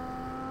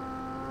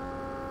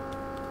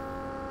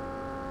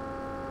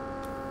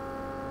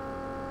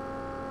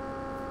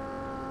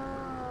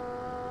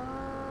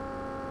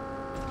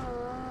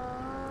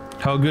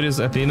 How good is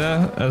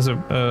Athena as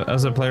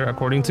a player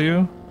according to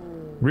you?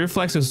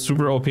 Reflex is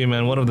super OP,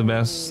 man. One of the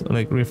best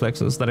like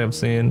reflexes that I've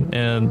seen,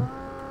 and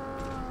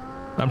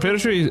I'm pretty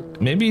sure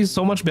maybe he's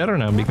so much better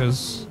now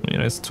because, you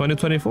know, it's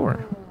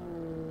 2024.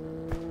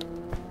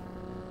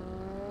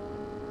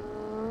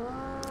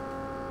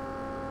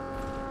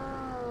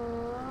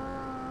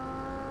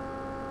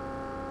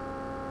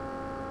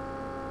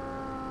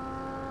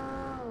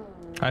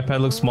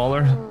 iPad looks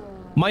smaller.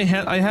 My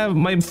hand, I have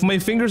my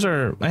fingers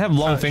are. I have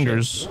long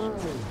fingers.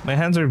 My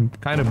hands are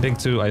kind of big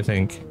too, I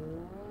think.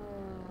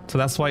 So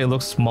that's why it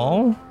looks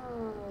small.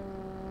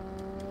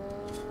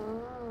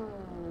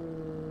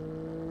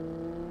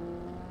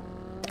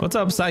 What's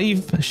up,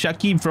 Saif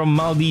Shakib from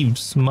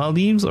Maldives?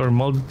 Maldives or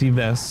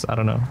Maldives? I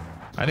don't know.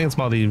 I think it's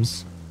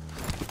Maldives.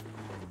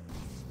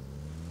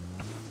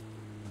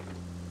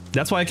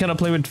 That's why I cannot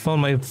play with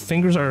phone. My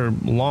fingers are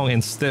long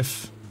and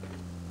stiff.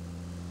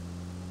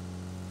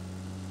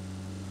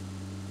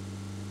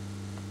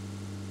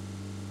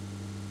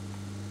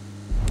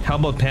 How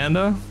about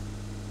Panda?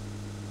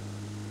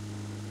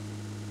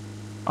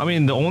 I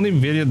mean, the only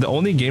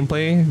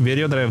gameplay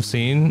video that I've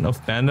seen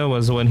of Panda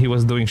was when he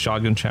was doing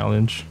Shotgun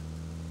Challenge.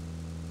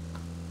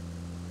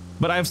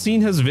 But I've seen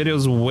his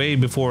videos way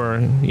before,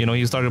 you know,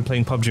 he started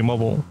playing PUBG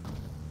Mobile.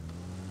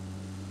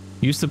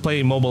 He used to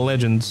play Mobile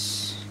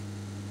Legends.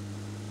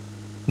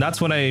 That's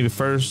when I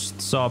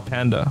first saw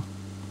Panda.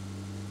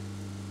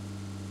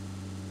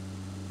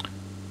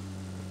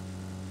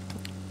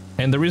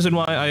 And the reason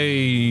why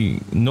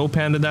I know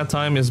Panda that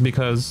time is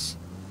because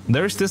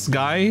there's this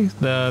guy,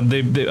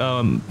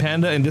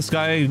 Panda and this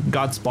guy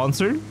got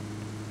sponsored.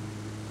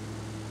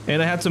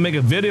 And I had to make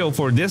a video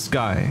for this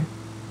guy.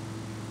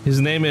 His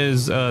name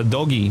is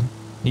Doggy.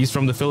 He's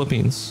from the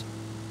Philippines.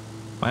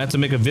 I had to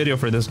make a video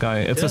for this guy.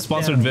 It's a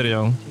sponsored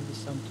video.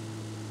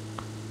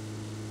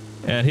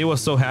 And he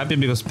was so happy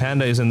because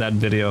Panda is in that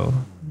video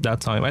that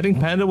time. I think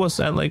Panda was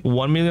at like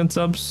 1 million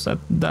subs at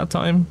that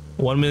time.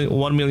 1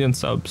 million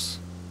subs.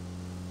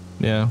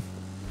 Yeah.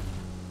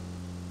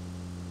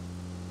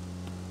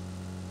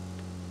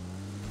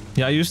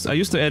 Yeah, I used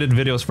to edit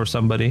videos for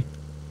somebody.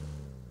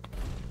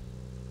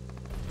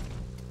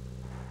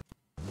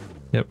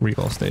 Yep,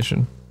 recall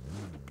station.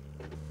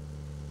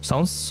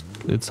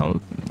 It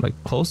sounds like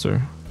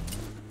closer.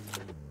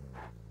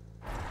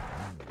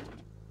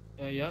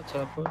 Yeah,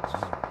 teleports.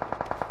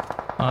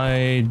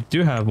 I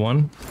do have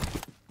one.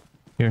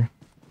 Here.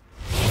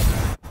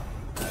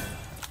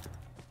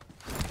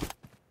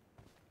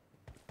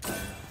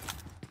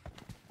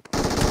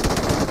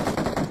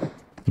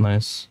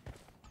 Nice.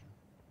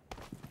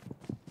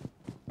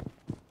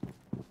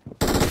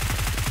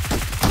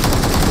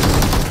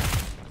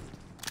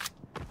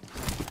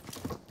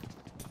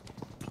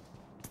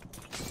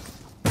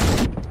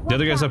 The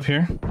other guy's up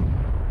here.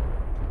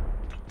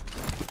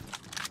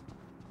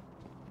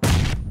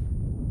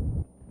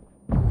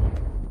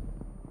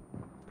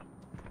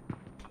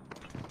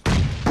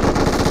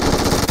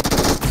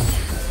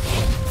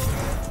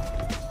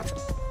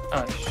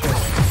 Oh shit.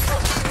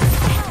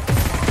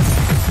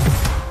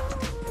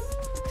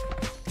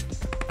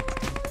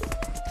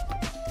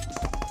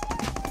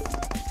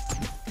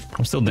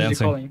 I'm still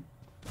dancing.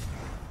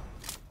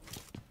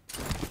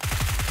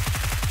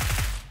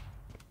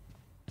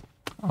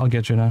 I'll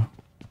get you now.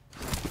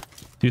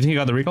 Do you think you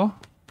got the recall?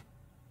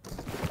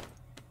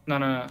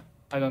 No.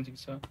 I don't think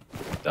so.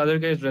 The other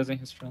guy is raising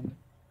his friend.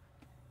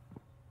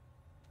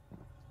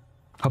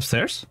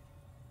 Upstairs?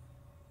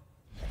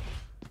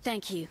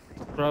 Thank you.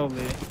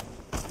 Probably.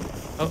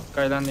 Oh,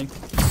 guy landing.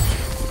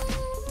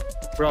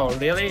 Bro,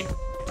 really?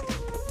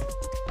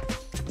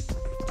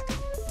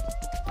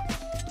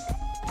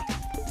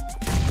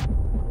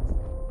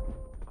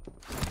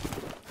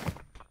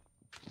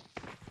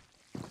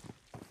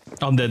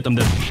 I'm dead.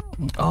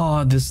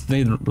 Oh, this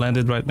they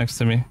landed right next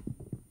to me.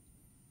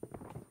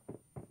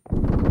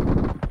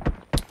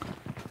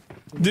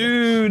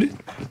 Dude,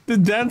 the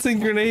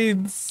dancing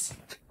grenades.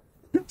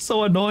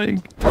 So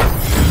annoying.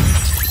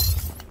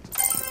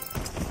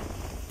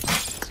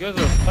 These guys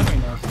are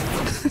fucking us.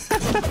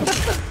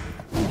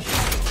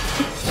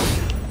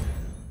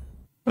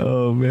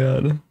 Oh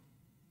man.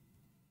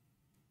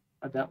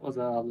 That was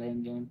a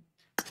lame game.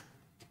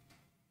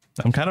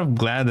 I'm kind of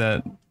glad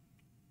that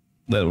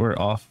we're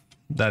off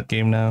that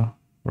game now.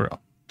 We're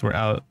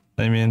out.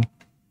 I mean,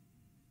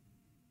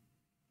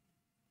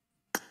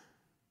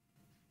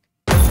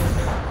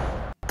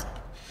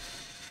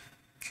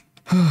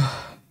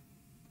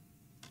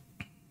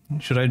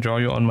 should I draw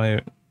you on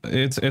my?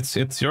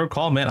 It's your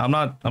call, man. I'm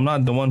not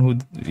the one who,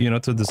 you know,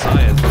 to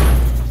decide.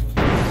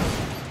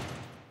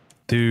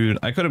 Dude,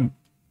 I could have.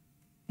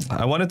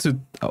 I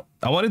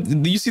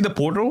wanted. Do you see the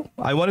portal?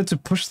 I wanted to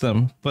push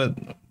them, but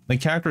my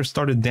character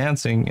started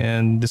dancing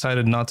and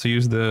decided not to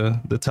use the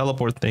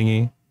teleport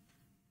thingy.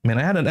 Man,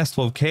 I had an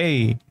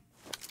S12K.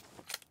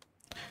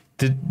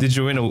 Did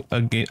you win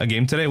a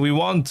game today? We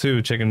won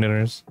 2 chicken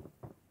dinners.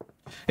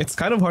 It's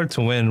kind of hard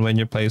to win when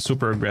you play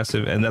super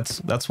aggressive, and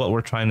that's what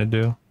we're trying to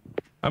do.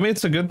 I mean,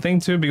 it's a good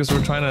thing too because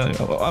we're trying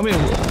to. I mean,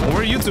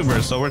 we're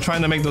YouTubers, so we're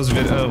trying to make those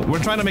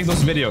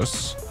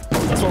videos.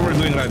 That's what we're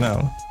doing right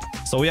now.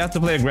 So we have to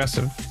play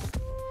aggressive.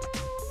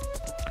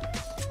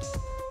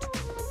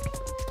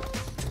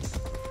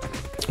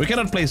 We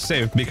cannot play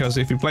safe because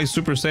if you play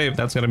super safe,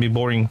 that's gonna be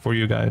boring for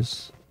you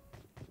guys.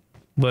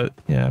 But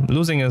yeah,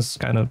 losing is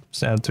kind of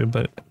sad too,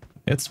 but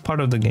it's part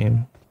of the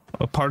game.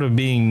 A part of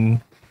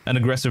being an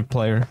aggressive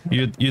player.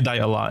 You die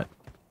a lot.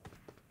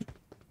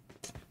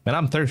 Man,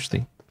 I'm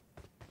thirsty.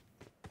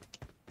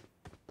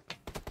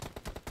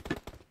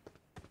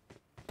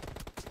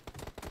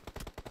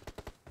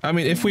 I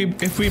mean, if we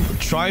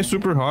try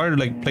super hard,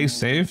 like play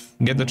safe,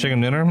 get the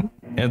chicken dinner,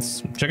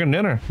 it's chicken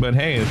dinner. But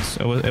hey,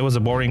 it was a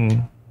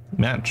boring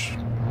match.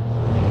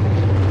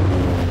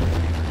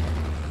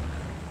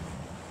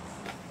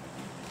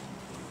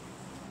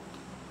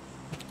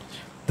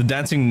 The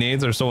dancing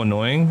nades are so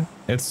annoying.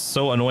 It's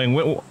so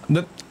annoying.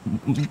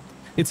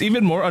 It's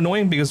even more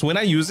annoying because when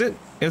I use it,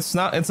 it's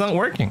not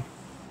working.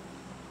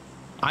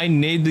 I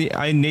nade the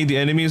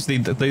enemies.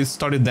 They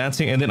started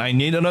dancing, and then I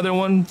nade another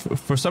one.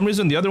 For some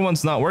reason, the other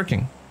one's not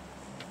working.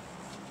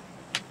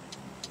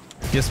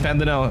 Yes,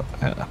 Panda now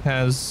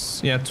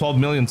has 12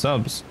 million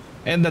subs,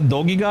 and that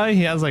doggy guy,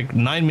 he has like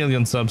 9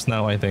 million subs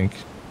now, I think.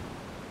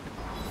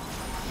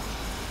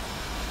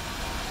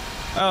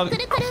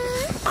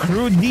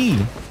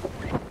 Crudy.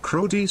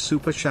 Crody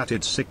super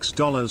chatted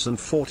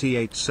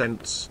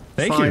 $6.48.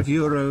 Thank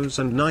you.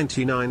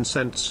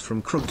 €5.99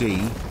 from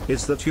Crody.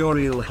 Is that your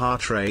real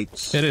heart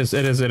rates? It is.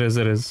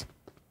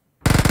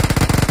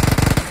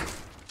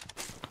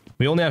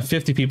 We only have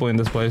 50 people in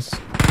this place.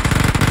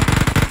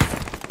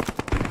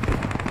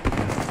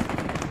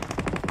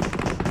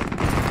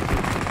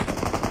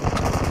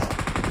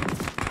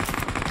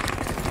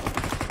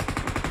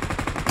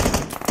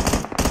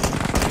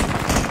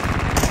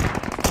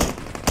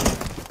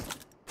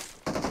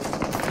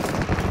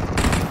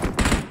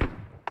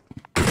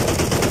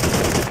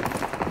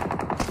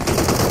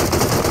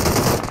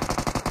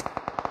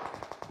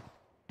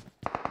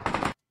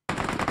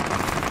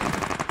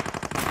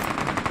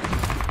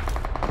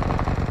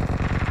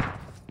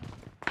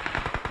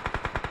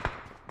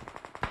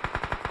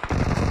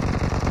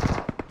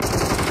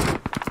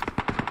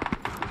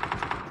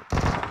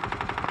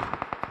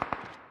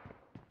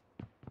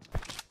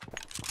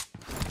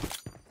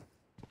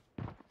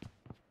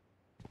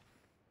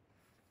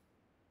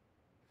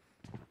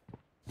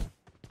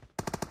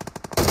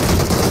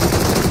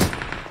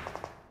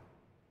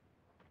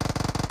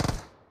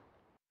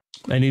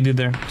 I need you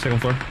there, second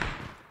floor.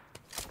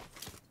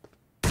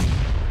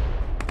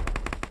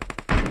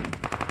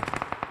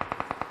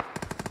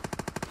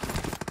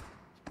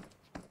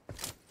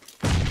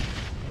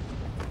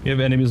 You have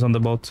enemies on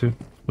the boat too,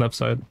 left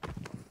side.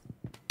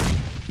 Bro,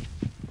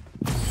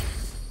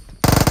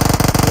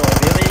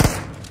 really?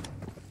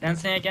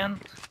 Dancing again?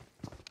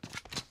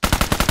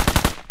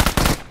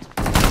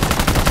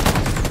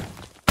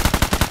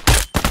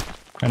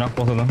 I knocked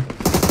both of them.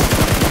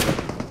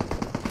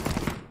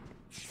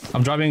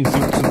 I'm driving two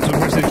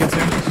first aid kits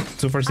here.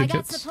 Two first I aid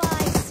got kits.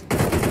 supplies.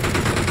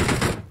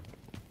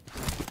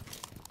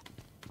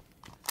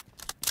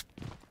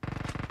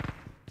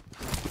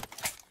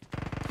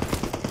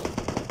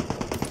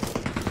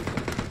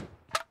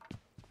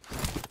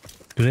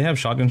 Do they have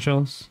shotgun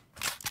shells?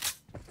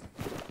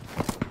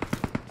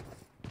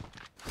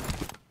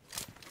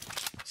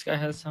 This guy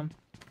has some.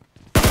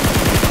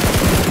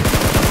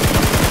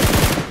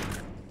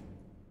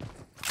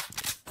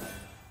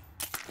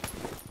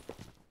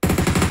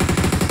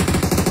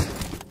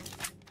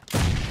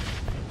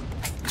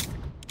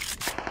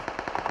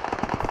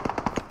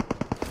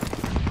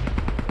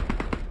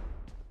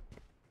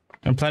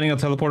 I'm planning a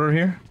teleporter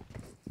here.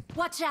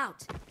 Watch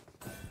out.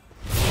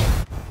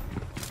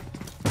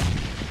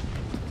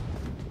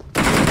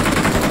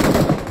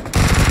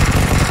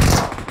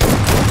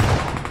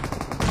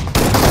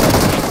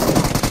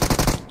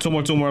 Two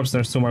more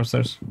upstairs.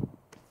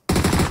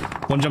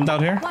 One jumped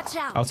out here. Watch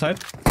out. Outside.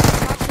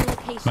 Watch the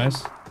location.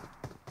 Nice.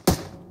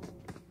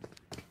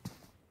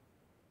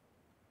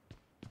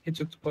 He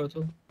took the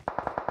portal.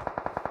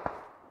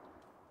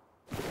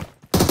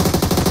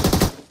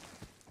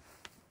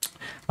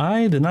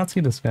 I did not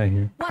see this guy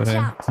here, Watch but I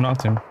out.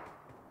 knocked him.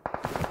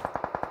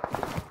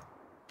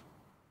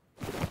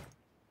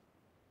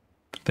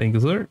 Thank you,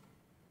 sir.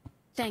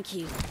 Thank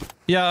you.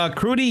 Yeah,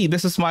 Crudy,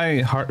 this is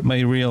my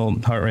real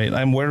heart rate.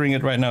 I'm wearing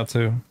it right now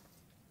too.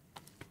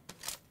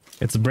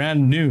 It's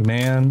brand new,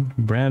 man.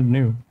 Brand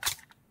new.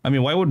 I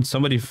mean, why would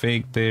somebody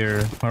fake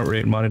their heart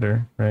rate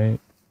monitor, right?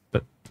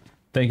 But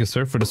thank you,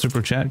 sir, for the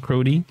super chat,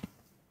 Crudy.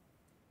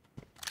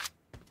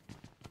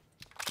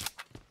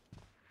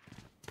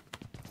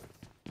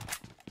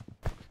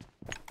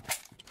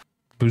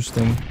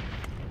 Boosting.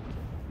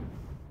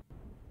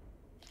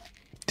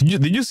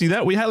 Did you see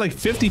that? We had like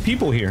 50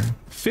 people here.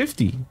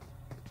 50.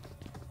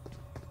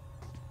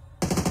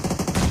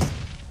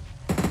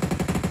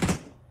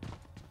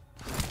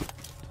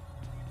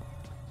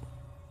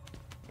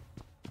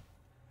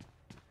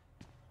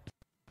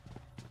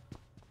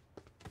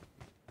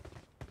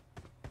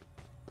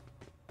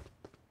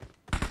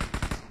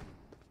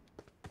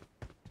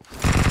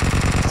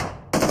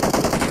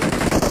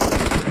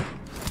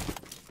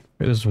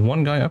 There's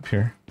one guy up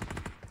here.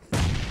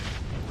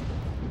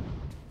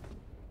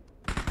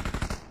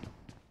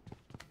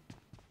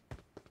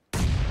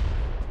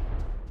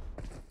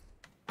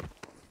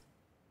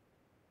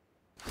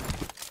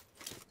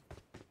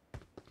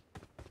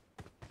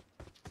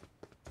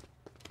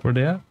 Where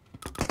they at?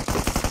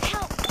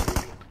 Help.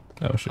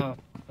 Oh shit. Oh,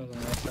 that was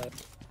on the right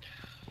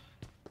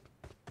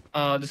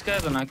side. This guy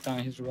has a knockdown,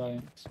 he's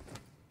reviving.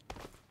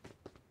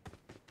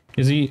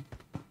 Is he?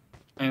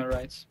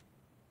 right.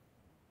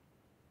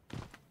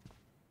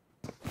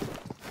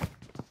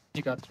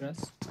 You got the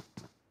rest.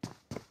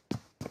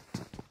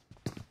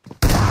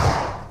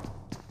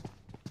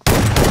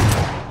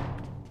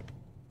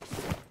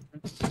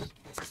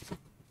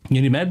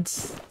 You need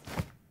meds?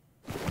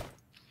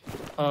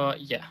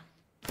 Yeah.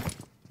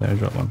 There, I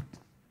dropped one.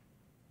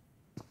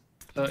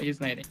 He's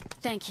nading.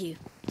 Thank you.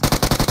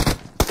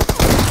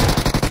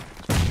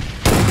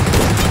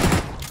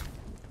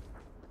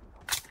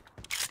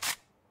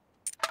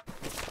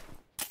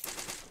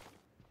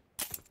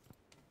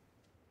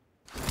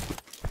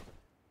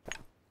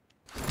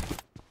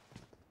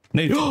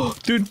 Nate,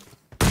 dude!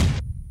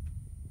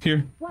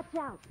 Here. Watch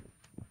out.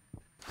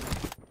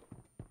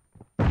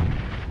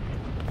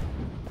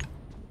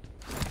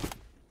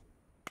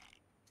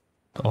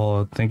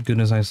 Oh, thank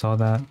goodness I saw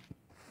that.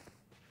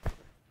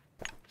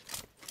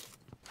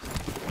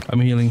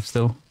 I'm healing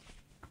still.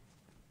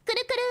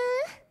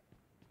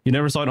 You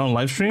never saw it on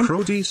live stream?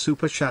 Crody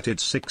super chatted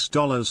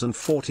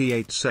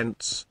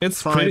 $6.48.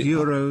 It's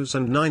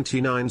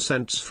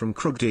 €5.99 from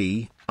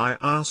Crody. I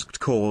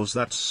asked cause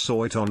that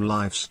saw it on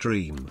live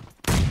stream.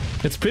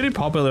 It's pretty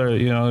popular,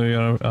 if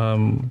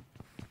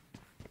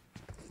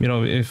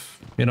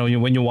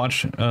when you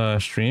watch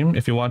stream,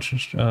 if you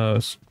watch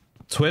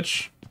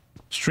Twitch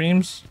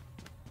streams.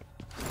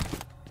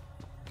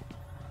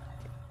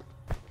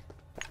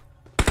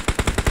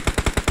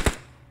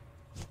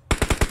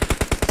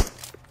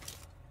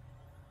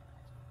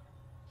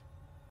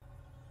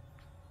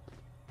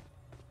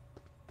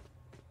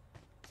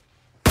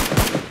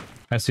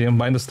 I see him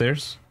behind the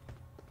stairs.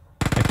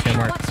 I can't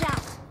mark. Watch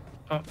out.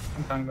 Oh,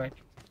 I'm coming back.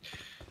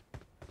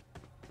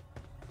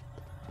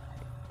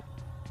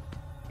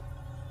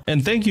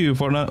 And thank you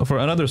for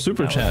another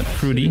super chat,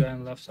 Fruity.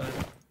 On left side.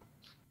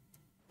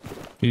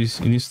 You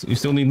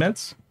still need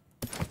meds?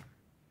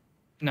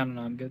 No,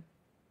 I'm good.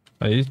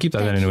 Oh, you keep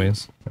that Thank you.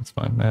 anyways. That's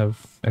fine. I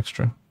have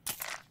extra.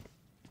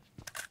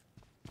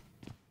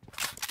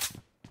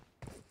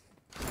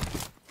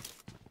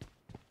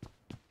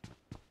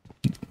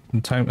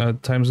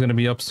 Time's gonna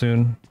be up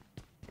soon.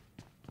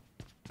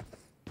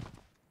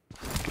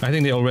 I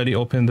think they already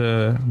opened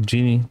the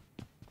genie.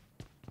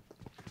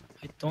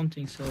 I don't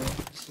think so.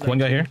 This is One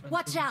guy here.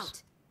 Watch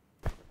out.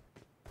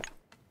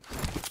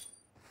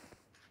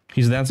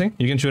 He's dancing.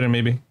 You can shoot him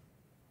maybe.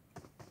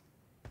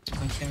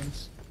 I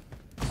can't.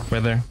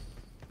 Right there.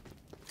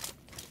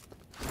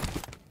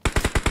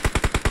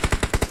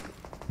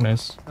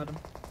 Nice. Got him.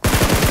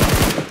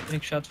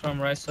 Big shot from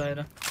right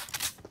side.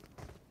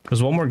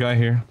 There's one more guy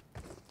here.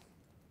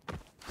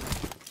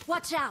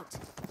 Watch out.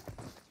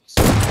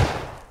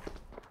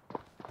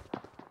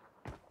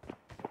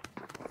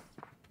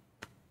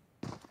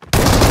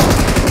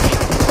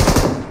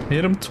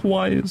 Hit him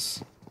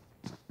twice.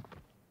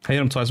 I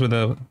hit him twice with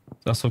a...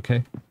 That's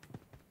okay.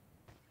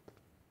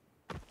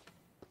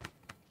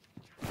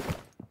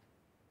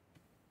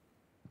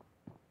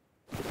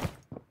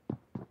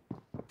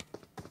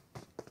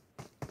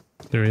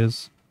 There he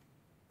is.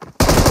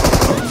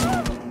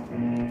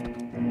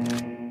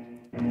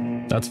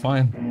 That's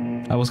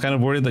fine. I was kind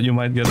of worried that you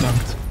might get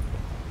knocked.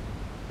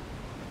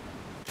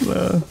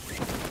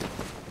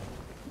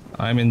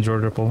 I'm in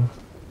Georgia Pole.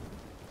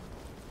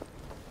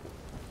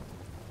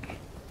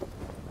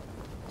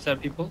 Is there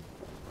people?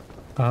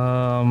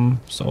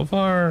 So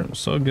far,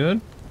 so good.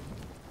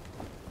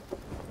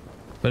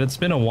 But it's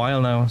been a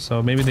while now,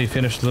 so maybe they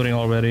finished looting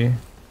already.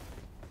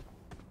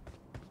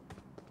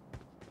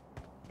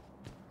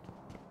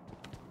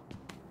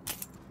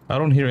 I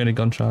don't hear any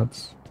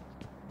gunshots.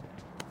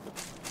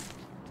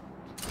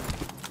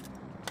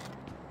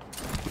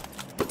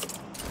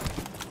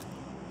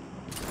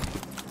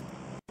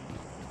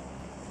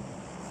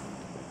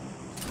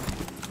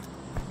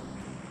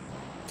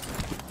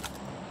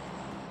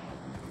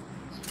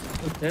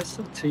 Look, there's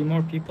still 3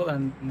 more people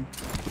and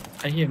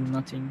I hear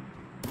nothing.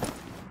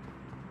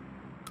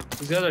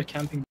 The other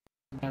camping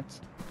at.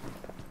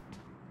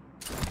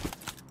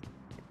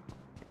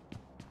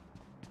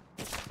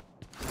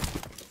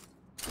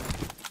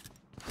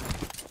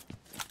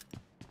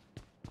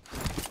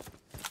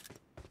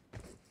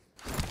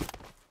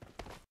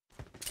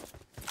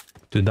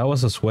 Dude, that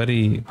was a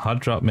sweaty hot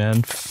drop,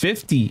 man.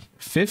 50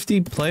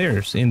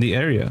 players in the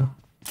area.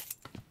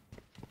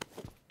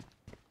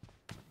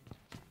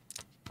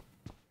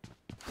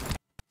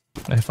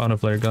 I found a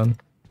flare gun.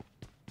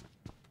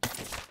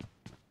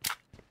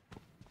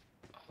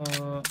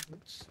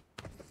 Oops.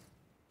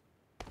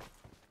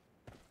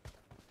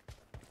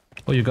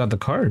 Oh, you got the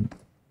card.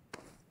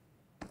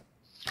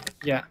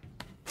 Yeah.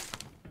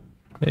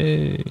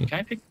 Hey, Can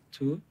I pick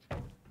 2?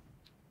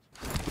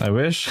 I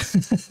wish.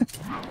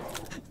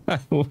 I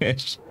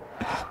wish.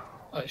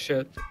 I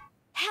should.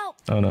 Help.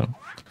 Oh no.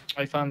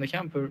 I found the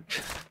camper.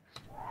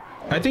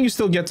 I think you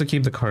still get to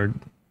keep the card.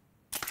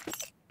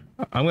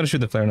 I'm gonna shoot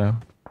the flare now.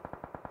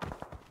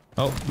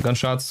 Oh,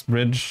 gunshots,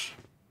 bridge.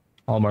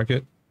 I'll mark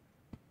it.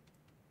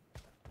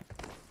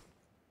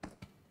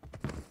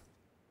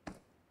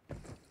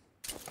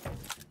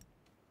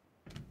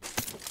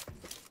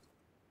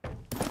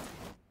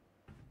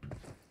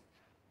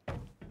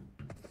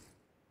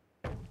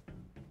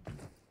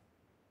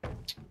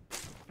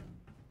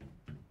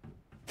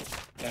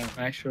 Yeah,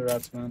 actual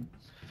rats, man.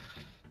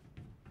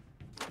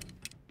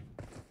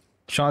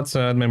 Shots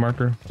at my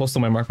marker, close to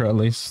my marker at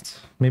least.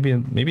 Maybe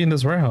in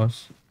this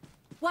warehouse.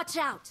 Watch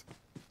out!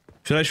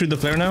 Should I shoot the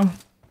flare now?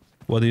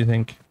 What do you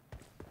think?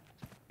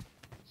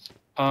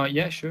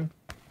 Yeah, sure.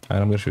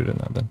 Alright, I'm gonna shoot it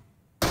now then.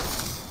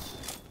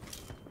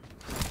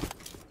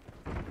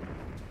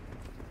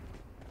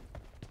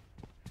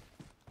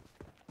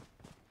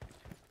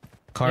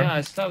 Car? Yeah,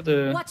 I still have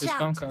the Watch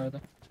discount out.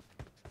 card.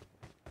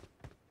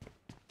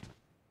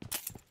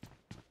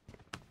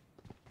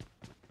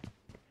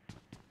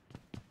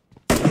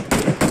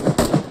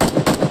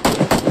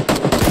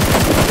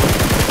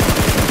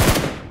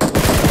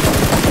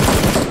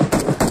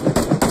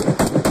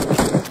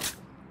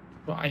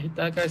 Bro, I hit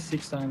that guy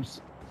 6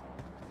 times.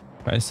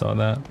 I saw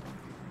that.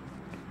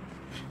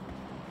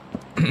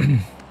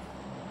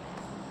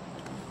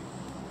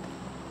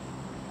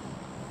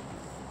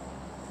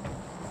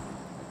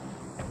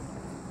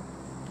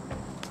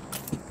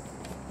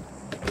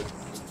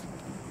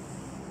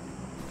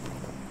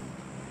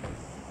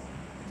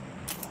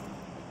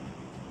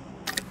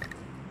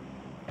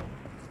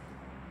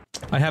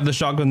 I have the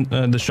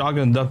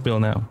shotgun duckbill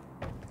now.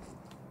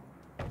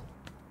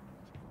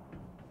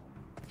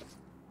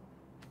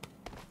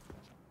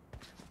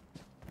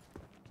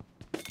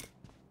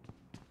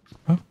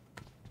 Huh?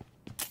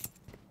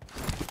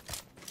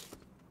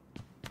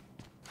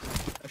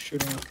 I'm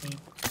shooting at me.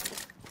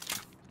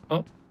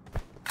 Oh,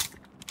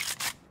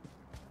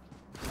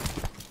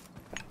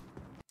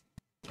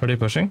 Are they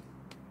pushing?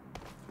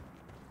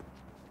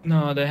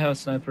 no, they have a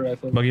sniper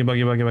rifle.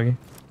 Buggy.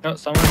 Oh,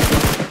 someone.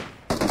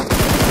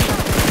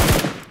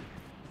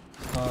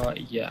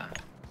 Yeah,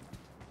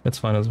 It's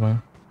fine as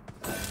well.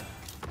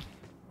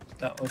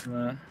 that was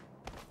my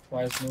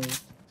wise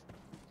move.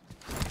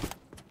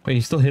 Wait,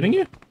 he's still hitting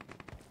you?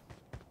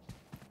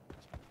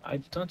 I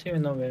don't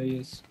even know where he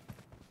is.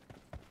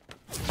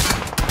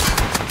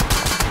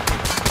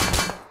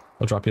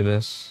 I'll drop you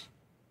this.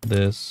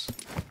 This.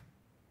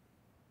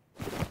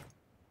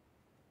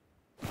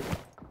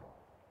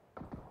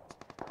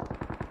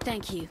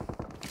 Thank you.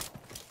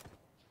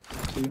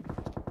 Two.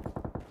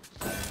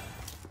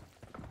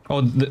 Oh,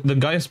 the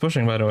guy is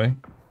pushing, by the way.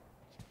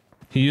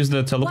 He used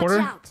the teleporter.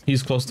 out.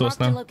 He's close to us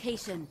Marked a now.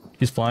 location.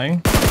 He's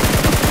flying.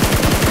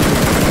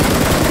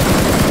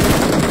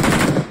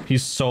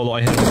 He's solo.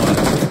 I hit him a lot.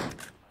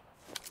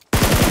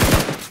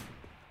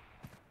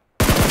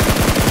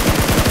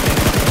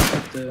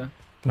 The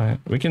Right,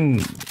 we can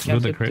do can't the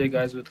hit the crit.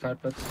 guys with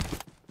carpets.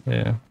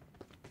 Yeah.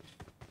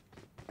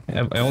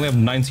 I only have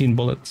 19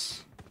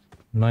 bullets.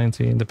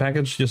 19. The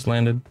package just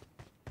landed.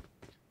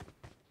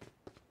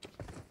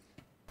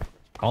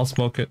 I'll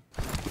smoke it.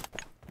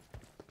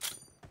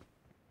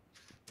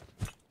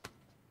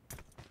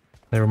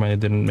 Never mind, it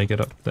didn't make it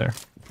up there.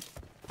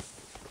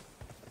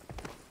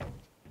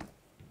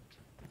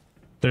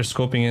 They're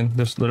scoping in.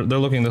 They're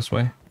looking this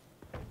way.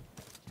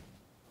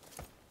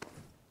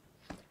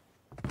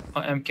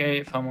 Oh,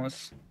 MK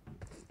famous.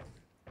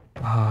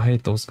 Ah, I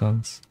hate those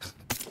guns.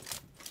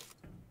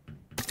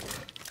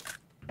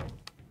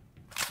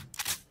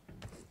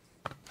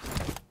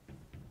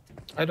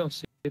 I don't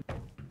see it.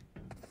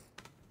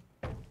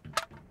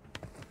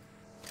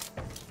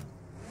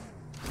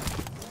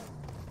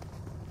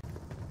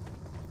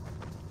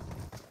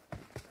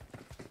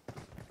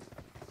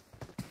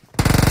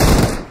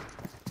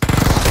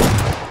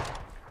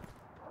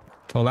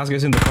 Oh, last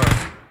guy's in the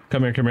car.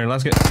 Come here.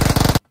 Last guy.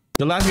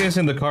 The last guy's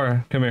in the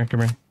car. Come here.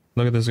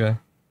 Look at this guy.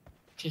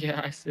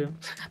 Yeah, I see him.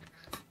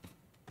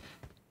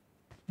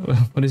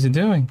 What is he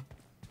doing?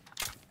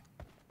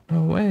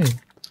 No way.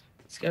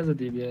 This guy's a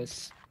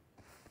DBS.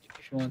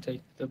 If you want to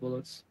take the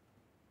bullets.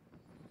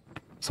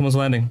 Someone's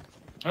landing.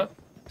 Oh,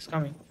 it's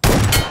coming.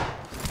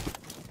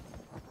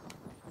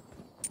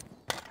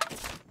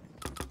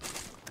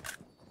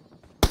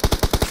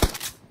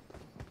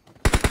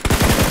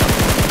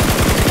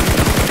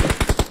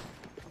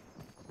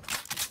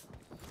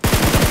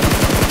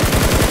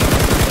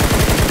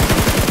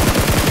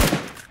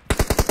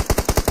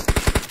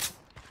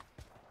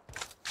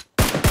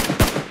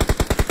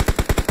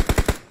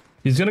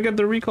 He's gonna get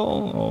the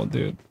recall. Oh,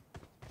 dude.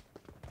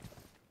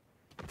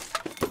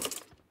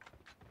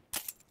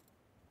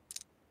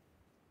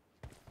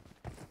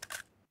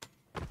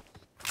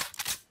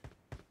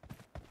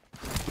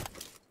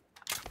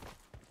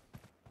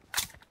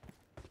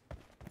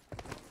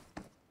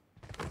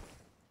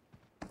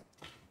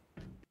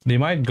 They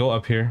might go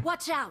up here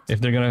Watch out! if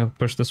they're gonna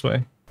push this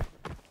way.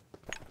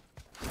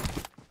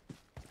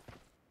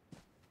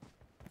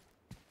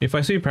 If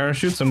I see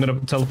parachutes, I'm gonna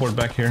teleport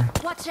back here.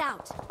 Watch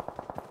out!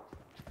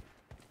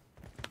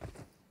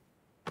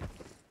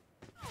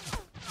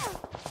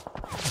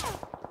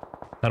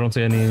 I don't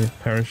see any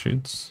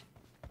parachutes.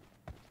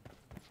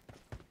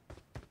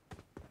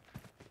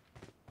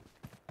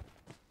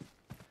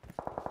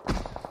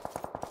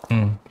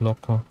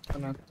 Loco. I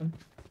knocked them.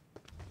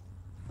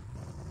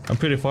 I'm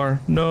pretty far.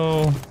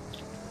 No.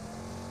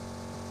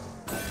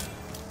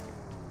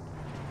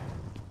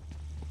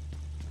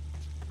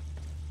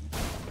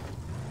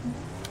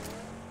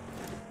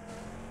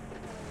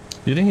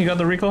 Do you think he got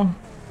the recall?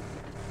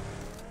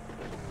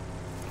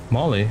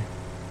 Molly.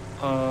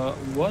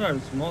 What are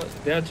small?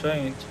 They are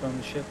trying it from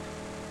the ship.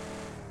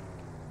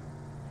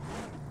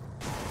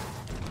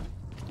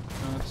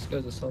 This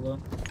guy's a solo.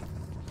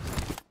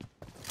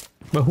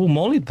 But who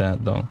mollied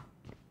that though?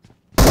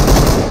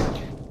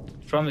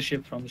 From the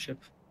ship, from the ship.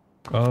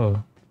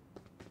 Oh.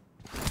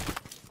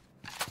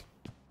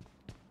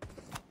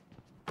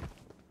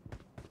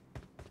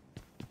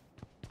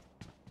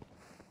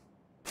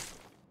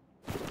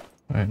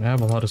 Alright, I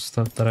have a lot of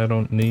stuff that I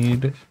don't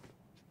need.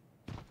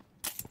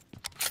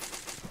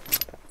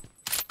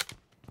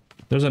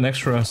 There's an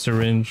extra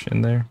syringe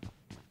in there.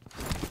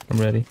 I'm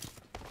ready.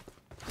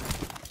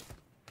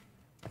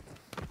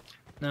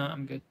 No,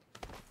 I'm good.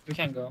 We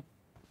can go.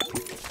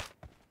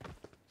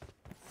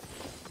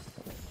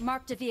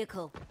 Marked a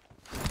vehicle.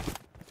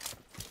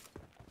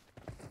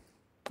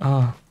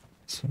 Ah,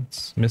 so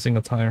it's missing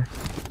a tire.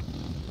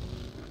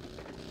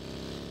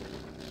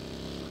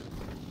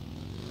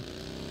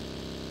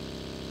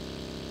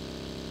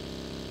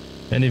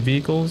 Any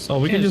vehicles? Oh,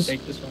 we can just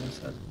take this one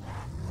instead.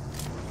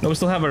 No, we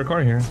still have our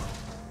car here.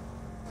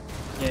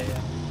 Yeah,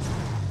 yeah.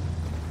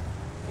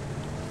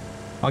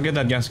 I'll get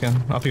that gas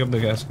can. I'll pick up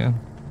the gas can.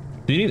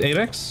 Do you need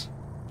 8x?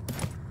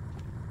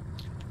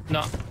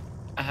 No,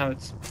 I have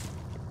it.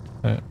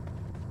 Alright.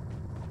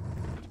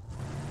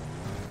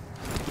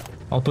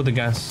 I'll put the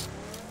gas.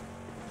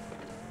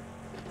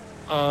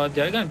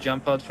 They're gonna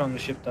jump out from the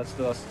ship. That's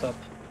the last stop.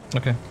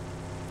 Okay.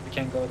 We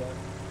can't go there.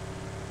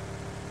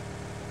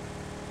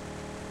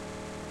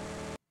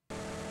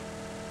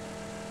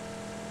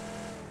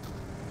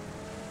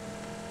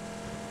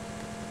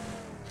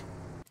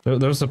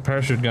 There's a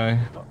parachute guy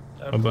Oh,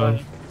 they're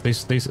above.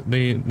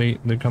 flying.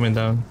 They're coming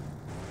down.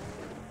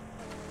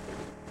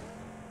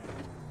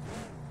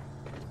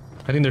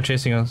 I think they're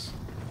chasing us.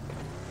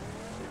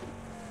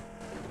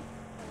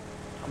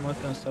 I'm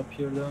not gonna stop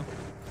here though.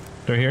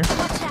 They're here.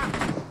 Watch out!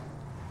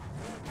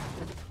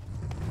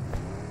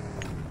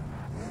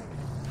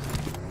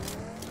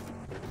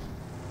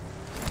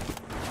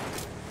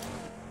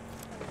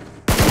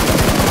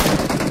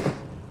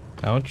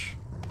 Ouch.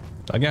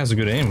 That guy has a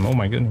good aim. Oh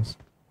my goodness.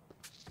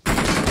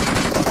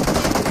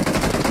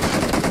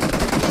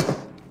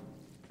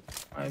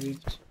 I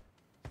lived.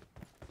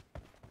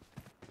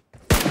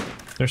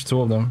 There's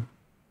two of them.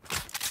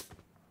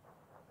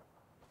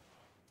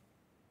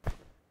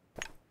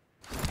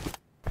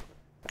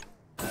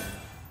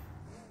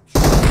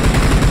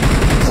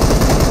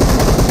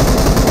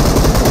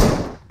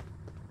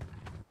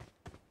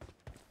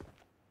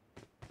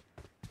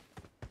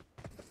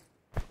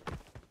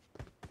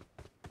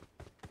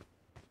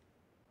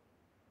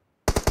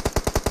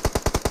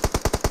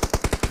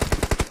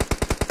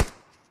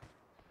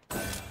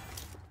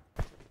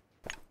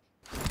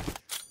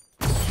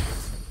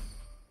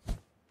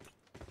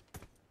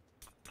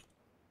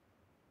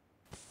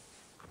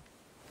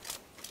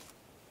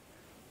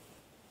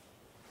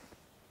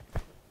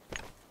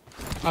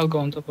 I'll go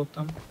on top of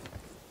them.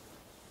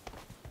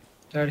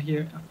 They're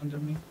here under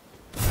me.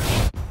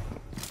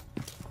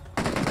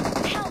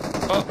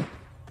 Oh!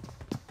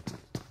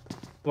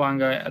 One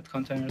guy at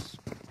containers.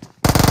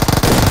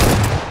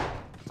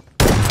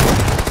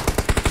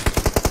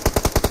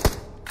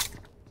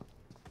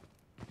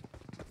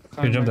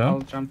 Can you jump down?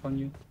 I'll jump on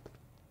you.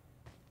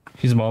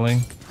 He's mauling.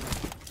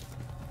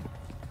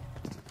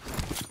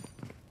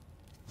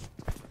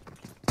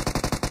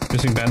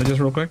 Using bandages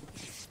real quick.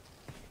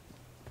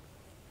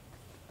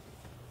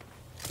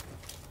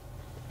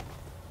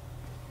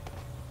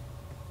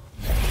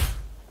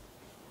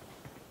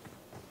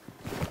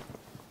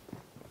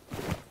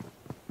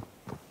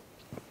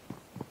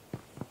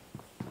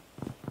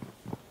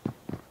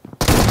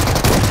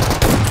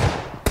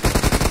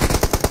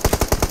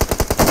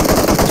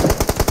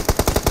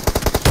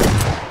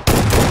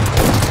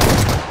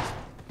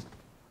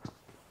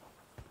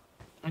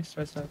 Nice,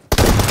 right side.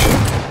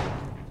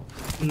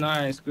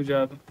 Nice, good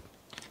job.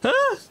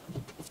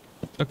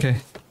 Okay.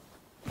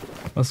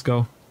 Let's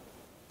go.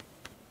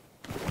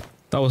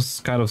 That was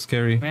kind of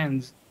scary. Man,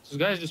 those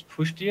guys just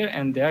pushed here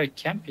and they are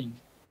camping.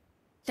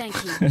 Thank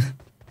you.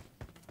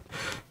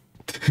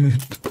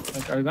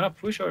 Like, are you gonna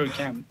push or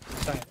camp?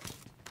 Side.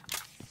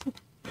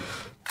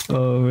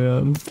 Oh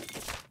man.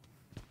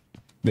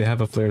 They have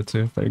a flare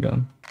too, flare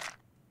gun.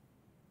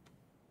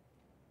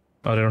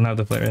 Oh, they don't have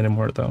the flare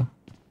anymore though.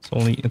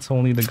 It's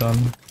only the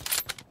gun.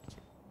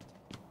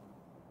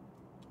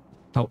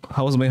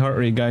 How was my heart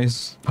rate,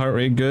 guys? Heart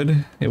rate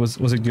good? Was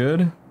it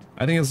good?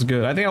 I think it's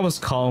good. I think I was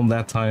calm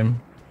that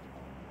time.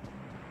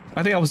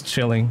 I think I was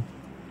chilling.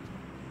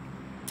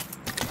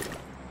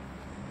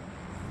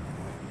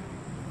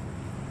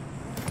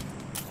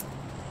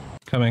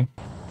 Coming.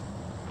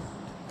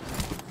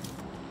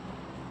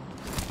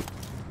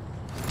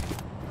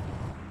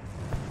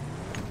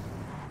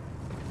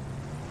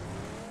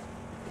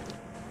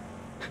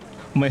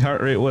 My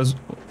heart rate was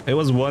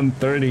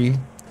 130.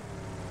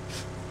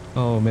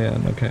 Oh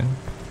man, okay.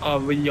 Oh,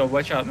 but yo,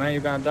 watch out, man,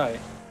 you're gonna die.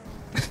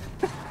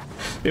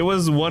 It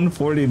was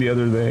 140 the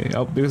other day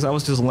because I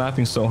was just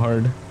laughing so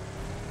hard.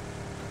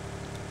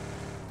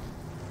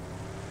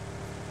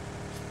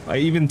 I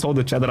even told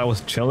the chat that I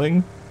was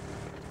chilling,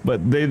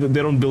 but they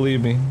don't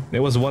believe me. It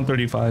was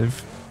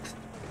 1:35.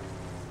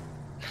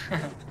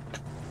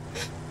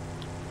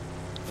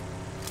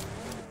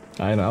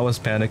 I know, I was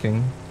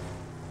panicking.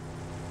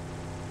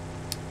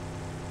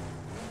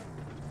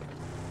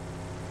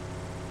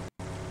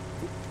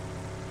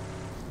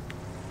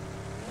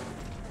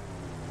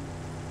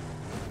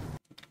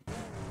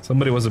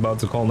 Somebody was about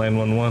to call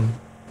 911.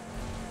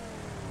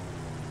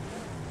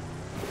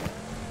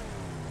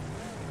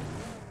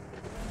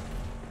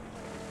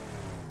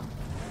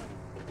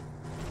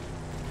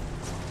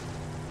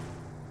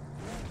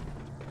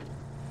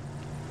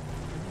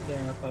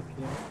 Getting up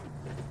here.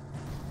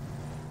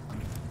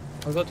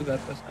 I'll go to that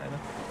first side.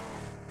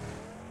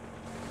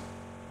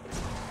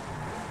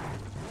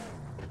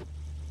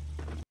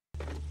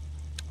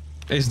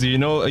 Ace, do you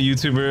know a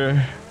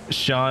YouTuber,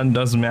 Sean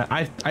Does Math?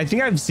 I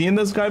think I've seen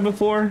this guy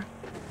before.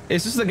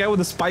 It's just the guy with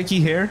the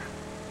spiky hair.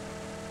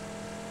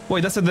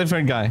 Wait, that's a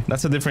different guy.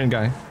 That's a different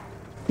guy.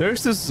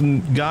 There's this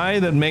guy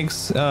that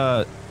makes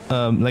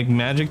like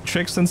magic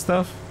tricks and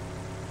stuff.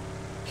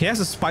 He has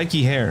a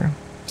spiky hair.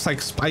 It's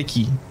like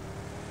spiky.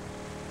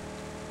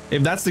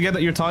 If that's the guy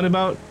that you're talking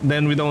about,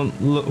 then we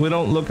don't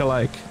look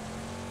alike.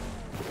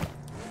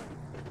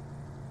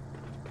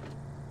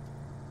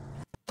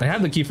 I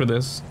have the key for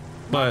this,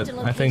 but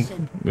I think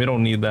we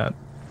don't need that.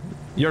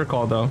 Your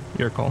call though.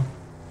 Your call.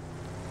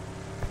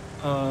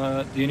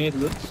 Do you need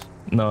loot?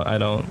 No, I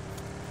don't.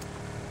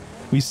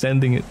 We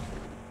sending it.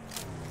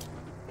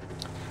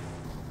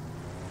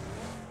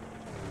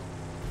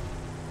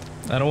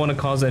 I don't want to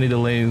cause any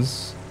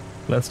delays.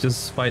 Let's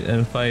just fight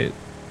and fight.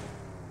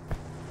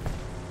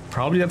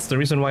 Probably that's the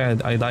reason why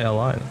I die a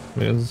lot,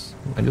 because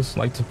I just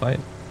like to fight.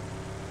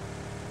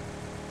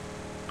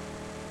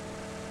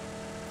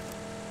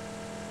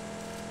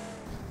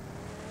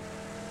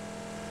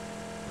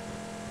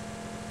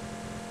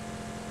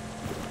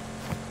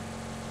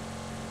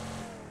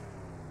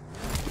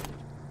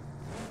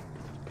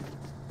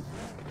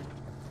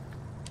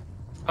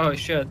 Oh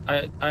shit,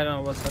 I don't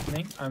know what's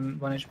happening. I'm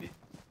 1 HP.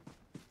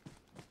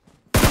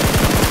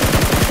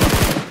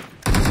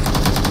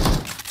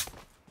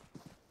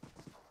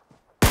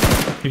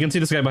 You can see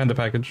this guy behind the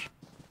package.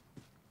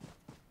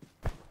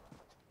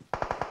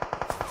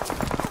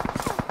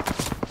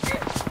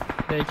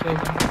 They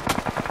killed him.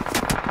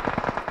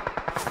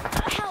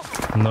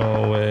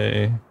 No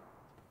way.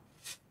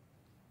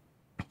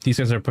 These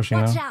guys are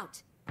pushing Watch now.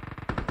 out!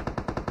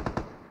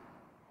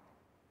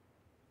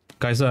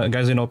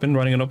 Guys in open,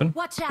 running in open.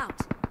 Watch out!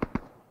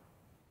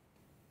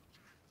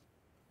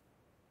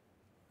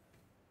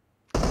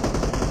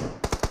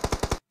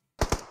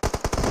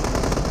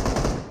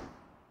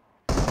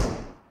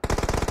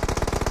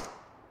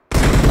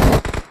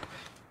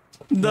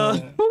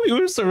 The we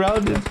were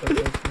surrounded.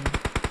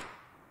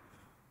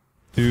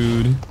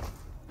 Dude.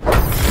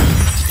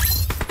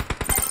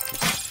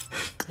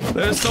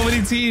 There's so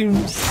many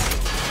teams.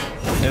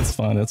 It's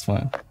fun, it's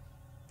fine.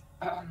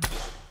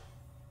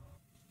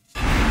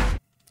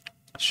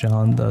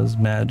 Sean Does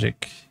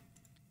Magic.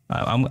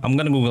 I'm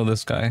gonna Google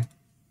this guy.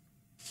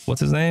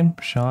 What's his name?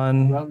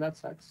 Sean. Well, that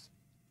sucks.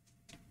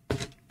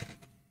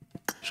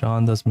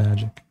 Sean Does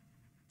Magic.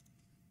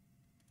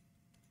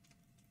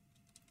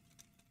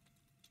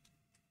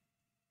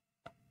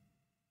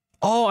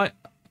 Oh,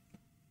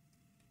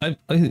 I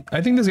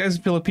think this guy's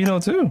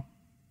Filipino too.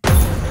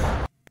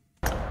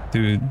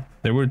 Dude,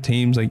 there were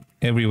teams like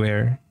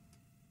everywhere.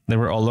 They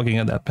were all looking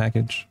at that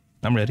package.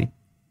 I'm ready.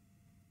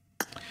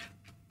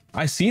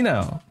 I see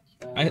now.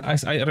 I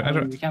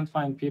don't. We can't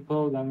find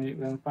people, then we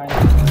find.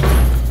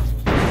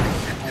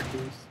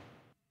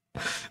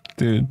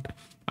 Dude,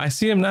 I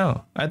see him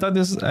now. I thought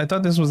this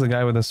was the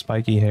guy with the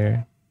spiky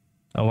hair,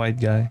 a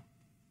white guy.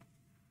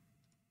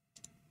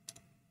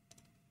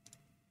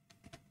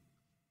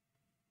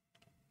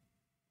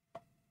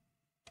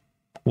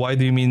 Why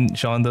do you mean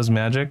Sean Does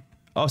Magic?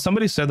 Oh,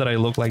 somebody said that I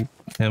look like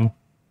him.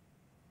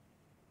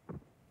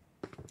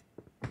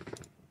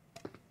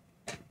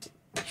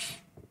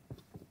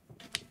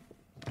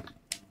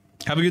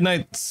 Have a good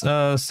night,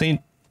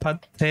 Saint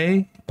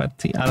Pate. I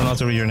don't know how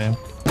to read your name.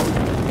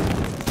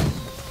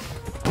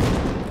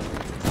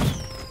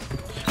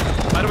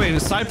 By the way,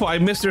 Saipo, I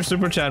missed your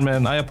super chat,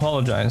 man. I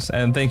apologize,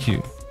 and thank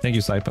you,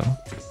 Saipo.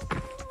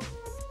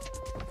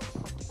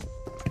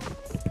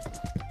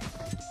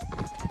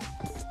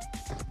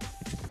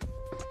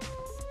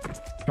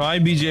 Try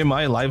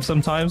BGMI live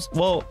sometimes.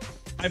 Well,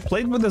 I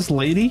played with this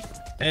lady,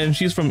 and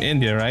she's from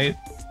India, right?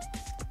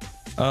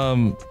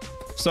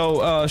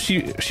 So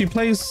she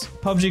plays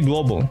PUBG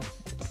Global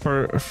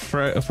for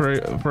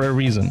a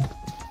reason.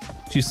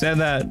 She said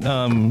that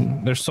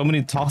there's so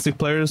many toxic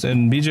players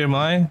in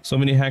BGMI, so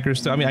many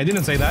hackers. I mean, I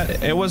didn't say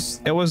that. It was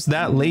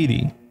that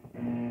lady.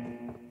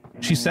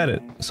 She said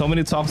it. So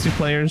many toxic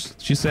players.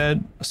 She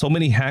said so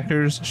many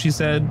hackers. She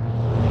said,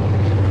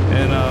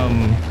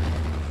 and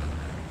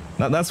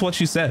that's what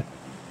she said.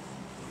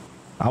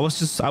 I was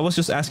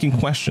just asking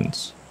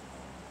questions.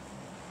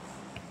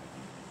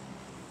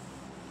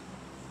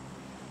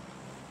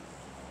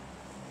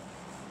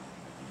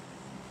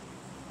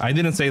 I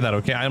didn't say that,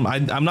 okay?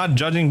 I'm not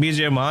judging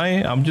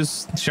BGMI. I'm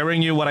just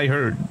sharing you what I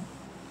heard.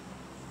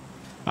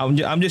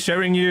 I'm just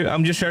sharing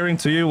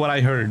to you what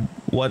I heard,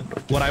 what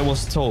I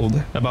was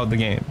told about the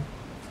game.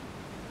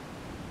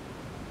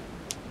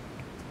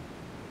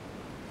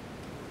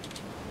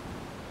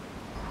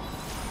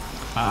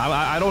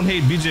 I don't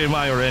hate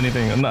BGMI or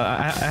anything.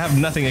 I have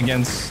nothing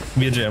against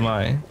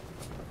BGMI.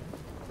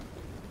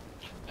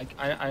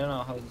 I don't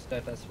know how this guy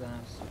fast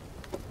runs.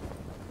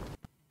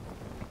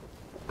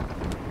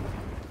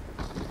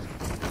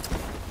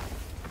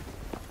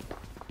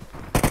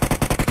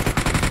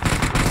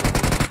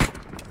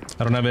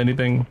 I don't have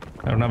anything.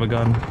 I don't have a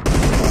gun.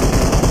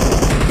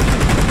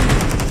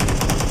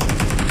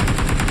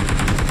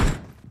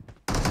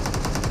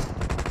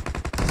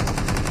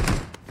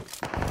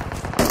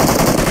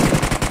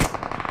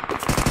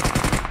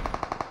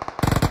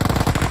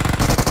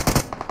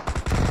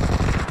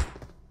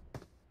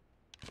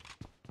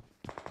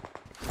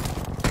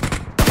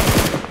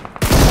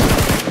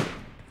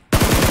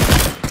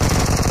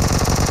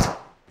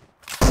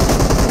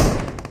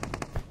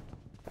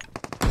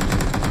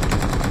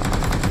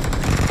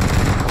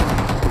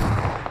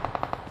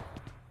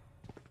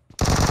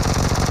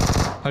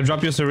 I'll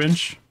drop you a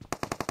syringe.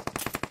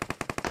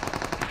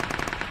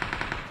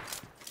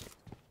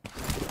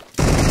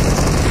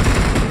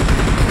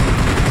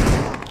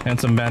 And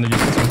some bandages.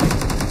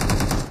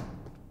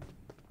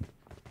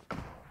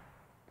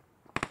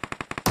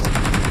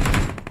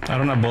 I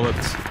don't have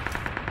bullets.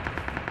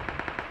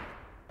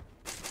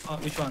 Oh,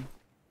 which one?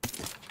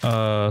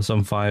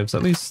 Some 5s,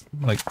 at least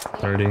like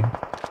 30.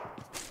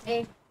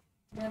 Hey,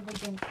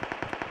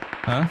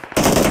 Huh?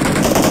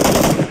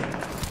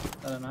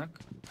 Another knock.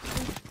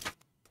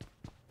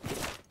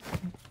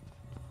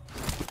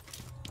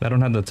 I don't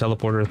have the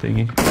teleporter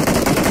thingy.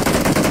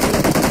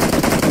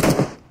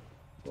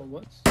 For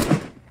what?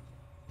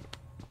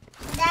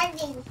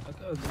 Daddy.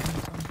 Okay, I was doing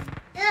something.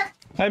 Look.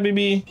 Hi,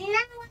 baby.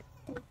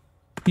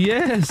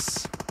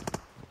 Yes.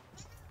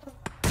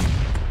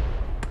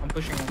 I'm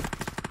pushing him.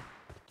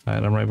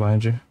 Alright, I'm right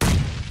behind you.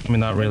 I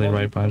mean, not really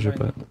right behind you,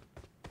 but...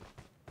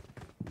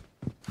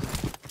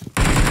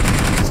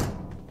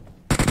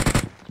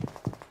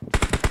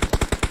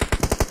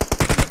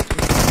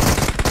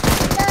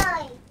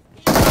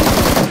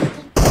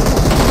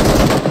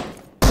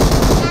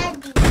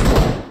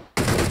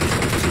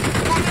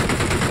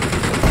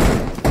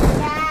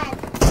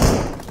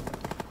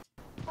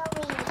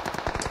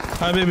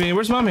 Hi, baby.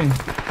 Where's mommy?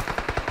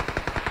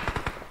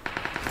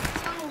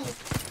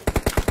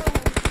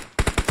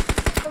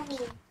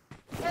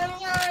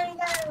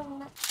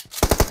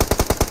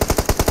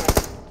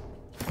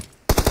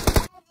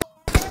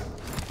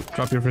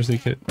 Drop your first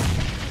aid kit.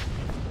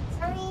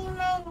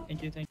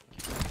 Thank you, thank you.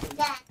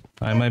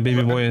 Hi, my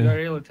baby boy. You're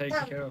really taking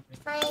care of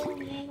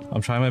me.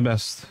 I'm trying my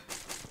best.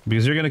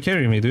 Because you're gonna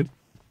carry me, dude.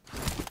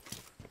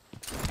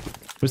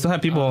 We still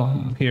have people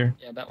here.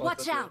 Yeah, that was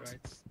Watch the out. right.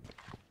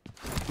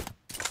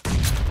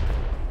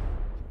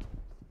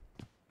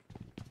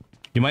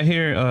 You might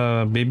hear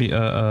baby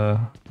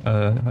my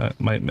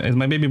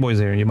baby boy's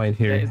here. You might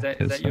hear. Yeah, is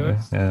that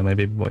yours? Yeah, my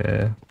baby boy.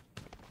 Yeah.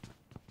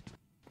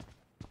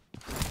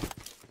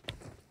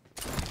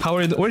 How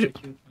are you? Where's your,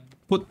 So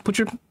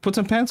cute, man. put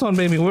some pants on,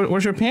 baby.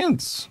 Where's your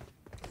pants?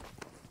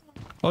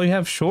 Oh, you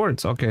have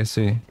shorts. Okay, I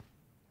see.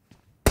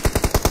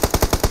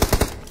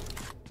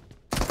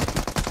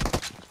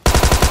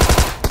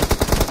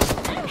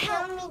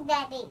 Show me,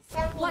 Daddy.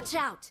 Show me. Watch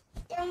out.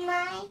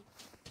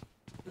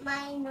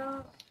 My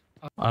nose.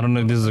 I don't know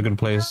if this is a good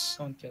place.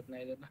 Don't get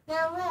naded.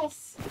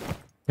 Nose.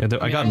 Yeah,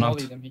 I got can knocked.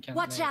 volley them, he can't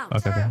Watch nade. out.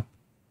 Okay, okay.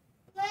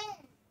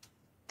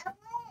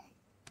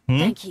 Hmm?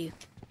 Thank you.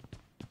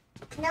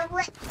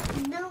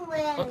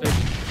 Oh,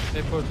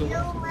 they pour too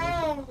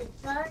long.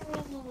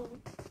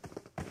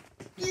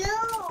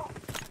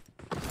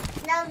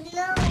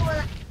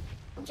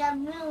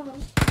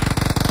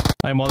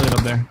 I'm all the way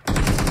up there.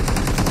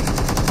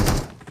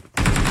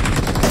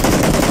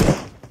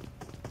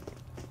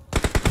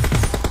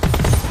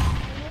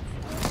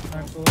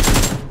 Marco.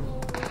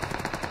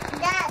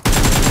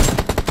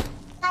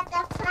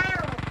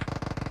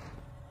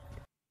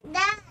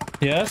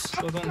 Yes.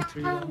 Hold on,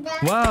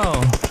 3-1.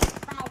 Wow.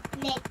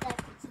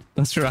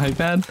 That's your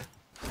iPad.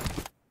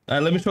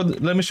 Let me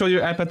show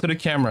your iPad to the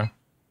camera,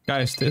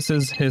 guys. This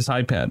is his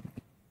iPad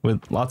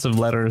with lots of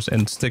letters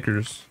and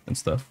stickers and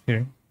stuff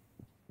here.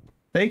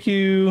 Thank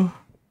you.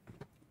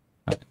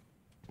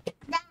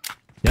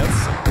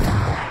 Yes.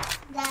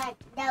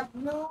 The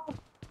blue.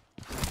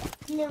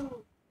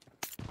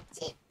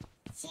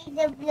 See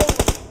the blue.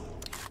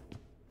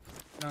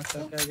 Knock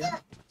that guy again.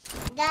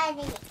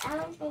 Daddy, I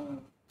don't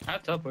think. I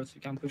have teleports,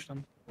 you can push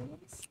them.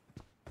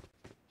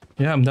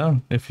 Yeah, I'm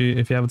down. If you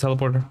have a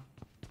teleporter.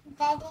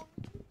 Daddy,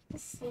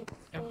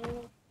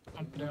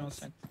 I'm putting on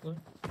second floor.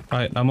 All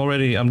right, I'm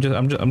already. I'm just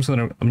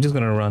gonna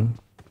run.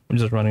 I'm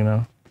just running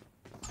now.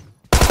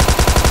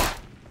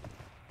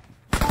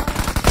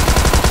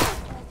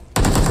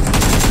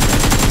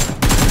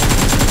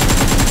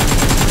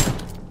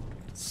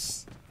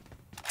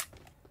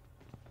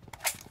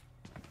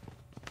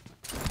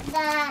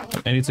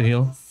 I need to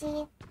heal.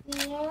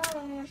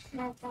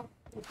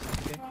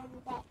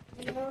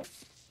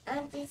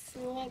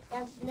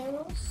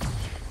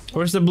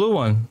 Where's the blue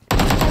one?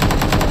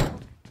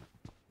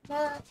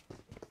 The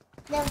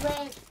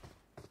red.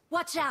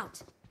 Watch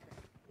out!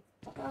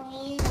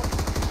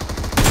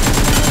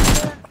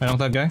 I know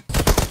that guy.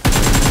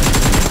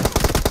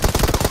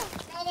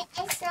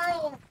 I saw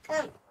you.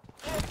 Come.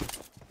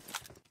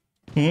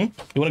 You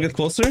wanna get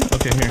closer?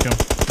 Okay, here you go.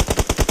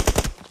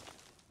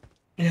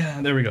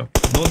 Yeah, there we go.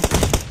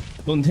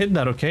 Don't hit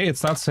that, okay?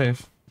 It's not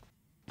safe.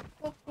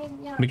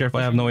 Be careful,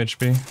 I have no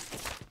HP.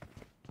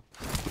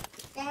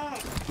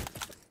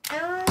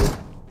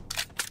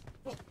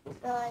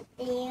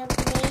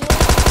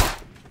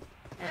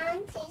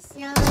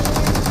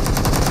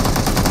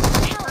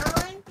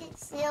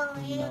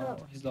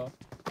 No, he's low.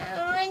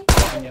 I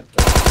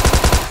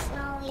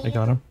I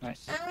got him.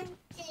 Nice. I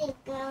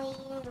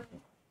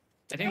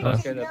think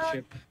let's get that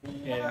ship.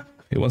 Yeah.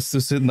 He wants to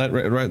sit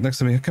right next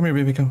to me. Come here,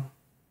 baby, come.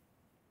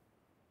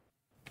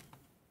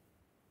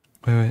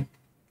 Wait.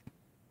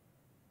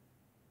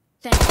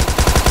 Thank you.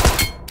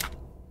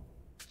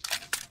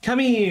 Come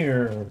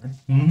here.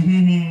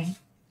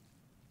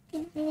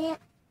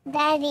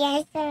 Daddy,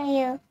 I saw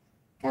you.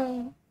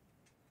 Come.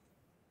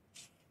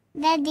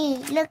 Daddy,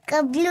 look,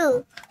 a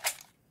blue.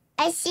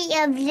 I see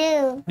a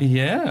blue.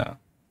 Yeah.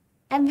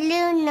 A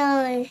blue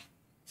nose.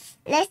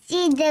 Let's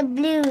see the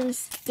blue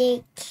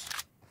stick.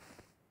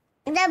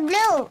 The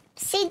blue.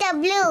 See the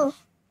blue.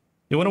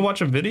 You want to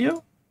watch a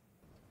video?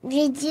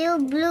 Video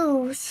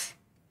blues.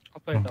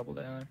 I'll play double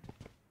there.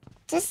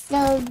 Just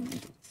so.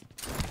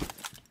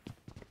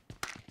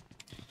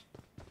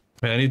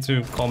 Wait, I need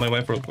to call my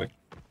wife real quick.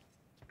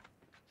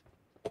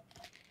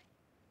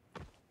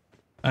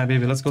 Alright,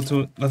 baby, let's go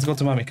to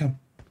mommy. Come.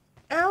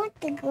 I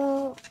want to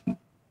go.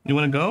 You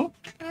want to go?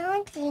 I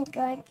want to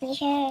go to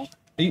her.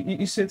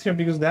 You sit here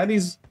because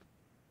daddy's.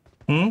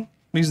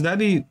 Because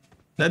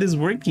daddy's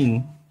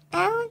working.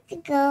 I want to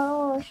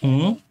go. I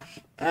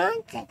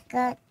want to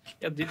go.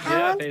 Yeah, did I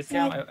I want face to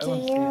cam? I want to see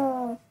it.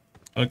 you.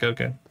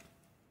 Okay.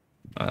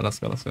 Alright, let's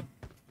go.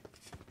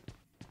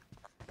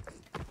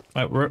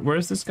 Alright, where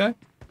is this guy?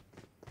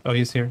 Oh,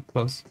 he's here,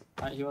 close.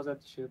 He was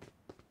at the shoot.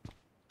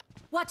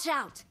 Watch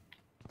out!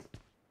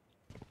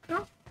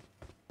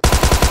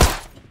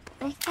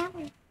 What's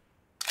happened?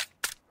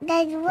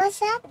 Dad, what's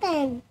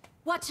happened?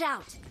 Watch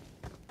out!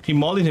 He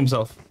mollied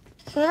himself.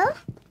 Huh?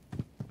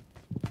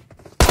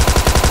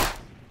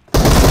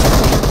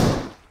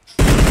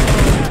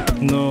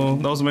 No,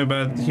 that was my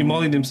bad. He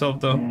mollied himself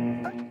though.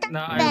 No,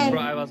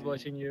 I was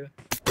watching you.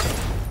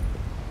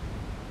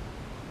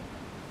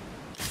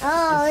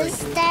 Oh,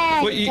 it's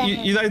that. Wait,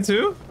 you died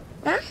too?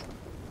 Huh?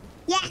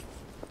 Yes.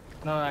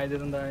 No, I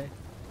didn't die.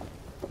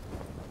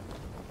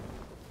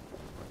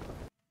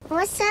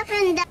 What's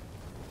happened?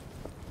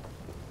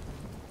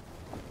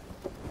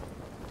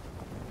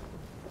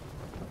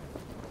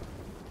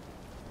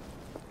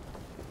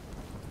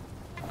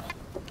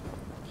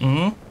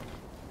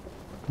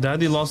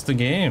 Daddy lost the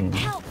game.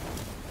 Help!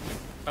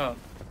 Oh.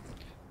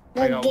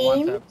 The I got game?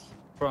 one tapped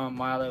from a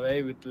mile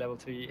away with level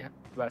 3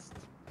 west.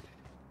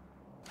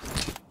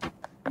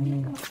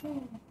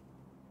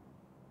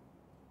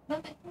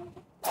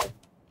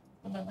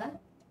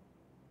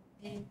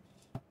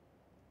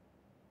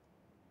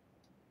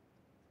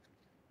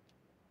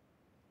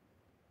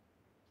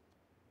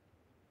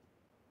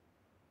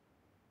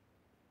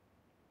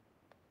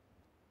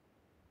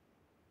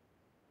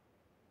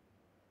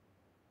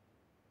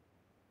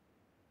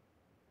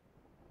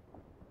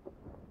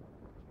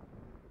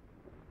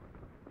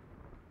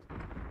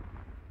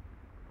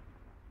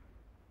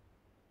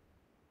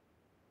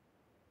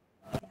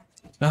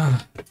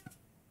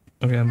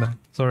 Okay, I'm back.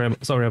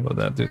 Sorry about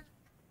that, dude.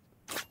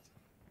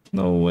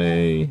 No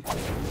way.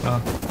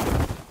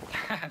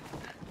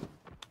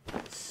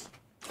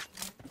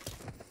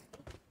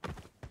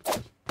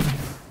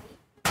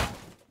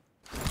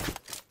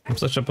 I'm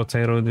such a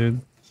potato,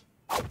 dude.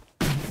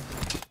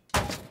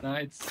 No,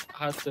 it's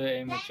hard to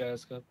aim with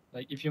gyroscope.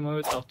 Like if you move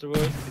it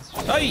afterwards, it's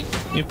just. Hey!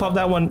 You popped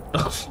that one.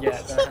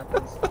 Yeah, that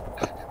happens.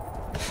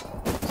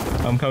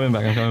 I'm coming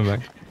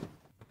back.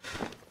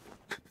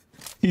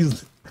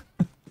 He's.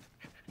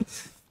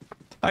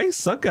 I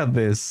suck at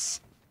this.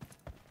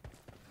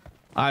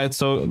 Alright,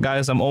 so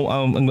guys, I'm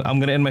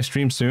gonna end my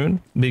stream soon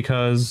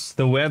because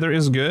the weather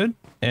is good,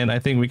 and I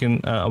think we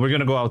can. We're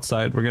gonna go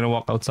outside. We're gonna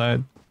walk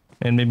outside,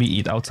 and maybe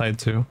eat outside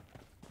too.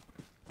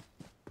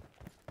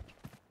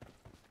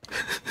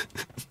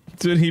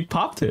 Dude, he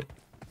popped it.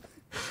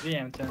 The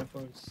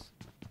M24s.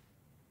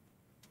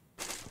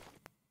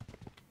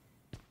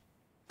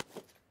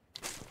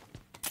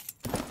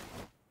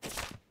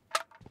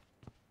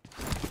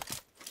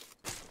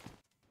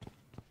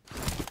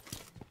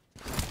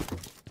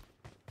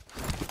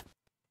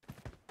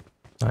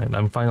 Alright,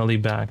 I'm finally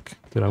back.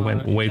 Dude, I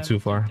went way too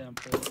far.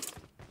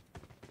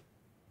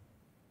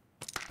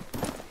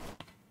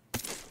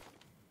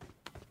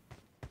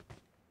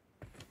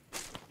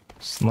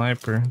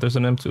 Sniper. There's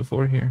an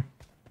M24 here.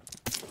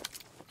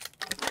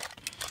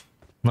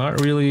 Not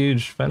really a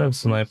huge fan of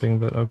sniping,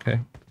 but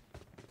okay.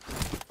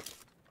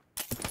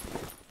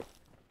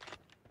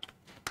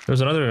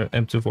 There's another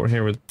M24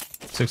 here with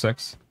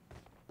 6x.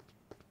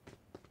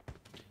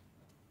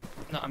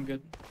 No, I'm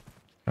good.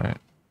 Alright.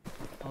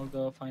 I'll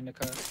go find a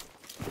car.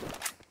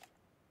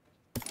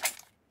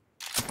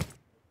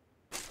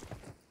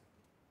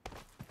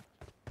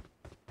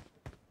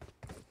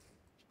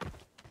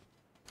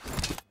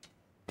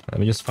 Let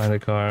me just find a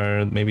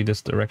car, maybe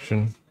this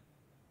direction.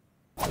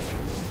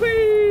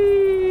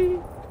 Whee!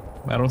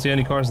 I don't see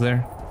any cars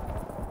there.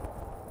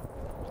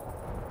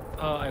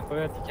 Oh, I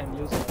forgot you can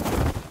use it.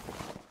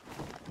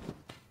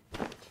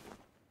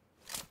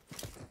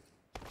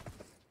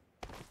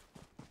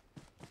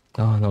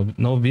 Oh,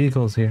 no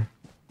vehicles here.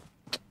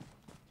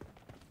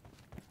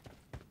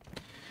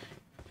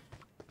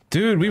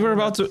 Dude, we were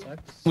about to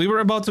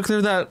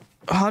clear that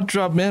hot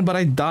drop, man, but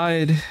I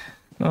died.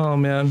 Oh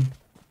man.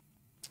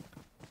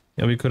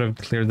 Yeah, we could have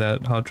cleared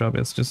that hot drop.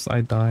 It's just I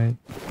died.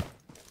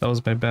 That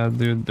was my bad,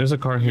 dude. There's a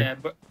car here. Yeah,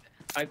 but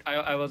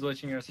I was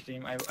watching your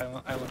stream. I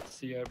want to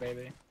see your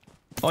baby.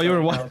 Oh, you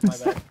were watching. That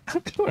was my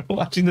bad. You were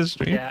watching the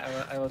stream. Yeah,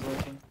 I was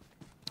watching.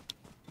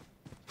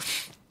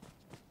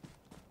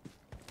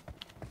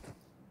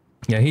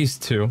 Yeah, he's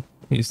 2.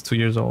 He's 2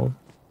 years old.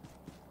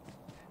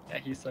 Yeah,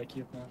 he's so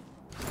cute, man.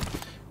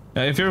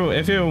 If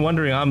you're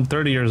wondering, I'm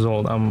 30 years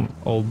old. I'm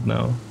old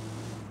now,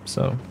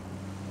 so.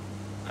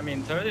 I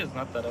mean, 30 is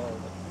not that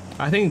old.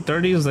 I think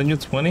 30 is the new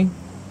 20.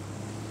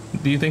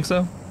 Do you think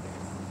so?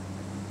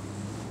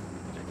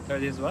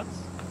 30 is what?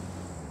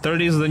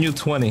 30 is the new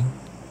 20.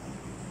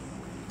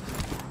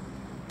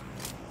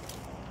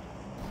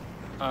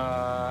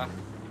 I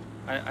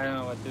don't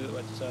know what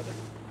you said.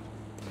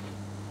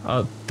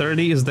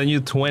 30 is the new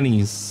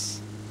 20s.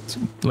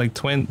 Like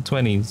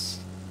 20s.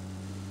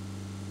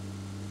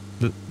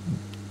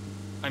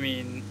 I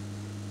mean,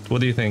 What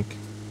do you think?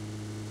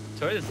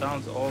 30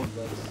 sounds old,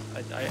 but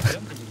I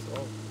don't think it's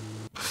old.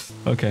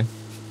 Okay.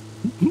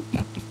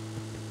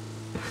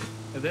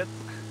 Is it?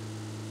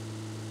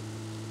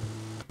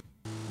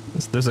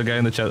 There's a guy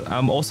in the chat.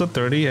 I'm also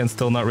 30 and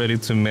still not ready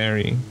to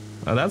marry.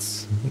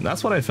 That's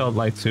what I felt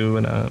like too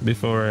when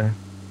before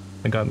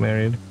I got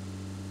married.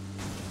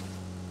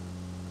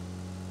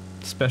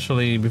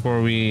 Especially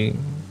before my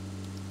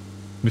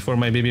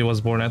baby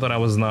was born, I thought I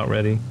was not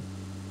ready.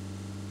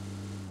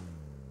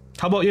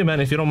 How about you, man?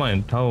 If you don't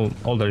mind, how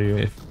old are you?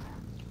 If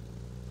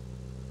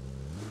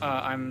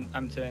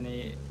I'm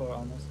 24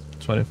 almost.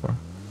 24.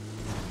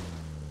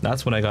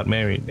 That's when I got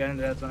married. Behind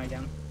that one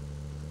again.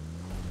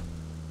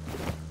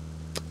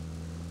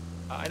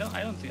 I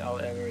don't think I'll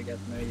ever get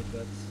married,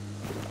 but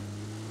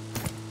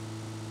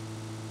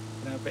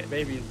you know,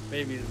 baby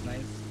is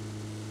nice.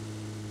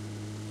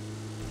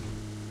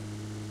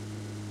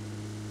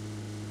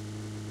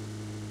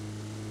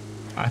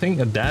 I think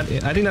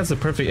that's the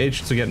perfect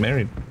age to get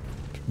married.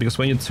 Because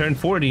when you turn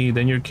 40,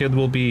 then your kid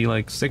will be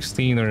like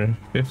 16 or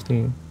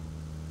 15.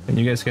 And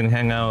you guys can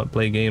hang out,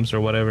 play games or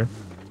whatever.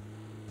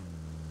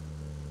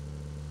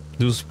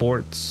 Do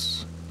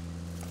sports.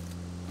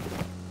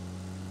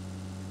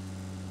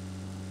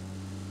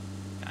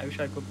 I wish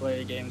I could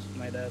play games with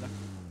my dad.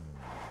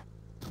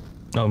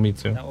 Oh, me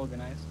too. That would be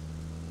nice.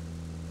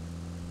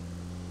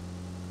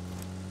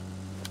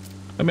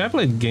 I mean, I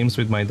played games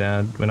with my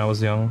dad when I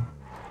was young.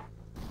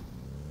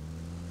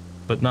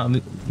 But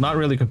not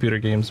really computer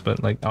games,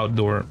 but like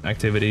outdoor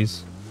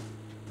activities.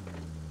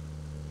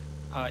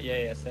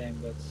 Yeah, same,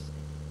 but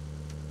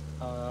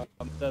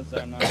that's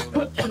now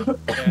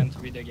into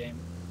video game.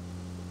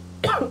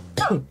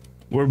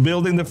 We're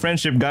building the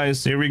friendship,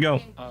 guys. Here we go.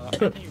 I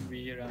think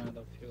we ran out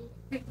of fuel.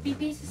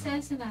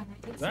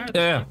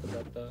 Yeah.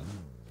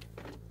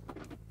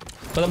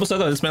 Patapos na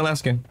to. This is my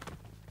last game.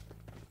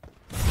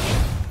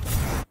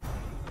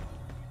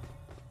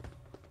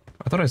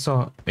 I thought I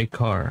saw a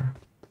car.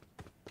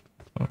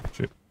 Oh,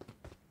 shoot.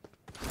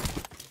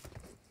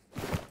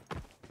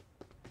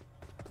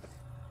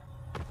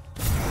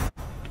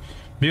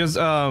 Because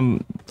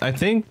I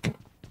think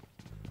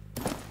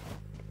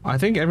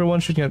everyone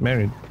should get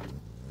married.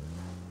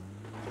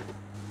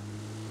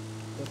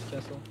 What's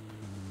Castle?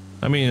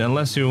 I mean,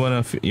 unless you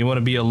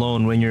wanna be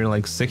alone when you're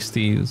like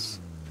 60s.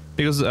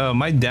 Because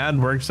my dad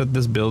works at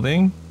this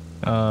building.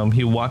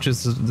 He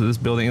watches this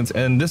building,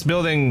 and this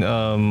building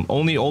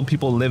only old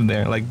people live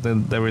there. Like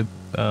there were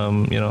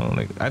you know,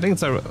 like I think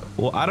it's a,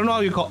 well, I don't know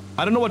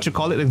what you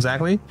call it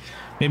exactly.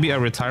 Maybe a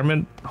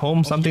retirement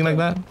home, something like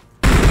that.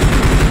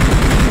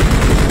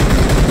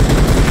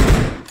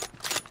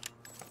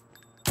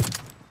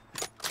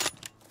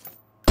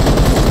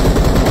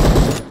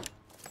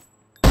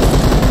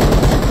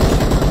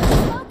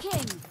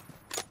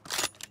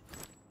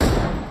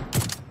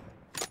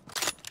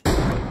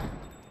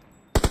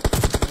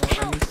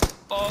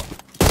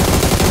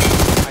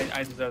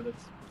 I deserve it.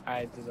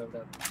 I deserve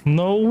that.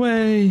 No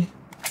way.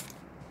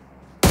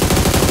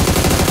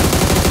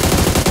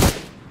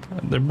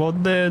 They're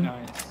both dead.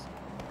 Nice.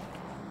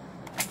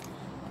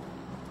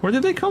 Where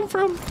did they come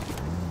from?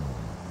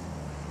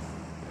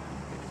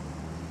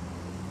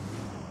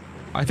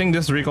 I think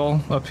this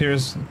recall up here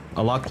is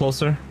a lot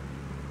closer.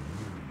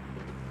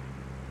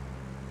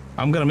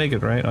 I'm gonna make it,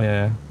 right? Oh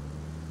yeah.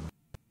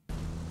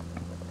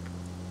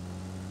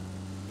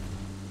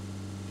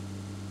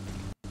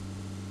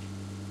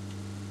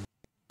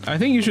 I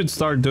think you should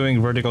start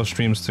doing vertical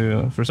streams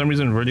too. For some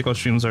reason, vertical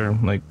streams are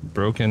like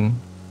broken.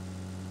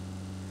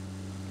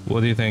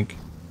 What do you think?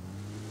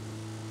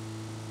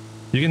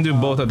 You can do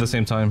both at the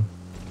same time.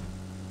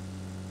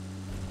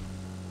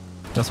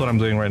 That's what I'm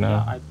doing right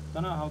now. Yeah, I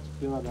don't know how to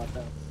feel about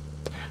that.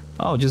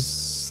 Oh,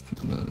 just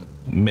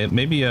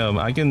maybe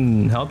I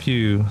can help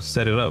you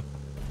set it up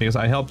because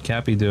I helped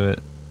Cappy do it,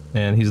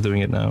 and he's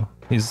doing it now.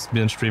 He's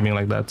been streaming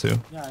like that too.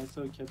 Yeah, I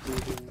saw Cappy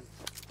doing it.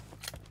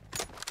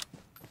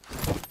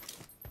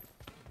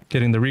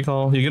 Getting the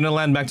recall. You're gonna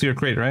land back to your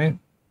crate, right?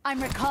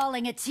 I'm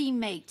recalling a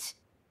teammate.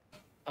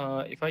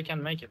 If I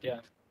can make it, yeah.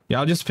 Yeah,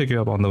 I'll just pick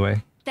you up on the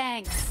way.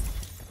 Thanks.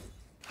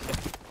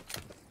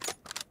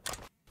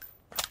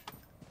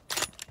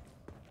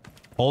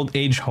 Old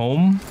age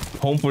home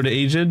for the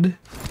aged.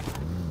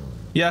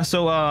 Yeah,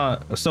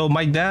 so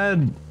my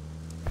dad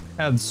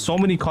had so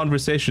many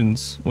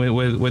conversations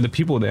with the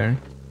people there,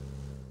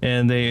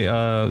 and they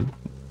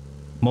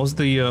most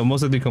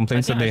of the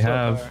complaints that they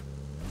have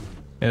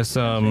is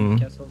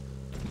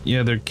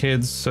yeah, their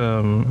kids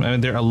I mean,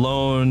 they're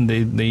alone,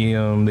 they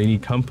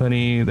need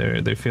company,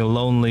 they feel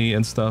lonely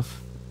and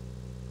stuff,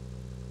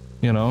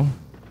 you know.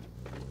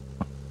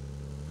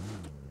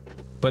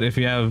 But if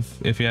you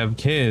have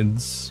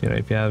kids, you know,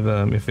 if you have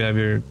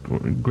your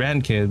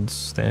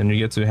grandkids, then you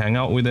get to hang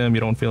out with them.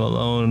 You don't feel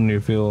alone. You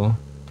feel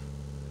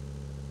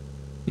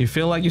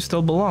like you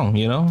still belong,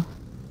 you know.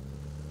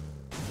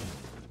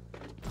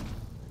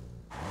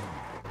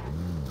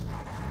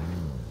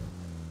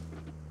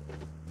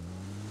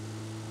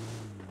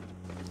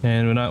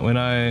 And when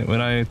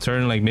I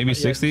turn like maybe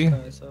 60. Maybe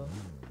it's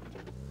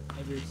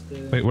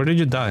the, Wait, where did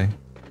you die?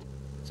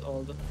 it's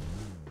all the,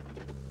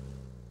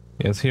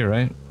 Yeah, it's here,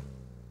 right?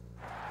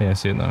 Yeah, I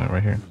see it now,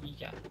 right here.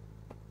 yeah.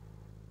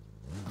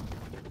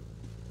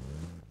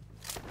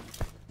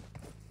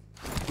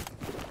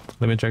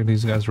 Let me check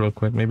these guys real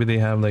quick. Maybe they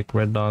have like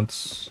red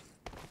dots.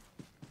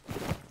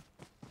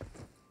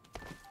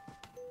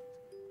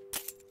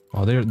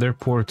 Oh, they're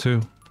poor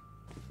too.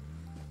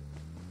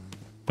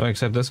 Oh,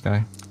 except this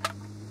guy.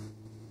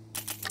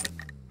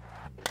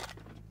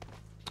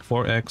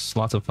 4x,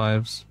 lots of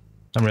 5s.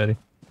 I'm ready.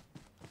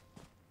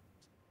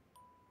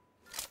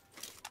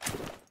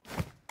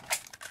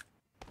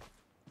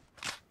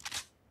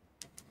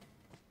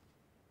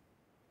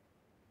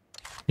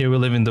 Here we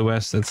live in the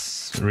West,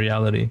 it's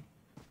reality.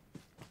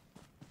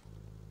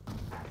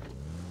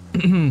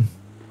 Smash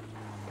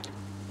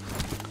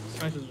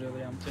is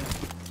really empty.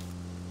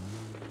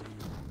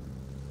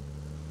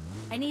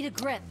 I need a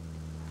grip.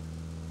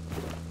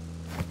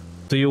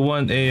 Do you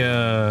want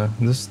a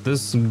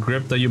this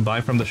grip that you buy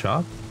from the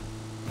shop?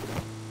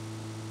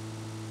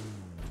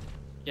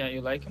 Yeah, you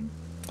like him?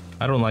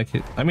 I don't like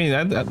it. I mean,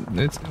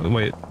 it's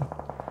wait.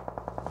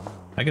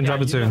 I can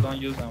drop it too.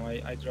 Don't use them.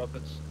 I drop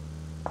it.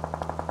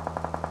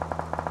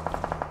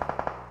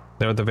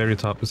 They're at the very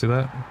top. You see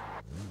that?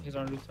 He's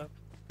on rooftop.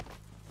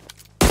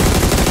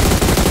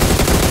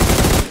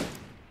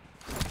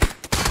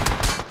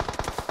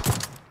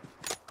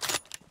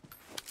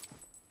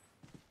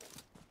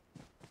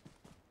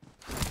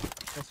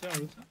 What's he on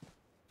rooftop?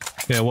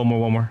 Yeah, one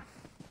more.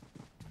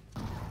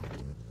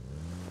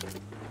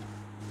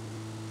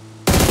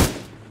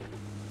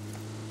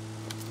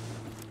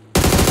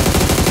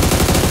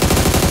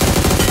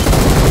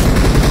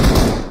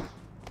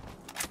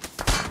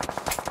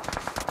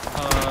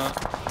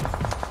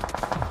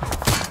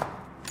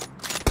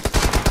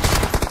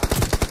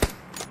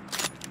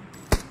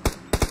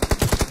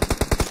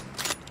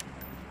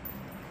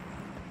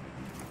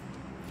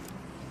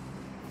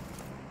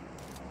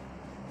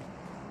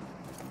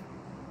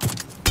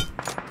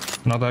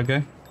 Not that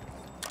guy.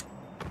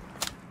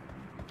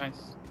 Nice.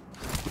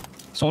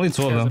 It's only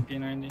two of There's a them.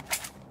 P90.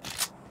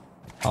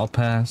 I'll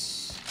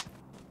pass.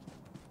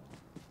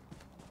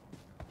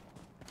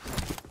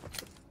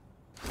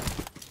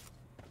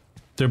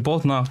 They're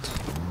both knocked.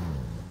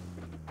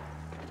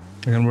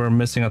 And we're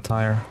missing a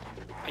tire.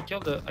 I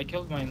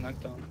killed my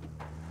knockdown.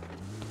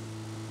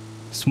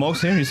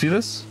 Smokes here, you see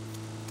this?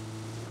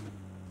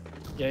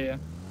 Yeah.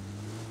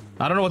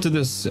 I don't know what to do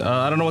this.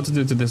 I don't know what to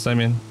do to this, I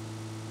mean.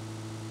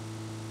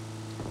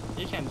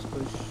 You can just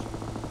push.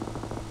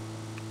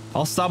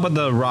 I'll stop at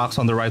the rocks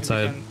on the right Maybe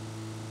side. you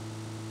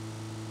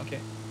can- Okay.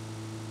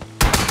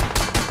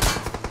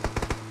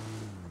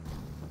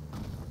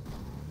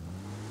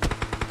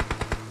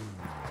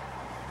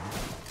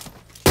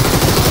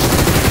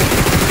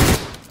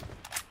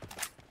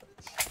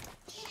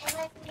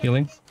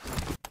 Healing.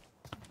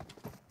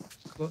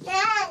 Close.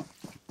 Dad,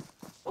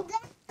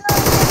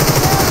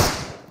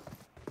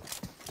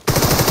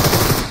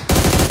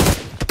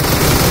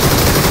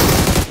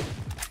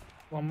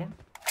 One more.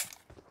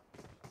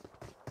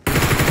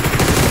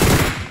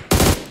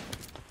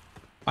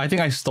 I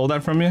think I stole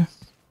that from you.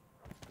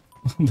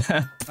 It's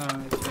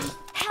fine.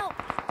 Help!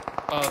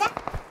 Uh,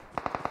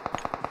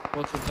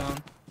 Water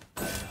down.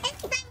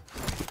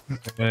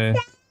 Okay.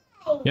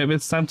 Yep,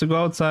 it's time to go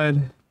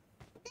outside.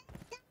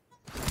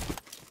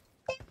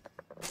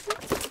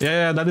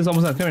 Yeah, that is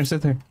almost done. Come here,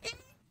 sit there.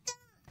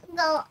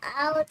 Go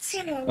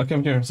outside. Okay,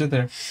 come here, sit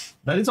there.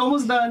 That is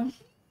almost done.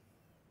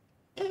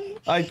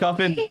 Alright,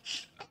 Coffin.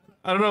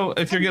 I don't know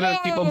if you're gonna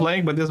keep on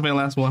playing, but this is my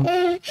last one.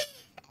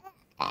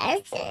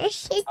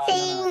 She's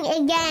saying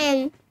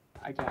again.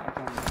 I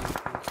can't.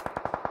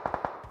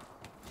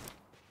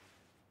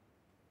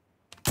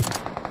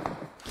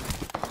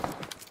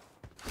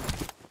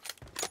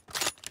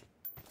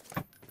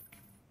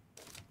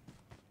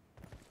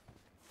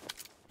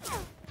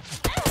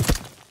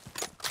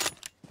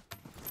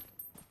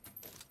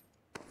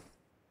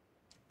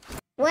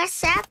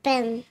 What's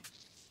happened?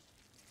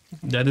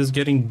 That is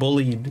getting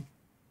bullied.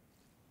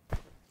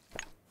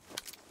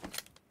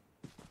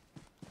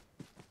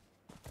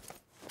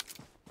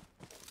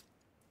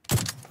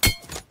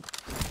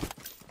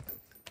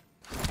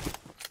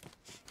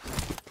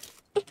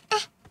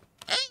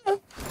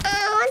 I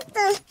want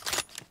to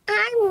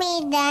hug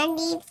me,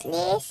 Daddy,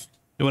 please.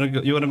 You wanna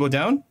go? You wanna go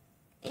down?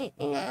 No,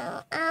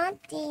 I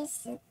want to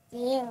sit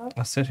you.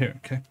 I'll sit here.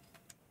 Okay.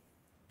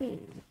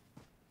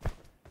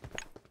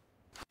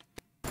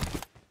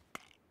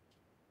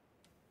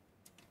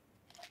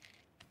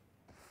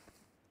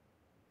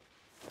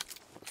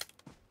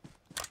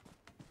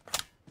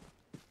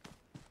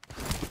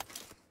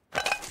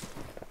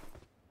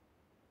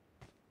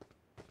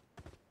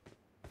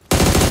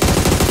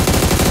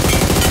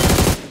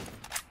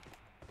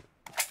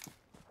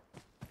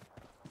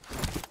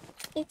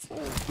 It's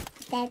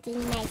Daddy,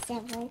 my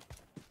seven.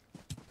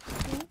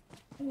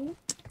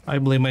 I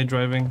blame my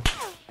driving.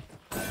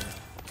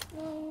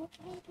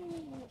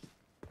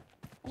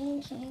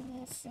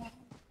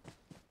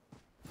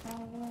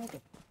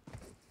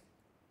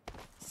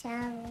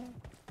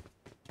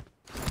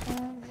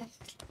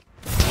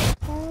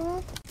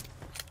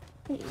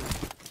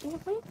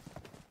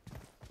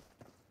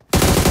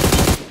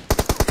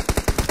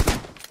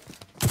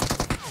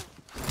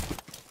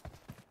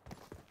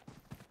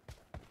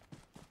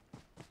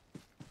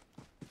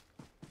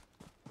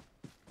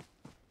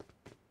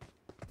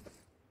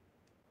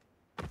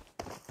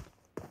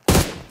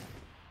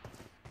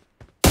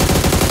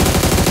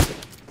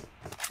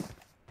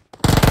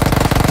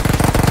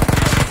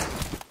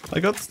 I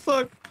got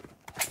stuck.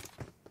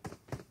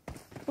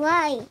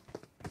 Why?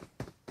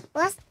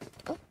 What's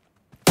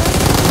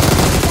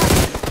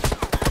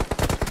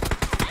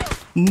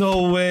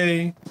No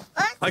way.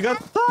 I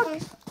got stuck.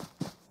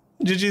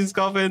 GG's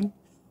Coffin.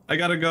 I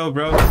gotta go,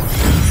 bro.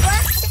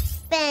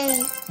 What's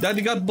happened?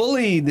 Daddy got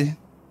bullied.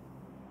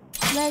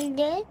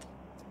 Bullied?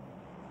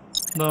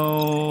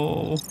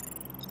 No.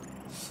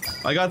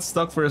 I got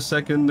stuck for a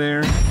second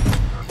there.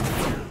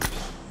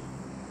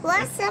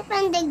 What's up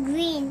on the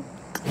green?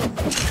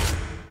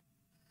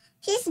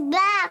 He's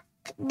back.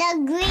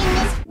 The green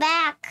is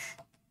back.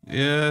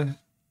 Yeah.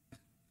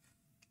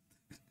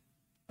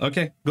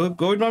 Okay, go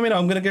with mommy now.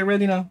 I'm gonna get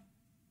ready now.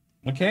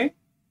 Okay?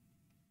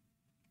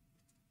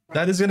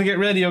 Daddy's gonna get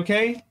ready,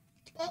 okay?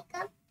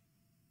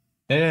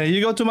 Yeah,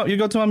 you go to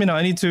mommy now.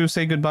 I need to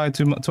say goodbye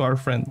to our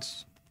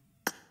friends.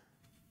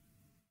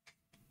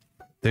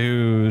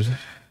 Dude,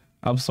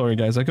 I'm sorry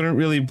guys. I couldn't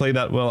really play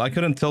that well. I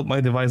couldn't tilt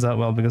my device that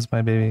well because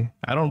my baby.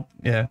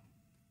 Yeah.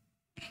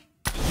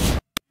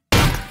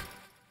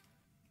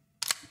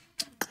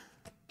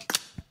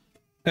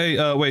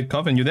 Hey, wait,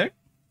 Coffin, you there?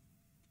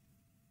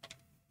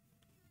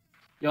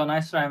 Yo,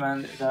 nice try,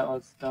 man. That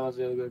was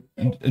really good.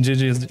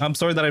 GG's. I'm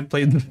sorry that I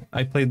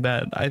played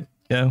bad. I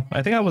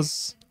think I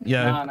was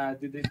Nah,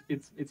 dude,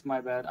 it's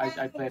my bad.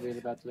 I played really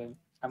bad today.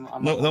 I'm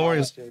no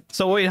worries.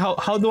 So wait,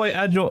 how do I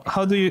add you?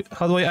 How do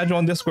I add you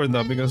on Discord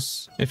though?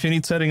 Because if you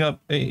need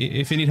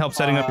help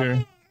setting up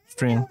your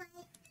stream,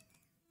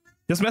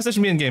 just message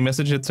me in game.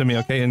 Message it to me,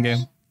 okay? In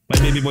game. My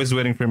baby boy's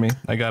waiting for me.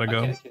 I gotta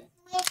go. Okay.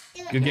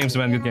 Good games,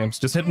 man. Good games.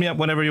 Just hit me up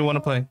whenever you want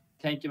to play.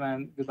 Thank you,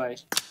 man. Goodbye.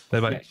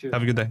 Bye bye. Yeah, sure.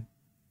 Have a good day.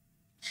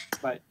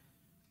 Bye.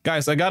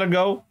 Guys, I gotta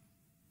go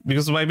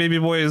because my baby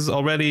boy is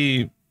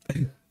already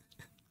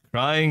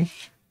crying.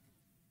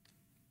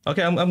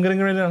 Okay, I'm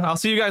getting ready now. I'll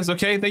see you guys,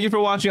 okay? Thank you for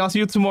watching. I'll see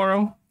you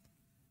tomorrow.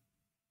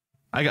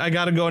 I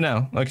gotta go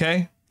now,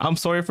 okay? I'm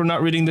sorry for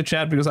not reading the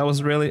chat because I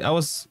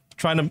was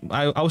trying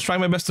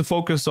my best to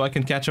focus so I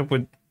can catch up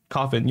with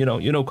Coffin. You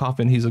know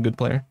Coffin, he's a good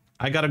player.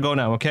 I gotta go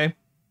now, okay?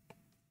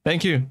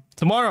 Thank you.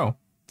 Tomorrow.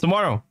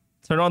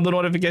 Turn on the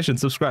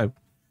notifications, subscribe.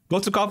 Go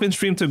to Coffin's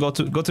stream too. Go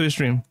to his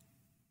stream.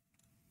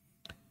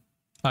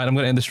 Alright, I'm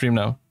gonna end the stream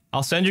now.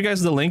 I'll send you guys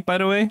the link, by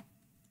the way.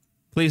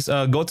 Please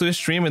go to his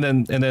stream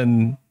and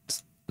then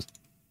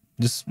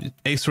just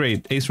Ace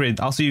Raid.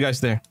 I'll see you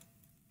guys there.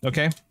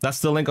 Okay?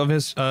 That's the link of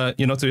his to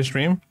his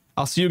stream.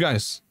 I'll see you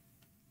guys.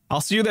 I'll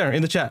see you there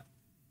in the chat.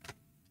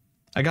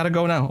 I gotta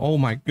go now. Oh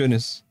my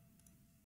goodness.